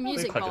also a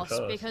music quite good boss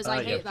photos. because I I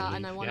like your hate that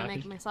and I belief. want to You make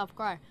happy? myself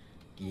cry.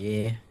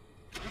 Yeah.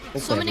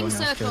 Hopefully Summoning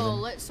everyone else circle. does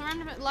Let's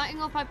surround it,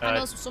 lighting off 5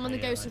 candles. Summon the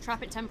yeah, ghost right. and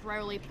trap it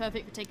temporarily.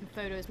 Perfect for taking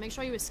photos. Make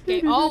sure you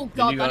escape. Oh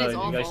god, that is you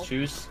guys awful.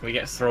 choose? We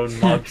get thrown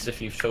mugs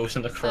if you've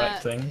chosen the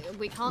correct thing.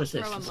 We can't What is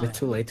throw this? a Is mug. it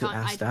too late to Can't-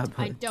 ask that,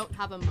 I but- don't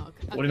have a mug.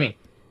 What do you mean?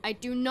 I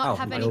do not Oh,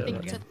 have I anything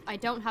open to. again. I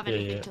don't have Yeah,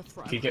 anything yeah. to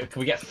throw. Can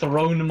we get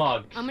thrown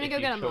mug? I'm gonna if go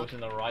get you've a mug. chosen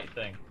the right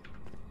thing.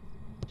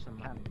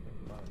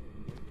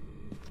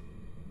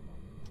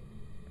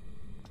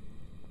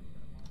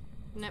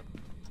 Nope.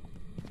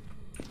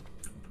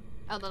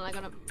 Oh, then I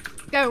gotta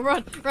go.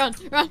 Run, run,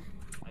 run.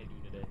 I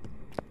needed it.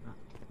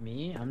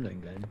 Me? I'm doing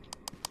good.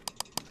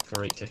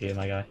 Great to hear,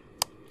 my guy.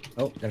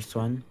 Oh, there's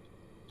one.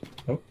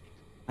 Oh.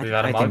 I, We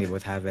got a I mug? think they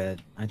would have it.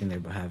 I think they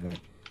would have it.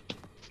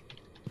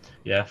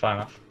 Yeah, fair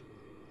enough.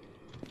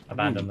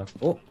 Abandon them.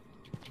 Oh,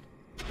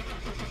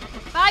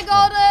 Bye,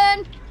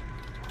 Golden.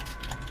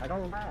 I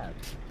got red.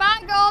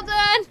 Bye,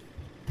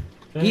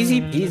 Golden.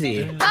 easy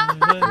peasy.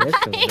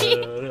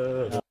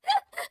 Literally.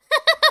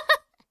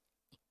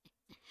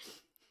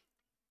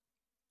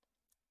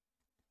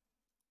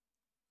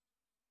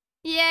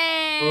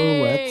 Yay!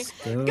 Oh, let's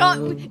go. God,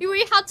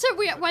 we had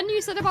to. When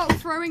you said about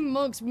throwing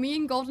mugs, me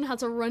and Golden had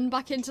to run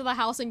back into the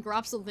house and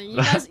grab something.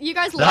 You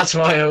guys That's left.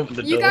 why I opened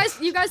the door.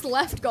 You guys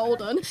left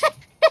Golden.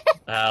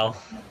 Ow.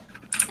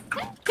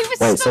 He was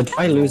Wait, so stuck- do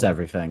I lose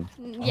everything?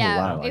 Yeah,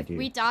 Oh, wow, I if do.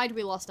 we died,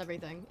 we lost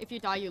everything. If you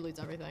die, you lose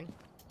everything.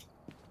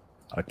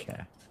 Okay.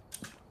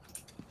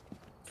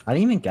 I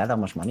didn't even get that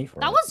much money for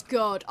it. That was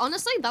good.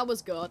 Honestly, that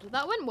was good.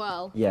 That went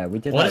well. Yeah, we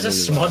did. What that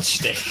is a really well.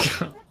 smudge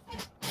stick?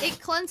 It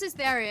cleanses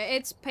the area.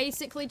 It's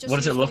basically just. What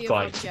does it used look for the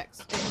other like?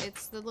 Objects.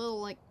 It's the little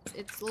like.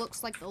 It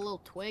looks like the little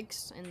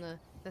twigs in the.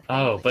 Thing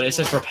Oh, that but you it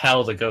says want.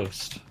 repel the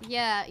ghost.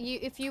 Yeah,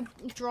 if you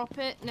drop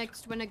it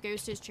next when a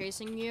ghost is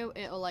chasing you,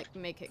 it'll like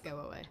make it go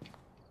away.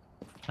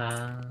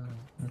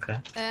 Okay.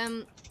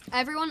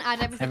 Everyone add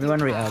everything. Everyone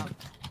you re-add.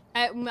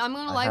 have. I'm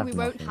gonna I lie, have we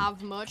won't nothing.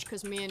 have much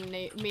because me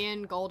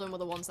and Golden were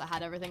the ones that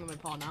had everything, and we're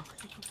poor now.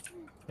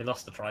 We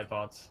lost the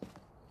tripods.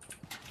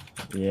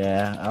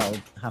 Yeah, I'll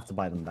have to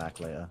buy them back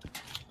later.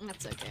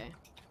 That's okay.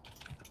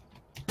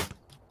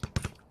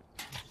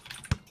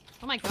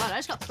 Oh my god, I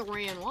just got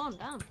 3 in 1.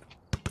 Damn.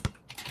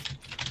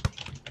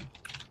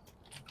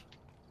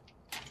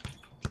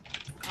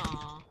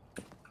 Aww.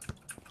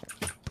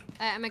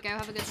 I'm gonna go.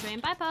 Have a good stream.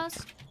 Bye,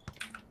 Puzz.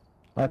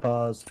 Bye,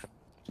 pause.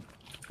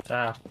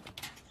 Ah.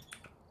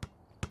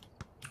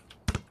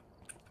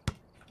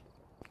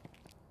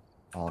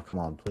 Oh, come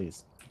on,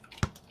 please.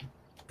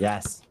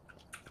 Yes.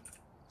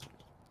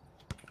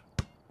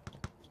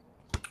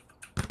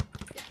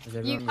 Is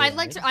everyone I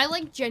ready?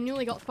 like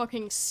genuinely got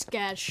fucking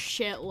scared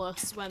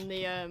shitless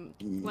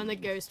when the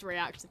ghost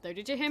reacted though.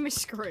 Did you hear me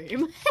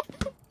scream?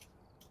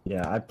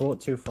 Yeah, I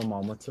bought 2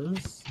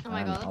 thermometers. Oh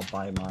my and God. I'll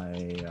buy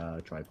my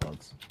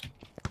tripods.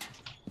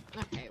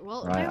 Okay,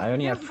 well. Right, I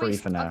only have 3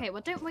 for now. Okay,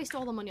 well, don't waste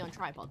all the money on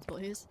tripods,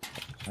 please.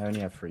 I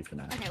only have 3 for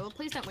now. Okay, well,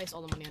 please don't waste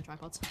all the money on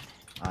tripods.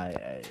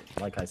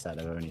 Like I said,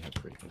 I only have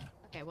 3 for now.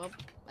 Okay, well,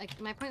 like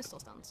my point still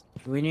stands.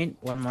 We need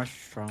one more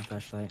strong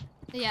flashlight.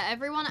 Yeah,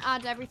 everyone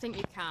add everything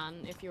you can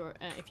if you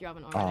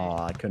haven't already.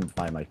 Oh, I couldn't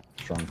buy my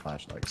strong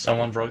flashlight.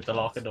 Someone broke the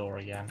locker door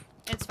again.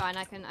 It's fine.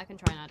 I can try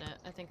and add it.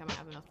 I think I might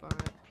have enough for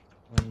it.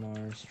 One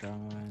more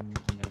strong one,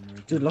 and then we're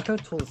Dude, good. look how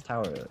tall this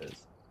tower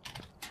is.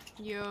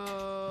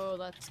 Yo,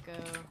 let's go.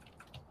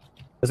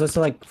 There's also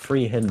like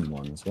 3 hidden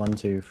ones. 1,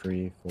 2,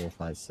 3, 4,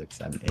 5, 6,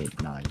 7,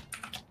 8, 9.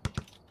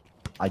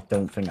 I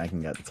don't think I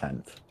can get the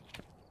 10th.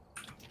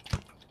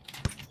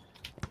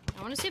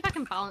 I want to see if I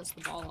can balance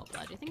the ball up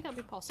there. Do you think that'd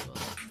be possible?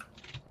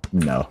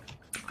 No.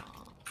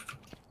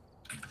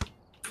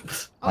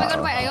 Oh my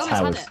god, wait, I almost had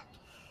Towers. it.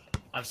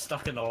 I'm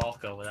stuck in the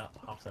locker without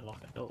half the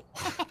locker door.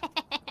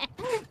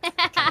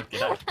 Trying to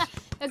get out.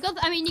 Oh god,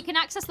 I mean, you can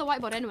access the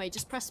whiteboard anyway.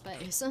 Just press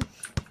space.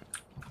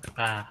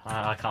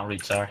 I can't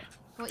reach, sorry.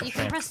 Well, you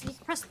can press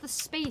the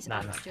space. Nah,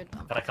 Oh, nah. you're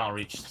dumb. But I can't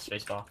reach the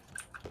spacebar.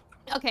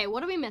 Okay,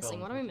 what are we missing?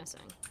 What are we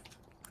missing?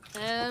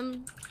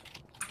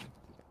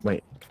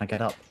 Wait, can I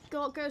get up?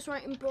 Got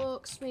ghostwriting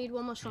books. We need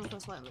one more strong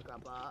flashlight. Let me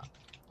grab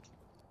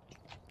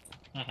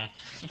that.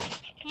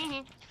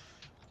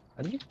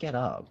 How do you get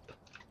up?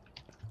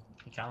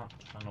 You can't.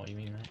 I don't know what you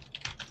mean, mate.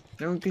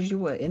 Because you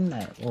were in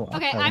there. Well,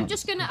 Okay, okay, I'm once.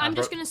 just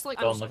gonna select.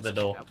 Go and look at the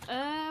door.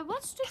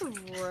 Let's do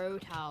the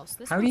roadhouse.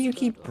 This How do one's you a good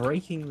keep one.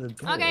 breaking the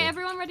door? Okay,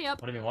 everyone, ready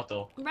up. What do you mean, what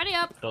door? Ready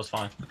up. Door's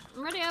fine.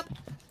 Ready up.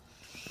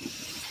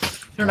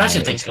 You're imagine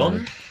Right, things, okay.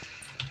 Gordon.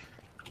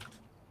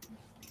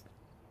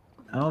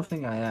 I don't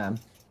think I am.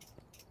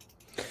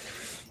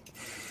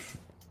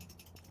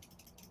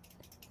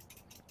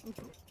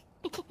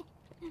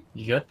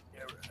 You good?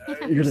 You're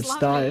gonna Just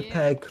start laughing a at you.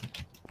 peg.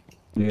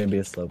 You're gonna be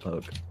a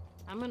slowpoke.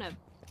 I'm gonna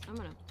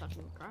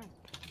fucking cry.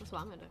 That's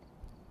what I'm gonna do.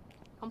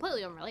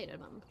 Completely unrelated,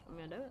 but I'm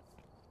gonna do it.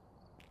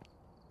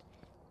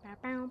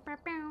 I'm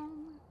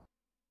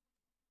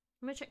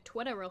gonna check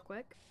Twitter real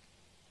quick.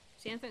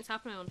 See anything's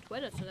happening on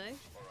Twitter today.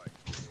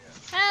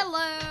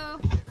 Hello!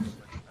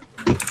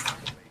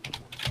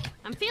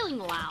 I'm feeling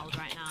loud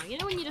right now. You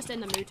know when you're just in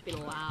the mood to be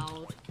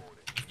loud?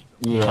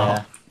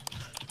 Yeah.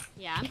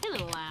 Yeah, I'm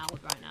feeling loud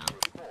right now.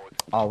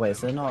 Oh wait,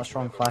 is there not a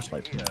strong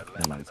flashlight here?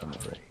 Never mind, it's on the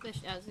floor.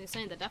 As you're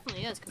saying, there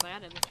definitely is, because I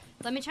added it.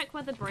 Let me check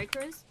where the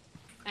breaker is,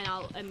 and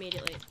I'll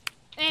immediately...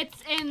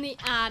 It's in the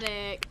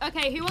attic!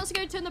 Okay, who wants to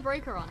go turn the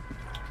breaker on?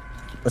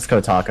 Let's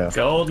go, Taco.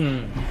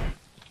 Golden.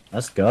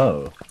 Let's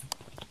go.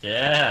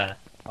 Yeah.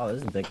 Oh,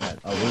 this is a big head.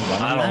 Oh, we're running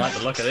I don't now? like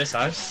the look of this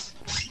house.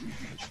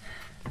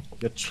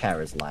 Your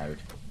chair is loud.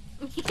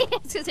 I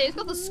was gonna say, it's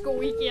got the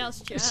squeaky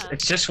ass chair.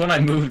 It's just when I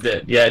moved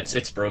it. Yeah,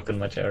 it's broken,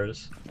 my chair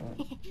is.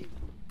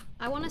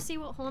 I want to see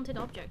what haunted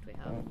object we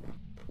have.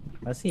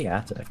 That's the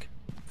attic.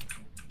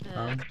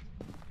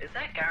 Is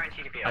that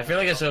guaranteed to be? I feel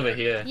like it's over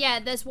here. Yeah,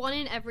 there's one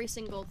in every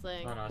single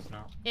thing. Oh no, it's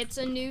not.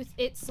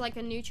 It's like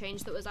a new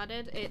change that was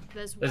added.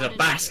 There's There's one a in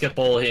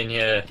basketball in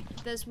here.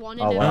 There's one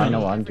in Oh, well, I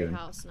know what I'm every doing.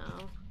 house now.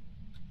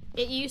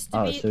 It used to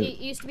Oh, be so- it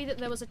used to be that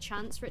there was a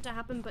chance for it to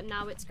happen, but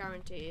now it's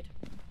guaranteed.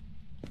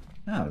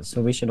 Oh,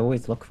 so we should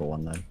always look for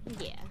one then.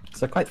 Yeah.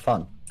 So they're quite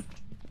fun.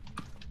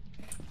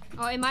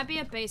 Oh, it might be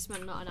a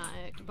basement, not an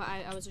attic, but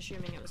I was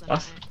assuming it was an What?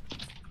 attic.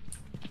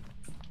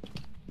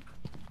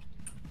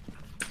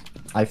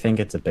 I think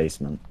it's a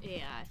basement.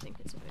 Yeah, I think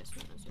it's a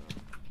basement as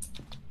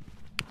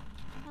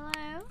well.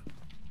 Hello?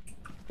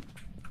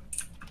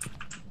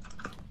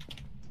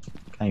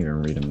 Can't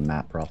even read a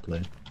map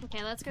properly.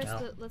 Okay, let's go No.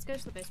 to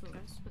the basement,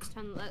 guys. Let's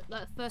turn.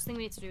 The first thing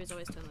we need to do is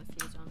always turn the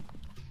fuse on.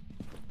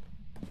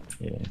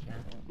 Yeah.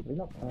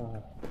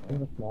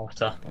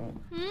 Water.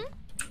 Hmm?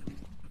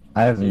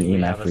 I have an Do we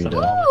EMF have a reader.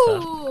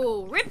 thermometer?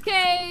 Ooh,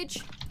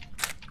 ribcage.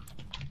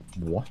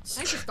 What?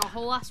 I just got a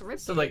whole ass rib.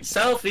 So like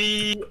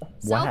selfie.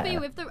 Selfie Where?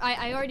 with the.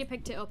 I already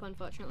picked it up,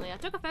 unfortunately. I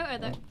took a photo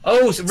though.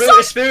 Oh, so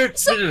really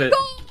spirit.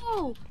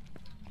 Go!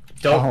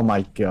 Don't. Oh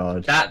my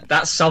god.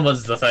 That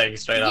summons the thing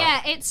straight up.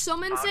 Yeah, it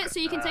summons it so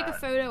you can take a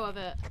photo of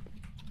it.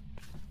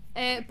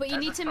 But you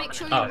need to make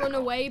sure you Oh. run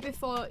away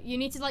before. You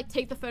need to like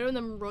take the photo and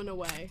then run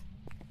away.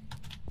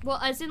 Well,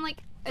 as in like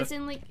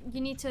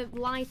you need to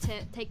light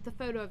it, take the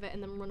photo of it,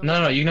 and then run away.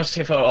 No, you can have to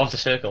take a photo of the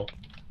circle.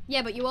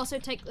 Yeah, but you also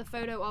take the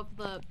photo of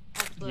the.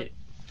 Yeah.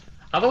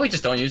 How about we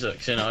just don't use it?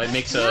 'Cause, you know, it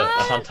makes a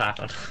hunt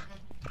happen.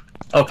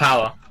 Oh,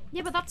 power.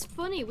 Yeah, but that's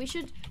funny. We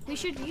should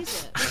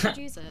use it. We should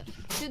use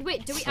it.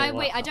 Wait, do we? So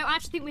Wait, I don't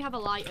actually think we have a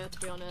lighter, to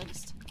be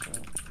honest.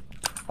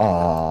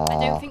 Aww.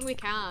 I don't think we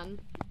can.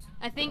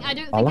 I don't think look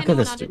at anyone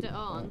this added dude. it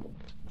on.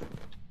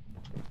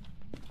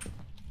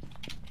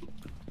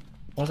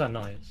 What was that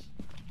noise?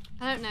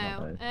 I don't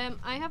know. Okay.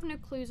 I have no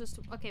clues as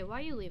to. Okay, why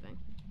are you leaving?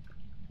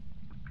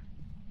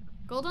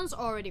 Golden's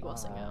already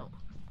glossing out.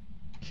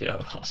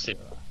 Yeah, I'll see.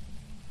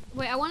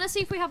 Wait, I want to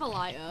see if we have a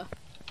lighter.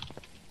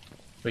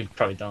 We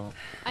probably don't.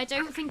 I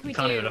don't think we We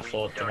can't do. even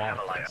afford the have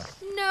a one. lighter.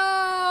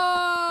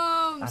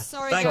 No! I'm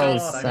sorry, thank guys.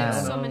 God, There's I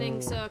a know.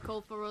 summoning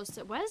circle for us.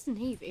 Where's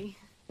Navy?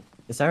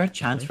 Is there a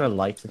chance for a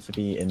lighter to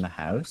be in the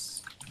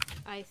house?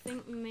 I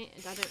think I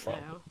don't Well,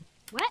 know.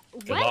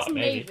 good Where's luck,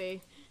 maybe.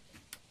 Navy?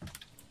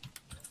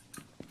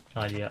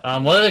 No idea.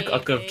 What are the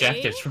good Maybe.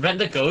 objectives? Prevent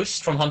the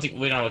ghost from hunting.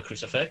 We don't have a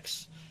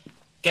crucifix.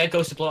 Get a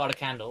ghost to blow out a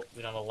candle.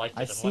 We don't have a light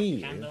I to light see the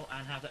you. candle,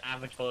 and have the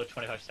average below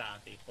 25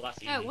 sanity. Well,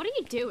 that's easy. Oh, what are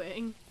you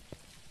doing?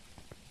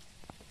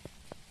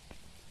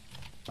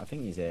 I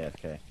think he's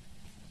AFK.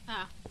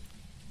 Ah.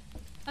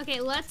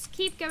 Okay, let's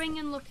keep going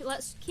and look.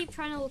 Let's keep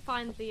trying to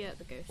find the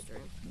ghost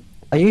room.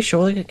 Are you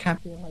sure it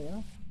can't be a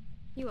lighter?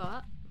 You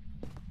are?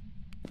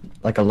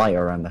 Like a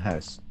lighter around the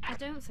house? I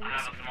don't think I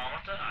have so. a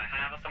thermometer. I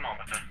have a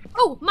thermometer.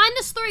 Oh,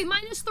 -3,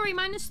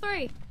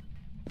 -3.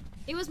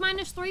 It was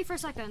 -3 for a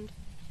second.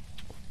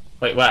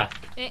 Wait, where?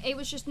 It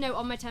was just no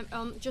on my temp.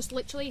 Just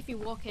literally, if you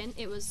walk in,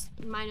 it was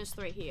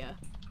 -3 here.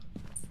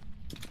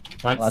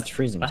 What? Well, that's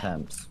freezing What?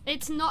 temps.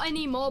 It's not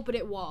anymore, but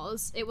it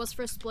was. It was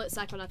for a split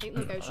second. I think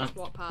the ghost just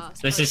walked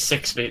past. This but- is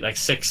 6 feet, like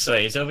 6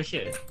 ways over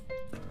here.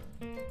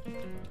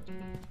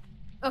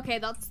 Okay,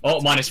 that's. Oh,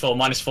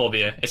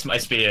 -4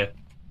 It's beer.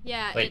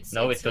 Yeah. Wait, it's,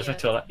 no, it's it goes here.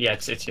 back to yeah,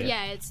 it's here.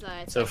 Yeah, it's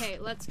there. So Okay,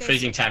 let's go.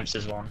 freezing temps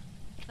is one.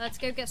 Let's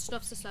go get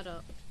stuff to set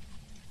up.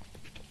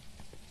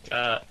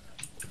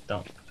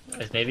 Don't.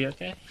 Is maybe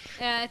okay?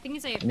 I think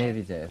it's AFK. Maybe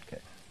he's AFK.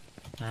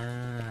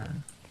 Ah.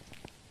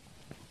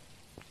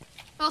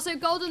 Also,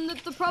 Golden,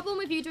 the problem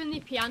with you doing the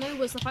piano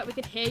was the fact we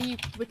could hear you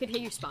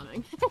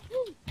spamming.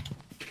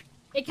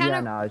 It kind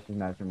of I was just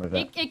messing with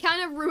it. it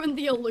kind of ruined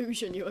the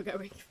illusion you were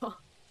going for.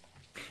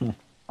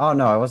 Oh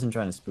no, I wasn't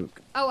trying to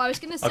spook. Oh, I was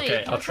gonna say, Okay,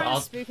 if you were trying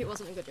to spook, it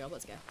wasn't a good job.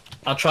 Let's go.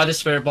 I'll try the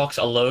spirit box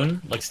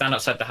alone, like stand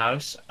outside the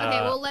house.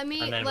 Okay, well let and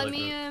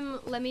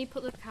then me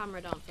put the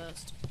camera down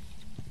first.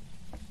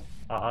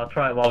 I'll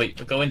try it while we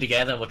go in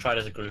together, and we'll try it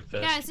as a group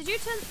first. Guys, did you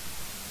turn?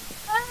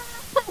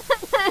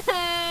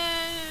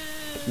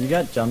 You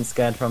got jump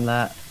scared from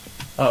that?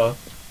 Uh oh.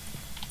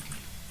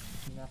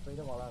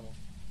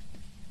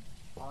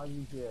 Are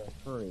you here?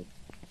 Hurry.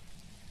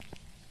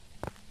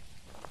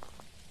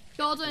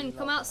 Gordon,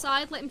 come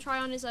outside. Let him try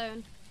on his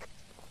own.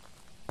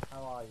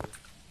 How are you?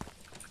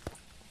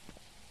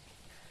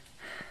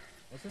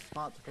 Was it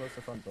smart to close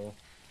the front door?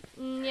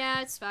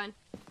 Yeah, it's fine.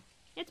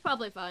 It's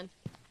probably fine.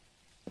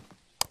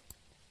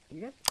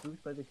 You get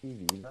spooked by the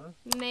TV though?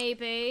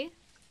 Maybe.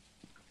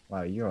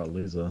 Wow, you're a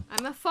loser.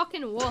 I'm a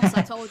fucking wuss,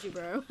 I told you,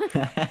 bro.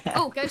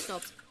 Oh, ghost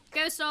orbs.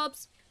 Ghost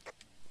orbs.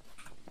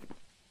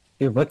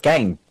 Dude, we're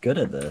getting good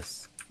at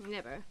this.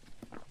 Never.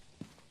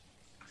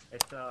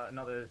 It's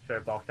another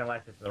spirit box,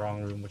 unless it's the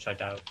wrong room, which I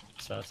doubt.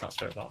 So it's not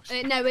spirit box. No,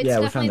 it's Yeah, we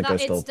definitely found the that.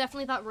 ghost It's orb.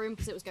 definitely that room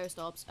because it was ghost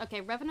orbs. Okay,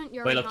 Revenant,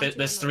 Yuri. Wait, look, Hantu,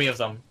 there's and 3 of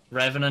them.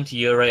 Revenant,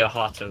 Yuri, or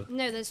Hatu.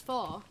 No, there's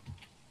 4.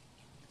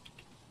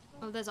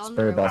 Oh, there's on Spirit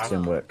the room box as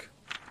didn't well. work.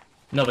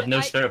 No, but no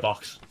I- spirit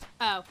box.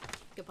 Oh,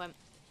 good point.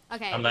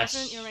 Okay, Unless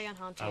Revenant, Yuri, and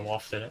Hantu. I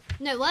wafted it.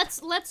 No,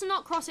 let's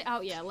not cross it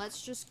out yet.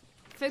 Let's just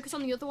focus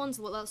on the other ones.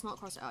 Let's not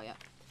cross it out yet.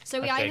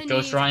 So we Okay, either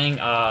ghost need writing,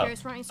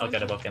 ghost writing. I'll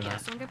get a book in yeah, there.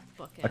 someone get a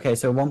book in. Okay,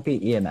 so it won't be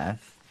EMF.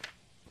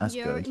 That's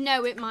Yuri, good.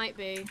 no, it might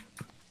be.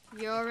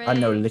 Yuri. I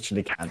know,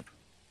 literally can't.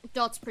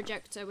 Dots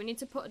projector. We need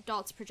to put a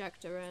dots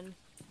projector in.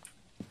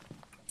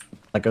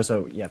 Like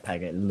also, yeah,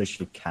 Peg, it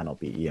literally cannot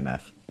be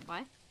EMF.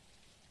 Why?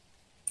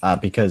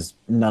 Because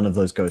none of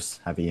those ghosts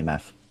have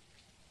EMF.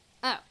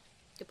 Oh,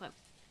 good point.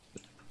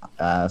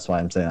 That's why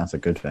I'm saying that's a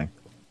good thing.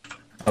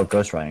 Oh,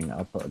 ghost writing,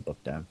 I'll put a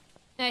book down.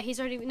 No, he's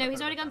already put gone. it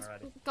down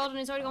already. Golden,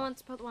 he's already gone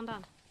to put the one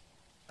down.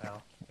 Oh,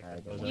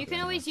 You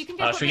can always, you can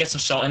go. should put we the- get some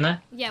salt in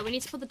there? Yeah, we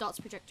need to put the dots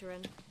projector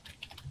in.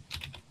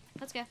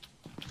 Let's go.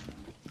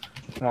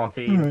 Come on,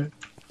 Pete.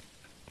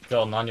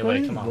 Golden, on your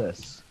way, come on.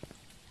 This?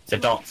 It's a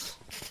dots.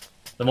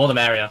 The more the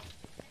merrier.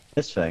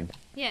 This thing?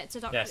 Yeah, it's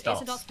a dot. Yeah, it's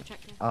dots. a dots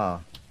projector. Ah,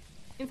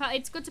 In fact,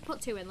 it's good to put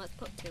 2 in. Let's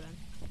put 2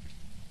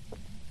 in.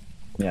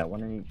 yeah,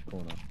 one in each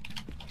corner.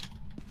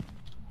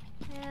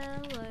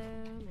 Hello,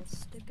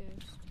 Mr.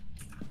 Ghost.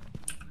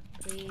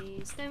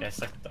 Please don't Yes,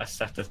 I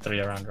set the 3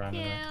 around in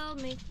there. kill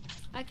me.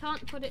 I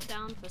can't put it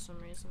down for some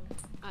reason.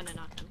 Oh no,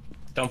 no, I can.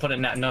 Don't put it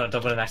no,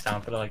 don't put it next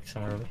down. Put it like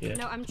somewhere over here.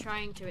 No, I'm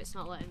trying to. It's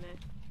not letting me.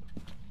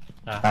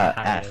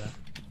 Hand it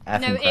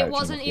F No, and it crouch on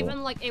wasn't the floor.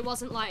 even like it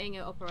wasn't lighting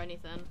it up or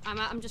anything.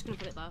 I'm just gonna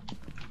put it there.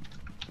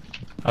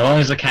 As long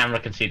as the camera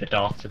can see the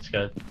dots, it's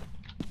good.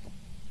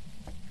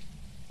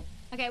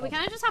 Okay, we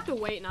kind of just have to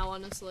wait now,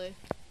 honestly.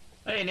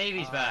 Hey,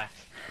 Navy's back.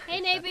 Hey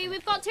Navy,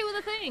 we've got 2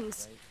 other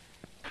things.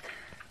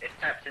 It's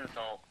tapped in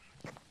salt.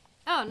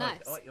 Oh, nice.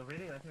 Oh, you're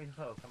really? Let me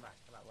go. Come back.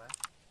 Where?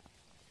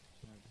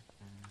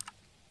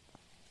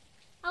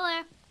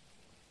 Hello.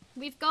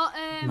 We've got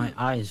My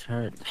eyes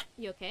hurt.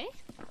 You okay?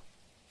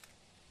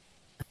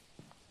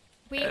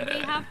 We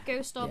have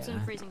ghost orbs and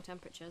Yeah. freezing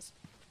temperatures.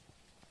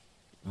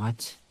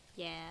 What?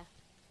 Yeah,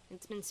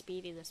 it's been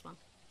speedy this one.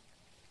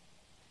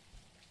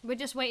 We're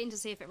just waiting to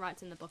see if it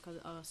writes in the book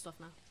or stuff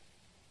now.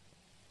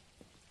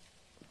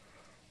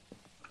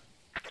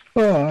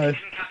 You didn't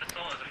count the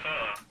salt as a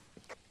photo.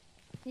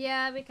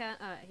 Yeah, we can.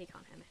 He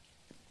can't hear me.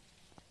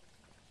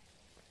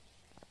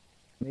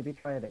 Maybe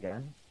try it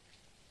again.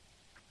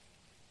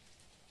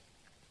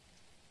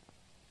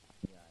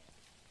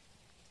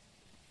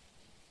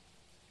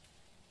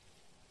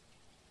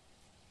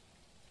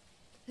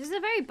 This is a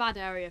very bad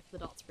area for the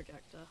dots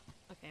projector.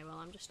 Okay, well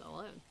I'm just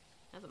alone.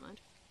 Never mind.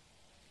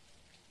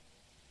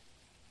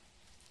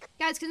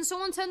 Guys, can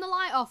someone turn the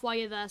light off while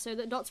you're there so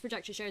that dots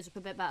projector shows up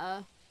a bit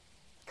better?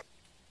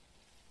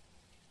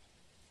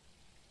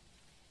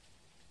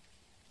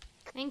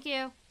 Thank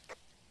you.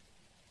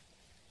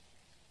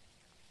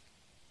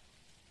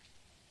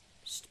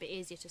 Just a bit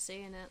easier to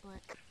see in it,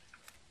 like.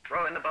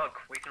 Throw in the book.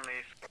 We can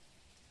leave.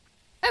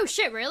 Oh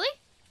shit! Really?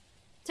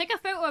 Take a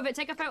photo of it.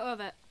 Take a photo of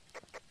it.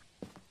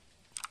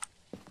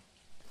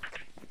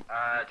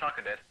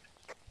 Taco did.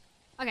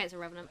 Okay, it's a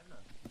revenant.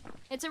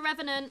 It's a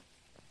revenant.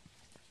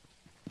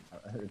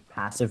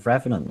 Passive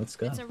revenant, let's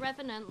go. It's a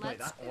revenant.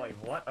 Let's. Wait,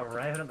 what? A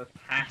revenant that's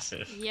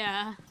passive?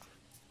 Yeah.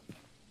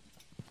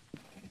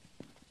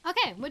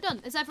 Okay, we're done.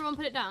 Has everyone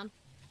put it down?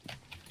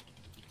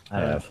 I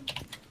have.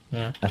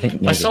 Yeah. I think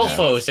My maybe salt now.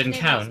 photos didn't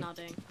Maybe count. it's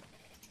nodding.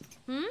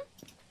 Hmm?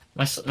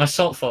 My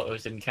salt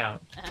photos didn't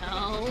count.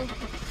 Oh.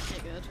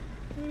 Okay, good.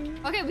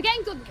 Okay, we're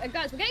getting good,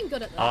 guys. We're getting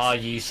good at this. Are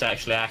you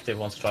sexually active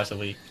once or twice a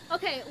week?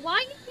 Okay,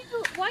 why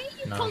are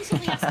you No.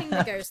 constantly asking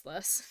the ghost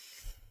this?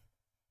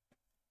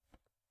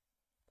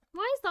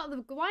 Why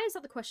is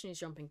that the question he's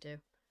jumping to?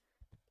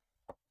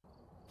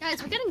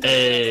 Guys, we're getting good.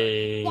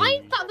 Hey. Why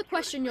is that the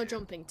question you're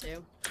jumping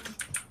to?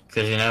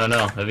 Because you never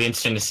know. It'd be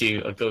interesting to see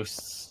a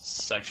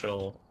ghost's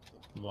sexual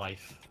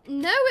life.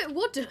 No, it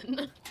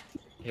wouldn't.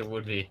 It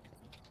would be.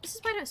 This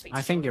is why I don't speak.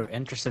 I think you're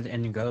interested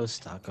in ghosts,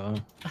 Taco.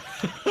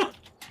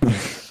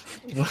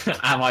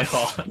 Am I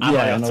hot?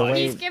 Yeah, in a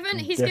way, He's given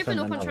different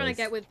up than on trying to others.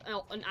 get with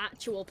an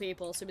actual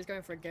people, so he's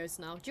going for a ghost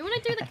now. Do you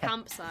want to do the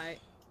campsite?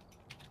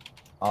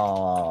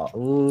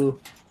 Ooh.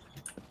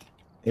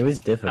 It was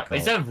difficult.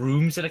 Is there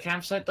rooms at a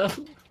campsite though?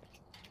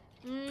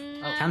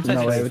 No. Campsite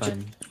No, is it would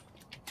fun.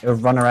 It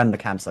would run around the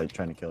campsite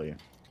trying to kill you.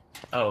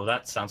 Oh,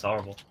 that sounds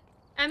horrible.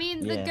 I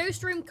mean, the Yeah.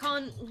 ghost room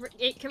can't.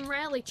 It can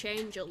rarely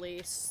change at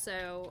least.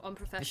 So on It's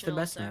the professional,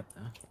 best so map,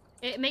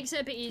 though. it makes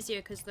it a bit easier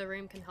because the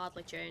room can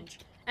hardly change.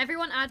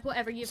 Everyone add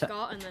whatever you've So-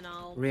 got, and then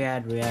I'll.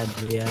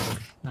 Riyadh.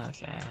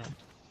 Okay.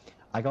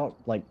 I got,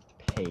 like,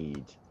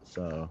 paid,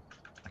 so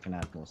I can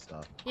add more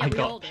stuff. Yeah, I we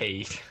all got do.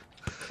 paid.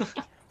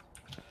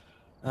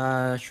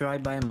 Should I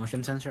buy a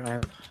motion sensor? I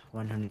have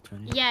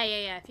 120. Yeah,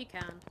 if you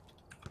can.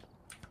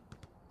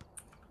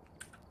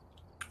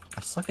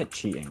 I suck at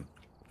cheating.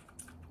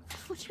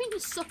 What do you mean you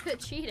suck at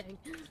cheating?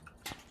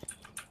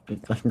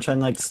 I'm trying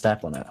to, like,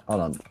 step on it.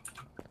 Hold on.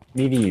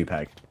 Me v you,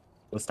 Peg.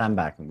 We'll stand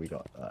back and we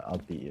got. I'll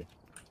beat you.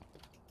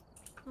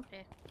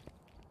 Okay.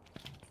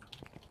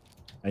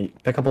 Hey,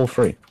 pick up all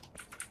three.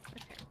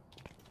 Okay.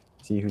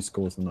 See who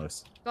scores the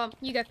most. Go on,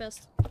 you go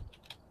first.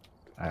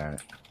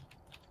 Alright.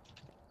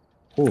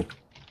 Ooh.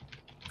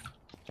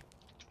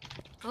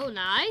 Oh,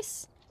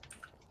 nice.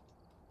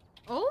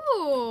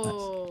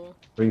 Oh.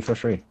 3 for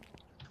 3.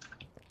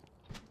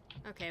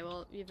 Okay,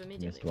 well, you've Missed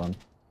immediately. one.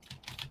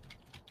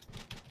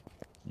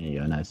 There you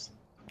go, nice.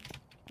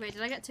 Wait,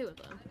 did I get 2 of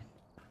them?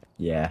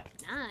 Yeah.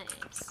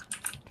 Nice.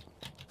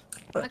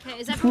 Okay,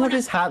 is everyone? What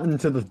has happened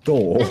to the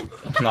door?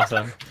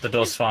 Nothing. The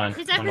door's fine.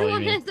 Is I don't know what you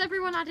mean. has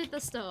everyone added the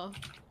stuff?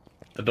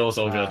 The door's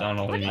all good. I don't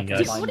know what you mean, Dude,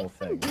 guys. Fine. what Final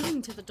have you been thing.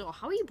 doing to the door?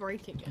 How are you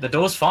breaking it? The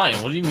door's fine.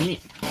 What do you mean?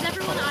 Has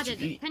everyone Oh, added?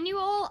 gee. Can you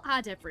all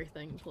add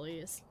everything,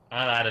 please?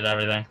 I added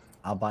everything.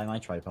 I'll buy my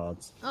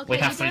tripods. Okay. We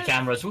have you 3 don't-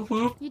 cameras. Whoop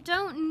whoop. You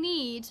don't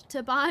need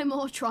to buy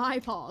more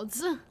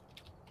tripods.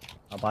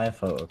 I'll buy a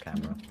photo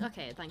camera.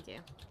 Okay, thank you.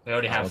 We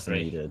already That have wasn't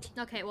 3. needed.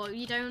 Okay, well,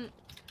 you don't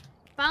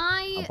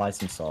buy. I'll buy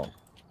some salt.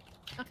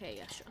 Okay,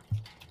 yeah, sure.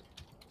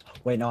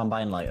 Wait, no, I'm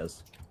buying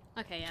lighters.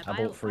 Okay, yeah. I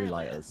buy bought 3 buy a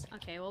lighters.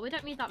 Okay, well, we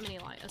don't need that many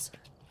lighters.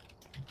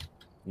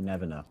 You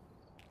never know.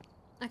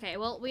 Okay,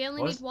 well, we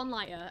only What need is- 1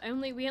 lighter. We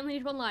only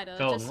need 1 lighter.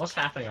 Golden, Just- what's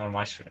happening on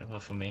my screen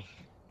for me?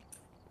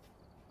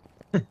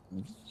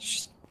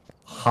 Just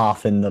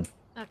half in the.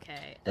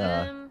 Okay.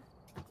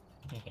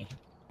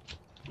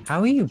 How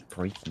are you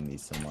breaking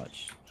these so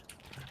much?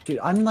 Dude,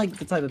 I'm like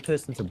the type of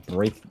person to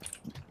break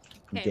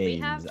Okay, we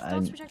have games. Force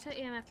And Projector,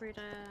 EMF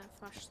Reader,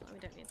 Flashlight, we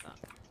don't need that.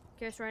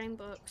 Ghost Writing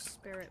Book,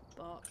 Spirit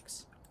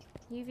Box,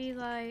 UV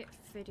Light,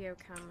 Video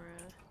Camera.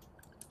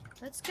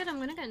 I'm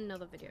gonna get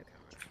another video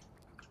camera.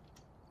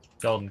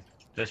 Golden,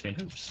 just mean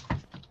hoops. What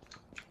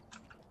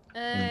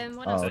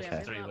Oh, else do okay. we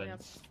have? 3 We have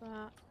wins.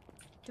 that.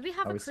 Do we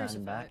have Are a we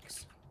standing back?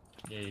 crucifix?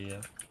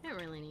 Yeah. I don't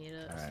really need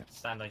it. Alright,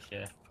 Stand like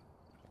here.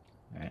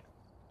 alright.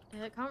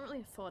 I can't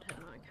really afford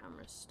hitting on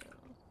cameras still.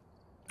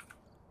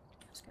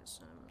 Let's get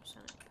some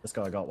sanity. Let's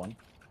go, I got one.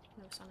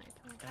 No sanity.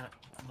 Yeah,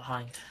 I'm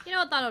behind. You know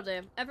what that'll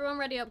do? Everyone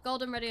ready up.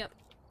 Golden ready up.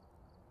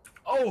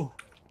 Oh!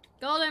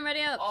 Golden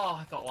ready up. Oh,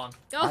 I got one.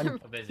 Golden.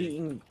 I'm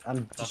busy.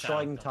 I'm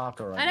destroying okay.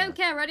 Taco right I don't now.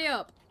 care. Ready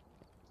up.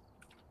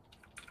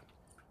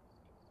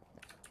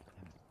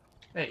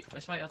 Wait,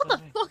 where's my other What the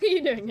thing? fuck are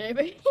you doing,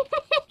 Navy?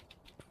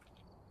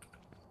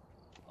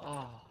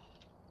 Oh.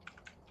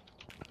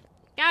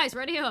 Guys,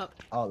 ready up.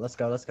 Oh, let's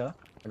go, let's go.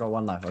 I got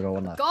 1 left, I got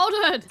 1 left.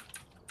 Golden.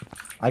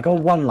 I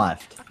got 1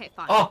 left. Okay,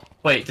 fine. Oh,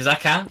 wait, does that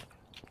count?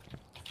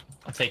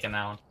 I'll take it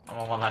now. I'm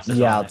on 1 left as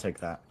Yeah, well. I'll take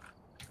that.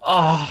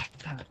 Oh,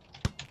 damn it.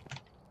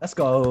 Let's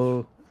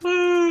go.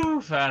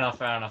 Woo! Fair enough,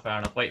 fair enough, fair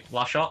enough. Wait,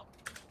 last shot?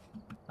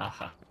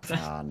 Aha.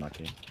 Ah,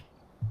 unlucky.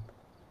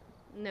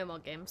 No more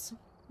games.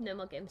 No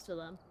more games for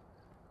them.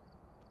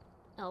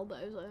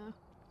 Elbows,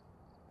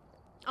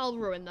 I'll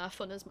ruin their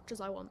fun as much as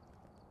I want.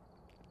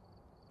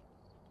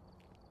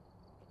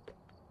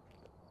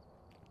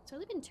 It's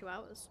only been 2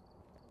 hours.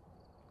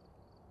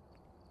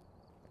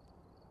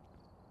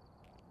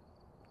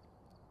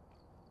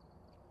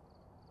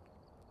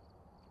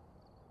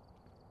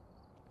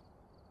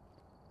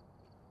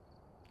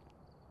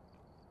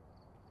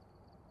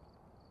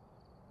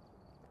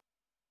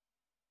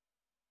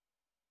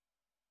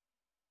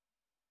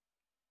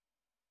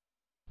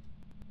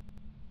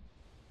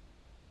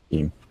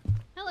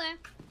 Hello.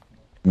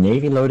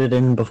 Navy loaded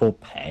in before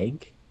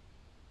Peg?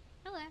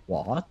 Hello.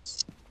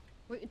 What?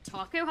 Wait,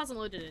 Taco hasn't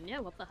loaded in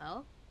yet? What the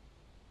hell?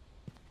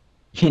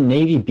 Your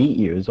Navy beat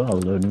you as well,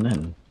 loading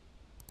in.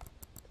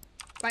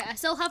 Right, I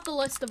still have the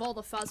list of all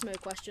the Phasmo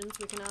questions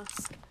we can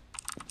ask.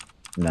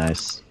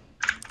 Nice.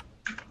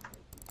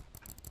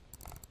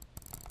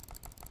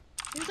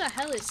 Who the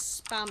hell is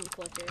spam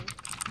clicking?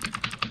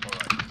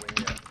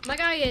 My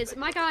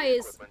guy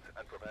is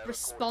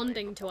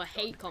responding to a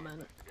hate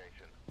comment.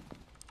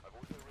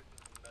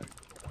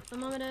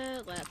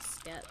 thermometer. Let's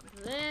get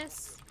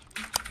this.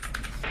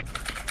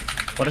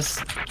 What is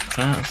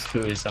that?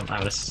 Who is I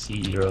have a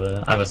seed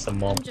or I have a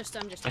someone. I'm just.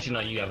 Actually, no,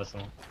 you have a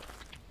someone.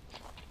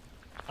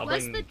 I'll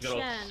Where's bring the the little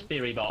gen?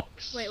 theory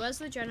box. Wait, where's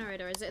the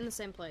generator? Is it in the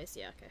same place?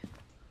 Yeah, okay.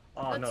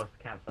 Oh no, it's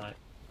campsite.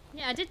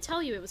 Yeah, I did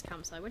tell you it was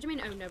campsite. What do you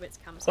mean, oh no, it's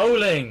campsite?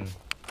 Bowling!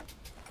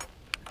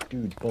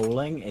 Dude,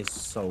 bowling is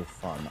so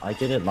fun. I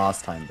did it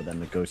last time, but then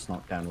the ghost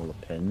knocked down all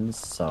the pins,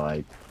 so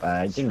I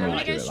didn't I'm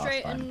really gonna do go it last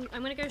straight time.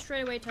 I'm gonna go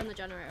straight away turn the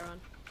generator on.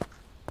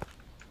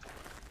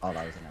 Oh,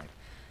 that was an egg.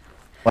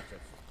 What?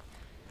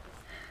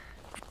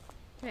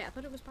 Wait, I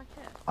thought it was back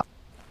here.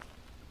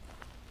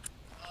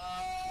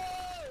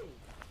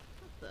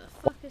 What the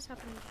fuck is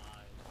happening?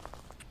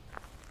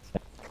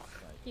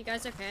 You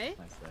guys okay?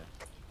 Nice there.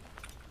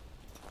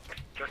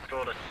 Just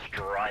got a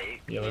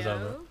strike. Yeah, what's Yo.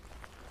 over?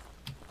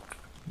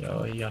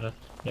 Yo, he had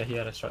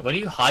a strike. Where do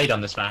you hide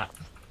on this map?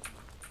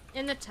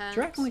 In the Do tent.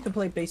 you reckon we could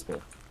play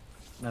baseball?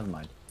 Never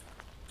mind.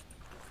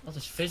 Oh,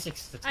 there's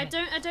physics to I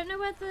don't know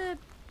where the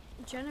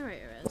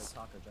generator is.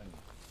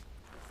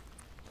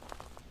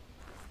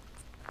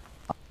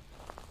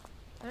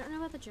 I don't know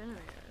where the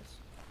generator is.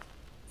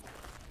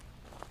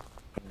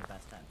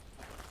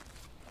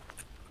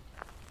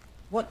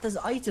 What? There's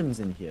items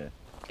in here.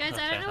 Guys, I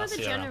Okay, don't know I'll where the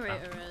see you around, pal.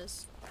 generator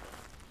is.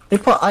 They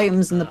put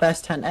items in the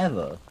best tent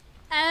ever.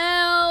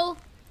 L.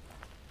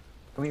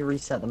 Can we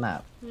reset the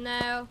map?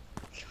 No.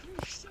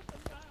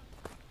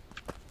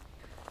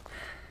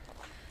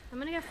 I'm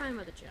gonna go find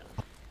where the generator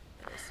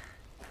is.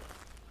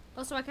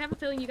 Also, I have a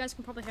feeling you guys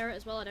can probably hear it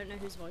as well. I don't know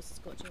whose voice is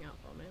glitching out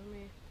for me. Let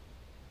me.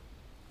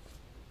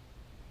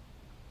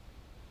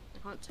 I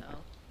can't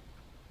tell.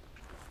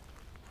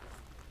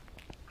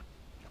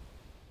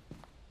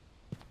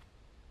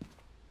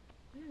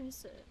 Where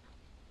is it?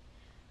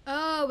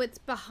 Oh, it's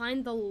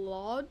behind the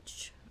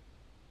lodge?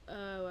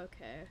 Oh,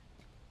 okay.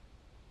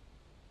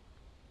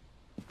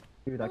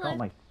 Dude, I Hello. got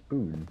my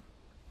spoon.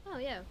 Oh,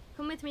 yeah.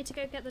 Come with me to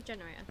go get the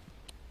generator.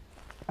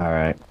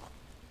 Alright.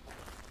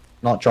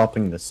 Not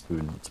dropping the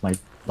spoon. It's my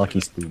lucky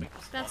spoon.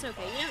 That's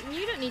okay.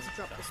 You don't need to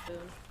drop the spoon.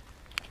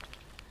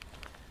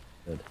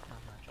 Good.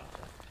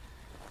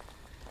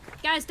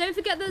 Guys, don't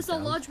forget there's a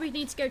lodge we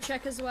need to go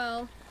check as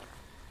well.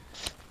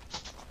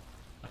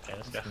 Okay,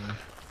 let's go.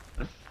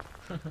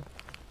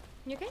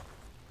 You okay?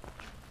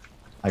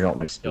 I got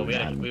my Yo, spoon.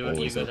 I'm you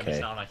always guys okay.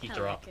 sound like heat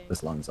her up. Okay.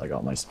 As long as I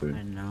got my I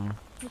spoon. know.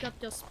 You got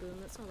your spoon,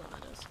 that's all that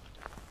matters.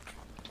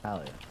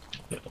 Hell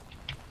yeah.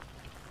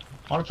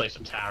 I want to play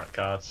some tarot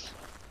cards.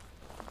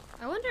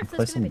 I wonder if Play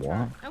there's gonna be some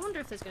tarot. what? I wonder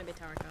if there's gonna be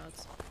tarot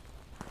cards.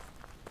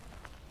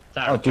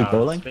 Tarot Oh, dude, cards,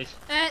 bowling?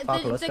 bitch.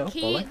 Parker, let's go,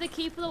 The bowling.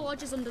 key for the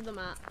lodge is under the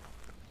mat.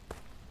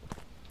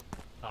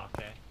 Oh,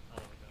 okay. Oh,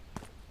 there we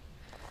go.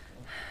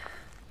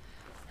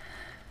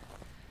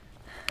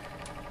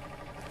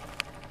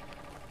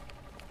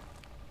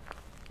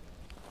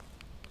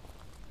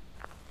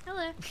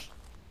 Hello.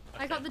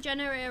 I got the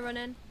generator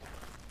running.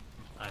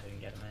 I didn't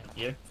get it,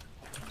 mate. You?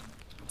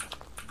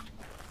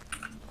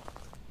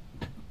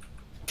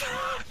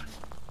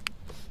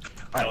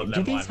 Alright, Oh, do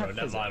never these mind, bro. have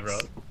Never mind, bro.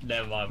 physics?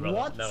 Never mind, brother.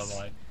 What? Never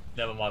mind.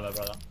 Never mind, my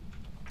brother.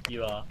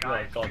 You are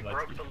Guys, God, we mate.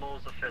 broke the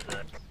laws of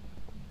physics.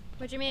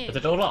 What do you mean? Is the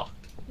door locked?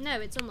 No,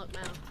 it's unlocked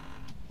now.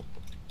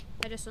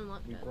 I just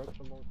unlocked it.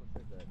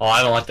 Oh,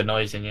 I don't like the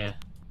noise in here.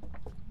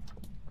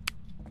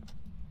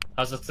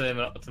 How's the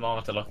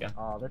thermometer looking?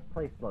 Oh, this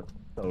place looks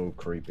so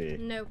creepy.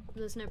 No,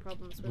 there's no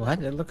problems with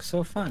What? It looks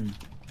so fun.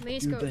 it.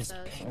 Please Dude, go there's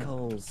upstairs.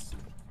 pickles.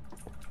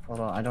 Hold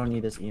on, I don't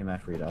need this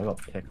EMF reader. I got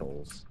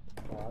pickles.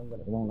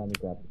 It won't let me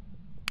grab it.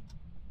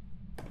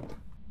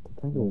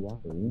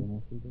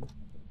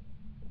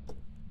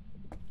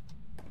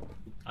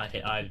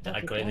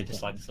 I greatly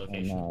dislike this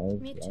location.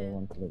 Me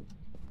too.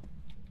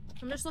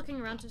 I'm just looking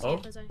around to see Oh.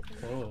 if there's anything.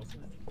 Oh.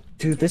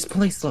 Dude, this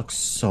place looks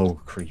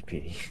so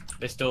creepy.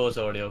 This door's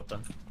already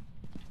open.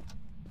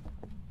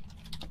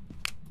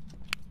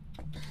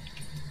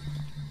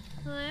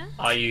 Hello?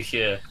 Are you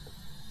here?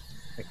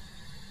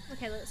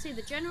 Okay, let's see.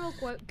 The general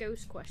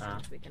ghost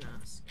questions we can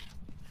ask.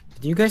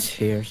 Did you guys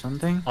hear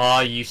something?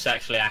 Are you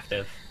sexually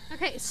active?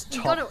 Okay, you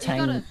Top gotta, you 10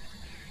 gotta.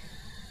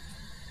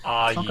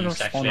 Are It's not you gonna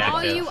sexually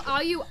respond. active?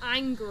 Are you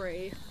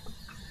angry?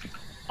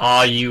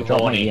 Are you Drop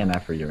my horny?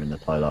 EMF reader in the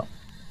toilet.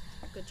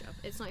 Good job.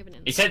 It's not even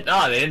in. He said,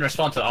 they didn't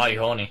respond to are you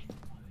horny?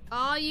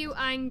 Are you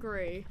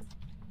angry?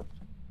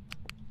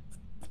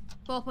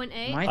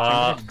 4.8. My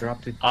Uh, temperature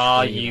dropped to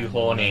Are 3. you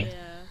horny? Yeah.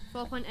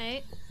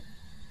 4.8.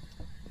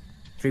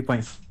 3.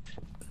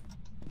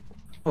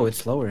 Oh,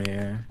 it's lower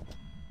here.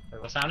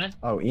 What's happening?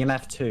 Oh,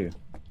 EMF 2.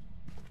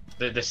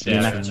 This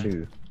EMF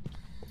 2.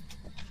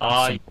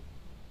 Are you...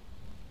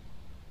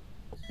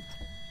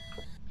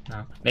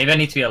 No. Maybe I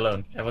need to be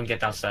alone. Everyone get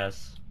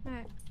downstairs.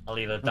 Alright. I'll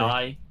either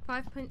die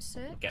 5.6.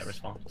 or get a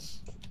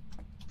response.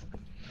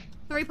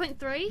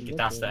 3.3. Get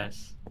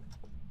downstairs.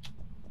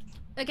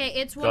 Okay,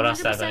 it's Go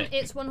downstairs, 100%. mate.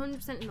 It's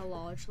 100% in the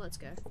lodge. Let's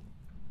go.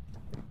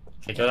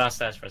 Okay, go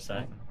downstairs for a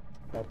sec.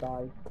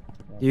 Do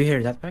you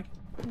hear that, Beck?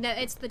 No,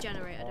 it's the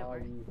generator. Don't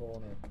worry.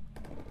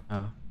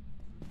 Oh.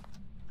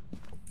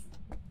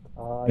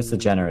 It's the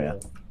generator.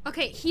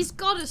 Okay, he's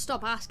gotta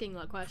stop asking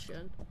that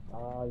question.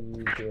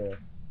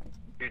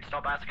 Dude,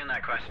 stop asking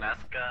that question.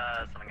 Ask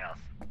something else.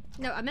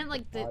 No, I meant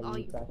like the.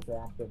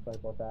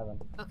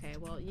 Okay,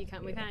 well you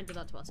can't. We kind of did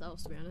that to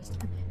ourselves, to be honest.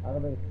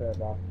 Okay,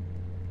 well,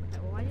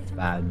 why did you?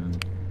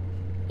 Bad.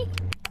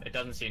 It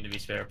doesn't seem to be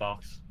spirit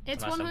box.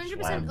 It's Unless I'm 100%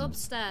 sweating.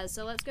 upstairs,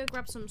 so let's go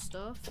grab some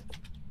stuff.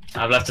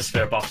 I've left the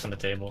spirit box on the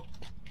table.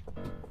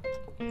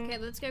 Okay,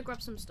 let's go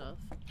grab some stuff.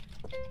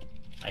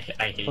 I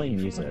hate Play you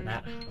for music. doing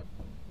that.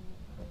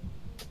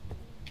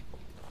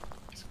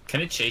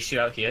 Can it chase you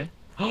out here?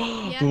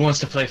 Who wants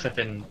to play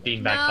flipping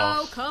beanbag No,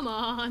 boss? come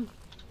on.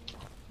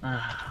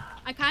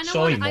 I kind of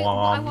Sorry, want. I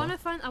Mom. want to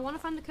find. I want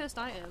to find the cursed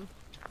item.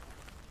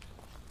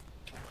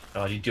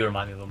 God, you do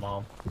remind me of a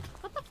mom.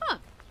 What the fuck?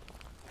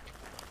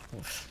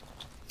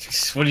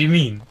 What do you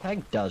mean?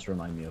 Peg does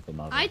remind me of a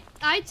mother.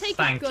 I take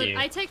Thank good. you.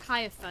 I take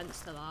high offense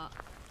to that.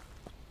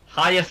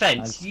 High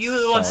offense. I'm You were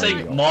the one sorry,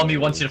 saying Mommy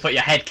wants you to put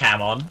your head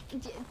cam on.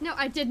 No,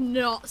 I did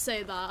not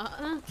say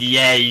that.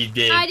 Yeah, you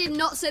did. I did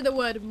not say the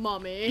word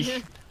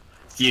mommy.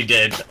 You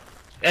did.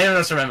 Anyone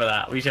else remember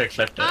that? We should have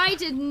clipped it. I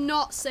did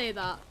not say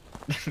that.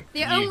 The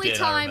You only did,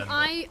 time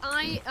I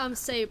I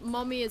say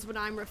mommy is when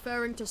I'm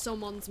referring to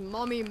someone's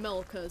mommy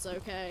milkers,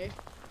 okay?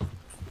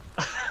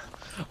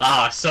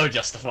 Ah, so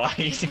justified.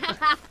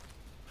 I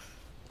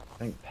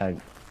think Peg.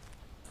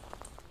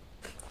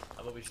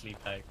 How about we sleep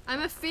peg?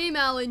 I'm a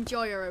female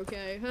enjoyer,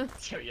 okay?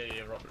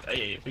 Yeah, Robert.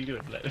 Hey, what are you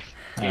doing?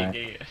 Alright.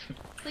 Yeah.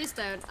 Please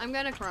don't. I'm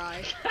gonna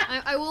cry.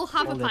 I will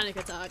have a panic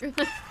attack. Good.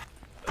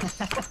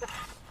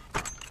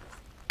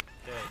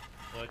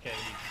 Okay,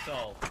 we need to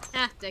solve.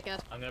 Ah, dickhead.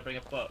 I'm gonna bring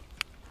a book.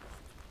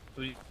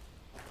 Who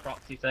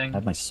proxy thing? I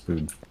have my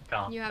spoon.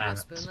 Can't. You have damn your it.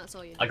 spoon, that's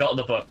all you I need. got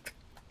the book.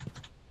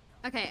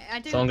 Okay, I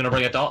do. So I'm gonna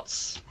bring a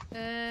dots.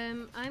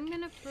 I'm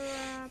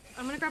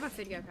gonna grab a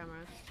video camera.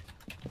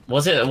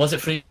 Was it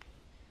free?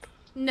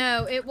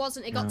 No, it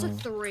wasn't. It got to No.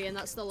 3, and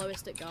that's the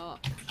lowest it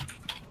got.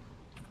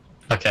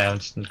 Okay, I'm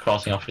just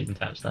crossing off reading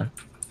tabs then.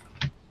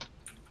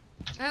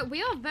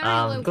 We are very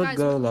low, Could guys.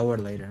 go lower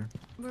later.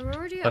 We're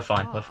already at We're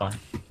fine, half. we're fine.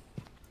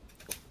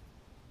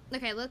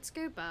 Okay, let's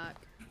go back.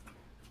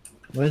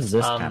 Where's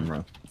this Um,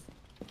 camera?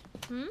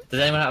 Does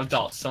anyone have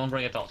dots? Someone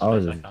bring a dot. Oh,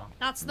 please, is I it- can't.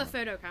 That's the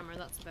photo camera.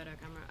 That's the photo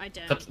camera. I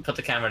don't. Put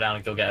the camera down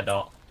and go get a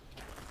dot.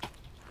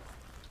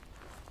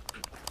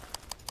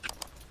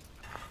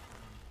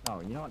 Oh,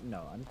 you know what?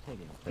 No, I'm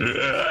taking a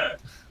picture.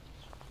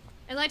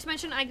 I'd like to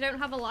mention I don't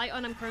have a light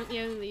on. I'm currently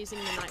only using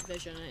the night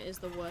vision. And it is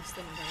the worst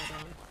thing I've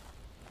ever done.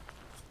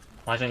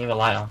 Why don't you have a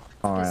light on?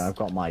 Alright, I've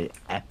got my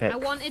epic I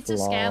wanted to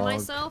scare vlog.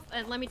 myself,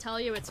 and let me tell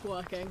you, it's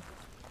working.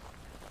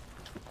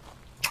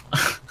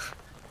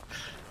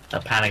 A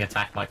panic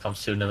attack might come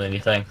sooner than you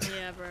think.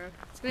 Yeah, bro.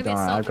 It's gonna be a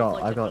Alright, I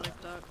got- self-inflicted panic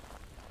attack.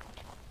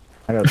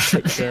 I got a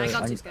Okay, picture. I got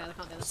too I'm- scared. I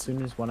can't do as this.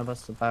 soon as one of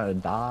us is about to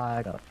die,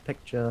 I got a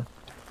picture.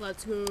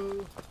 Let's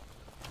go.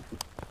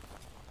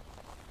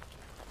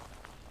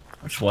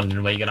 I'm just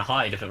wondering where you're gonna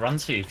hide if it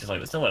runs for you, because like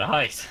there's nowhere to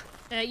hide.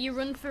 You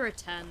run for a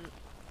tent.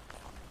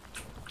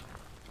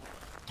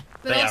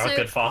 But They are a also,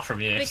 good far from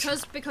you.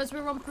 because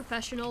we're on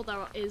professional,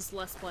 there is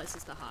less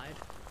places to hide.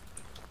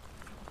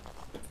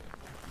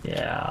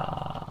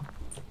 Yeah.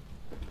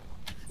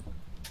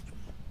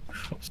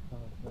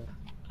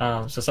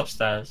 So it's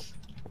upstairs.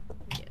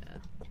 Yeah.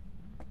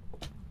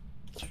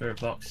 Spirit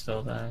box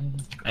still there.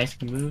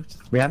 Anything moved?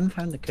 We haven't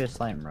found the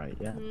cursed item right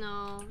yet.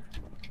 No.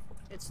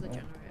 It's the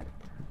generator.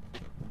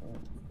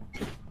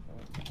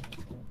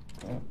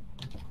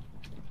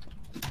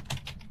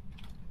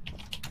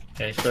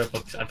 Okay, spirit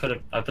box. I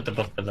put the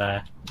book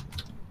there.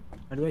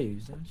 How do I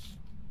use this?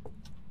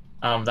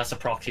 That's a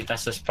proxy.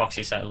 That's this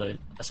proxy settler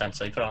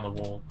essentially. Put it on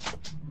the wall.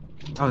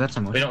 Oh, that's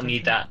a motion. We don't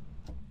need that.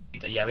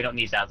 Yeah, we don't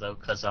need that though,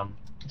 because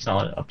it's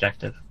not an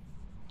objective.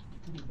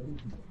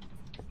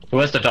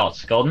 Where's the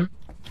dots? Golden?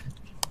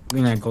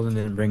 Yeah, Golden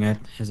didn't bring it.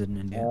 Is it in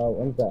India?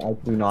 What is that? I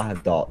do not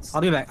have dots.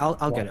 I'll be back. I'll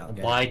get it. I'll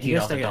get Why it. do you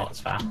guys not have the take it. dots,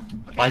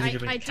 fam? Okay, Why did you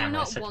bring I the do camera? I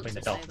not said to want bring to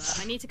the say dots.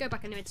 that. I need to go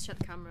back anyway to check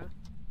the camera.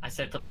 I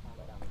said put.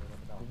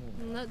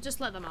 No, just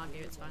let them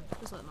argue, it's fine.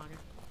 Just let them argue.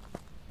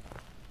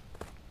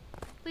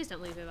 Please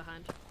don't leave me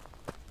behind.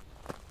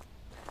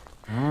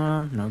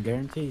 No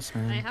guarantees,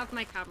 man. I have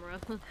my camera.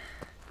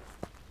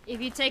 If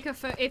you take a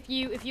if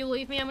you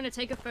leave me, I'm gonna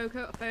take a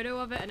photo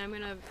of it, and I'm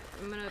gonna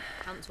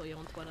cancel you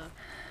on Twitter.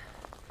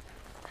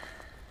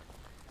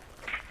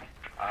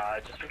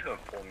 Just want to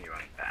inform you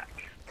I'm back.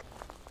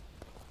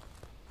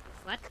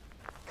 What?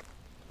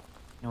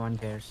 No one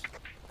cares.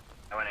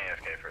 I went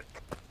AFK for it.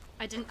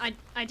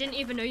 I didn't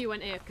even know you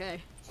went AFK.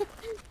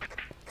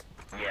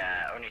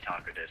 Yeah, only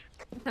Taco did.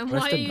 Then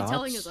Where's why are the you dots?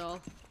 telling us all?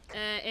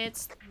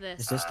 It's this.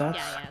 Is this dots?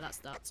 Yeah, that's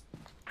dots.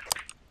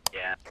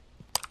 Yeah.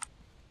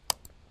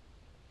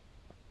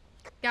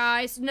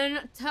 Guys, no,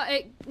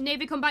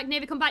 Navy, come back!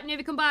 Navy, come back!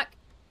 Navy, come back!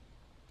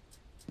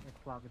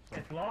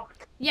 It's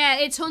locked. Yeah,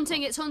 it's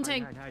hunting. It's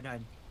hunting.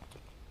 Hide.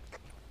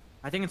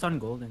 I think it's on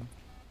Golden.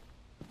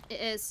 It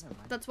is.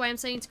 That's why I'm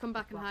saying to come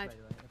back and hide.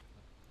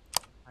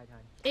 Hide.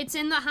 It's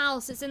in the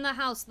house. It's in the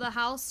house. The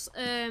house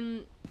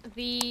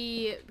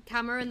the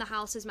camera in the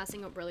house is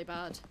messing up really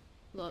bad.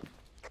 Look.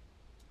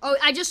 Oh,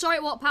 I just saw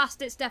it walk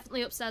past. It's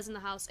definitely upstairs in the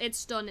house.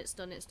 It's done, it's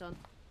done, it's done.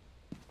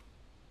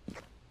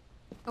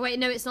 Oh wait,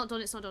 no, it's not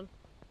done, it's not done.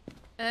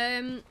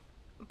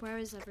 Where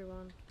is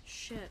everyone?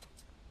 Shit.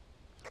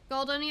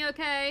 Golden, are you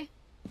okay?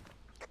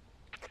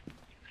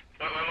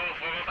 We're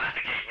at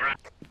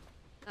the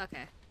gate.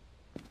 Okay.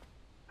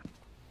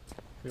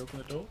 We open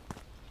the door?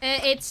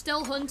 It's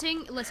still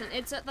hunting. Listen,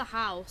 it's at the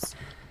house.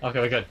 Okay,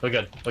 we're good. We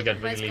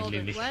Where's can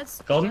Golden? leave.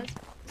 Where's Golden?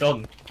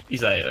 Golden.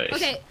 He's there.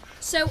 Okay,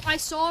 so I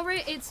saw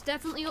it. It's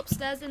definitely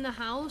upstairs in the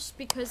house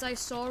because I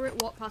saw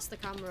it walk past the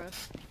camera.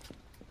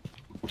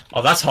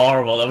 Oh, that's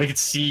horrible. That we could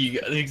see.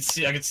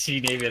 I could see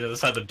Navy on the other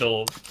side of the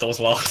door. Door's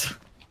locked.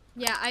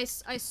 Yeah, I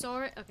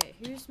saw it. Okay,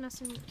 who's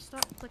messing?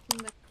 Stop clicking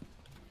the.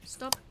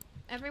 Stop.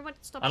 Everyone,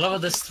 stop. I love how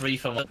there's 3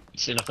 from in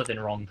a flipping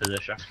wrong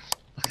position.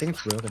 I think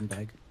it's Wilden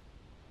bag.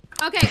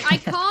 Okay, I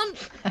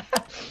can't.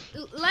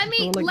 Let me.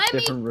 All, like, Let me.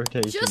 different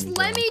rotations Just as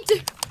let well. me do.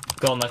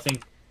 Golden, I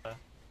think.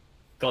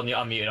 Golden, you're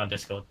unmuted on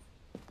Discord.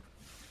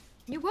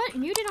 You weren't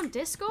muted on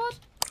Discord.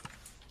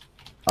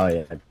 Oh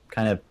yeah, I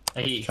kind of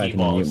He tried to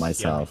was, mute yeah.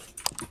 myself.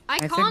 I I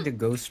think can't. the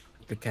ghost,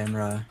 the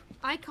camera,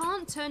 I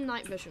can't turn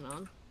night vision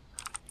on.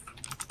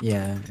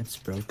 yeah, it's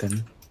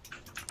broken.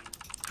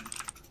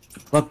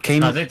 Look, came.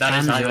 No, I think that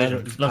is cam night zero,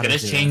 vision. Look, it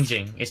is zero.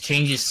 changing. It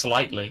changes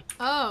slightly.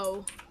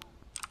 Oh.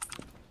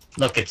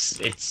 Look,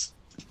 it's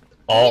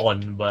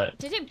on, but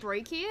Did it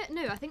break here?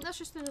 No, I think that's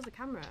just another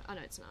camera. Oh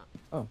no, it's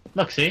not.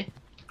 look, see.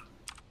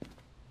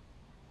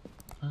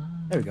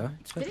 There we go.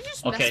 It's Did good. it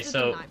just Okay, mess with the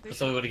so night vision?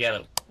 so we go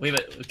together. We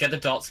get the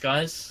dots,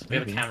 guys. We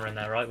have a Maybe. camera in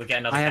there, right? We get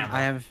another I camera.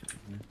 have.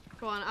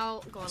 Go on,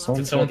 I'll go on. So-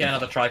 Can someone get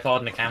another tripod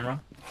and a camera?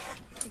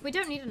 We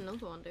don't need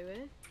another one, do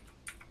we?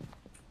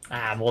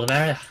 Ah, more the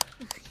merrier.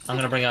 I'm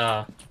gonna bring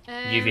a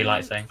UV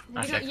light thing. Have you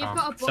Actually, got, I you've can't.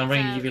 got a book Someone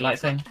bring a there. UV light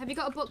You've got- thing. Have you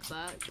got a book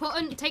there?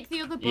 Take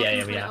the other book Yeah, and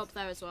yeah, put we it have. up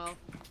there as well.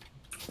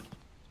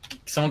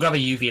 Someone grab a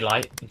UV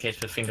light in case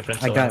for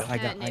fingerprints. I or got. whatever. I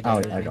got. Nick, Oh,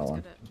 Nick, I got Nick's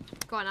one. got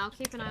it. Go on, I'll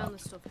keep an eye on the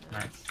stuff. There.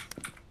 Nice.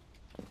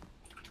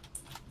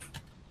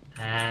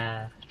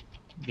 Ah,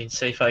 being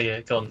safe, are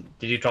you? Go on.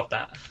 Did you drop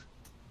that?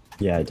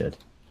 Yeah, I did.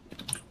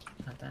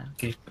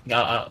 Can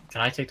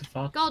I take the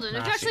fog? Golden,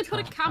 have you actually put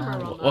a camera on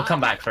that? We'll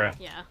come back for it.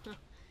 Yeah.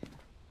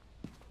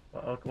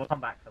 We'll come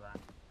back for that.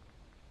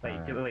 Wait,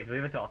 Alright. do we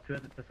have a dot? Does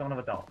someone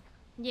have a dot?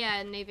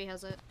 Yeah, Navy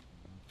has it.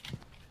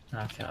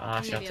 Okay, I'll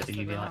actually have to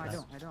Maybe the UV that's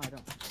light. the then. I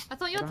don't. I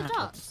thought you I had the don't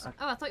have dots. that.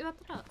 Oh, I thought you had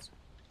the dots.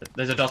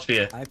 There's a dot for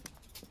you.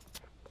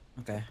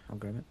 Okay, I'll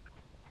grab it.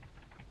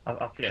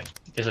 Up here.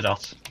 There's a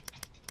dot.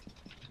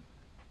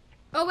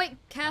 Oh wait,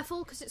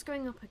 careful, because it's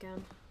going up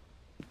again.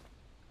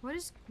 What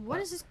is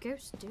this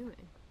ghost doing?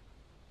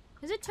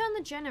 Has it turned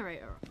the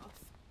generator off?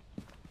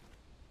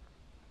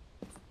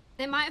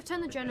 It might have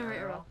turned the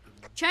generator off.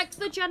 Check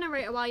the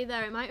generator while you're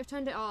there. It might have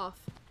turned it off.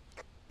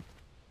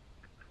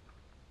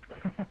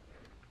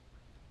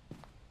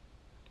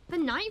 The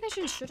night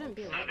vision shouldn't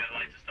be like.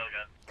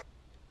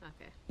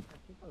 Okay.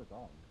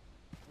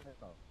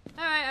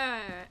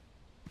 Alright.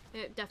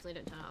 It definitely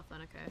didn't turn it off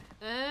then, okay.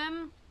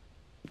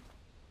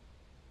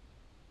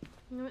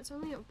 No, it's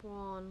only at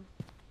 1.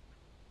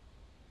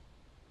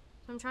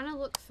 So I'm trying to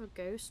look for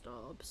ghost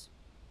orbs.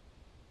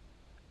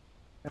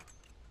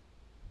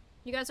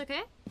 You guys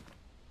okay?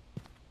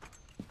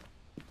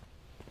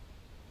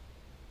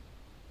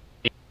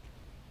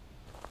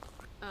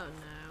 Oh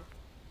no.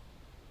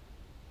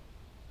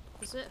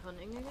 Is it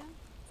hunting again?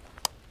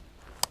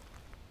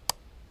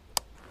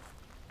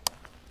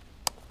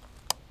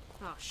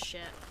 Oh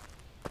shit.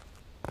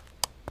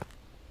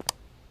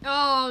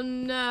 Oh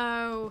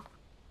no.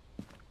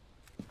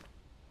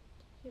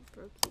 It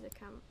broke you the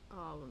cam.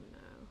 Oh no.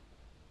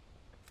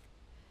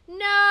 No!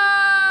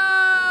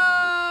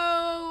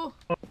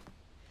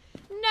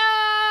 No!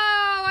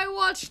 I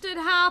watched it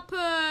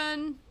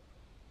happen.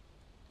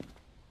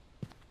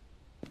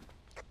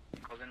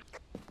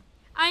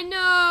 I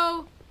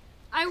know.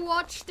 I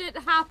watched it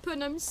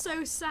happen. I'm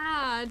so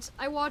sad.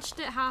 I watched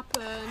it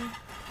happen.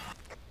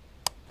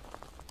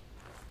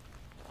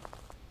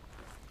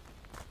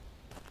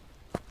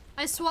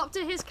 I swapped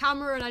to his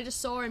camera and I just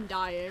saw him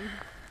dying.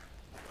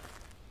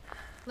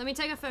 Let me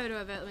take a photo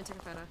of it. Let me take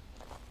a photo.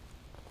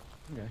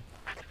 Okay.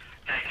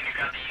 Hey, can you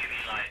grab the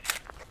UV light?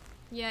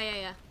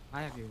 Yeah.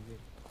 I have you.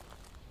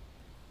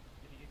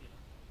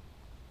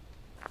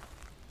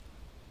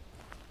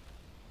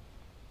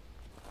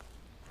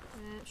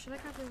 Should I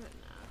grab it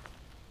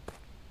now?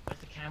 Where's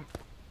the cam?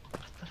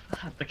 What the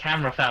fuck? The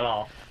camera fell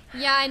off.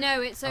 Yeah, I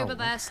know. It's over Oh,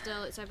 there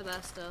still. It's over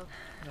there still.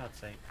 For God's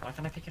sake. Why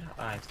can't I pick it up?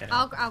 Ah, it's getting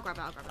I'll grab it.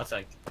 I'll grab it. That's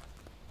like.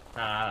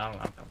 I'm.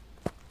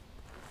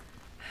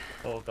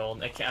 Oh,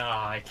 golden. It came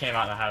out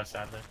of the house,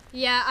 sadly.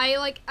 Yeah,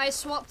 I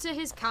swapped to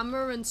his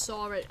camera and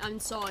saw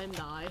him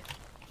die.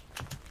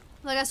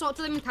 Like I swapped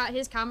to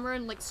his camera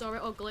and like saw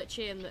it all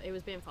glitchy and that it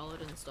was being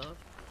followed and stuff.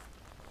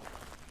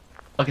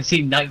 I can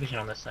see night vision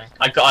on this thing.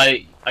 I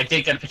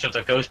did get a picture of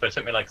the ghost, but it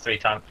took me like three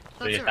That's alright.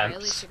 At attempts.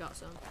 least you got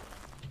some.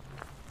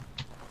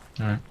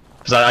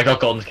 Because I got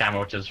golden's camera,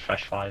 which is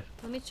fresh 5.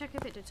 Let me check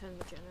if it did turn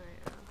the generator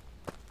off.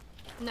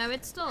 No,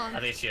 it's still I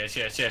on. think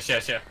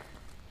it's here.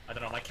 I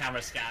don't know, my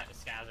camera's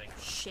scazzing.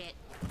 Shit.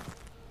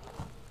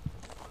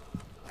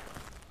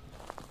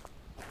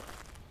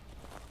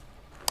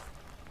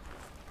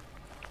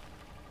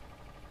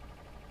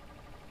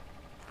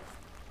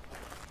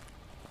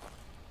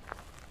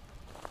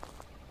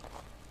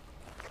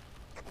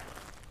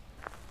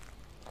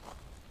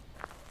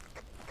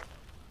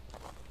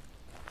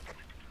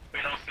 We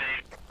don't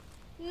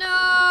save.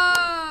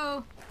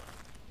 No!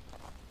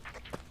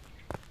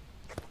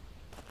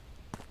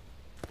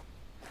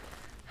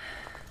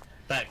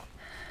 Back.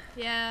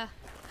 Yeah.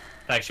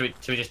 Back, should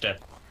we just do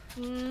it?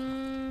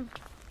 Mm,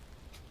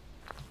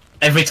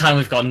 Every time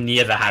we've gone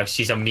near the house,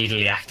 she's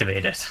immediately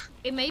activated.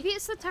 maybe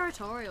it's the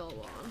territorial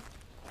one.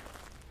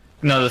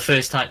 No, the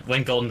first time,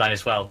 when Golden died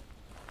as well,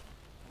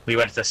 we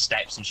went to the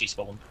steps and she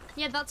spawned.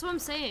 Yeah, that's what I'm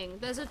saying.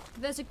 There's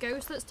a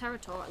ghost that's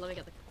territorial. Let me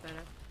get the photo.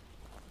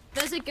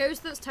 There's a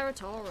ghost that's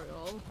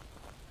territorial.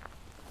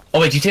 Oh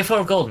wait, did you take a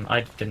photo of Golden?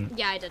 I didn't.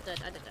 Yeah, I did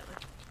that.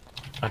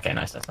 Okay,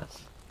 nice.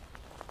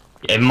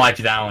 Yeah, it might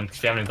be that one,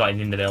 because we haven't got it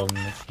in the building,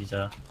 and she's,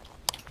 gone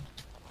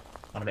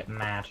a bit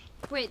mad.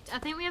 Wait, I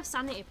think we have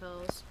sanity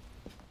pills.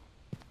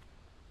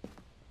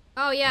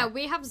 Oh yeah,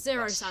 we have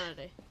 0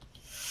 sanity.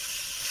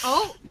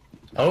 Oh!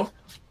 Oh?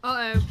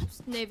 Uh-oh.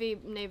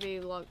 Navy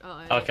log.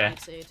 Uh-oh. Okay.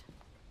 Concede.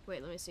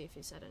 Wait, let me see if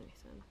he said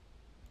anything.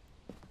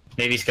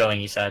 Maybe he's going,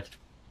 he said.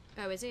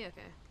 Oh, is he?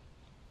 Okay.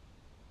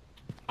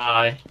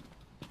 Hi.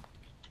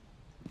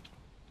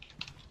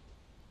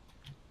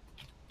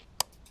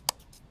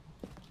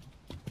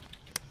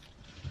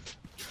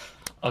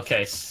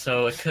 Okay,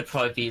 so it could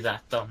probably be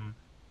that,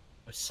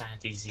 with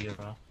sanity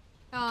 0.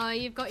 Oh,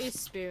 you've got your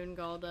spoon,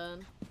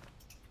 Golden.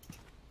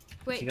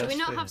 Wait, You do got we a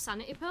not spoon. have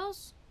sanity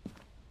pills?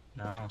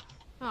 No.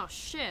 Oh,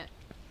 shit.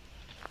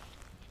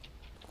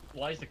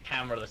 Why is the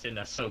camera that's in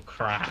there so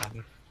crap?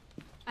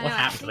 I What know, I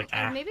happened to the think-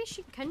 cat? Maybe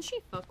can she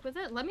fuck with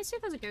it? Let me see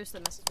if there's a ghost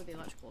that messes with the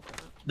electrical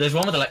equipment. There's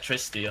one with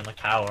electricity on the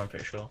power, I'm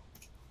pretty sure.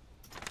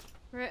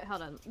 Right,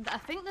 hold on. I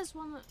think there's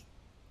one that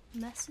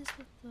messes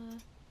with the...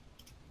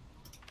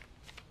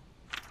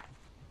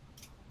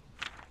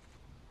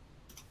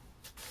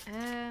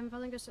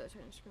 Following ghost that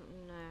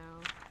no.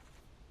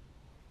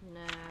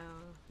 No.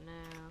 No.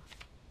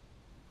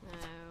 No.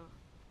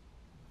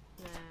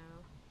 No.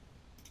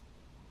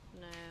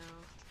 No.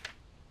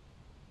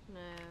 No.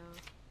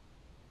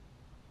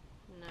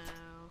 No.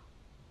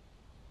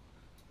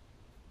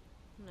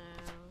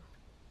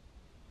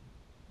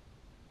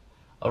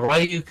 No.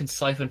 Ryu can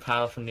siphon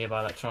power from nearby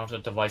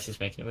electronic devices,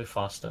 making it move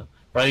faster.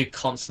 Ryu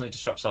constantly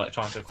disrupts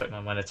electronic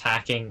equipment when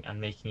attacking and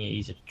making it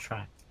easier to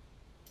track.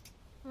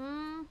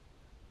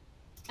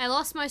 I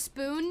lost my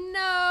spoon.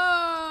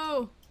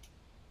 No!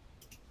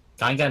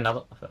 Can I get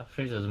another? I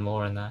think there's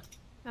more in there.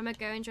 I'm gonna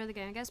go enjoy the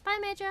game, I guess. Bye,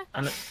 Major.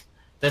 And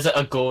there's a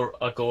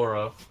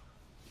Agoro.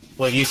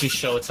 Well, it usually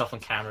show itself on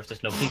camera if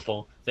there's no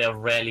people. They are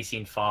rarely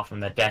seen far from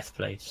their death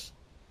place.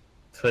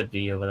 Could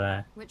be over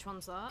there. Which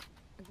one's that?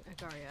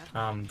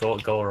 Agoria.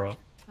 Goro.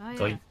 Oh,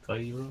 yeah.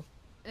 Goro?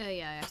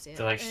 Yeah, I see it.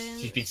 So, like,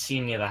 she's been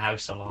seen near the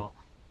house a lot.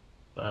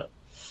 But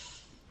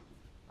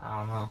I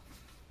don't know.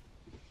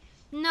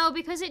 No,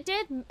 because it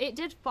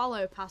did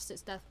follow past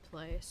its death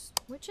place.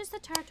 Which is the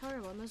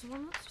territorial one? There's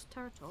one that's just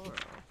territorial.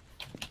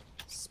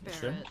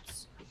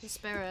 Spirits. The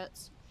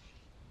spirits.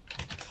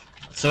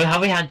 So have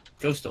we had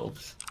ghost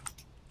orbs?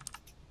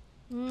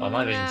 Oh, I might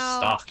have been No.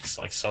 stuck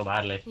like so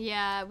badly.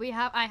 Yeah, we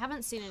have. I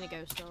haven't seen any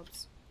ghost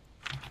orbs.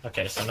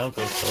 Okay, so no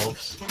ghost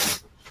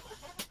orbs.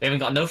 We haven't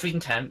got no freezing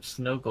temps,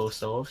 no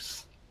ghost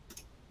orbs.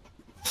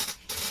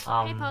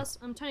 Hey, pause.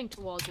 I'm turning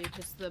towards you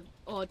because the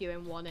audio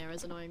in one ear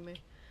is annoying me.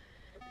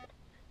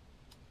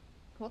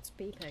 What's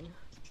beeping?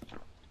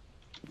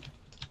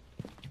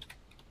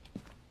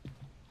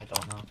 I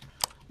don't know.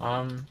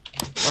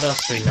 What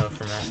else do we know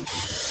from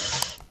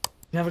that?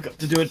 We haven't got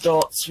to do a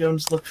dots. We haven't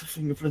just looked for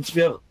fingerprints.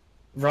 We have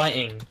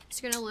writing.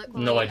 It's gonna look.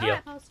 No like...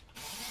 idea. Alright, pause.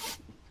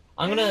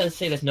 I'm gonna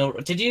say there's no.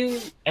 Did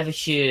you ever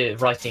hear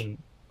writing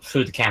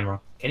through the camera?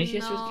 Can you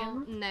hear through the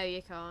camera? No,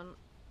 you can't.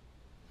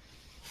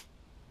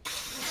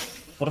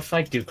 What if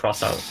I do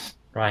cross out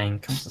writing?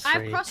 Comes to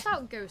I've three. crossed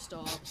out ghost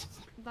orbs.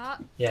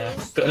 That. Yeah.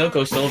 Ghost No orb-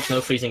 ghost orbs, no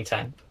freezing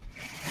temp.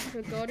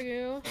 Good God,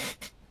 you.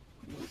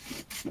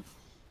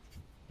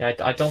 Yeah,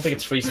 I don't think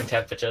it's freezing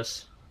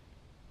temperatures.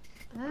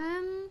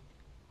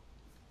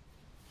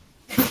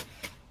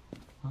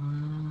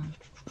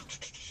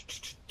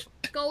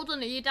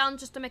 Golden, are you down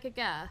just to make a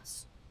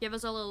guess? Give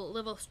us a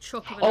little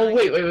chuck of an Oh eye.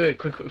 wait,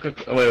 quick,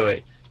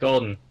 wait.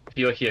 Golden, if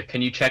you're here,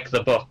 can you check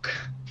the book?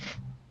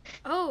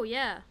 Oh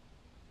yeah.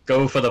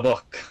 Go for the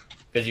book,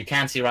 because you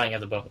can't see writing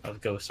of the book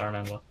of ghosts. I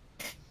remember.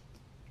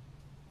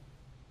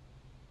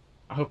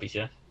 I hope he's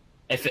here.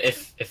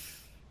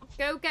 If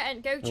Go get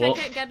it. Go check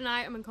What? it. Get an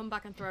item and come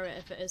back and throw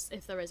it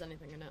if there is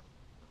anything in it.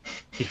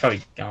 he's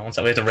probably gone. One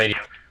sec, we have the radio.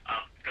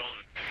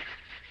 Golden.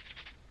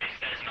 If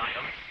there's an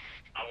item,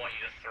 I want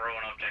you to throw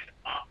an object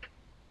up.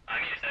 I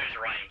mean, if there's a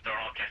writing, throw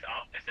an object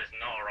up. If there's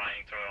not a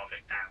writing, throw an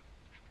object down.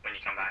 When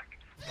you come back.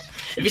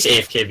 If he's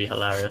AFK, it'd be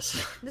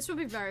hilarious. This would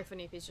be very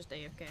funny if he's just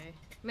AFK.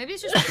 Maybe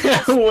he's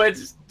just. What?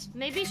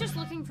 Maybe he's just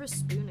looking for a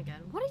spoon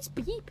again. What is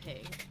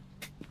beeping?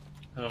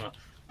 I don't know.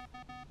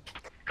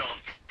 Go on.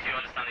 Do you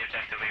understand the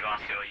objective we've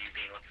asked you, or are you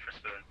being looking for a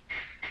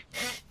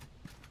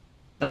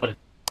spoon?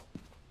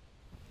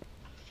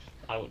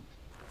 I would.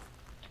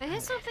 I hear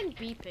something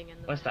beeping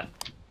in the. What's that?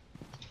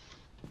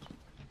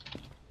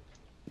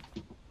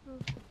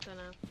 Don't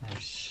know.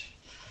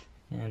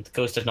 And the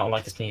ghost does not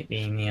like us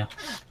being near.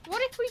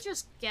 What if we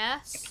just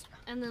guess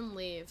and then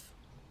leave?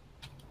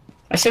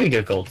 I say we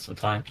go gold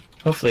sometime.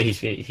 Hopefully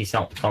he's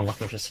not gone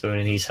looking for a spoon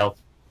and needs help.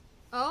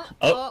 Oh,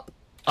 Oh.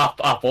 Up.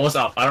 What was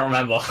up? I don't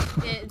remember.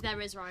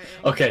 There is writing.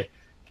 Okay.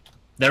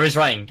 There is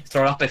writing.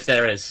 Throw it up if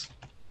there is.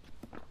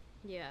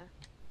 Yeah.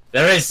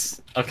 There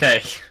is.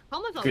 Okay.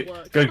 Oh my god, Good.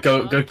 work. Good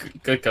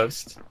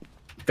ghost.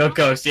 Good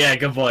ghost. Yeah,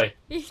 good boy.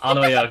 Oh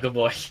no, yeah, good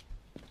boy.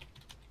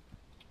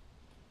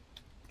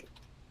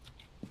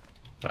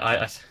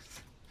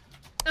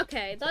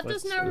 Okay, that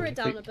does What's narrow the it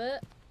down thing? a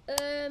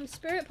bit.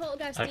 Spirit,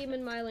 poltergeist,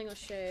 demon, myling, or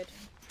shade.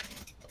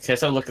 Okay,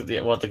 let's have a look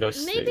at what the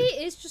ghosts Maybe do.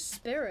 it is just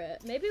spirit.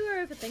 Maybe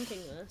we're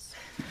overthinking this.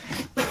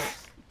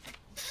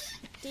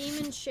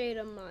 Demon, shade,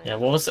 or myling. Yeah,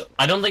 what was it?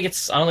 I don't think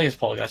it's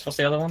poltergeist. What's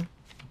the other one?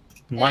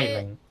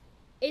 Myling.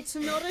 It's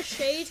not a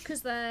shade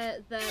because they're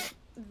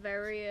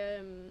very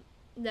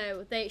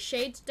no,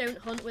 shades don't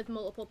hunt with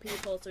multiple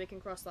people, so we can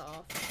cross that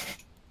off.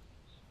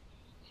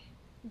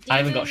 I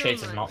haven't got Demon or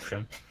shades as an myling?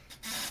 option.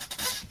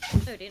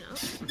 Oh, do you not?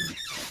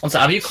 One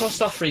sec, have you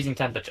crossed off freezing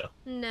temperature?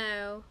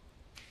 No.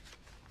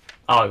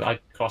 Oh, I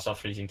crossed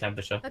off freezing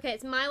temperature. Okay,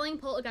 it's myling,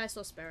 poltergeist,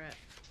 or spirit.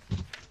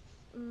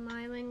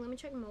 Myling, let me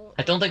check more.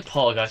 I don't think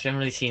poltergeist. We haven't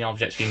really seen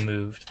objects being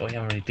moved, but we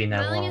haven't really been there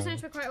Myling long. is known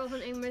to be quite well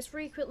hunting, most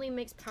frequently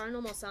makes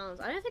paranormal sounds.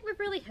 I don't think we've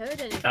really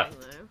heard anything though.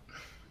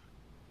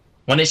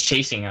 When it's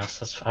chasing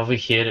us, have we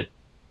heard it?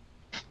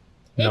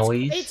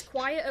 Noise? It's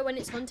quieter when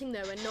it's hunting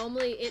though, and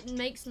normally it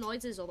makes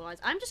noises otherwise.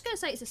 I'm just gonna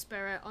say it's a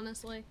spirit,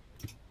 honestly.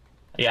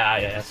 Yeah,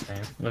 that's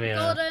fine. Let me.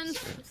 Gordon,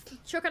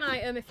 chuck an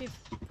item if you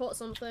put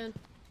something.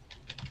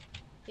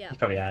 Yeah. He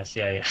probably has.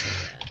 Yeah.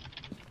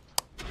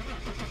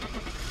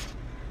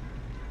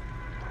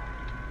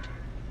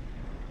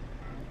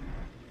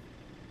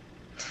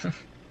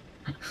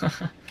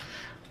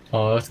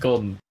 Oh, it's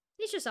golden.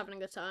 He's just having a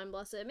good time,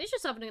 bless him. He's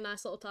just having a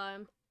nice little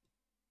time.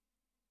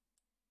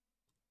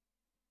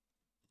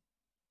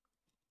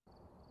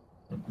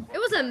 It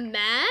was a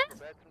mare?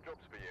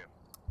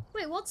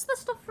 Wait, what's the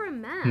stuff for a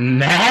mare?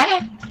 Meh?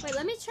 Wait,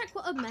 let me check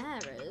what a mare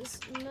is.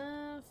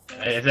 No.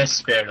 They're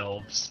spirit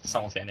orbs.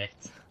 Someone's getting it.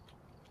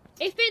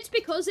 If it's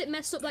because it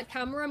messed up that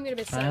camera, I'm gonna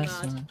be so mad.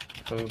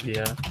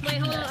 Phasmophobia. Wait,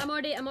 hold on. I'm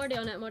already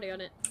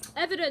on it.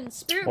 Evidence: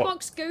 spirit What?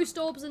 box, ghost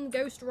orbs, and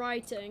ghost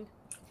writing.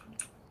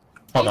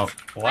 Hold on.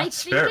 I What? think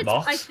Spirit it's,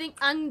 box? I think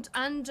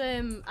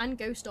and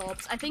ghost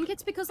orbs. I think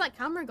it's because that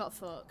camera got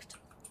fucked.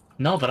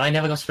 No, but I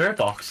never got spirit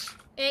box.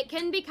 It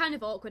can be kind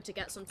of awkward to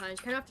get sometimes.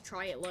 You kind of have to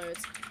try it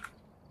loads.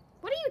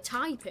 What are you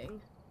typing?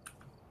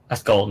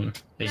 That's golden.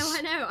 He's No,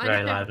 I know. very I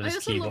know. loud with I his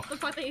also keyboard. love the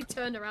fact that he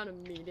turned around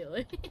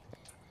immediately.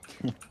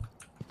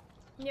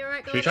 You're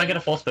right, Should we try and get a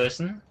Gordon? fourth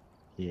person?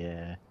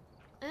 Yeah.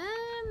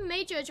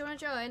 Major, do you want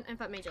to join? In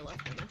fact, Major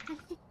left.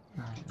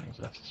 He's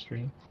left the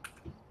stream.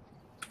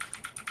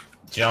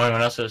 Do you know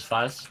anyone else who has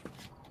fires?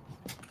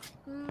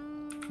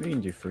 We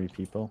can do 3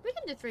 people. We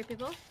can do 3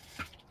 people.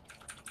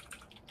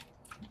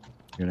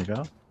 You gonna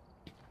go?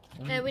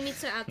 We need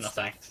to add No stuff.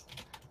 thanks.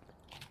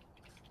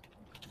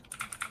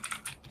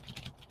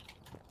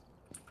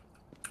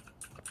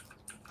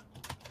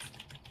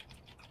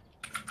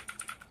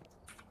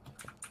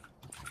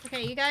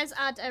 Okay, you guys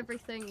add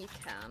everything you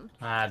can.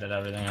 I did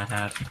everything I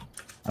had.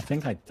 I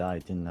think I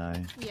died, didn't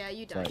I? Yeah,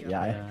 you So, died.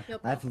 yeah, You're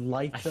I have pop.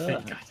 lighter,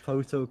 think a I-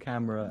 photo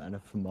camera, and a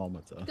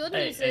thermometer. Good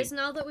Hey, news hey. is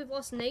now that we've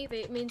lost Navy,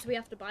 it means we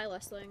have to buy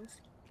less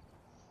things.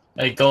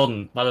 Hey,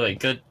 Golden. By the way,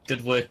 good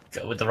work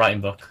with the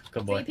writing book.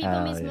 Good boy. 3 people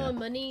Oh, means yeah. more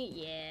money.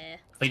 Yeah.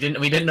 We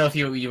didn't know if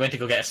you went to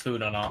go get a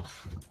spoon or not.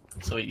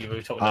 So you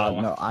were talking about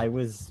one. No, I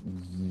was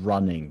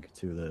running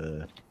to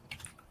the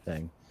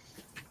thing.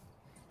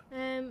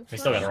 We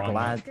still got it wrong.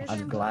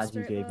 I'm glad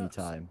you gave me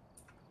time.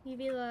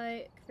 UV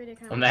light, video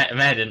Well, camera.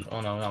 Matt didn't.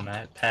 Oh no, not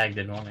Matt. Peg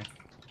didn't want it.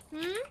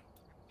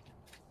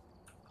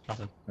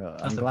 Nothing. I'm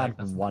That's the glad thing,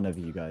 that's- one of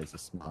you guys are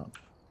smart.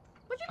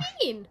 What do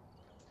you mean?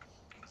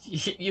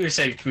 You were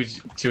saying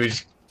to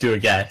do a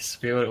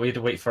guess. We had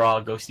to wait for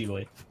our ghosty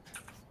boy.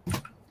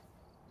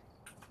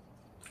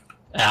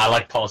 Yeah, I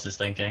like Paul's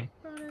thinking.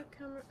 Product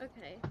camera.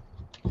 Okay.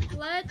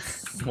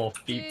 Let's More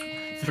people.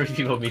 do... 3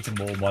 people means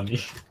more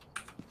money.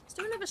 Let's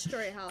do another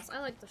straight house. I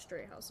like the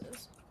straight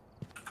houses.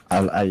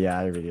 Yeah,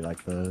 I really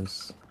like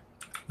those.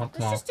 Let's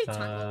just do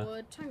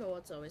Tanglewood.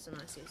 Tanglewood's always a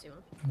nice easy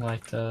one.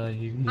 Like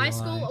you. High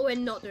school? Oh, we're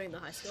not doing the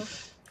high school.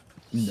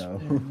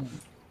 No.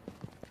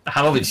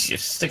 How about we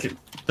just stick it?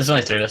 There's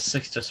only 3. Let's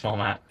stick it to a small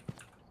map.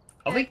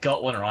 Oh, we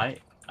got one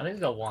right. I think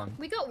we got one.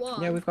 We got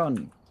one. Yeah, we've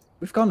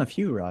gone a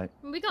few, right?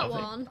 We got I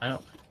think- one. I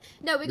don't.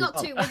 No, we got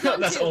got- 2. We've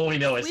gotten That's 2. all we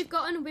know is We've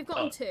gotten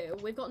Oh. 2.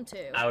 We've gotten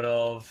 2. out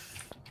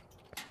of.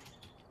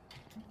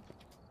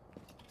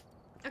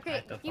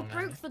 Okay, you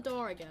broke the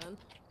door again.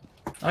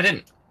 No, I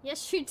didn't.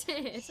 Yes, you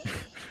did.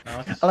 Oh,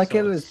 okay. I like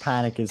So how his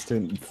panic is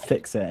to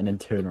fix it and then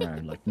turn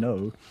around like,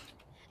 no.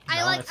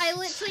 I it's-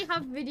 literally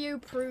have video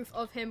proof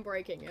of him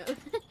breaking it.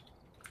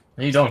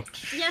 You don't.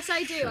 Yes,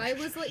 I do. I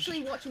was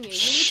literally watching you. You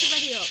need to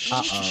ready up.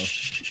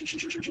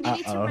 You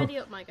need to ready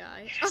up, my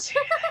guy.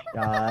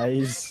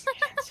 Guys.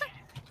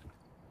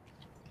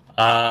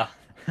 Nah.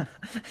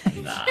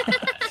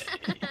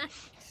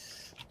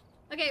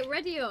 Okay,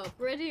 ready up.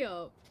 Ready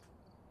up.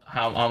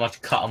 How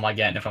much cut am I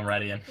getting if I'm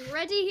ready?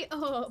 Ready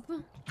up.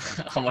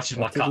 How much is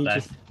my What did cut he there?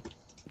 just-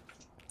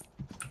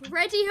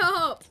 Ready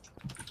up.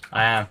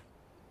 I am.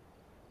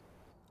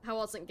 I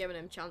wasn't giving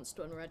him chance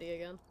to unready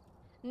again.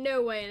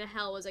 No way in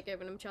hell was I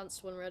giving him chance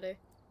to unready.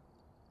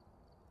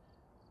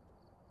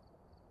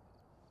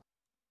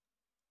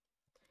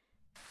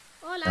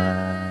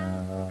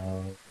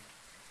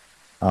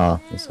 Hola.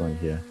 This one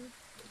here.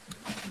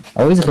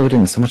 I always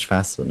loading so much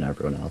faster than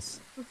everyone else.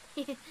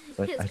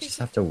 But I just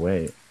have to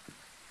wait.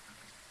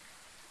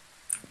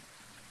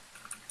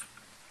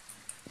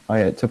 Oh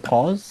yeah, to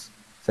pause,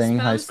 saying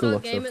high school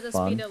looks game so at the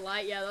fun. speed of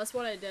light. Yeah, that's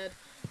what I did.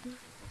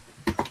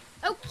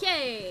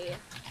 Okay.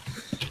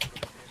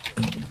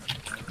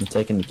 I'm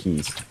taking the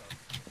keys.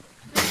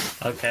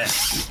 Okay.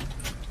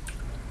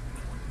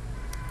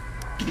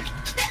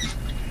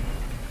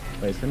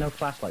 Wait, is there no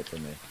flashlight for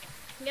me?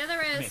 Yeah,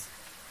 there Me. is.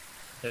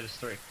 There's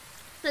 3.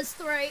 There's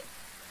 3.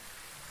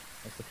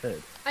 What's the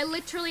third? I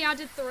literally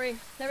added 3.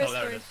 There is Oh,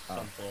 there 3. it is.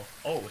 Some floor.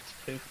 Oh, it's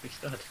perfectly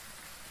stood.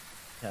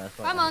 Yeah, that's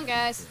what Come I on, was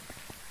guys. thinking.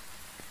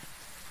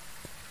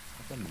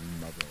 That's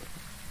a mother.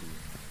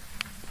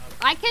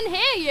 I can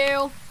hear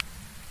you.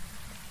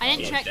 I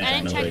didn't Yeah, check. I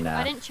didn't definitely check. not.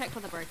 I didn't check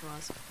what the breaker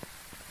was.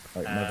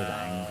 Like, mother's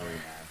angry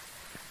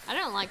now. I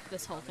don't like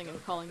this whole thing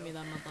of calling me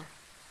their mother.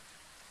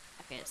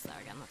 Okay, it's there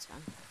again. That's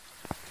fine.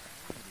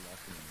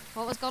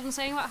 What was Gordon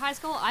saying about high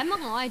school? I'm not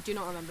gonna lie. I do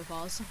not remember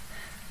pause.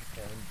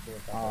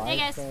 Hey,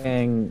 guys.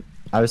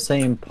 I was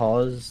saying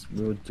pause.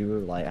 We would do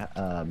like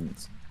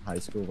high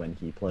school when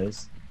he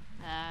plays,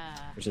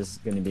 which is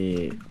going to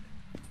be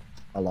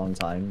a long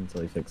time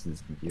until he fixes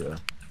his computer.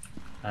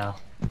 Oh.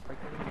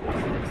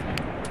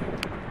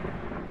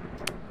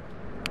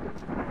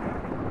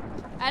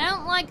 I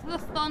don't like the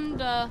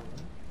thunder.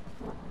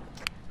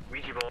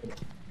 Ouija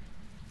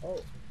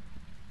board.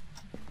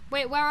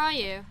 Wait, where are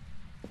you?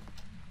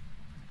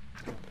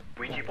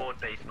 Ouija board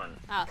basement.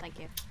 Oh, thank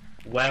you.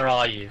 Where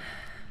are you?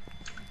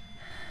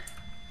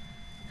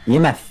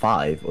 EMF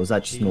 5, or was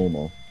that just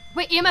normal?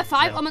 Wait, EMF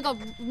 5? No. Oh my god,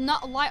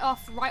 not right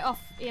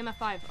off EMF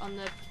 5 on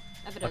the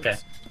evidence. Okay.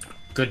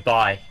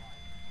 Goodbye.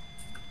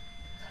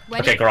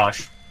 Where Okay, did-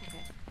 garage.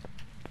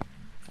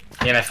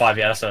 Okay. EMF 5,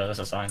 yeah, that's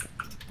a sign.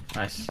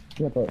 Nice.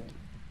 Yeah, but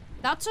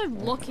That's a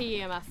lucky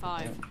EMF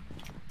 5.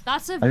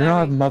 That's a I don't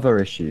have very, mother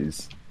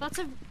issues. that's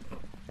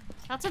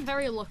a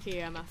very lucky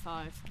EMF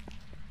 5.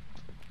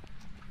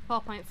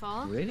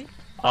 4.4? Really?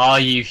 Are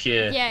you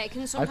here? Yeah, it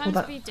can sometimes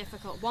that- be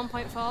difficult.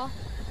 1.4?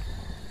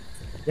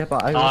 Yeah,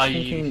 but I Are was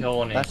you thinking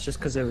horny? that's just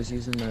because I was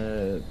using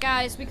the.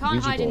 Guys, we can't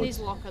Ouija hide in boards.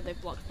 these locker,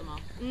 they've blocked them off.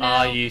 No,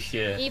 Are you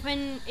here?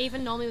 even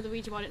normally with the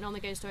Ouija board, it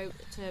normally goes to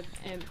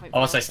 0.4.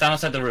 Oh, so stand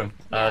outside the room.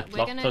 Yeah, we're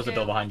Lock, gonna close the go-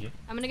 door behind you.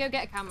 I'm gonna go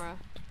get a camera.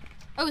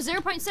 Oh,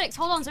 0.6,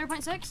 hold on,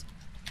 0.6?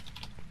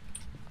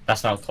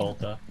 That's not cold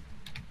though.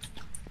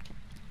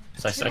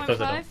 So I close the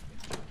door. 2.5?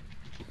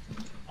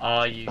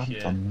 Are you Bum,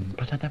 here? bum,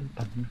 ba-da-dum,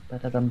 bum,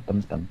 ba-da-dum,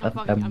 bum, bum, I'm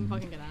ba-da-dum,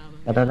 fucking getting out of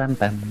it. ba-da-dum,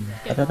 bum,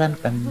 ba-da-dum,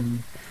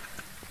 bum.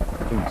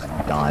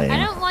 Who's dying?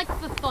 I don't like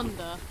the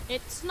thunder.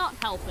 It's not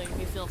helping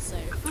me feel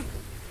safe.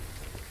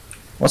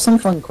 What's some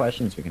fun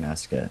questions we can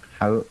ask it?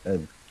 How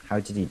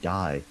did he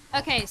die?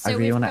 Okay, so I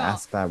really we've want to got...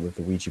 ask that with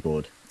the Ouija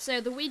board.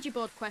 So the Ouija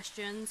board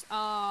questions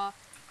are...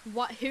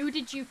 Who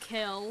did you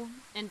kill?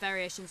 And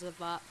variations of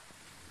that.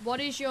 What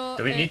is your...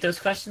 Do we need those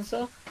questions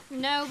though?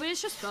 No, but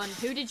it's just fun.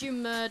 Who did you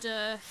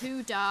murder?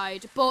 Who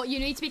died? But you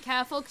need to be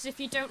careful, because if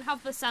you don't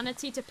have the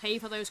sanity to pay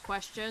for those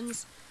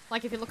questions,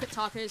 like if you look at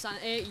Taco's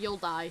sanity, you'll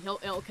die.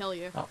 It'll kill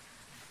you.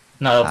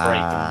 No, they'll break.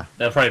 Ah.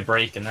 They'll probably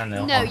break and then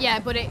they'll. No, yeah,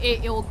 but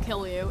it'll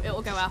kill you.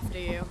 It'll go after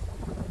you.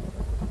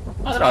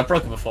 I don't know. I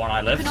broke it before and I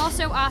You lived. can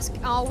also ask,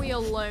 are we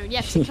alone?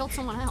 Yeah, she killed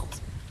someone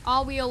else.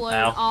 Are we alone?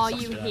 Ow, Are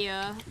sucks you for that.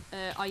 here?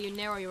 Are you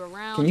near? Are you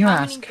around? Can you How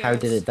many ask how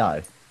did it ghosts?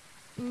 die?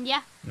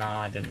 Yeah. No,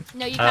 I didn't.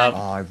 No, you Um, can't. Oh,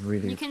 I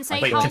really. You can say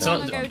Wait, how can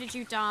long someone- ago did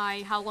you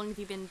die? How long have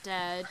you been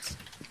dead?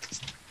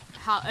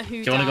 Who Do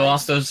you want to go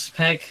ask those,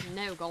 Peg?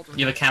 No, Golden.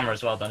 You have a camera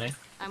as well, don't you?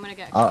 I'm gonna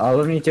get. I'll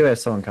only do it if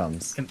someone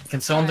comes.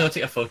 Can someone go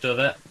take a photo of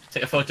it?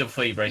 Take a photo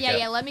before you break Yeah, it.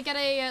 yeah. Let me get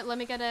a.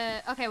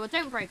 Okay, well,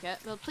 don't break it.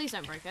 Well, please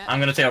don't break it. I'm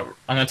gonna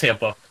take a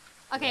book.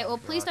 Okay, well,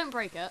 please don't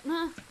break it.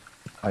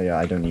 Oh yeah,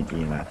 I don't need the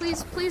EMF.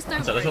 Please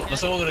don't So break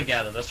let's it. all go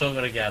together. Let's all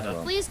go together.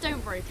 Well. Please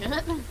don't break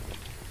it.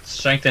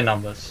 Strength in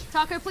numbers.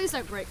 Taco, please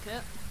don't break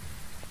it.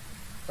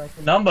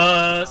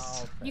 Numbers.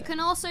 You can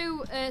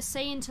also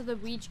say into the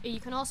You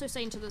can also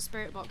say into the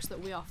spirit box that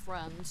we are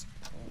friends.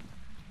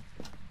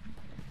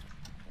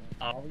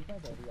 Oh,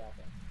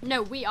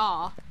 No, we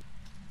are.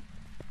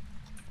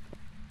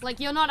 Like,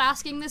 you're not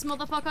asking this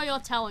motherfucker, you're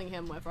telling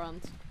him we're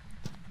friends.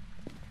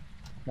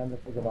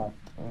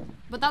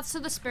 But that's to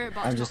the spirit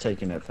box. I'm just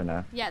taking it for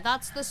now. Yeah,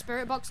 that's the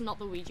spirit box, not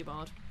the Ouija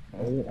board.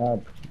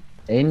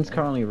 Aiden's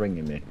currently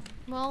ringing me.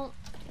 Well,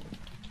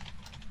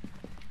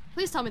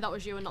 please tell me that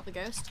was you and not the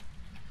ghost.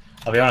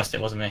 I'll be honest, it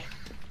wasn't me.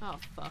 Oh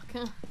fuck.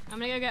 I'm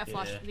gonna go get a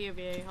flash Yeah. for the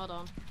OVA, hold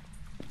on.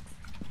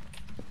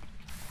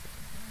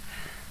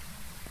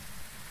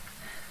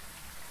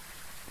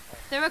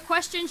 There are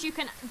questions you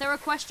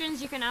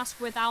can ask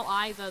without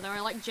either. There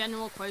are like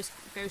general ghost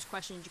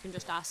questions you can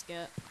just ask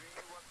it.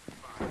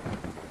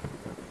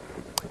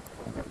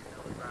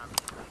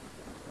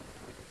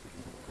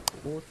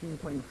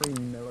 14.3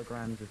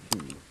 milligrams of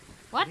cheese.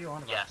 What?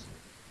 Yes.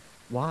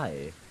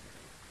 Why?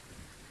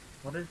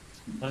 What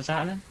is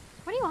happening?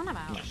 What are you on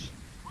about?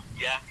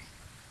 Yeah.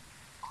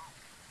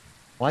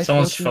 Why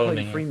Someone's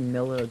phoning 14.3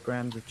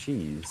 milligrams of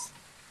cheese?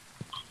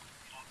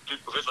 Dude,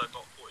 because I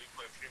got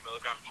 14.3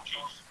 milligrams of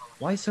cheese.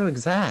 Why so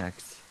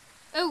exact?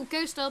 Oh,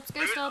 ghost ups,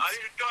 ghost ups.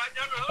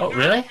 Oh,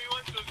 really?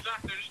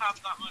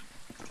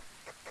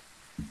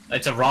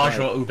 It's a Raj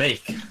or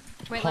Ubake.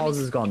 Wait, Pause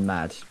has gone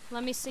mad.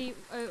 let me see.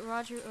 Oh,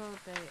 Raju. Oh,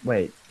 wait.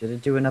 Wait, did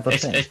it do another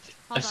thing?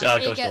 Hold It's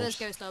on. You Ghost get Orbs.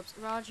 those ghost ups.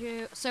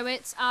 Raju. So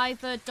it's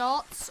either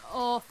dots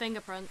or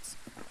fingerprints.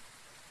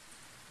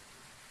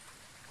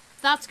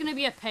 That's gonna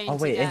be a pain Oh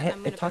wait, to get.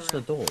 it touched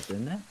the door,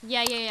 didn't it?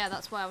 Yeah.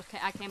 That's why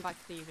I came back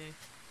to the UV.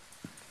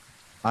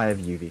 I have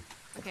UV.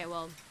 Okay,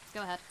 well,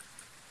 go ahead.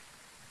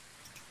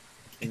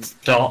 It's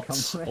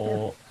dots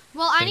or...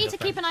 Well, I need to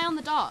keep an eye on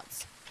the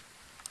dots.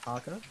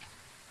 Parker,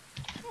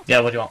 Yeah,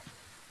 what do you want?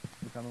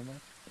 you coming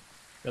with?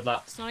 Good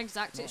luck. It's not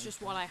exact. It's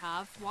just what I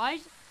have. Why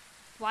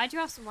do you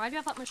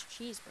have that much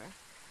cheese, bro?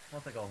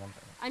 One thing or one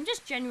thing. I'm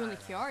just genuinely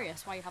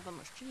curious why you have that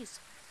much cheese.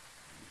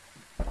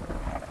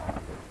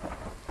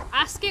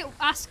 Ask it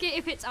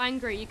if it's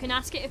angry. You can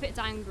ask it if it's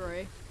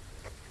angry.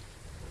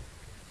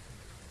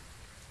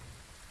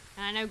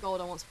 And I know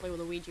Golden wants to play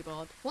with a Ouija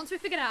board. Once we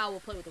figure it out,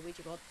 we'll play with the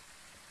Ouija board.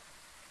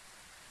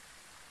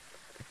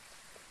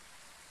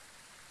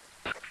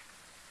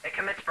 It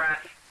commits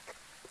breath.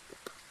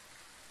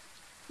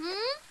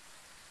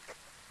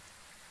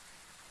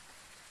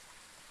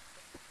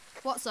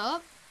 What's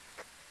up?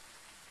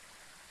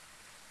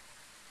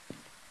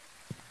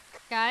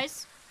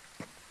 Guys?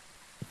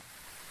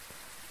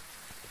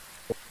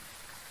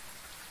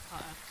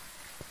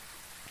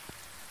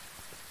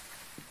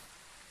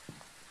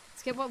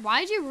 Skip,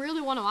 why do you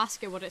really want to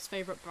ask it what its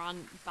favourite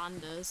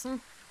band is?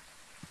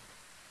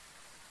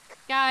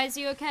 Guys,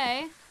 you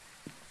okay?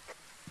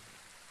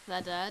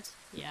 They're dead?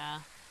 Yeah.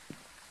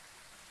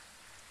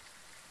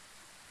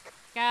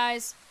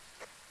 Guys?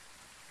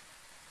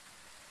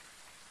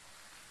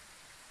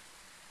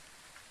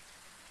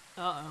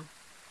 Uh-oh.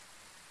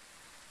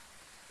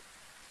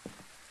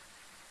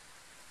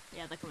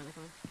 Yeah, they're coming.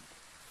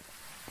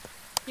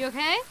 You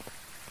okay?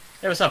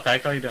 Hey, what's up,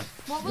 Peg? How you doing?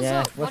 What was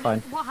Yeah, up? we're fine.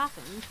 What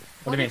happened?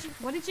 What do you mean?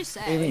 What did you say?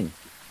 What do you mean?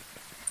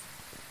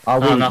 Oh,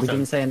 we nothing.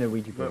 didn't say any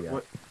Ouija board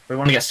yet. We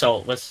want to get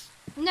salt. Let's...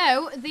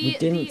 No, We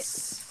didn't.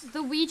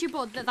 the Ouija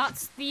board.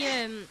 That's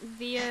the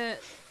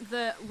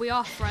we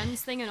are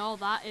friends thing, and all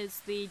that is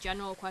the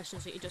general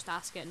questions that you just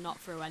ask it, not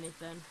through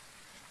anything.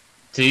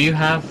 Do you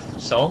have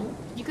salt?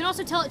 You can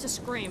also tell it to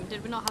scream. Do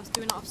we not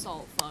have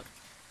salt? Fuck,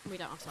 we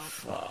don't have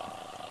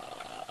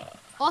salt.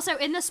 Also,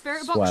 in the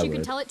spirit box, Swear you can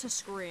word. tell it to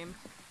scream.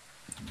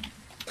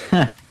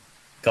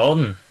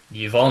 Golden,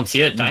 you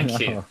volunteered. Thank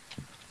you.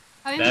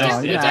 I mean,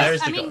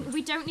 There's the goal.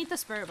 we don't need the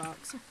spirit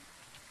box.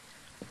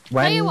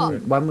 When you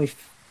what, when we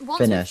Once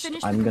finished, we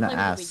I'm can gonna play with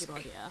the ask. Ouija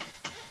board,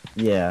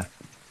 yeah. Yeah,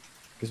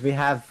 because we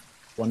have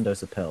one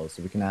dose of pills,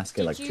 so we can ask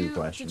it like two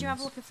questions. Did you have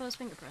a look at those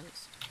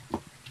fingerprints?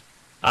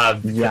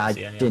 Yeah, I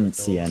didn't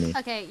see any.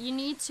 Okay, you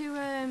need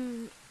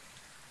to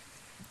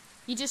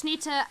you just need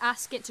to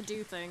ask it to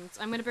do things.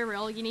 I'm gonna be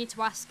real. You need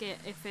to ask it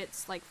if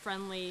it's like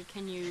friendly.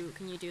 Can you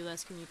do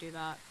this? Can you do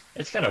that?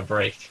 It's gonna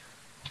break.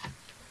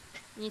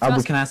 You need to We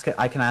ask, can ask it.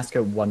 I can ask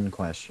it one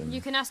question.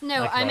 you can ask.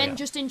 No, Like I what, meant yeah.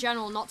 just in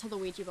general, not to the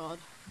Ouija board.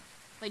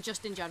 Like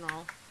just in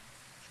general.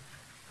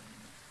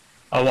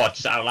 Oh, what?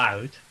 Just out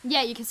loud?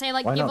 Yeah, you can say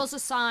like, Why give not? us a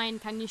sign.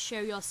 Can you show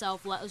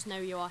yourself? Let us know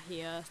you are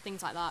here.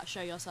 Things like that.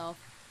 Show yourself.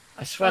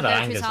 I swear Or go that to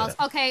his angers house.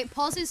 it. Okay,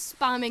 Pause is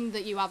spamming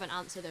that you haven't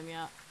answered him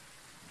yet.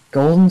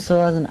 Golden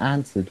still hasn't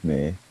answered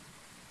me.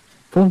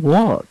 For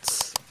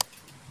what?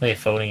 Maybe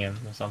phoning him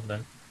or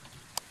something.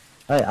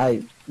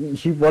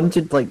 He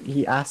wanted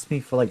he asked me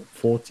for like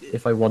 40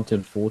 if I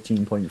wanted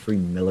 14.3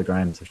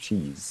 milligrams of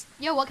cheese.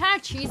 Yo, what kind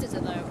of cheese is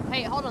it though?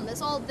 Hey, hold on.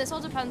 This all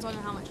depends on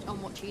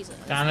what cheese it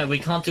is. Damn it, we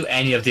can't do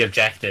any of the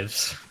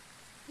objectives.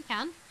 You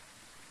can.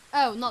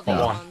 Oh, not these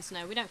Go on. ones.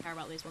 No, we don't care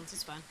about these ones.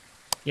 It's fine.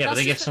 Yeah, but That's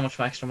they give just so much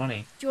extra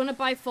money. Do you want to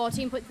buy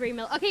 14.3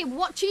 mil? Okay,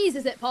 what cheese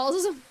is it,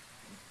 Pauls?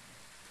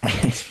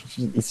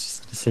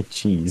 It's just say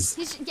cheese.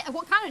 Yeah,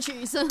 what kind of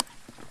cheese?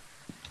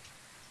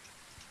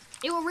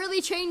 It will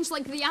really change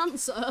like the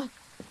answer.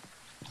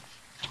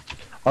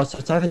 Oh, so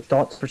it's either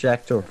dots,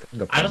 projector, or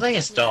fingerprint. I don't think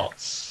it's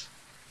dots.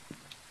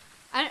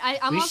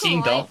 I'm We've not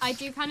seen gonna lie, dots. I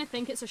do kind of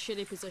think it's a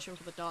shitty position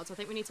for the dots. I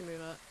think we need to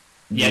move it.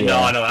 Yeah, no,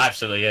 I know, it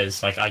absolutely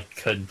is. Like, I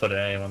couldn't put it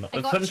anywhere on the...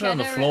 I couldn't put it on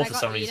the floor for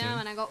some reason.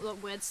 And I got the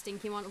weird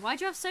stinky one. Why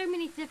do you have so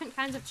many different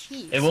kinds of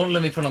cheese? It won't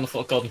let me put it on the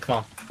floor. Gordon, come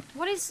on.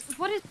 What is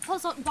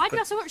puzzle? Why do you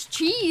have so much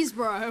cheese,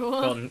 bro?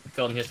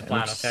 Gordon, here's the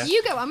plan, okay?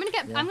 You go. I'm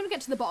gonna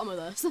get to the bottom of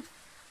this.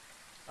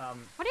 Why do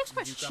you have so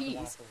much cheese?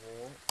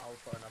 I'll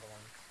put another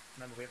one.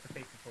 Remember, we have to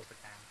face them towards the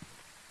can.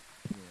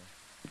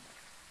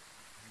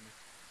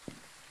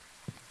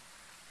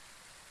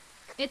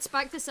 It's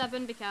back to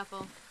 7, be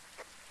careful.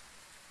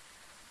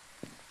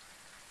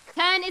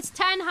 10, it's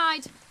 10,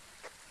 hide.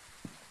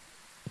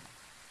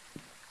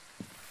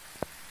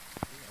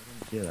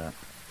 Hear that?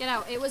 Get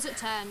out, it was at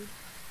 10.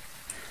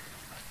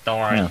 Don't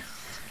worry. Yeah.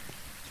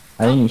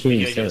 I didn't hear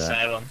you say that.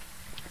 7.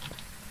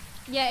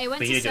 Yeah, it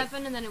went to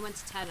 7 and then it went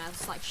to 10. I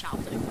was like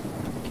shouting.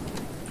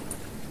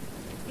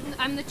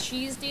 I'm the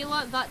cheese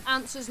dealer. That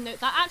answers no.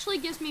 That actually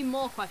gives me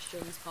more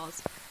questions,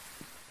 Pause.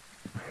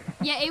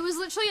 Yeah, it was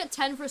literally at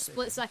 10 for a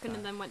split second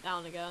and then went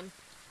down again.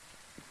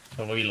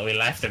 Well, we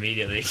left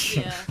immediately.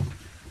 Yeah.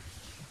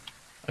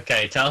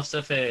 Okay, tell us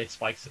if it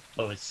spikes.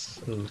 Oh, it's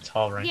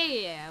hovering.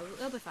 Yeah.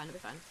 It'll be fine.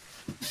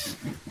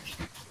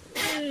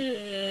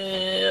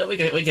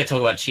 We can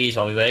talk about cheese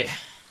while we wait.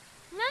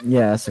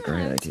 Yeah, that's a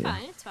great idea.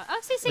 It's fine. Oh,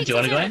 see, do you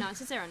want to go in? No,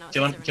 it's a 0 now. Do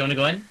you want to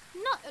go in?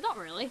 Not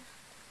really.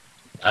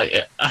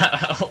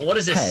 What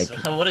is this?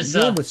 Peg, What is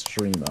you're the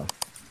streamer.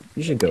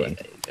 You should go in.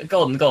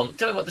 Golden.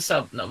 Tell me what the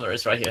sub number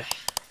is right here.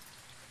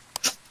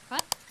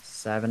 What?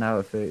 7 out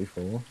of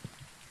 34.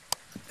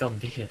 Golden,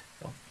 be here.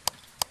 Golden.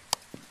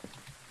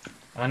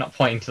 Am I not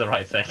pointing to the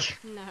right thing?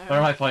 No. Where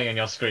am I pointing on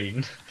your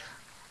screen?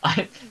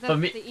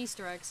 The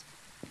Easter eggs.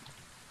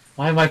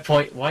 Why is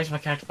my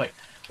character point?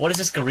 What is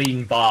this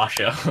green bar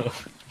show?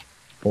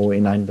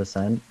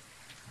 49%.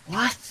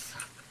 What?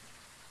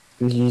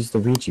 You used the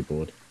Ouija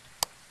board.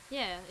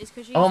 Yeah, it's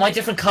because you. Oh, am I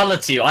different colour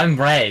to you? I'm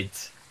red.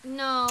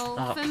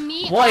 No, for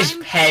me, What is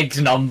Peg's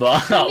number?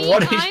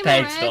 What is I'm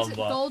Peg's red, number?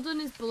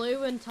 Golden is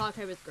blue, and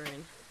Taco is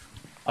green.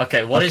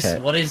 Okay, what is?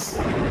 Alright,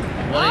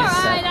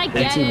 I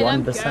get it.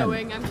 I'm 81%.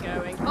 going.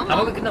 Come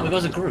How on. about no, we go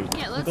as a group.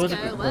 Yeah, let's We go. as a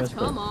group. Let's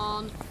come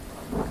on.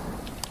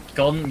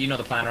 Golden, you know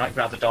the plan, right?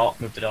 Grab the dot,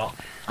 move the dot.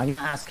 I'm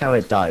gonna ask how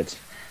it died.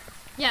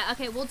 Yeah,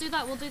 okay, we'll do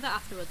that. We'll do that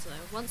afterwards, though.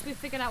 Once we've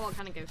figured out what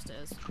kind of ghost it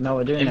is. No,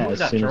 we're doing It it moves as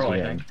that soon as drawer, we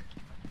I get in. think.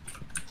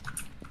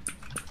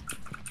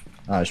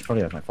 Oh, I should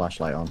probably have my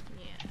flashlight on.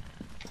 Yeah.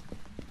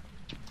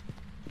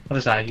 What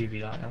is that?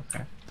 UV light.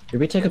 Okay. Did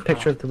we take a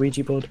picture of the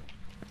Ouija board?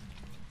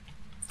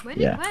 Where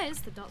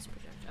is the dots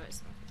projector? Oh,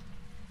 it's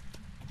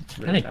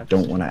there. I kinda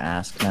don't want to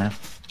ask now.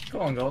 Go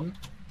on, Golden.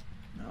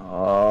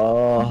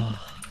 Oh.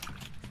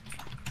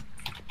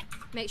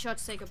 Make sure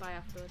to say goodbye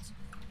afterwards.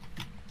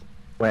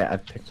 Wait, I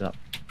picked it up.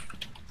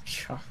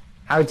 Sure.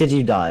 How did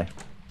you die?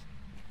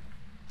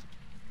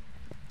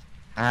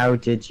 How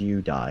did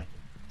you die?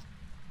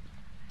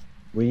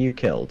 Were you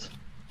killed?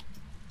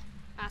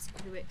 Ask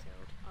who it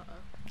killed.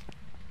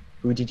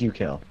 Who did you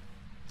kill?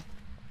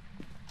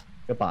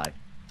 Goodbye.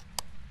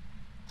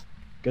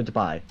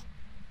 Goodbye.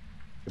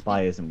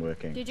 Goodbye isn't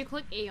working. Did you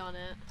click E on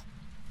it?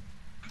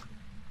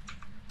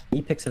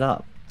 He picks it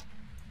up.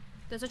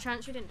 There's a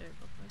chance you didn't do it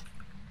properly.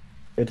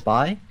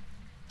 Goodbye?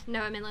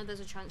 No, I mean like there's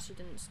a chance you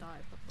didn't start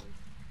it properly.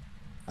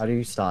 How do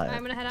you start it?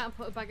 I'm gonna head out and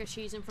put a bag of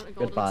cheese in front of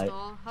Golden's Goodbye.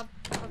 door. Have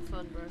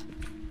fun, bro.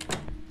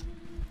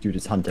 Dude,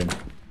 it's hunting.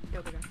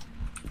 Go.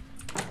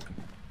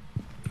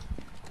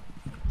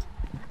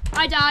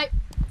 I die.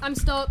 I'm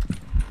stuck.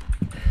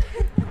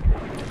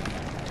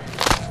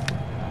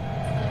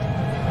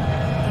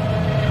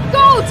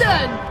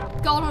 Golden!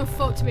 Golden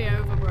fucked me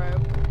over, bro.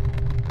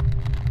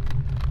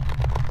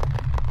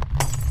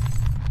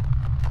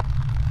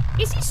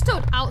 Is he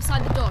stood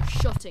outside the door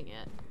shutting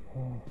it?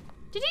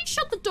 Did he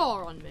shut the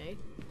door on me?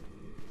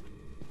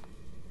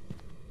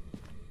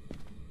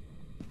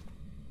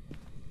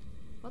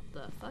 What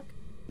the fuck?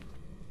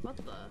 What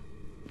the?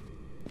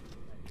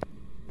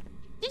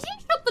 Did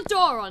he shut the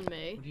door on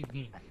me? What do you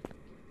mean?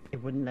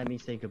 It wouldn't let me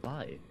say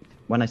goodbye.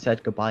 When I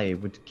said goodbye,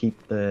 it would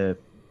keep the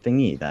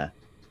thingy there.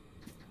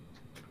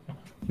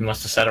 You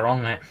must have said it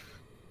wrong, mate.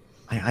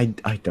 I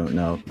don't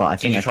know, but I Can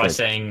think you I try could.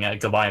 saying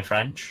goodbye in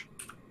French?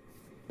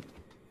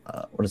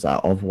 What is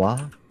that? Au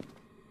revoir?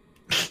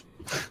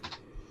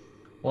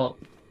 Well,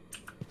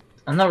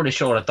 I'm not really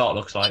sure what a dot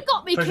looks like. He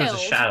got me Pretty much killed.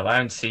 a shadow. I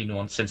haven't seen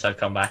one since I've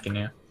come back in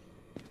here.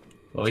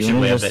 But we Do you should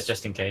wanna wait a just- bit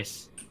just in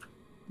case.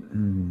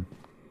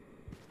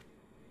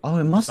 Oh,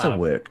 it must have Fab.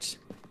 worked.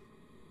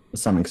 Or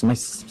something, because my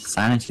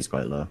sanity's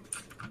quite low.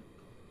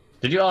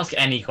 Did you ask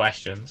any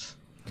questions?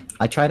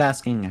 I tried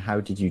asking how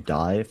did you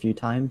die a few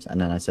times, and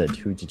then I said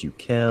who did you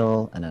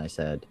kill, and then I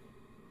said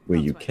were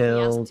you That's what-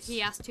 killed,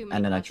 He asked too many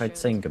and then I tried questions.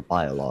 saying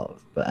goodbye a lot,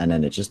 and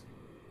then it just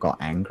got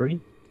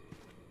angry.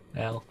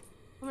 Hell.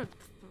 I'm gonna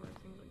throw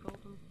things at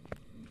Golden.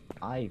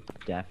 I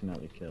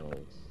definitely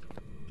killed.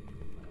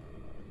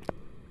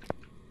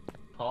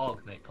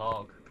 Pog, mate,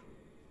 Pog.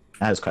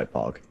 That was quite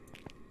pog.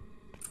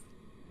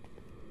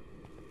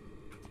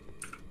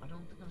 I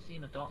don't think I'm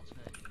seeing a dot,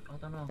 mate. I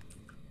don't know.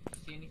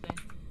 See anything?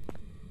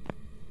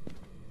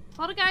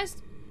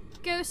 Poltergeist,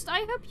 Ghost,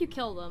 I hope you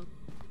kill them.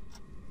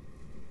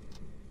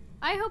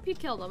 I hope you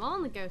kill them. I'm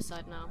on the ghost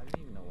side now. I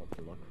don't even know what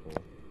to look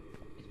for.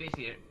 It's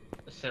basically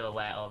a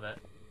silhouette of it.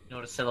 You know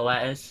what a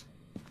silhouette is?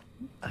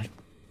 I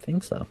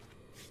think so.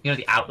 You know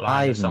the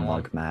outline of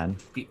someone. Mug, man.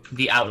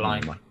 The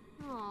outline. Aww.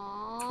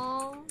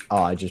 Oh,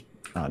 I just.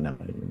 Oh no.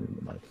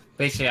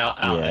 Basically,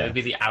 Yeah. it would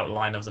be the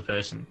outline of the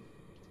person.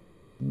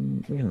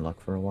 We can look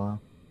for a while.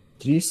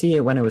 Did you see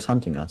it when it was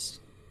hunting us?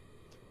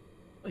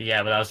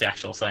 Yeah, but that was the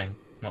actual thing.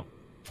 Not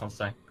the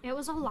thing. It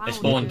was a loud. It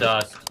spawned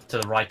to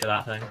the right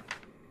of that thing.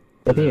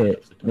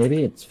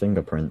 Maybe it's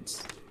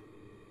fingerprints.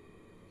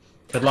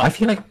 Good luck. I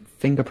feel like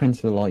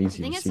fingerprints are a lot I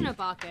easier think to it's see. an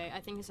Obake. I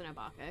think it's an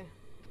Obake.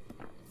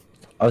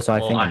 Oh, so I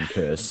Well, think I'm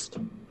cursed.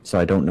 So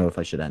I don't know if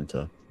I should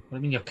enter. What do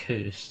you mean you're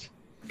cursed?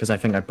 Because I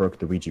think I broke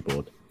the Ouija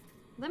board.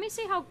 Let me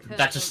see how cursed.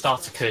 That just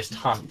starts a cursed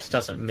hunt,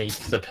 doesn't make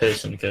the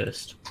person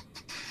cursed.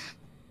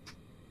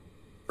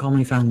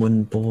 Commonly found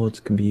wooden boards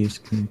can be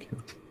used to kill.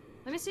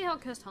 Let me see how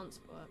cursed hunts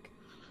work.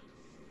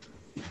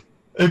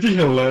 It'd be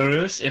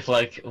hilarious if,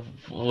 like,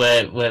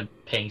 we're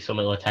paying so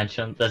little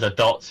attention. There's a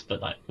dots,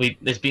 but like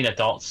there's been a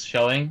dots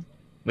showing.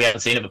 We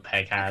haven't seen it, but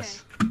Peg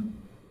has. Okay.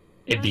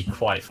 It'd be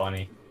quite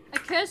funny. A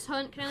cursed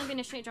hunt can only be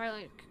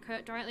initiated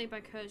directly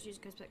by cursed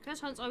users.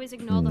 Cursed hunts always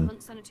ignore the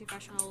hunt sanity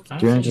threshold. Do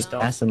you want to just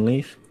just S and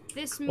leave?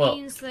 This Well,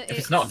 means that if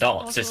it's not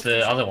dots, it's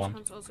the other one.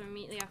 Also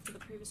immediately after the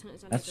previous hunt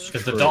is That's ended.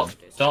 Because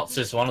the dots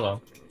is one of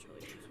them.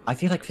 I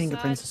feel like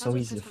fingerprints are so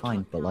easy to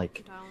find, but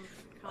like,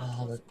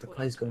 the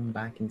guy's going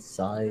back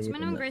inside. There's a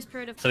minimum and grace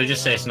period of So we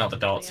just say it's 4 not the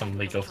dots and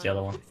we go for the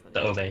other one.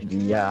 The obey.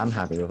 Yeah, I'm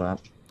happy with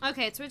that.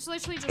 Okay, so it's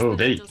literally just Oh,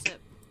 that it they- does it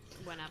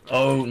whenever.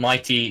 Oh,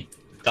 mighty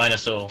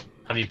dinosaur.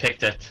 Have you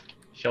picked it?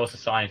 Show us a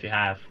sign if you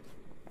have.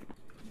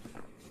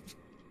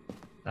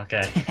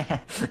 Okay.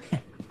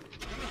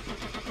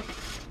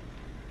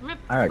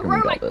 I reckon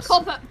we got this.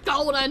 Golden!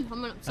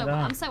 I know.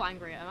 I'm so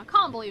angry at him. I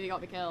can't believe he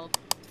got me killed.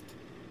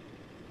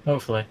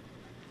 Hopefully.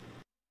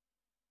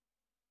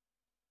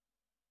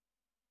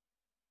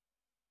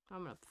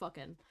 I'm gonna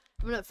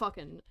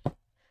fucking.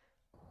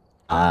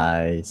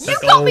 Nice. You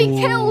got me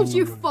killed,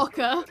 you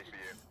fucker!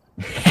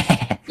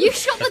 You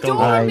shut the Let's go, door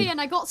on guys. me and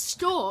I got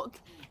stuck.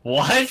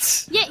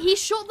 What? Yeah, he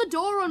shut the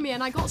door on me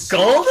and I got stuck.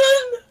 Golden?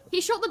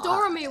 He shut the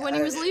door on me when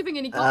he was leaving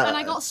and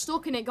I got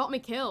stuck and it got me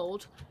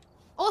killed.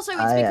 Also,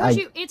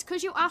 it's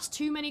because you asked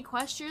too many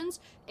questions.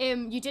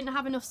 You didn't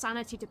have enough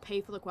sanity to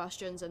pay for the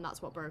questions, and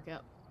that's what broke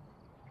it.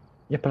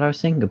 Yeah, but I was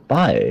saying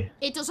goodbye.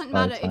 It doesn't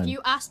Right, matter if fine. you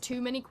ask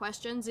too many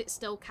questions. It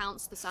still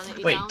counts the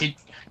sanity Wait, down.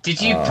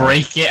 did you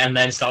break it and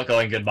then start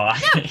going goodbye?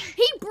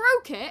 He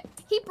broke it.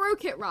 He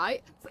broke it,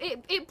 right?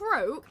 It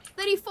broke.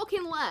 Then he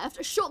fucking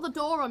left, shut the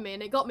door on me,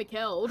 and it got me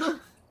killed.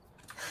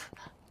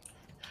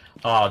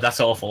 Oh, that's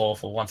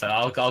awful. One second,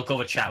 I'll go have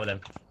a chat with him.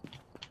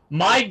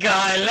 My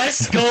guy,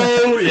 let's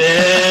go!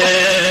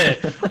 Yeah!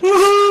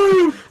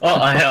 Woohoo!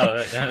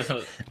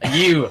 Oh,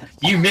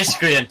 you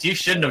miscreant! You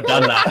shouldn't have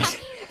done that.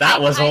 That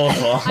was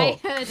awful. I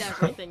heard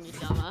everything, you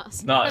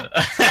dumbass. No.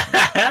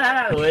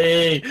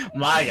 Wait,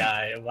 my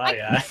guy.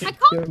 I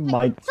Your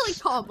really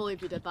can't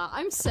believe you did that.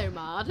 I'm so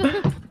mad.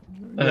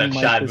 That's a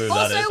Chad move,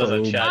 that is. That's a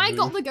Also, Chad I move.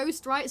 got the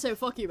ghost right, so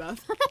fuck you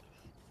both. What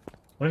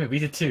do you mean? We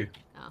did too.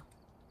 Oh.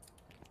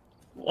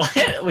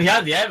 What? We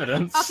had the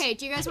evidence. Okay,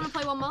 do you guys want to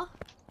play one more?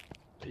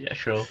 Yeah,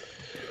 sure.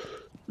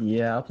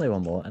 Yeah, I'll play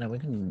one more, and then we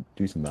can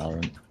do some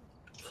Valorant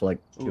for like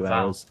 2 Val.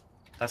 hours.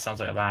 That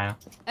sounds like a banger.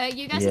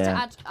 You guys need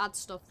Yeah. to add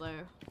stuff though.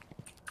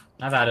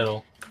 I've had it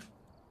all.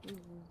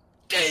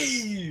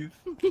 Dave!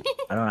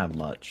 I don't have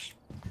much.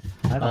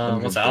 I have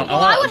 100 what's that? Well,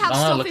 I would have I'll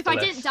stuff look if at I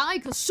the didn't list. die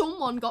because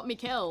someone got me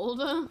killed.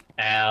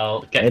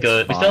 Get It's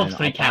good. We still have fine,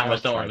 3 I'll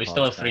cameras, don't try worry. We hard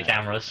still have to 3 that.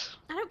 cameras.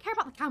 I don't care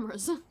about the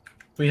cameras.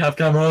 We have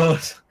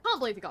cameras! Can't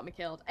believe you got me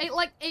killed. It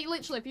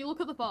literally, if you look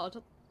at the board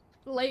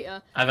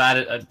later. I've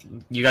added.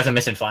 You guys are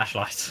missing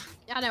flashlights.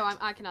 I know,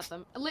 I can add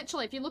them.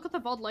 Literally, if you look at the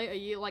VOD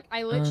later,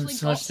 I literally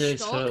so got much to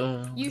stuck.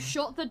 explore. You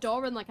shut the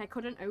door and I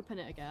couldn't open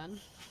it again.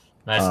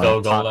 Let's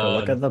go, Taco, Golden.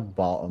 look at the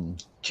bottom,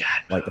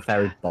 Chad, like the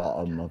very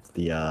bottom of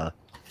the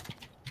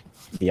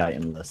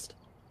item list.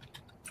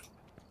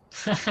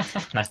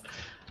 nice.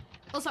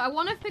 Also, I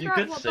want to figure You out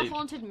could what say- the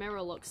haunted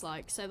mirror looks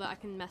like so that I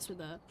can mess with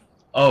it.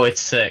 Oh,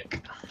 it's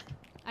sick.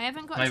 I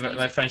haven't got.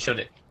 My friend showed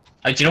it.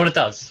 Do you know what it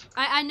does?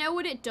 I know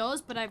what it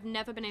does, but I've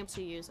never been able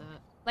to use it.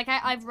 Like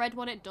I've read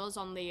what it does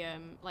on the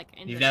In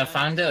You've the never show.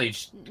 found it, or you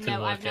just couldn't No,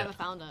 work I've never it?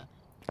 found it.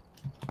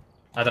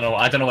 I don't know.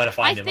 I don't know where to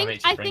find it. My mate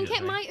just I brings think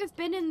to it me. might have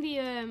been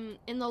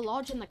in the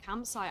lodge in the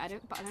campsite.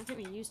 But I don't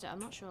think we used it. I'm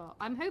not sure.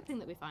 I'm hoping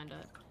that we find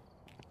it.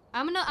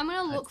 I'm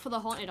gonna look for the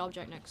haunted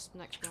object next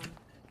one.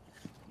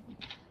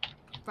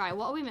 Right,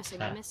 what are we missing?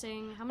 We're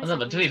missing how I many? don't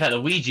know, but to be fair,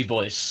 the Ouija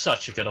board is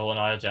such a good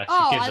one, Jack.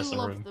 Oh, It gives I us some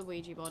love room. the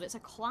Ouija board. It's a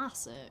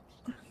classic.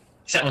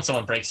 Except when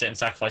someone breaks it and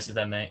sacrifices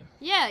their mate.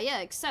 Yeah,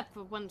 except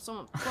for when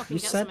someone fucking You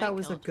gets said their that mate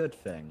was a killed. good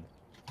thing.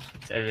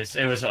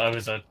 It was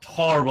a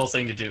horrible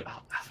thing to do.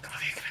 Oh, come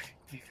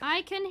on,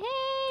 I can hear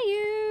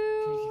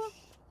you.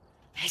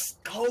 Let's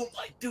go,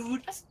 my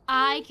dude.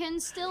 I can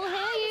still hear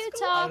you,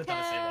 I would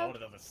have Taco.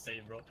 done the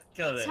same, bro.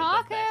 Kill it,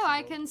 Taco, the best,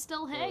 I bro. can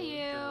still hear She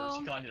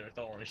you. can't hear it,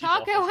 don't worry. She's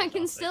Taco, waffling I can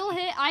fantastic. still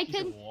hear. I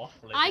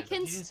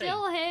can She's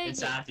still insane. hear you.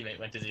 Insanity, mate,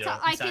 went to zero.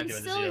 I Insanity can went to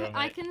still. zero,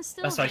 I mate. can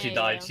still. That's why she hear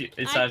died. you.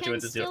 Insanity I went can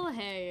to zero. still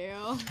hear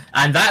you.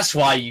 And that's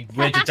why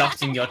we're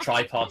deducting your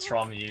tripods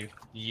from you.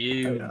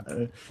 You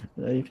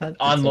You can't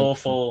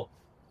unlawful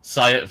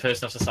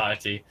person of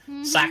society.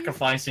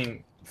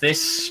 Sacrificing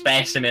this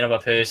specimen of a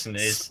person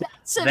is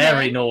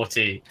very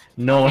naughty.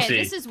 Naughty. Okay,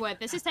 this is weird.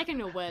 This is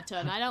taking a weird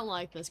turn. I don't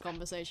like this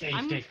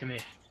conversation. Dave, come here.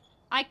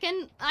 I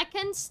can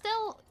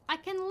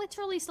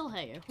literally still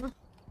hear you.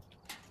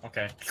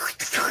 Okay.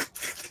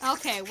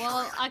 Okay,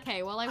 well,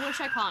 I wish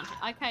I can't.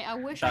 Okay, I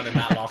wish Down in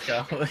that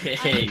locker.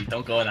 Hey,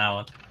 don't go in that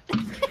one.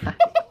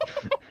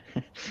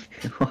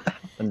 What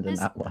happened in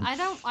that one?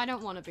 I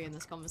don't want to be in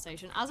this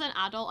conversation. As an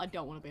adult, I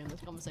don't want to be in this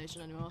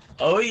conversation anymore.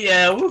 Oh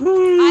yeah,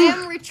 woohoo! I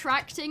am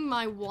retracting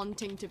my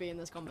wanting to be in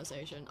this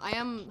conversation. I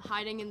am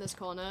hiding in this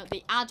corner,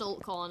 the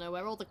adult corner,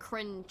 where all the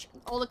cringe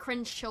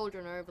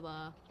children are over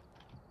there.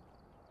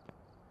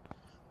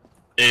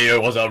 Hey,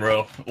 what's up,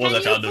 bro? What's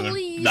that child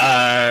doing?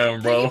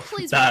 Damn, bro.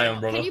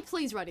 Damn, bro. Can you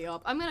please ready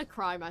up? I'm gonna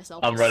cry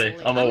myself. I'm to ready.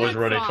 sleep. I'm always gonna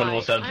ready. cry.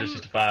 24/7,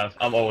 365.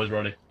 I'm always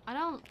ready. I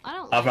don't.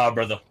 I'm our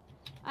brother.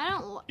 I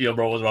don't. Yo,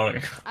 bro, what's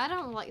wrong? I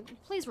don't like.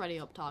 Please ready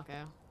up,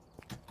 Taco.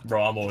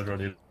 Bro, I'm always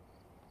ready.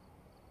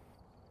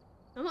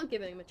 I'm not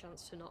giving him a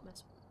chance to not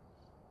mess.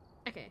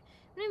 Okay.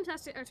 My name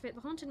is to activate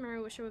the haunted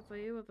mirror, which show a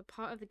view of a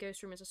part of the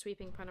ghost room as a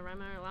sweeping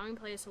panorama, allowing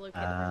players to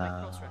locate the room by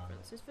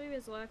cross-reference. This view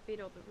is live feed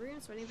of the room,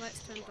 so any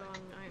lights turned on,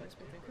 items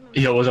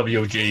moving. Yo, what's up,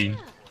 Eugene?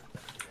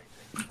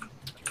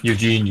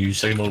 Eugene, you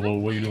say mobile.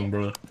 What you doing,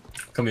 brother?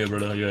 Come here,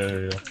 brother.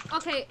 Yeah.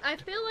 Okay, I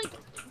feel like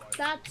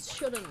that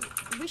shouldn't.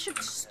 We should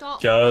stop.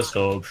 Just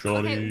stop,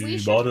 shorty. Okay,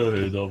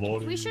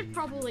 we should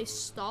probably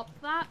stop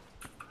that.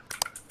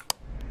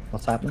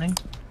 What's happening?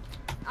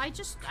 I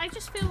just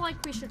feel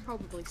like we should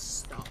probably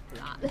stop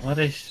that. What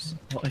is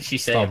she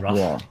saying, Stop Ross?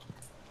 what?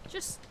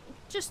 Just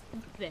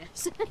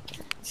this.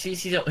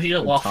 She's a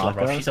waffler,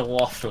 bro. She's a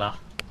waffler.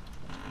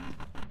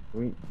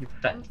 You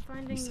I'm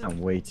finding. sound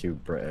way too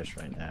British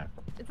right now.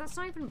 That's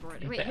not even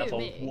British. Wait, Bit of who, a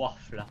me?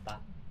 waffler.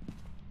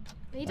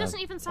 He doesn't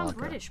even sound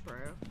Parker. British, bro.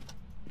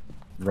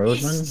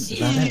 Roadman? Is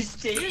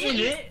that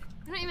it?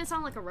 You don't even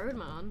sound like a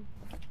roadman.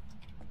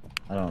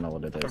 I don't know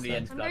what it is. From the then.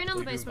 end, I'm going on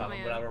the basement, I'm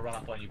man. gonna run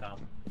up on you, pal.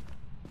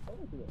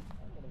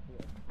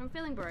 I'm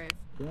feeling brave.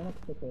 Do you want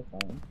to click a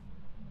phone?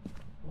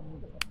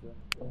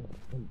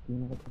 Do you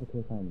want to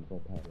click a phone before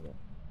part of it?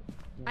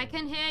 I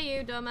can hear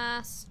you,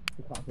 dumbass.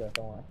 You can't hear us,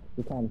 don't worry.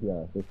 You can hear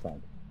us, it's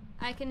fine.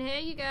 I can hear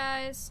you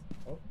guys.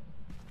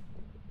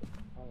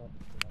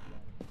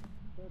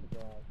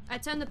 I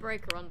turned the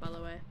breaker on, by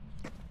the way.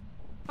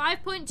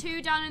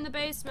 5.2 down in the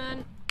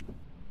basement.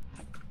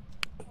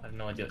 I have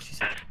no idea what she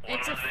said.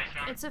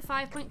 It's a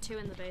 5.2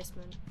 in the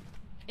basement.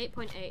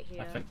 8.8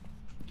 here.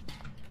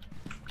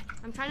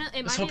 I'm trying to.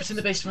 Let's hope it's in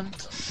the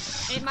basement.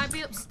 It might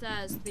be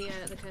upstairs. The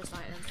cursed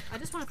item. I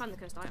just want to find the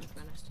cursed item, to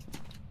be honest.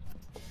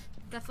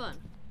 They're fun.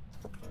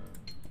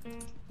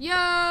 Yo!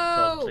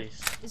 God,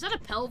 please. Is that a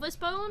pelvis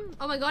bone?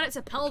 Oh my god, it's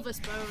a pelvis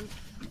bone.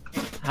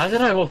 How did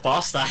I walk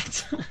past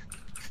that?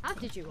 How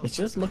did you? It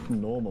just looked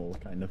normal,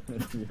 kind of,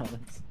 to be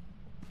honest.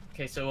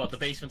 Okay, so what? The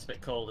basement's a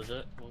bit cold, is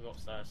it? We'll go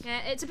upstairs. Yeah,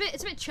 it's a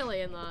bit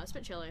chilly in there. It's a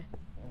bit chilly.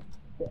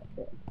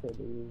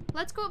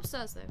 Let's go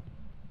upstairs though.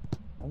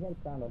 I'm gonna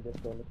stand on this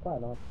one, it's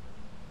quite nice.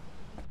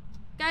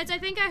 Guys, I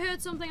think I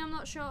heard something. I'm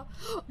not sure.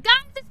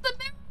 Guys, it's the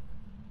mirror.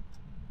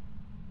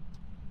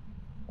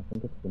 I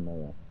think it's the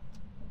mirror.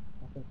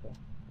 I think so.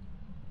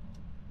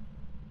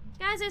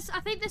 Guys, I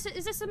think this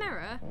is this the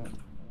mirror?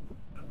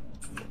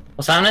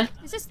 What's happening?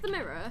 Is this the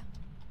mirror?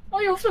 Oh,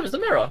 yo, flip, it's the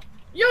mirror.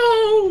 Yo!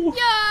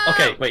 Yeah.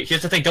 Okay, wait,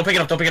 here's the thing. Don't pick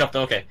it up,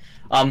 though, okay.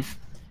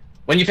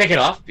 When you pick it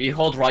up, you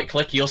hold right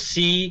click, you'll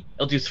see,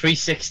 it'll do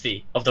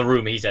 360 of the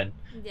room he's in.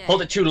 Yeah.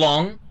 Hold it too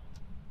long,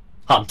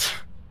 hunt.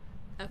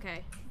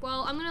 Okay.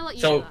 Well, I'm gonna let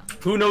you So, do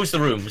that. who knows the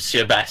rooms?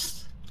 You're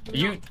best.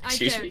 You,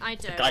 excuse me? I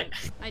don't. Guy.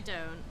 I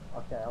don't.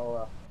 Okay,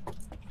 I'll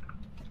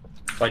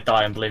If I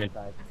die, I'm blaming.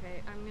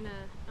 Okay, I'm gonna.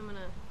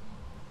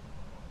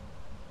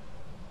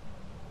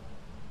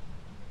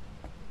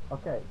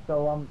 Okay,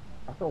 so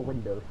I saw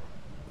windows.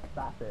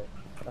 That's it.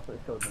 That's what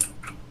it showed me.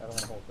 I don't want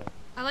to hold it.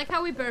 I like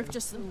how we both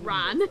just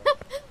ran.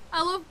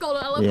 I love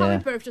God. I love how we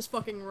both just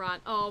fucking ran.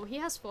 Oh, he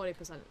has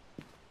 40%.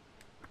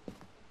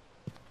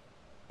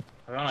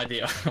 I have an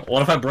idea.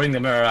 What if I bring the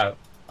mirror out?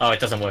 Oh, it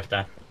doesn't work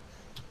then.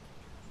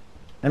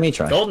 Let me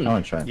try. Golden. I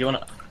want to try. You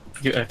wanna?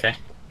 Okay.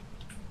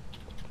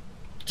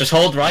 Just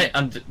hold right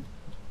and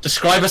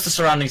describe us the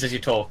surroundings as you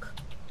talk.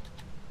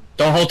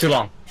 Don't hold too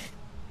long.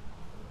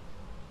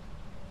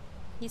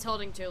 He's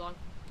holding too long.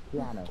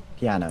 Piano.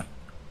 Piano.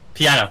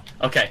 Piano.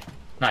 Okay.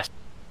 Nice.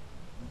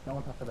 No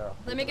one touch the barrel.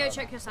 Let me go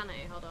check your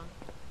sanity. Hold on.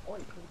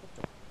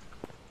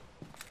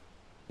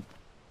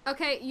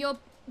 Okay, you're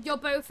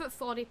both at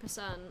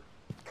 40%.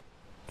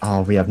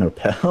 Oh, we have no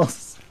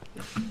pills.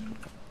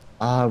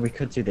 We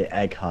could do the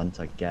egg hunt,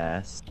 I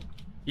guess.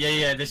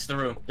 Yeah, this is the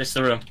room. This is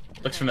the room.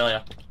 Looks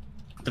familiar.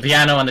 The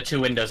piano and the 2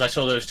 windows. I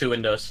saw those 2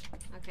 windows.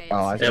 Okay.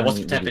 Oh, Yeah, what's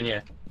the temp in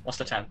here? What's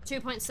the temp?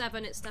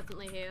 2.7, it's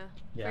definitely here.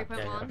 Yeah,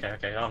 3.1. okay.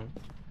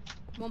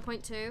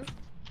 1.2.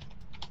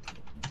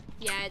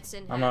 Yeah, it's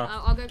in here. I'm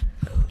I'll go.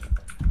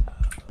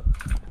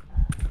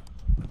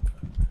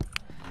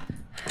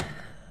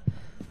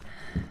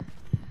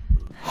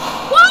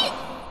 What?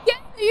 Yeah,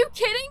 are you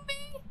kidding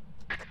me?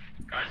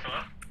 Guys, hello?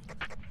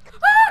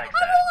 Ah, I'm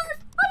alive!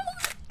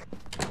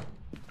 I'm alive!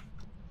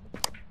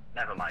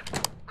 Never mind.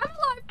 I'm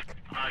alive!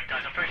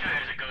 Guys, I'm pretty sure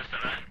there's a ghost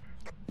event.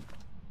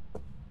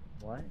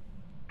 What?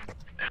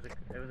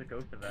 It was a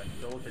ghost event.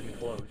 The door didn't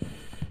close.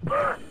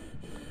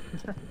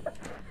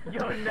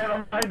 Yo,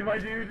 never mind, my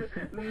dude.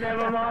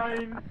 Never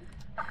mind.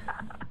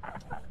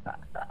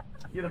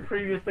 Yeah, the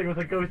previous thing was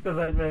a ghost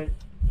event, mate.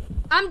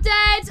 I'm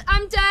dead!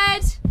 I'm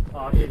dead!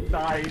 Oh, he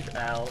died,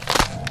 L.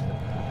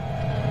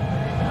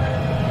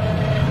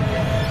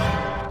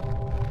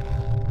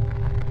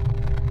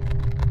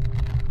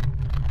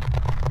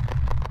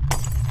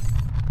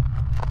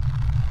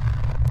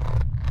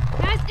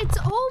 Guys, it's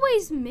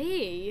always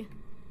me.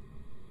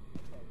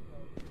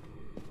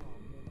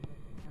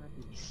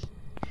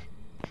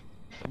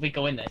 If we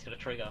go in there, it's gonna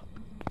trigger.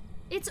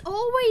 It's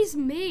always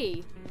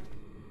me.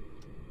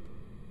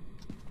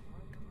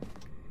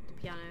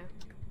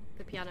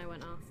 The piano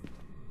went off.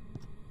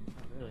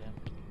 Really?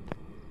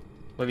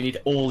 Well, we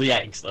need all the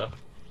eggs, though.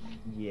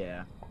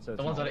 Yeah. So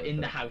The ones that are in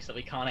the house that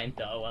we can't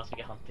enter, or else we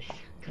get hunted.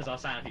 Because our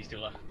sanity's too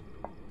low.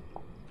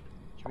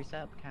 Should we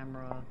set up a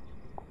camera?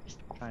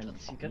 Try and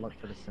Doesn't seem good. look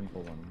for the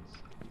simple ones.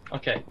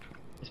 Okay.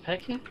 Is Peg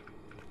here?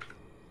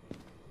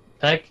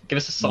 Peg, give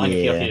us a sign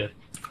if you're Yeah. here.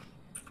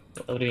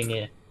 What are we doing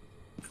here?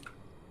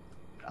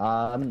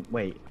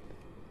 Wait.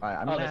 Alright,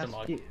 I'm Oh, gonna there's a ask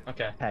mod. you.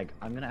 Okay. Peg,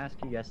 I'm gonna ask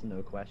you yes and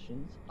no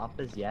questions. Up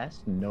is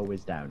yes, no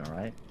is down,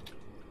 alright?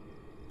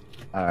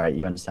 Alright,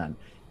 you understand.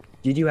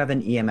 Did you have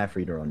an EMF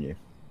reader on you?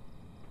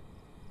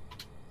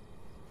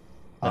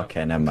 No.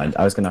 Okay, never mind.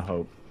 I was gonna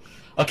hope.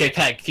 Okay,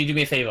 Peg, can you do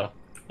me a favor?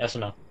 Yes or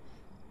no?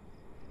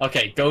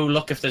 Okay, go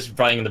look if there's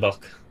writing in the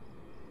book.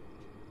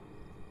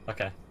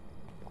 Okay.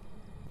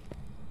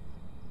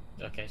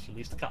 Okay, she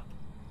leaves the cup.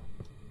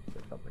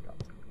 Pick up the cup.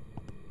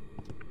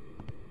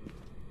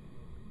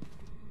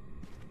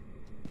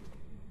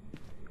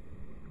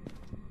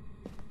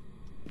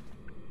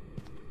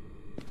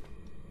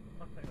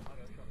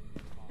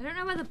 I don't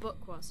know where the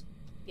book was.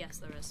 Yes,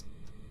 there is.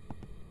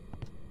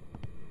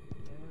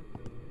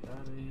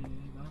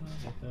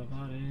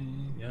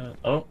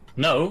 Oh,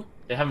 no,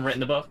 they haven't written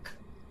the book.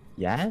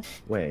 Yes?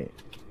 Wait.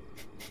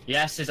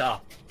 Yes is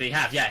up. They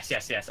have, yes,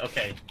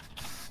 okay.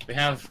 We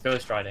have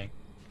ghost riding.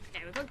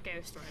 Yeah, we've got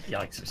ghost riding.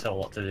 Yikes, we still have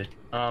a lot to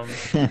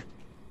do.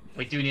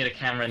 We do need a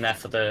camera in there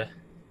for the...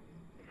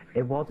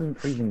 It wasn't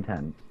freezing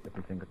temp, if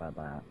you think about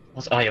that.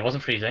 Oh yeah, it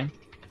wasn't freezing.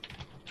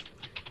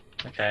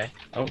 Okay.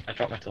 Oh, I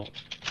dropped my tool.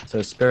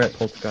 So spirit,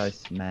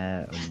 poltergeist,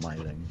 mare, and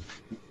myling.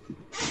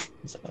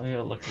 So let me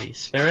look at these.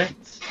 Spirit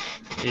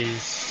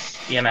is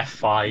EMF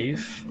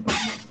 5.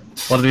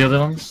 What are the other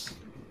ones?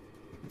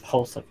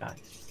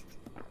 Poltergeist.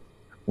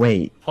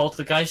 Wait.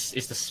 Poltergeist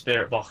is the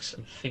spirit box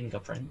and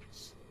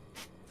fingerprints.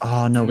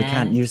 Oh no, we Nah.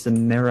 can't use the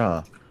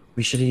mirror.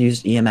 We should have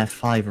used EMF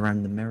 5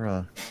 around the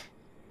mirror.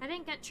 I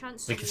didn't get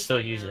chance We to can use still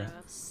the use it. mirror,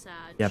 sad.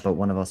 Yeah, but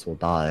one of us will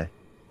die.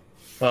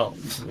 Well,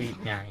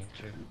 yeah,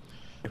 true.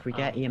 If we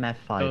get EMF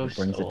 5, it ghost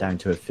brings it or- down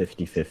to a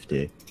 50-50.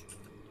 Do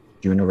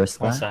you want to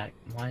risk One that? sec.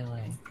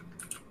 Myling.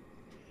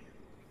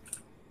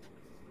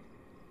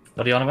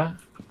 What are you on about?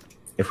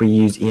 If we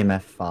use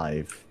EMF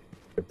 5,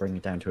 it bring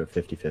it down to a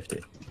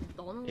 50-50.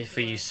 Donald If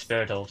we use West.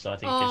 spirit elves, I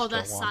think Oh, it's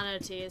their just one.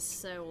 sanity is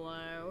so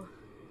low.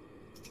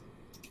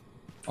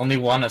 Only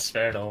one is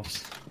spirit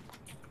elves.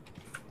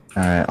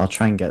 Alright, I'll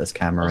try and get this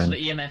camera Also, in.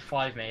 the EMF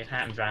 5, mate, it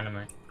happens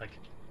randomly. Like,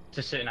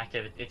 to certain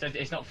activity.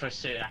 It's not for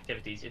certain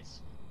activities,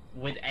 it's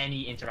with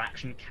any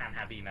interaction can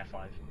have EMF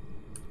 5.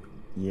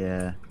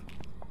 Yeah.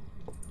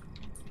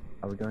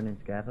 Are we going in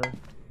together?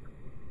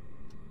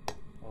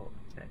 Oh,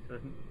 okay, so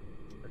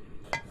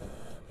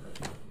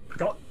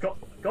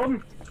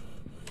Gone!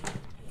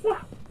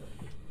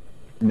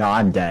 No,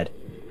 I'm dead.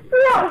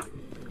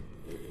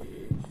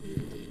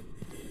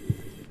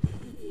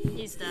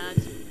 He's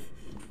dead.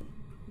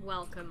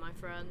 Welcome, my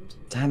friend.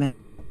 Damn it.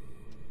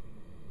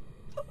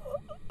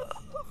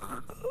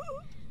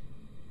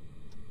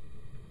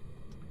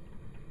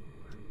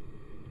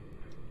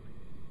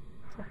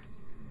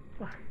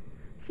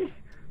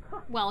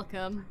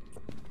 Welcome.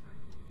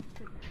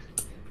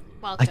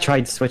 Welcome. I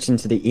tried switching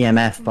to the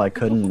EMF, but I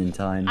couldn't in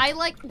time. I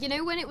like, you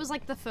know when it was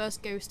like the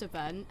first ghost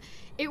event?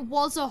 It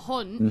was a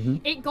hunt.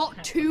 Mhm. It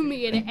got to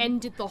me and it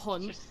ended the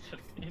hunt. Just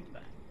in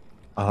there.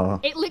 Oh.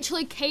 It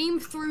literally came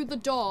through the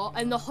door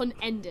and the hunt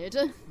ended.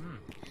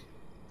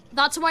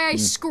 That's why I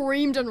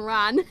screamed and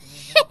ran.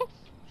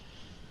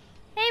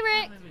 Hey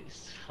Rick!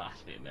 This has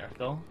to be a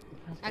miracle.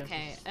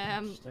 Okay,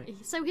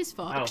 so he's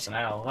That was fucked. an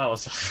L. That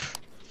was.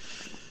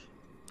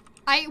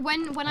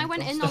 When I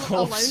went in Ghost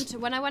alone elves. to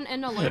when I went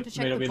in alone to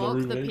check May not the be in the book,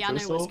 room, the eh? piano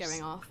Ghost was elves?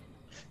 going off.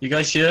 You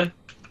guys here?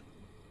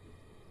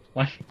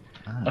 Why?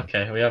 Ah,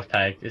 Okay, we have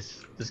Peg.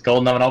 Does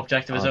Golden have an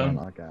object of his oh, own?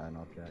 okay, an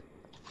object.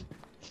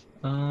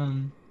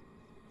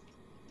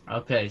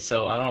 Okay,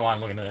 so I don't know why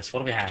I'm looking at this. What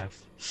do we have?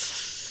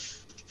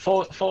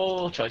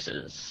 Four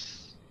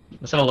choices.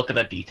 Let's have a look at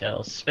the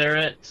details.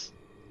 Spirit.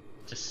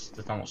 Just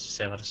there's not much to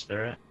say about a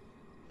spirit.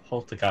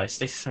 Poltergeist.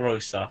 They throw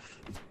stuff.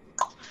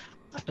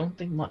 I don't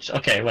think much.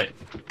 Okay, wait.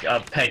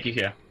 Peg, you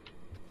here?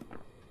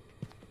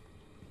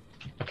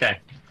 Okay.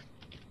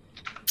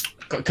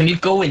 Can you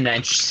go in there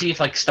and just see if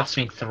like stuff's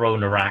being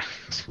thrown around?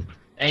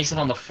 Any stuff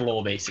on the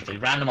floor, basically.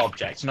 Random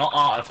objects, not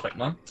art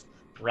equipment.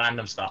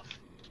 Random stuff.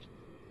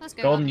 Let's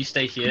go. Golden, you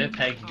stay here.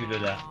 Peg, you do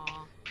that.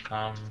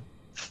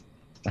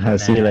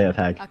 See you later,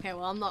 Peg. Okay,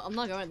 well I'm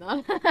not going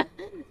then.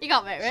 You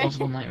got me, right?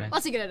 Plausible nightmare.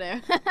 What's he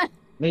gonna do?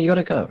 No, you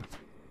gotta go.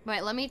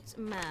 Wait, let me.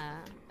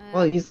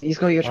 Well, he's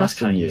got your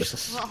trust in you.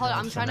 Well, hold on,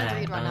 I'm trying to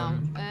read right now.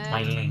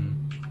 Myling.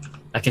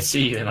 I can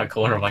see you in my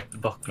corner of my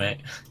book, mate.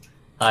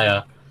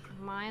 Hiya.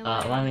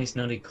 Myling's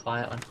nearly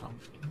quiet when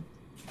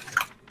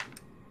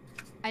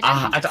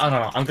I don't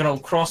know. I'm gonna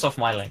cross off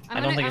Myling. I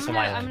don't think it's a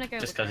Myling.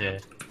 Just because yeah.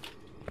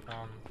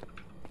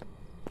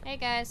 Hey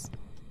guys.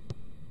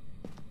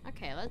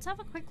 Okay, let's have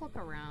a quick look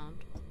around.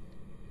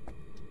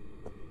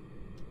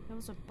 There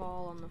was a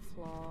ball on the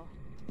floor.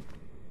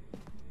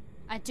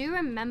 I do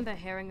remember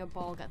hearing a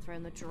ball get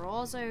thrown. The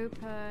drawers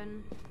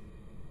open.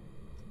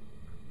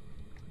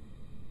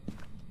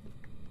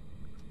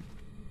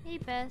 Hey,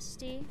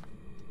 bestie.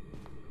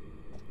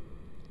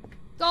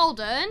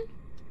 Golden?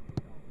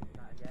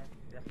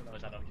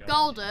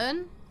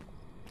 Golden?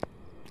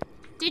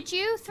 Did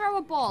you throw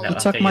a ball? No, You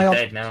took my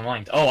dead, never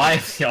mind. Oh, I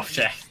have the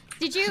object.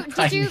 Did you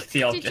Sorry.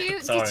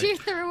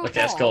 throw a Okay,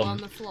 that's ball golden. on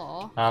the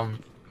floor?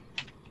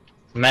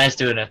 Mayor's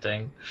doing a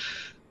thing.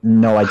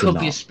 No, I did Could be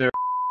a not. spirit.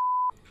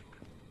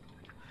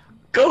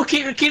 Go,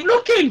 keep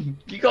looking!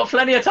 You got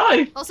plenty of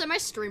time! Also, my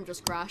stream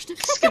just crashed.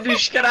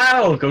 Skadoosh, get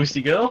out,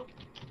 ghosty girl!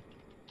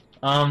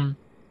 I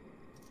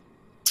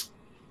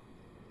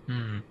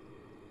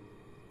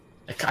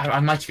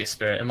might be a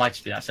spirit, it might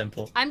just be that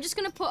simple. I'm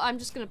gonna put Oh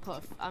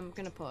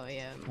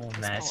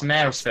man, it's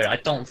Mayor of Spirit. I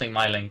don't think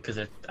Myling, because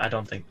I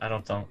don't.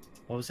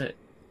 What was it?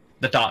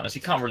 The darkness,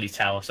 you can't really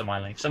tell if it's a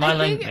Myling. If it's a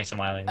Myling, it's a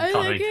Myling. You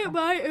can't really tell.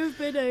 Might have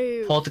been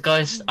a...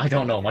 Poltergeist? I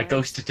don't know, my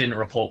ghost didn't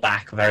report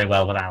back very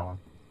well with that one.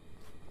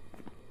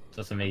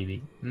 So it's a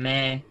maybe.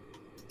 Meh.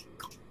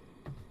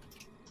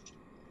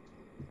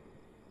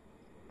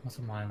 What's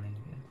a Myling?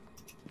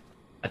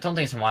 I don't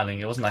think it's a Myling,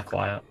 it wasn't that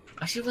quiet.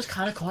 Actually, it was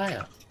kind of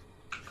quiet.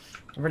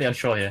 I'm really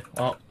unsure here.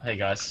 Oh, hey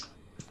guys.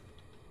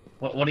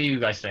 What do you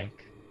guys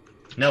think?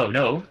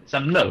 No. Is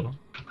that a no?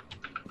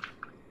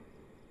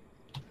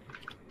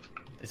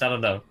 Is that a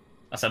no?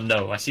 That's a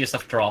no. I see your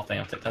stuff dropping.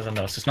 I think that's a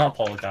no. So it's not a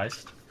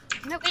poltergeist.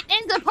 No, it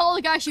is a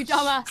poltergeist, you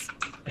dumbass!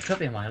 It could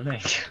be a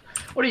Myling.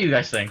 What do you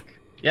guys think?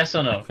 Yes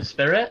or no?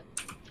 Spirit?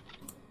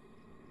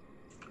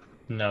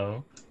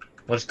 No.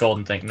 What does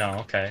Golden think? No,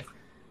 okay.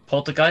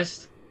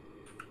 Poltergeist?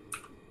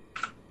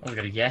 Oh, we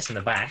got a yes in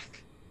the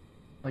back.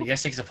 Oh, you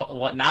guys think it's a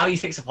what? Now you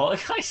think it's a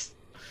poltergeist?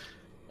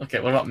 Okay,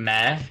 what about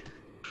Meh?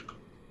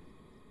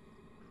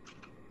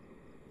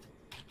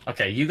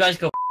 Okay, you guys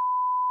go.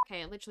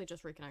 Okay, it literally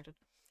just reconnected.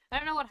 I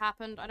don't know what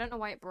happened. I don't know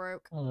why it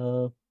broke.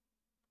 Hello.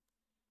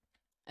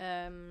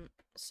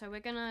 So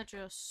we're gonna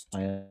just...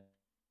 I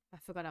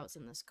forgot I was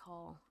in this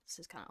call. This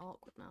is kind of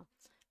awkward now.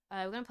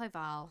 We're gonna play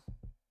Val.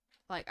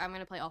 Like, I'm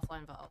gonna play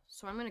offline Val.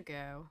 So I'm gonna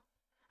go.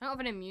 I don't have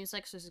any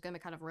music, so this is gonna be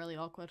kind of really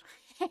awkward.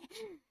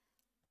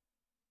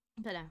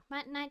 But no,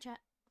 night chat.